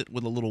mix it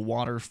with a little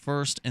water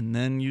first and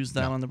then use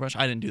that on the brush?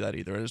 I didn't do that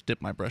either. I just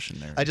dipped my brush in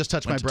there. I just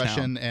touched my brush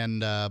in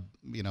and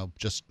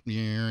just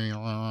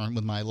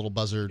with my little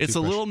buzzer. It's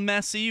toothbrush. a little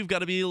messy. You've got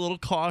to be a little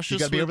cautious. You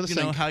got to be over the you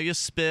know sink. how you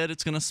spit.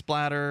 It's going to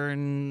splatter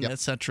and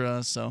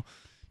etc. So.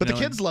 But the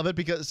kids love it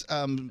because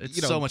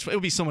it's so much. It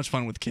would be so much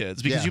fun with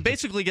kids because you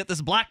basically get this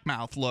black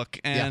mouth look,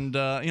 and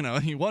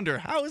you wonder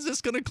how is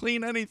this going to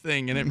clean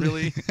anything, and it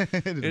really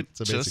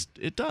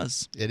it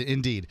does.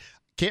 Indeed.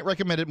 Can't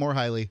recommend it more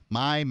highly.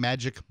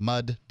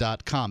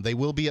 MyMagicMud.com. They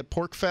will be at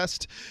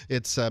PorkFest.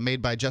 It's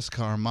made by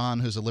Jessica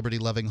Armand, who's a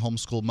liberty-loving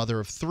homeschool mother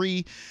of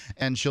 3,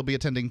 and she'll be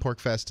attending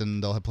PorkFest,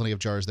 and they'll have plenty of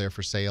jars there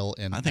for sale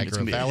in I think it's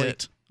Agro gonna be Valley. a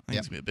hit. I think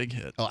it's going to be a big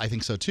hit. Oh, I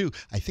think so too.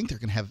 I think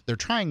they're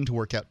trying to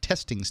work out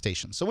testing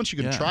stations. So once you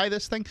can try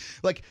this thing,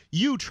 like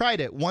you tried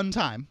it one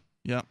time.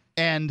 Yeah.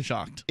 And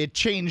shocked. It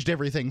changed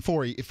everything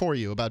for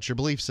you about your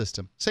belief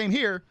system. Same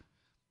here.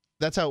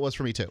 That's how it was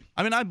for me too.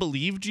 I mean, I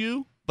believed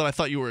you, but I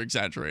thought you were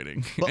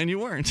exaggerating, and you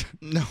weren't.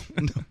 No.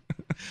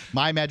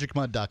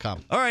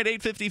 MyMagicMud.com. All right,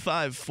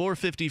 855,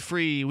 450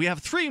 free. We have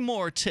 3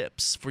 more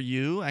tips for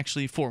you.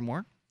 Actually, 4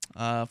 more.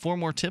 4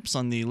 more tips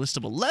on the list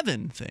of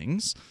 11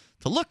 things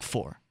to look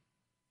for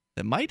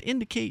that might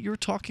indicate you're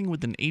talking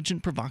with an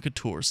agent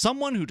provocateur,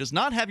 someone who does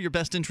not have your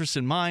best interest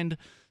in mind,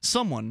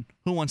 someone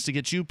who wants to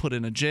get you put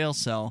in a jail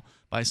cell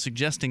by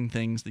suggesting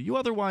things that you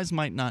otherwise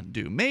might not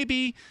do.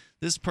 Maybe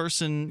this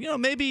person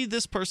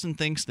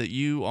thinks that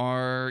you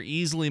are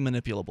easily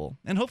manipulable,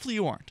 and hopefully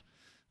you aren't.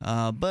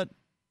 But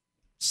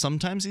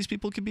sometimes these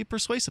people can be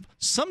persuasive.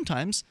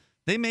 Sometimes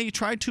they may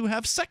try to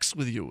have sex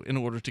with you in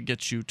order to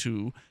get you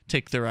to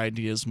take their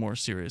ideas more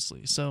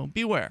seriously. So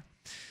beware.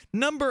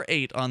 Number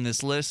 8 on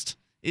this list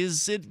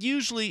is it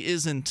usually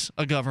isn't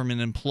a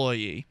government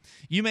employee.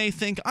 You may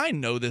think, I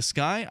know this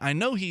guy. I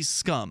know he's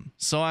scum,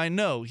 so I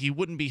know he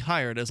wouldn't be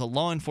hired as a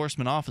law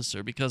enforcement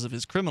officer because of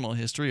his criminal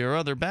history or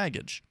other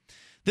baggage.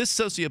 This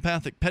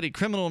sociopathic petty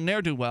criminal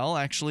ne'er-do-well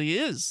actually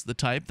is the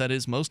type that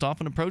is most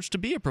often approached to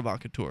be a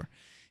provocateur.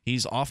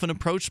 He's often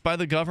approached by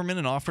the government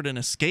and offered an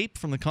escape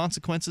from the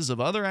consequences of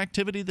other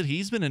activity that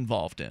he's been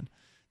involved in.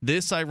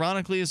 This,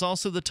 ironically, is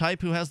also the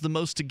type who has the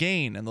most to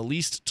gain and the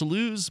least to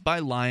lose by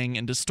lying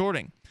and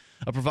distorting.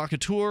 A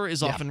provocateur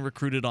is often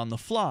recruited on the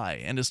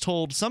fly and is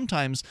told,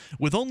 sometimes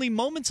with only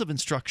moments of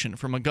instruction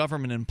from a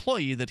government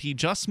employee that he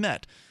just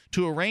met,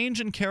 to arrange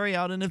and carry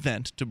out an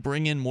event to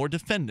bring in more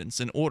defendants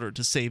in order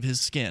to save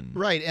his skin.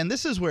 Right, and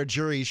this is where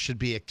juries should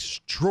be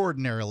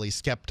extraordinarily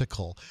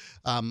skeptical.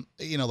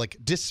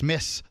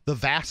 Dismiss the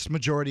vast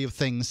majority of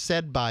things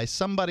said by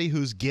somebody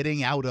who's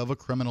getting out of a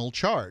criminal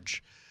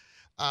charge.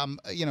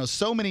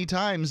 So many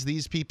times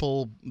these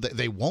people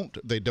they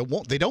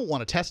don't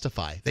want to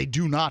testify. They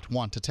do not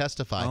want to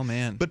testify. Oh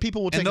man! But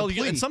people will take a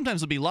plea. And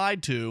sometimes they'll be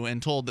lied to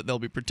and told that they'll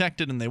be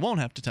protected and they won't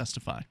have to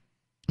testify.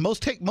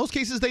 Most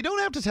cases they don't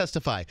have to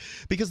testify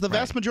because the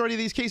vast majority of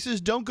these cases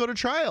don't go to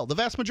trial. The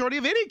vast majority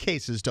of any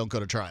cases don't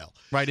go to trial.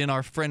 Right. In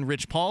our friend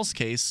Rich Paul's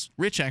case,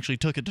 Rich actually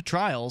took it to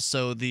trial,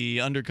 so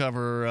the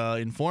undercover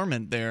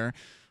informant there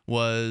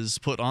was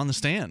put on the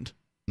stand.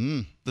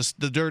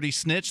 The dirty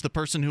snitch, the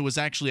person who was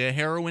actually a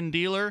heroin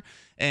dealer,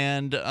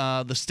 and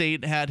the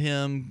state had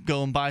him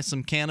go and buy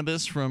some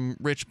cannabis from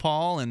Rich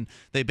Paul, and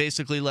they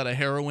basically let a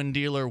heroin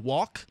dealer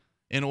walk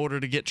in order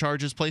to get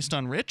charges placed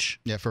on Rich.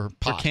 Yeah, for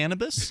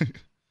cannabis.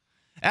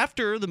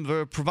 After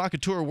the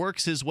provocateur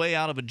works his way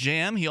out of a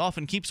jam, he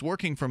often keeps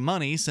working for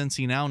money since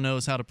he now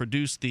knows how to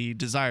produce the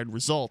desired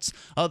results.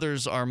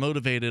 Others are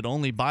motivated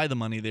only by the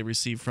money they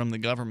receive from the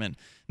government.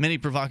 Many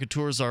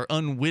provocateurs are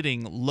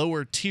unwitting,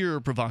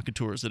 lower-tier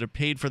provocateurs that are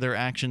paid for their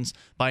actions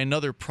by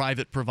another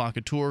private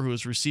provocateur who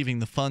is receiving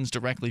the funds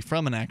directly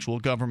from an actual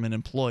government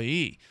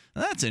employee.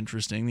 Now, that's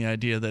interesting, the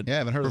idea that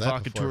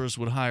provocateurs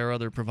would hire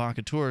other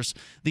provocateurs.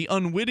 The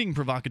unwitting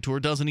provocateur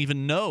doesn't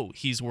even know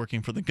he's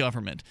working for the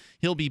government.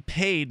 He'll be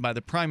paid by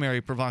the primary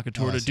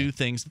provocateur to do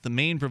things that the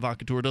main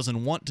provocateur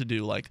doesn't want to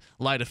do, like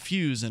light a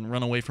fuse and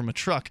run away from a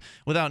truck,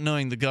 without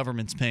knowing the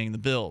government's paying the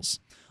bills.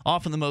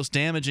 Often the most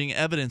damaging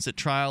evidence at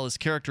trial is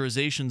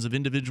characterizations of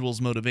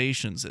individuals'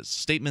 motivations as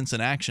statements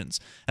and actions.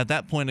 At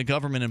that point, a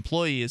government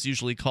employee is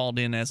usually called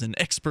in as an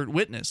expert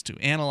witness to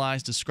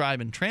analyze,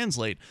 describe, and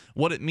translate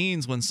what it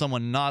means when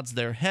someone nods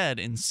their head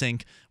in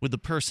sync with the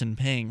person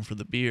paying for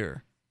the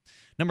beer.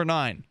 Number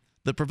 9.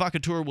 The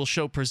provocateur will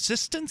show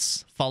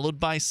persistence followed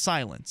by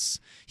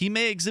silence. He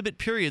may exhibit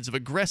periods of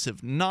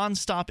aggressive,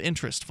 non-stop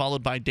interest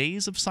followed by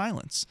days of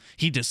silence.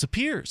 He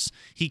disappears.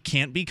 He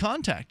can't be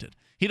contacted.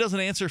 He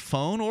doesn't answer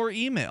phone or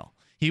email.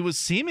 He was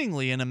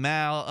seemingly in a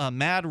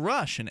mad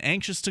rush and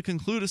anxious to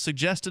conclude a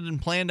suggested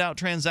and planned out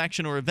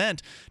transaction or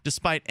event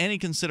despite any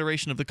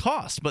consideration of the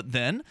cost, but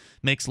then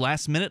makes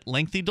last-minute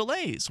lengthy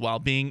delays while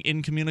being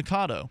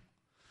incommunicado.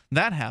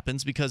 That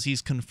happens because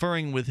he's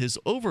conferring with his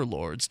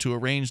overlords to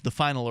arrange the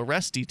final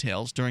arrest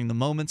details during the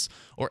moments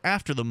or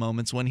after the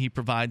moments when he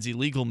provides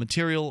illegal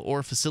material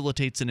or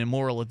facilitates an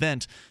immoral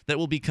event that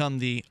will become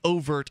the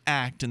overt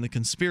act in the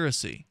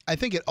conspiracy. I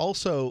think it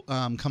also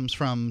comes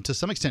from, to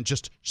some extent,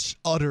 just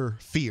utter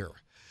fear.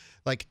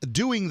 Like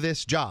doing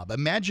this job.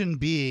 Imagine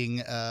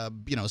being,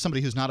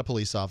 somebody who's not a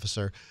police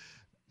officer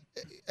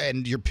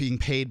and you're being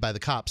paid by the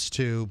cops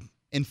to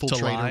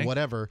infiltrate or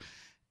whatever.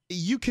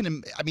 You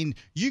can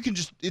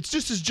just, it's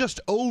just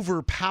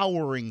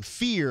overpowering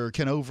fear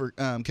can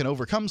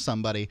overcome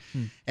somebody,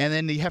 and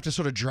then you have to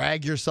sort of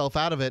drag yourself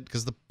out of it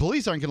because the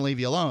police aren't going to leave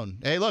you alone.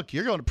 Hey, look,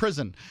 you're going to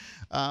prison,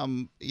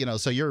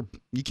 so you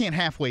can't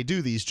halfway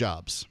do these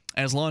jobs.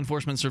 As law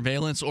enforcement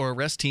surveillance or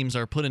arrest teams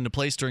are put into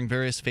place during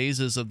various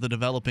phases of the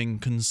developing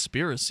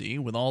conspiracy,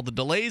 with all the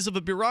delays of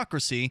a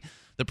bureaucracy,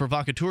 the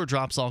provocateur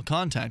drops all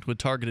contact with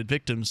targeted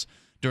victims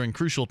during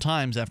crucial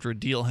times after a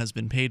deal has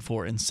been paid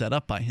for and set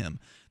up by him.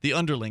 The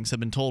underlings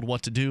have been told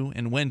what to do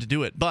and when to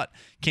do it, but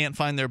can't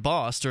find their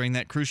boss during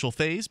that crucial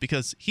phase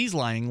because he's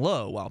lying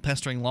low while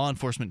pestering law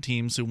enforcement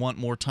teams who want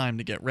more time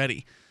to get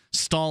ready.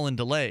 Stall and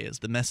delay is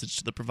the message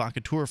to the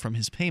provocateur from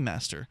his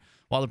paymaster.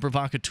 While the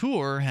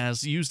provocateur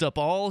has used up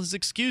all his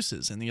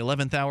excuses and the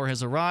 11th hour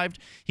has arrived,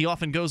 he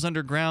often goes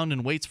underground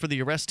and waits for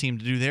the arrest team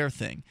to do their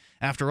thing.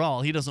 After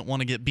all, he doesn't want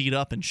to get beat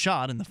up and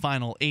shot in the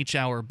final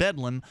H-hour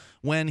bedlam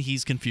when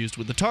he's confused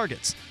with the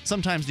targets.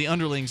 Sometimes the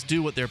underlings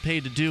do what they're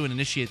paid to do and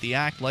initiate the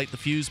act, light the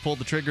fuse, pull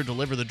the trigger,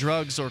 deliver the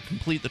drugs, or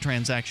complete the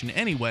transaction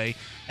anyway,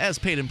 as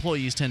paid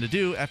employees tend to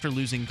do after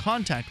losing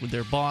contact with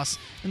their boss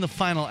in the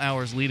final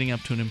hours leading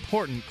up to an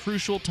important,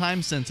 crucial,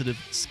 time-sensitive,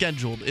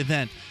 scheduled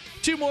event.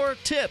 2 more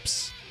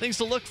tips, things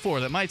to look for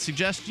that might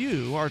suggest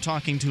you are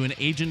talking to an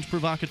agent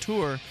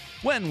provocateur.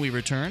 When we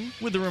return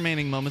with the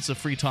remaining moments of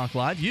Free Talk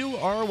Live, you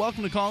are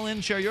welcome to call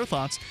in, share your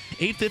thoughts.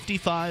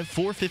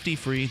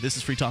 855-450-FREE. This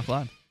is Free Talk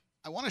Live.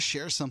 I want to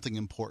share something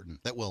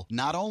important that will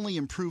not only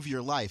improve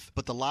your life,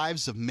 but the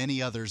lives of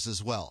many others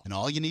as well. And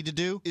all you need to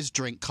do is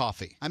drink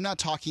coffee. I'm not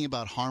talking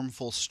about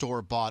harmful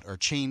store-bought or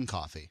chain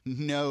coffee.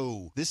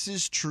 No, this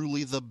is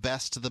truly the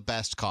best of the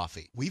best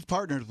coffee. We've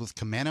partnered with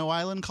Camano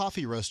Island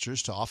Coffee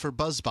Roasters to offer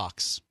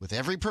BuzzBox. With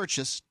every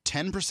purchase,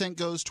 10%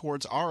 goes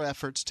towards our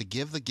efforts to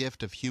give the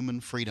gift of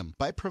human freedom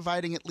by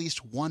providing at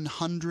least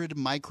 100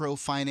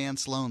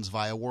 microfinance loans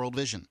via World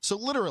Vision. So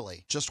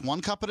literally, just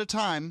 1 cup at a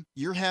time,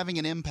 you're having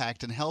an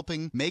impact and helping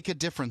make a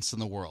difference in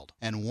the world.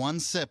 And 1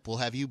 sip will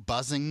have you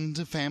buzzing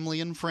to family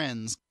and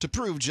friends. To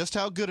prove just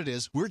how good it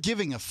is, we're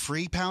giving a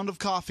free pound of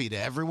coffee to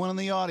everyone in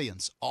the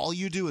audience. All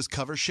you do is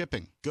cover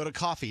shipping. Go to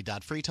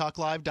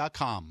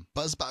coffee.freetalklive.com.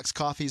 BuzzBox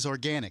coffee is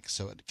organic,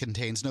 so it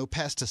contains no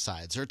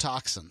pesticides or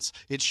toxins.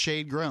 It's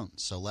shade-grown,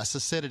 so less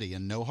acidity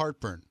and no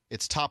heartburn.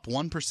 It's top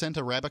 1%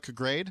 Arabica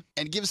grade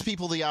and gives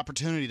people the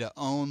opportunity to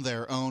own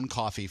their own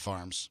coffee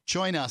farms.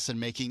 Join us in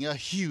making a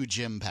huge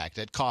impact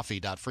at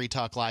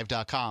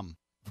coffee.freetalklive.com.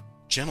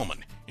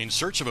 Gentlemen, in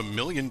search of $1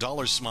 million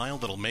smile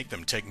that'll make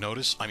them take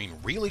notice,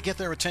 really get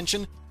their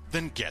attention?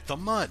 Then get the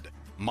mud.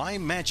 My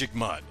Magic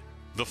Mud.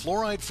 The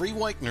fluoride-free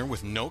whitener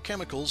with no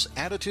chemicals,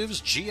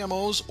 additives,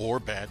 GMOs, or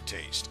bad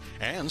taste.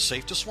 And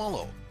safe to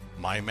swallow.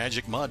 My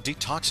Magic Mud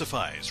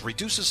detoxifies,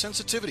 reduces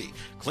sensitivity,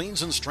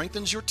 cleans and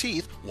strengthens your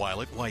teeth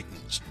while it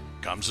whitens.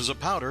 Comes as a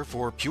powder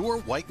for pure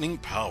whitening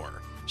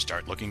power.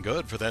 Start looking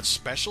good for that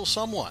special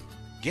someone.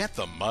 Get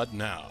the mud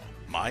now.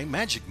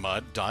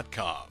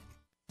 MyMagicMud.com.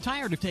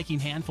 Tired of taking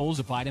handfuls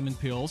of vitamin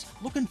pills?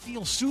 Look and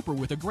feel super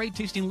with a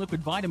great-tasting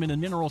liquid vitamin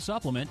and mineral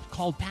supplement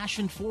called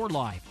Passion for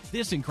Life.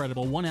 This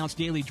incredible 1-ounce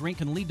daily drink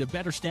can lead to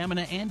better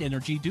stamina and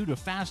energy due to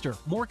faster,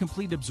 more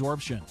complete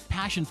absorption.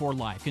 Passion for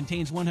Life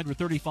contains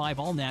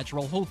 135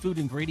 all-natural whole food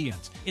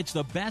ingredients. It's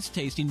the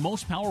best-tasting,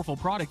 most powerful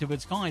product of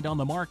its kind on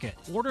the market.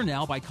 Order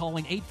now by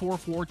calling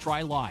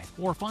 844-TRY-LIFE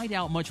or find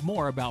out much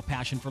more about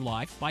Passion for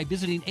Life by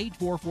visiting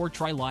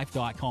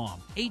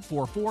 844-TRYLIFE.com.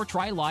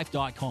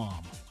 844-TRYLIFE.com.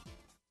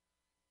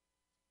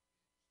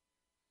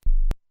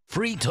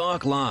 Free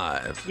Talk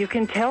Live. You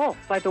can tell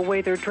by the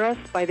way they're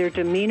dressed, by their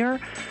demeanor,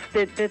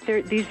 that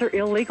these are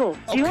illegal.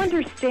 Okay. Do you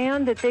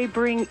understand that they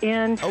bring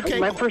in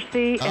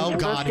leprosy and tuberculosis? Oh,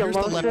 God, here's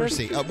the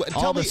leprosy.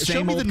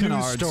 Show me the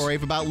news story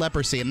about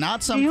leprosy and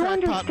not some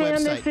crackpot website. Do you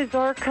understand this is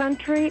our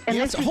country and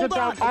this is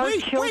about our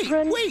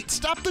children? Wait,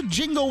 stop the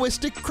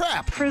jingoistic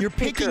crap. You're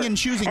picking and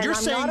choosing. You're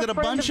saying that a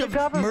bunch of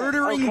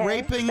murdering,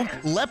 raping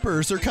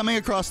lepers are coming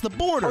across the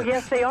border. Oh,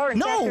 yes, they are. In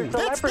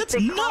fact, that's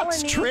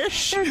nuts,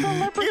 Trish.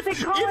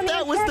 If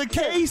that was the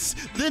case,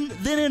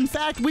 then in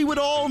fact we would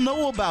all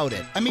know about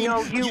it. I mean,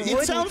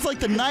 it sounds like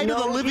the night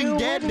of the living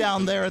dead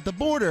down there at the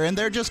border, and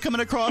they're just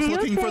coming across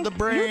looking for the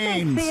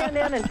brains. You think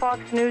CNN and Fox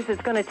News is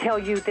going to tell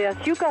you this?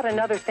 You got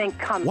another thing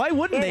coming. Why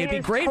wouldn't they? It'd be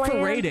great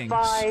for ratings.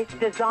 By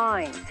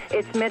design,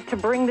 it's meant to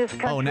bring this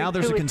country. Oh, now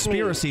there's a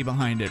conspiracy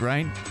behind it,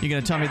 right? You're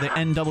going to tell me the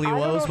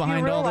NWO's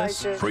behind all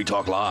this? Free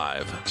Talk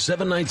Live,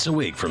 7 nights a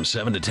week from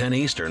 7 to 10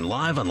 Eastern,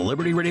 live on the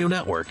Liberty Radio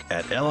Network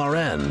at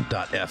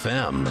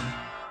LRN.FM.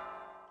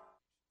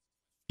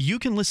 You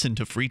can listen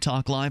to Free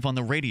Talk Live on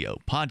the radio,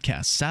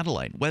 podcast,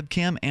 satellite,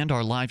 webcam, and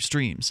our live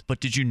streams. But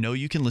did you know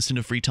you can listen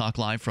to Free Talk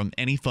Live from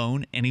any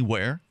phone,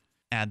 anywhere?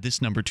 Add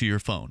this number to your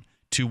phone,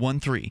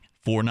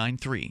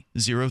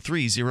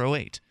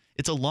 213-493-0308.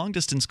 It's a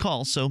long-distance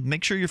call, so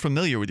make sure you're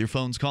familiar with your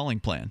phone's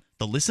calling plan.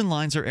 The listen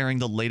lines are airing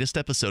the latest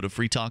episode of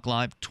Free Talk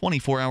Live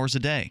 24 hours a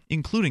day,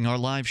 including our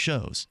live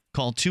shows.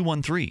 Call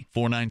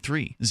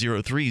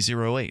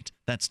 213-493-0308.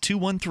 That's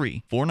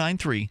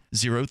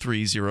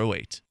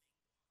 213-493-0308.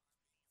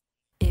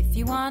 If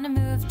you want to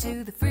move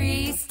to the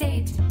free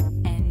state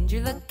and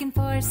you're looking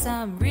for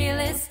some real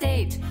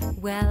estate,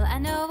 well, I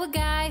know a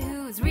guy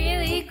who's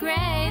really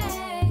great.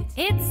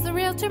 It's the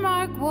realtor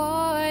Mark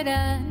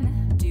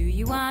Warden. Do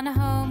you want a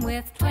home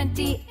with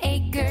 20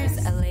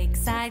 acres, a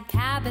lakeside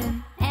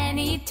cabin,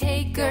 any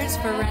takers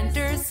for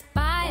renters,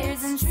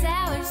 buyers, and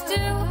sellers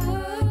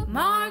too?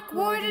 Mark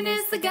Warden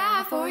is the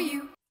guy for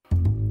you.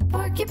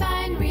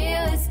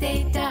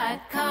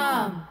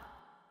 PorcupineRealEstate.com.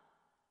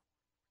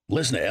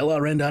 Listen to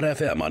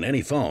LRN.FM on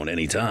any phone,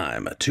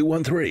 anytime.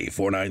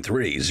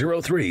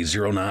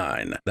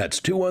 213-493-0309. That's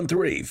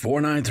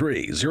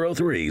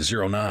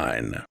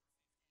 213-493-0309.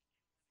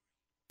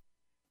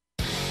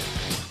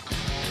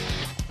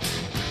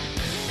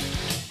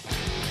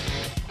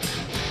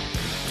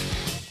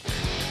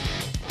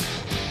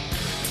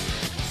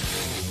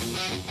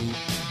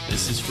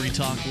 This is Free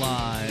Talk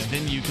Live,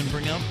 and you can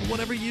bring up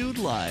whatever you'd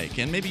like.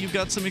 And maybe you've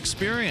got some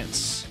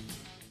experience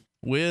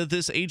with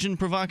this agent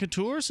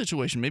provocateur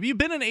situation. Maybe you've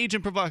been an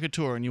agent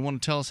provocateur and you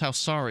want to tell us how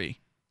sorry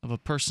of a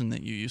person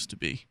that you used to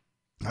be.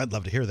 I'd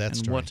love to hear that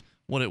story. And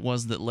what it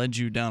was that led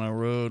you down a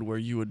road where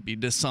you would be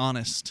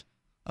dishonest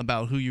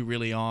about who you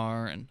really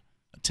are and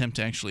attempt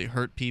to actually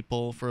hurt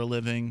people for a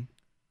living,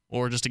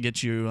 or just to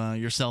get you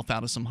yourself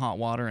out of some hot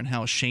water, and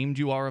how ashamed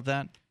you are of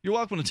that. You're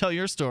welcome to tell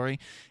your story.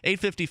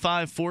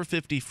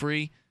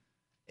 855-450-FREE.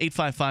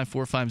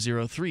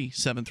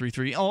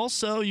 855-450-3733.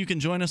 Also, you can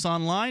join us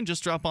online.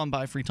 Just drop on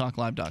by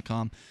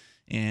freetalklive.com.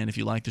 And if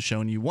you like the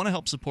show and you want to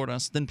help support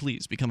us, then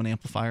please become an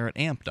amplifier at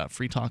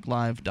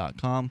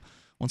amp.freetalklive.com.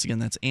 Once again,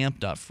 that's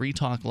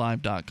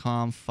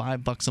amp.freetalklive.com.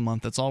 $5 a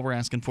month. That's all we're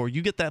asking for.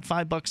 You get that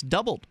 $5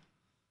 doubled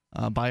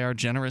by our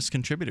generous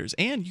contributors.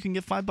 And you can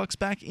get $5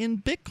 back in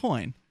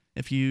Bitcoin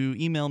if you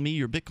email me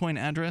your Bitcoin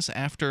address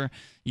after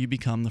you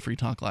become the Free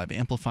Talk Live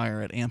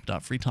amplifier at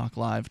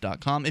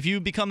amp.freetalklive.com. If you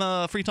become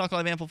a Free Talk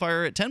Live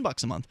amplifier at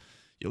 $10 a month,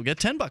 you'll get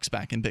 $10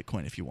 back in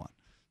Bitcoin if you want.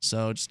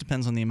 So it just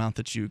depends on the amount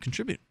that you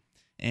contribute.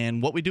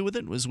 And what we do with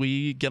it is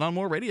we get on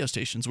more radio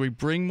stations. We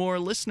bring more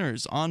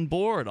listeners on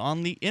board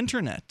on the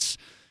internet.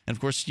 And, of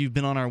course, you've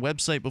been on our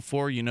website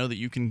before. You know that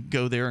you can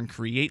go there and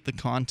create the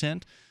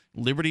content.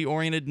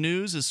 Liberty-oriented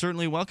news is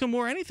certainly welcome,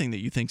 or anything that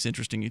you think is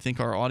interesting, you think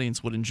our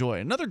audience would enjoy.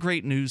 Another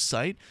great news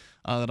site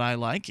that I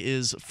like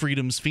is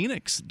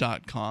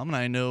freedomsphoenix.com. And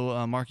I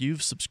know, Mark,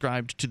 you've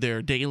subscribed to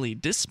their daily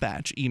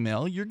dispatch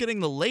email. You're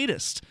getting the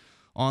latest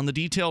on the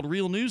detailed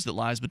real news that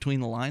lies between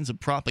the lines of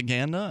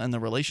propaganda and the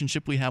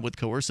relationship we have with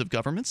coercive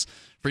governments.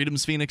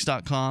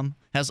 freedomsphoenix.com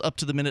has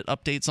up-to-the-minute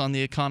updates on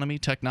the economy,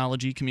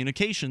 technology,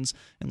 communications,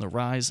 and the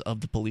rise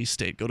of the police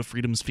state. Go to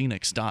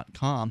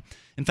freedomsphoenix.com.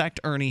 In fact,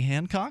 Ernie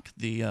Hancock,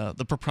 the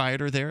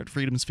proprietor there at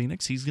Freedom's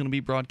Phoenix, he's going to be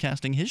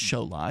broadcasting his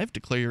show live,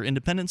 Declare Your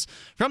Independence,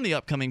 from the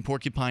upcoming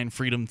Porcupine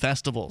Freedom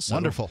Festival. So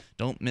wonderful.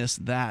 Don't miss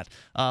that.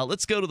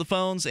 Let's go to the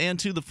phones and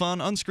to the fun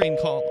unscreened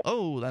call.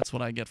 Oh, that's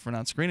what I get for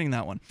not screening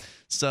that one.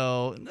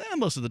 So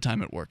most of the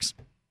time it works.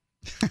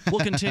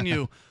 We'll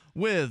continue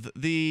with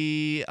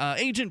the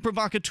agent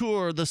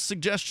provocateur, the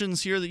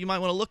suggestions here that you might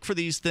want to look for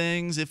these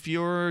things if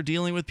you're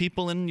dealing with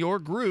people in your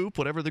group,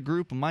 whatever the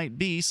group might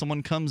be.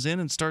 Someone comes in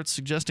and starts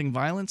suggesting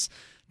violence.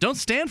 Don't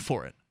stand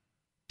for it.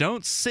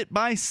 Don't sit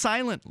by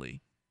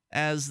silently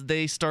as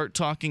they start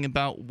talking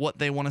about what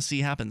they want to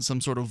see happen,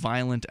 some sort of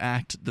violent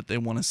act that they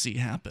want to see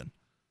happen.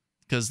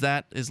 because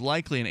that is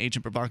likely an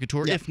agent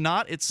provocateur. Yeah. If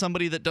not, it's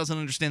somebody that doesn't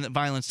understand that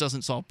violence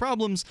doesn't solve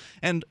problems,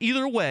 and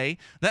either way,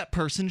 that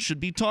person should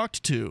be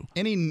talked to.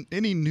 Any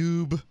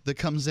noob that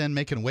comes in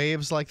making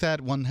waves like that,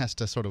 one has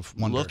to sort of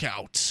wonder. Look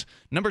out.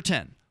 Number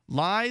 10,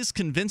 lies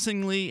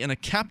convincingly in a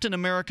Captain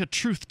America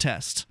truth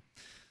test.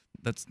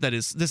 This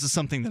is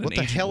something that what an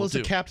the agent hell will is do.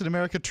 a Captain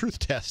America truth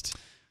test?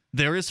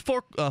 There is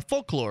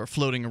folklore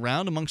floating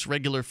around amongst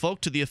regular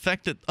folk to the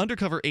effect that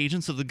undercover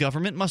agents of the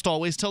government must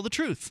always tell the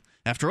truth.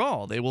 After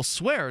all, they will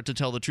swear to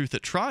tell the truth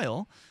at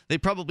trial. They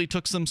probably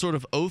took some sort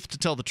of oath to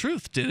tell the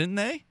truth, didn't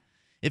they?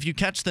 If you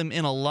catch them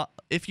in a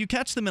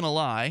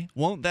lie,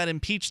 won't that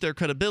impeach their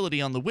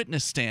credibility on the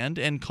witness stand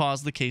and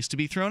cause the case to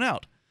be thrown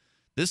out?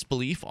 This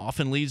belief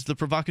often leads the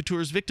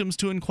provocateur's victims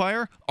to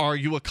inquire, "Are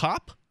you a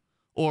cop?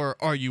 Or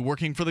are you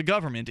working for the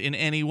government in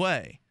any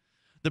way?"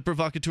 The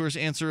provocateur's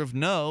answer of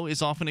no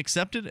is often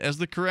accepted as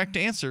the correct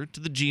answer to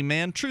the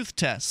G-Man truth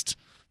test.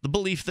 The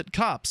belief that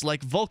cops,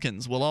 like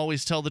Vulcans, will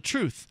always tell the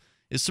truth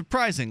is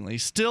surprisingly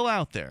still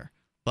out there,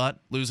 but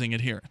losing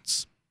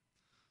adherence.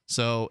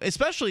 So,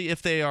 especially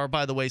if they are,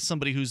 by the way,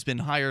 somebody who's been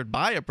hired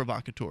by a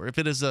provocateur. If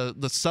it is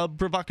the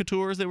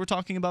sub-provocateurs they were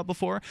talking about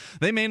before,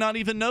 they may not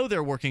even know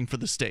they're working for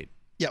the state.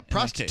 Yeah,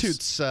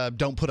 prostitutes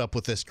don't put up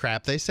with this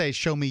crap. They say,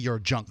 "Show me your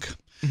junk."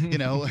 You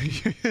know,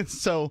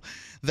 so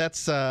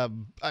that's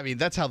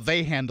that's how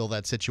they handle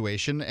that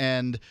situation,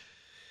 and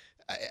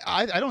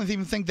I don't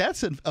even think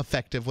that's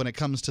effective when it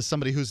comes to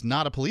somebody who's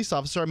not a police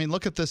officer. I mean,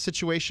 look at the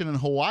situation in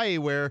Hawaii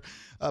where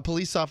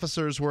police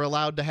officers were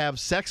allowed to have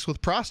sex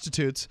with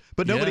prostitutes,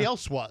 but nobody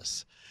else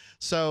was.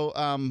 So,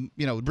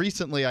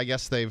 recently, I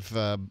guess they've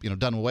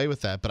done away with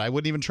that, but I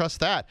wouldn't even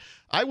trust that.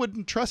 I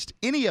wouldn't trust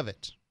any of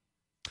it.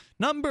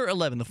 Number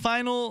 11, the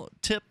final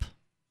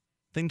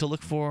thing to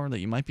look for that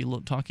you might be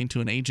talking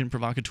to an agent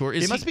provocateur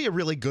is it must be a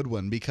really good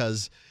one,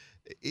 because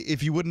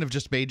if you wouldn't have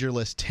just made your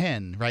list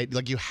 10, right?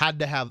 Like you had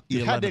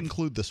to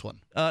include this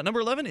one. Number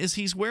 11 is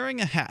he's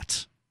wearing a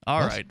hat.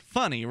 All right,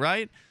 funny,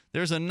 right?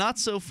 There's a not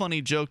so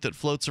funny joke that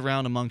floats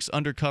around amongst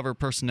undercover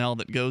personnel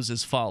that goes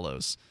as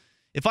follows.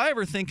 If I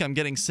ever think I'm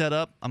getting set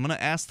up, I'm going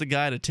to ask the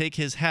guy to take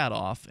his hat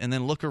off and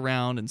then look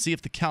around and see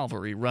if the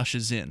cavalry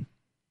rushes in.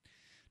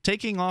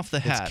 Taking off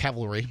the hat. It's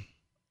cavalry.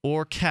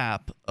 Or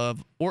cap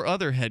or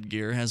other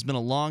headgear has been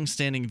a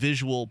long-standing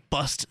visual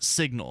bust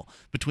signal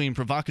between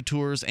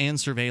provocateurs and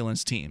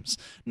surveillance teams.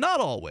 Not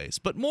always,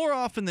 but more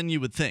often than you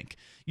would think.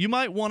 You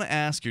might want to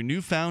ask your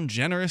newfound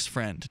generous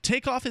friend to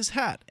take off his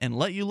hat and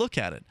let you look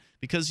at it,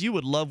 because you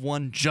would love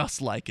one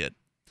just like it.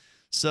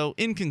 So,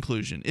 in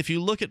conclusion, if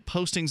you look at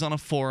postings on a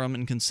forum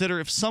and consider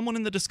if someone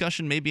in the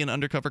discussion may be an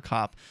undercover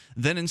cop,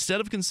 then instead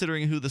of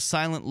considering who the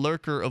silent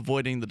lurker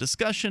avoiding the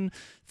discussion,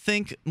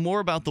 think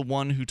more about the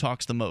one who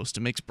talks the most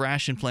and makes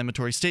brash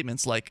inflammatory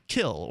statements like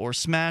kill or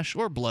smash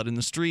or blood in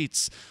the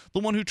streets.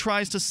 The one who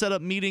tries to set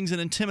up meetings and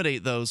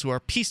intimidate those who are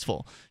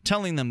peaceful,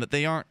 telling them that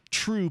they aren't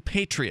true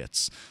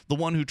patriots. The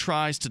one who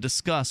tries to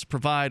discuss,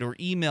 provide, or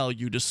email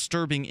you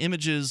disturbing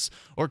images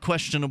or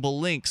questionable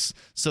links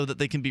so that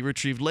they can be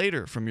retrieved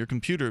later from your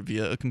computer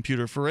via a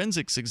computer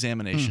forensics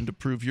examination to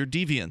prove your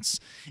deviance.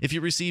 If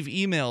you receive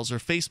emails or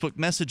Facebook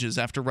messages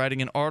after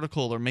writing an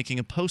article or making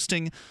a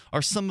posting,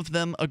 are some of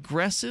them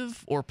aggressive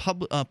or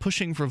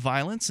pushing for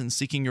violence and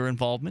seeking your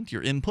involvement,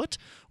 your input,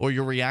 or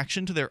your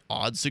reaction to their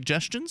odd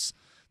suggestions?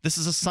 This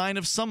is a sign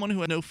of someone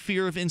who had no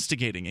fear of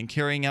instigating and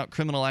carrying out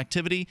criminal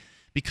activity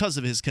because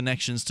of his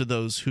connections to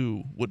those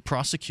who would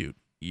prosecute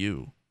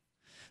you.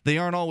 They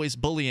aren't always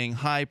bullying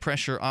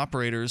high-pressure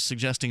operators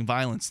suggesting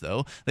violence,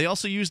 though. They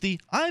also use the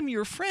 "I'm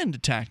your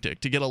friend"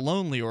 tactic to get a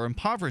lonely or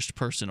impoverished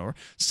person or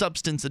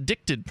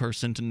substance-addicted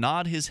person to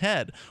nod his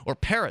head or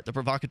parrot the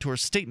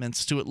provocateur's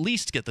statements to at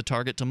least get the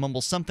target to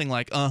mumble something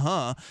like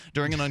 "uh-huh"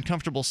 during an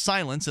uncomfortable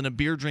silence in a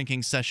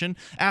beer-drinking session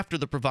after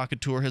the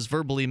provocateur has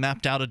verbally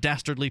mapped out a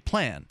dastardly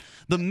plan.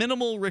 The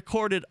minimal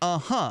recorded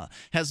 "uh-huh"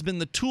 has been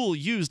the tool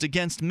used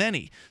against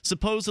many,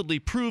 supposedly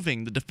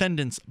proving the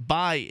defendant's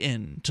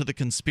buy-in to the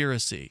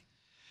conspiracy.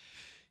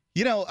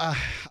 You know,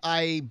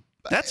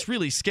 that's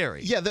really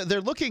scary. Yeah,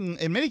 they're looking,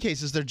 in many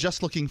cases, they're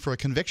just looking for a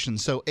conviction.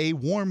 So a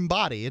warm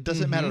body, it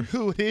doesn't matter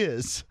who it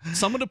is.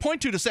 Someone to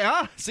point to say,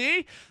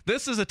 see,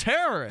 this is a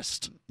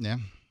terrorist. Yeah.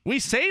 We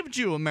saved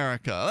you,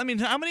 America. I mean,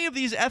 how many of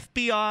these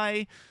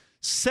FBI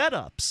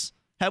setups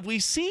have we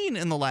seen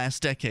in the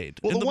last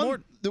decade? Well, the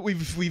one that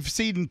we've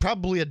seen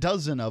probably a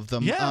dozen of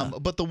them. Yeah.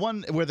 But the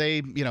one where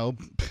they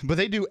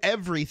do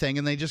everything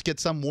and they just get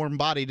some warm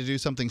body to do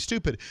something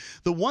stupid.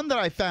 The one that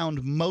I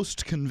found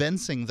most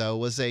convincing, though,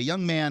 was a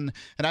young man,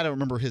 and I don't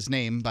remember his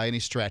name by any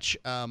stretch,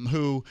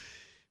 who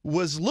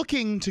was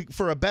looking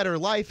for a better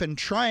life and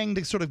trying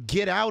to sort of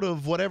get out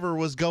of whatever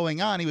was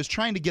going on. He was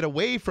trying to get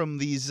away from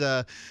these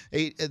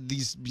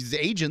agents.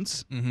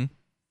 Mm-hmm.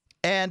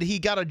 And he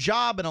got a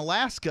job in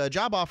Alaska, a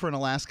job offer in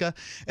Alaska,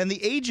 and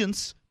the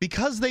agents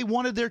because they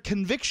wanted their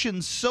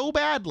conviction so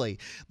badly.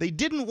 They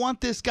didn't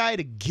want this guy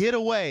to get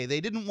away.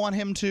 They didn't want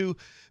him to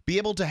be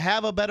able to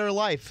have a better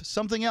life,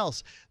 something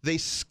else. They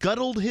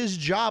scuttled his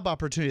job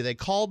opportunity. They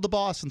called the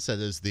boss and said,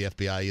 "This is the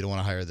FBI. You don't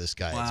want to hire this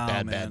guy. Wow, it's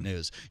bad, bad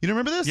news." You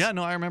remember this? Yeah,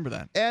 no, I remember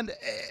that. And,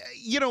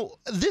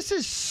 this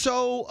is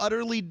so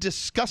utterly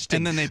disgusting.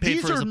 And then they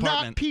paid for his apartment. These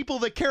are not people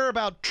that care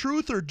about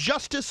truth or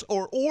justice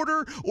or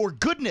order or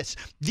goodness.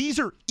 These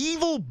are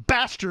evil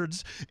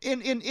bastards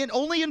in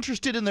only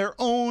interested in their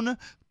own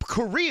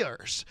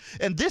careers.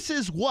 And this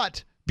is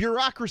what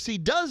bureaucracy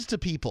does to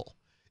people.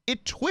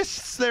 It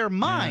twists their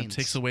minds. It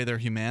takes away their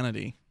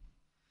humanity.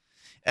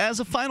 As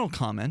a final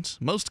comment,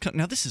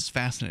 now this is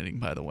fascinating,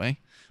 by the way.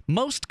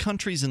 Most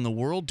countries in the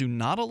world do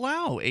not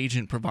allow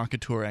agent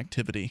provocateur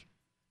activity.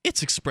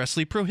 It's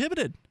expressly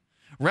prohibited.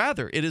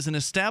 Rather, it is an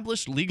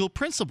established legal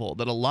principle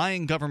that a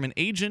lying government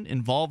agent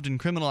involved in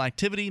criminal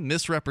activity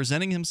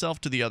misrepresenting himself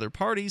to the other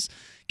parties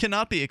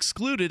cannot be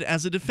excluded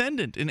as a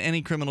defendant in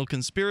any criminal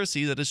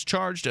conspiracy that is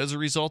charged as a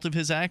result of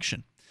his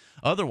action.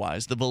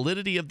 Otherwise, the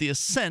validity of the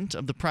assent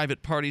of the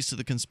private parties to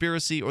the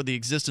conspiracy or the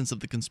existence of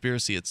the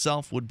conspiracy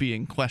itself would be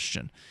in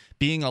question.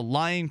 Being a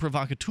lying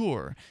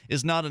provocateur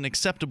is not an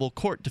acceptable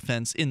court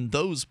defense in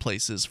those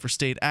places for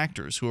state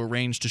actors who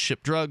arrange to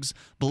ship drugs,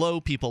 blow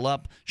people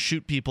up,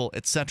 shoot people,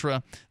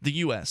 etc. The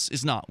U.S.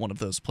 is not one of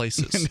those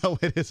places. No,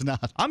 it is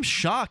not. I'm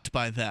shocked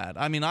by that.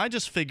 I mean, I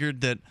just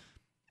figured that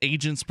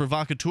agents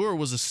provocateur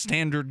was a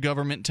standard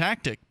government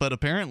tactic, but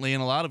apparently in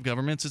a lot of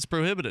governments it's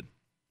prohibited.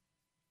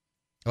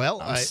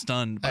 Well, I'm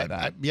stunned by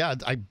that.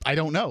 I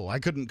don't know. I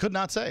could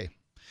not say.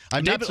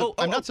 I'm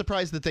not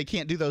surprised that they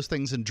can't do those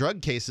things in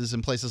drug cases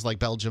in places like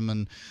Belgium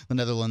and the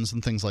Netherlands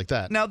and things like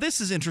that. Now,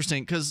 this is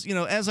interesting because,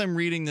 as I'm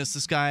reading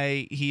this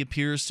guy, he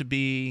appears to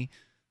be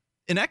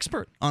an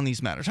expert on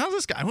these matters. How's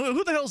this guy?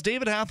 Who the hell is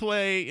David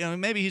Hathaway?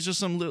 Maybe he's just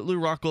some Lou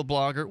Rockwell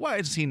blogger. Why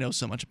does he know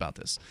so much about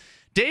this?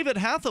 David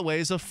Hathaway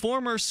is a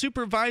former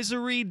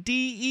supervisory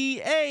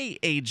DEA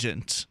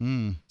agent.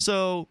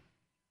 So,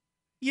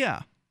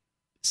 yeah.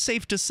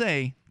 Safe to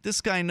say, this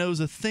guy knows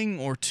a thing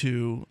or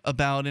two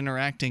about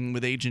interacting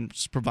with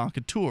agents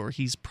provocateur.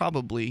 He's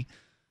probably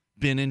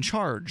been in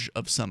charge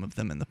of some of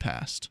them in the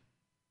past.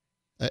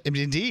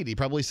 Indeed, he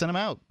probably sent them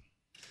out.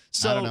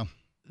 So, I don't know.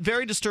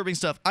 Very disturbing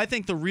stuff. I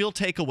think the real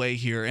takeaway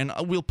here, and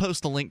we'll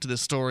post a link to this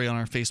story on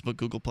our Facebook,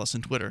 Google+,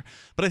 and Twitter,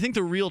 but I think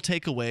the real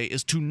takeaway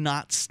is to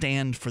not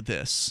stand for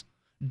this.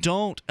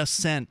 Don't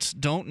assent.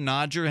 Don't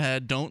nod your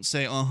head. Don't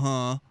say,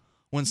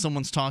 when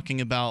someone's talking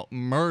about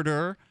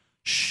murder,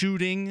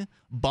 shooting,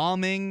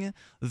 bombing.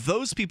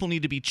 Those people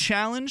need to be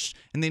challenged,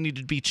 and they need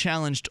to be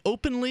challenged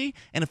openly.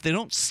 And if they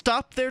don't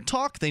stop their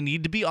talk, they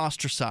need to be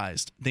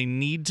ostracized. They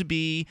need to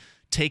be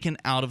taken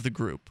out of the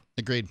group.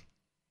 Agreed.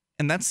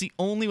 And that's the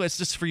only way. It's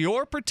just for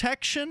your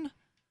protection.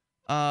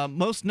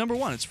 Number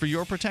one, it's for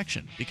your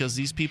protection, because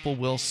these people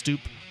will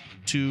stoop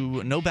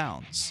to no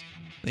bounds.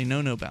 They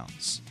know no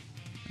bounds.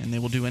 And they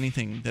will do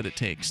anything that it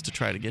takes to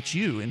try to get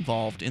you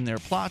involved in their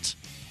plot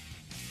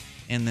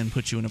and then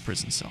put you in a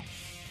prison cell.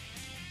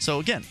 So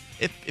again,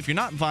 if you're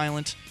not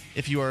violent,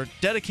 if you are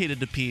dedicated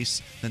to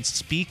peace, then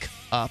speak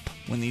up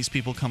when these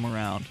people come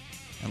around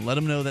and let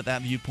them know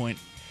that viewpoint,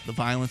 the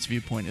violence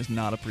viewpoint, is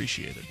not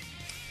appreciated.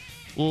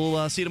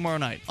 We'll see you tomorrow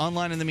night.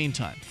 Online in the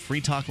meantime,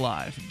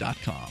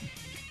 freetalklive.com.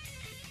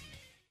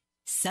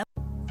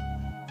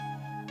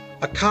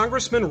 A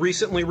congressman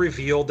recently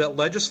revealed that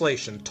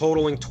legislation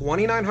totaling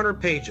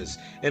 2,900 pages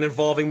and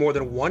involving more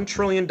than $1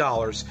 trillion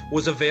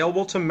was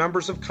available to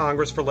members of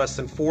Congress for less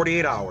than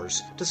 48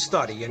 hours to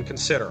study and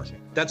consider.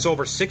 That's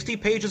over 60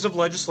 pages of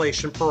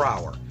legislation per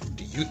hour.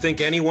 Do you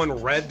think anyone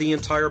read the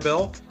entire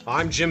bill?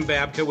 I'm Jim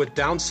Babka with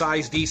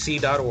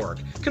DownsizeDC.org.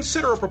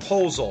 Consider a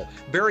proposal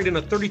buried in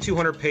a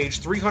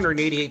 3,200-page,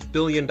 $388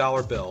 billion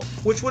bill,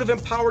 which would have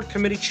empowered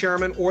committee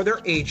chairmen or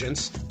their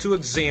agents to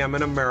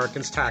examine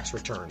Americans' tax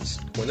returns.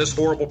 When this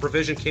horrible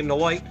provision came to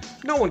light,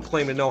 no one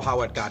claimed to know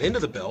how it got into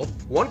the bill.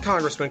 One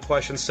congressman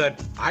questioned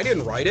said, "I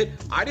didn't write it,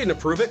 I didn't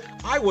approve it,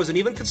 I wasn't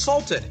even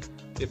consulted."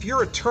 If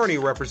your attorney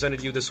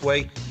represented you this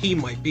way, he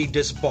might be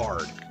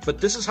disbarred. But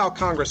this is how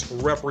Congress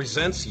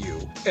represents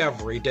you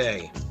every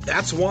day.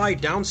 That's why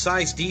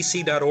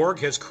DownsizeDC.org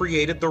has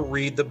created the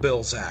Read the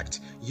Bills Act.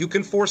 You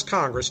can force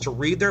Congress to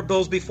read their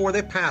bills before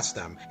they pass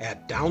them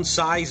at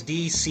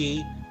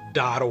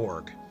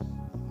DownsizeDC.org.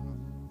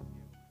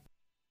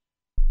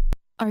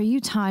 Are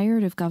you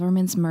tired of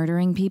governments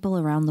murdering people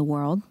around the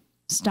world?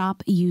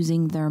 Stop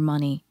using their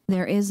money.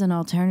 There is an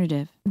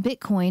alternative.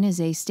 Bitcoin is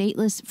a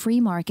stateless, free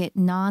market,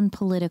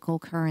 non-political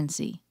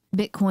currency.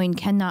 Bitcoin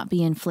cannot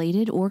be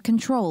inflated or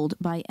controlled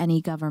by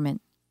any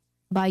government.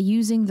 By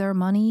using their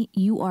money,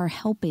 you are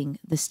helping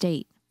the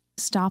state.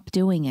 Stop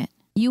doing it.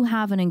 You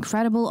have an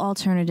incredible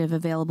alternative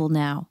available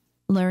now.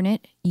 Learn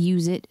it,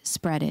 use it,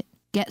 spread it.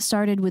 Get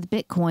started with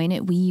Bitcoin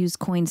at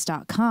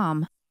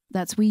weusecoins.com.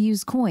 That's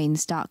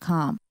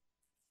weusecoins.com.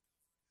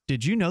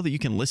 Did you know that you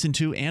can listen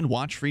to and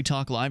watch Free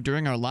Talk Live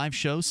during our live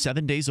show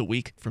 7 days a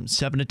week from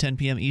 7 to 10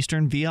 p.m.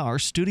 Eastern via our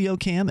studio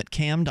cam at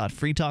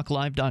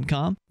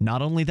cam.freetalklive.com?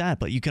 Not only that,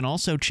 but you can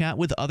also chat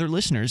with other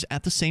listeners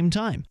at the same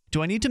time.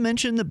 Do I need to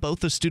mention that both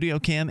the studio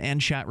cam and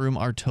chat room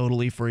are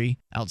totally free?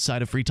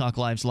 Outside of Free Talk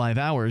Live's live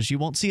hours, you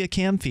won't see a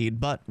cam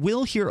feed, but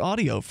will hear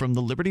audio from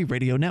the Liberty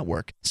Radio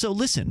Network. So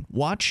listen,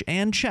 watch,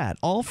 and chat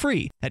all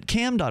free at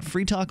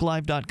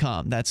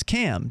cam.freetalklive.com. That's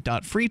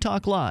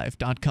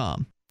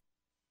cam.freetalklive.com.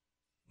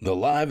 The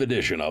live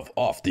edition of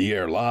Off the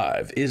Air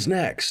Live is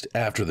next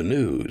after the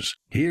news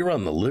here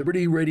on the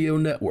Liberty Radio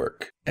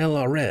Network,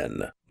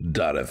 LRN.FM.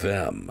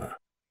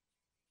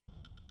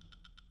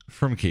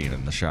 From Keene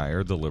in the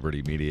Shire, the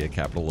Liberty Media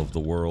capital of the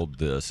world,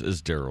 this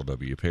is Daryl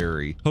W.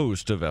 Perry,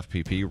 host of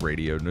FPP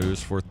Radio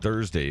News for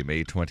Thursday,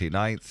 May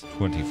 29th,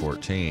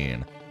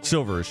 2014.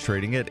 Silver is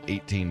trading at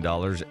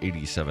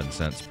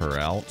 $18.87 per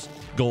ounce.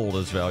 Gold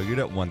is valued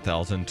at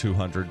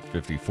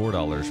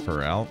 $1,254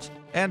 per ounce.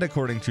 And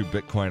according to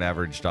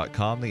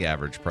BitcoinAverage.com, the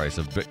average price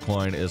of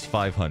Bitcoin is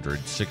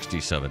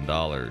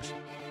 $567.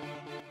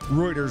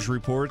 Reuters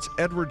reports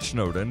Edward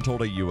Snowden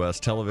told a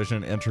U.S.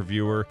 television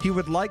interviewer he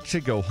would like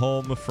to go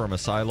home from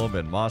asylum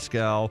in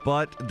Moscow,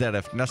 but that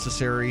if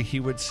necessary,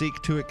 he would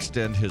seek to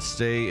extend his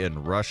stay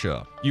in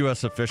Russia.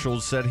 U.S.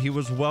 officials said he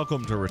was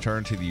welcome to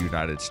return to the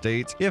United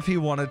States if he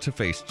wanted to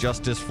face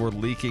justice for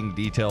leaking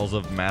details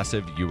of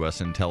massive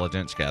U.S.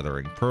 intelligence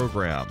gathering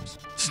programs.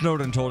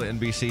 Snowden told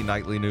NBC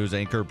Nightly News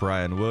anchor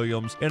Brian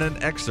Williams in an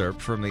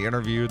excerpt from the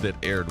interview that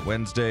aired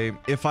Wednesday,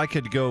 "If I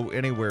could go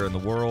anywhere in the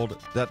world,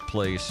 that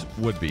place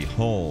would be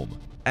home."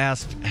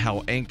 Asked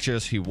how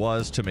anxious he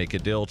was to make a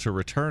deal to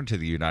return to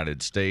the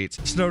United States,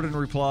 Snowden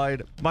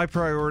replied, "My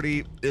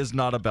priority is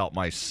not about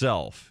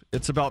myself.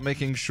 It's about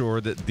making sure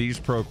that these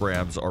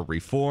programs are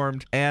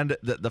reformed and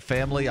that the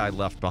family I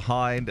left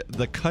behind,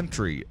 the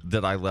country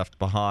that I left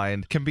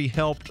behind, can be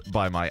helped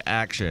by my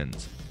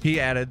actions." He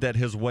added that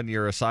his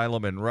one-year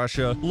asylum in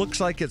Russia looks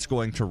like it's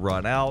going to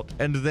run out,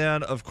 and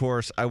then, of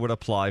course, I would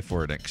apply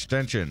for an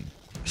extension.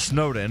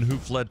 Snowden, who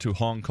fled to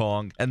Hong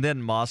Kong and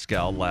then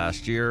Moscow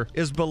last year,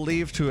 is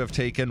believed to have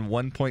taken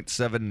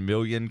 1.7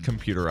 million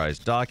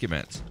computerized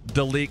documents.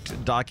 The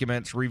leaked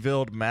documents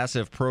revealed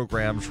massive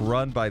programs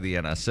run by the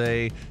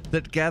NSA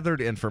that gathered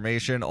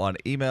information on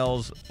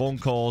emails, phone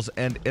calls,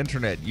 and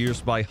internet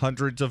use by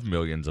hundreds of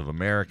millions of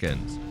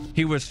Americans.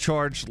 He was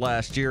charged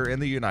last year in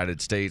the United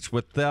States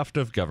with theft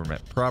of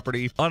government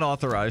property,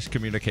 unauthorized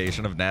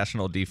communication of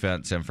national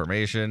defense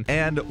information,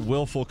 and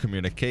willful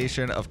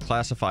communication of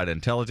classified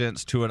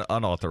intelligence to an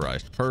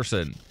unauthorized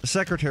person.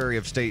 Secretary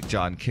of State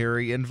John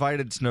Kerry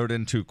invited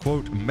Snowden to,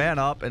 quote, man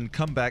up and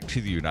come back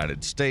to the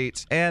United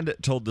States, and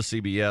told the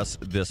CBS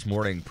This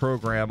Morning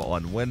program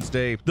on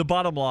Wednesday, "The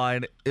bottom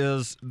line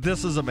is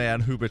this is a man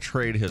who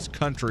betrayed his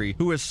country,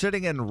 who is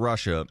sitting in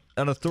Russia,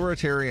 an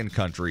authoritarian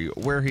country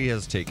where he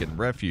has taken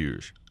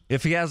refuge.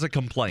 If he has a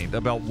complaint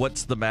about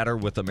what's the matter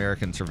with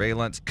American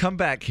surveillance, come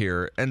back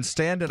here and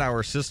stand in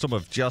our system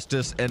of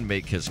justice and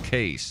make his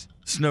case."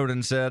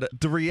 Snowden said,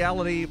 "The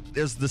reality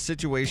is the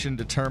situation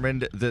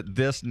determined that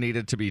this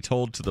needed to be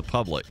told to the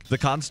public. The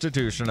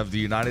Constitution of the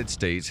United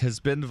States has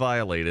been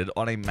violated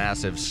on a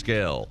massive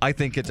scale. I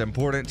think it's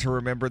important to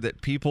remember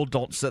that people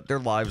don't set their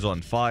lives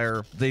on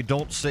fire. They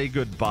don't say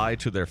goodbye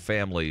to their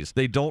families.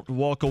 They don't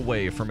walk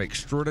away from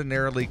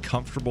extraordinarily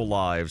comfortable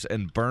lives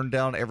and burn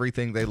down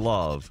everything they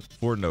love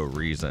for no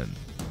reason."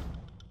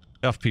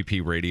 FPP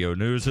Radio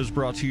News is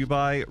brought to you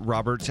by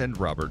Roberts &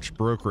 Roberts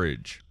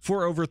Brokerage.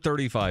 For over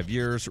 35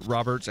 years,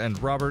 Roberts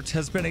 & Roberts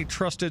has been a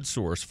trusted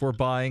source for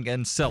buying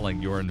and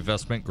selling your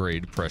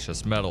investment-grade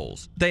precious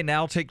metals. They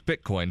now take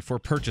Bitcoin for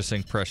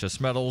purchasing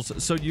precious metals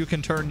so you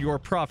can turn your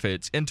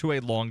profits into a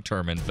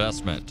long-term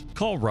investment.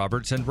 Call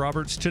Roberts &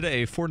 Roberts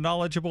today for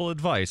knowledgeable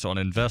advice on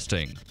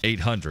investing.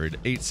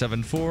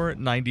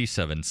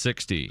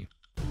 800-874-9760.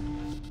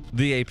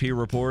 The AP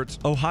reports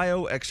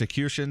Ohio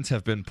executions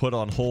have been put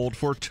on hold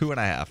for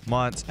 2.5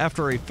 months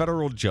after a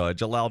federal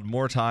judge allowed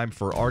more time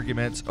for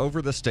arguments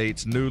over the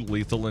state's new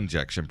lethal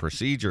injection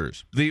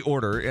procedures. The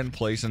order, in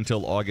place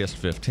until August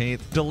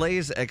 15th,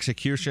 delays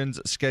executions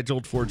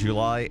scheduled for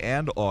July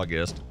and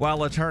August,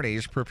 while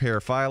attorneys prepare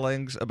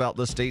filings about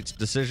the state's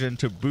decision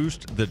to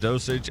boost the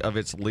dosage of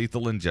its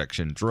lethal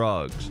injection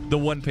drugs. The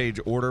one-page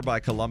order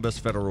by Columbus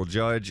federal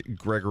judge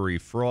Gregory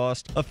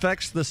Frost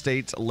affects the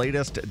state's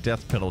latest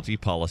death penalty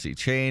policy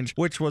change,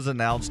 which was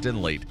announced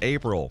in late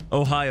April.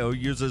 Ohio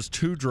uses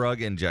 2 drug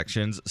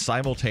injections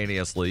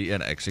simultaneously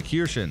in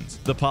executions.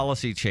 The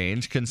policy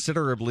change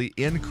considerably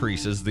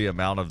increases the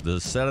amount of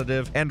the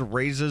sedative and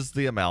raises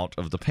the amount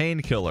of the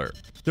painkiller.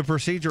 The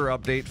procedure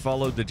update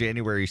followed the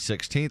January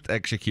 16th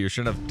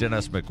execution of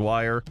Dennis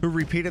McGuire, who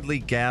repeatedly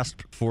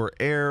gasped for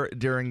air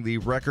during the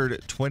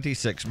record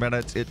 26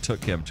 minutes it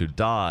took him to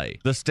die.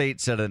 The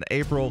state said in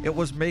April it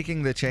was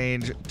making the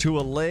change to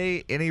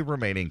allay any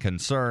remaining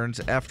concerns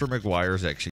after McGuire's execution.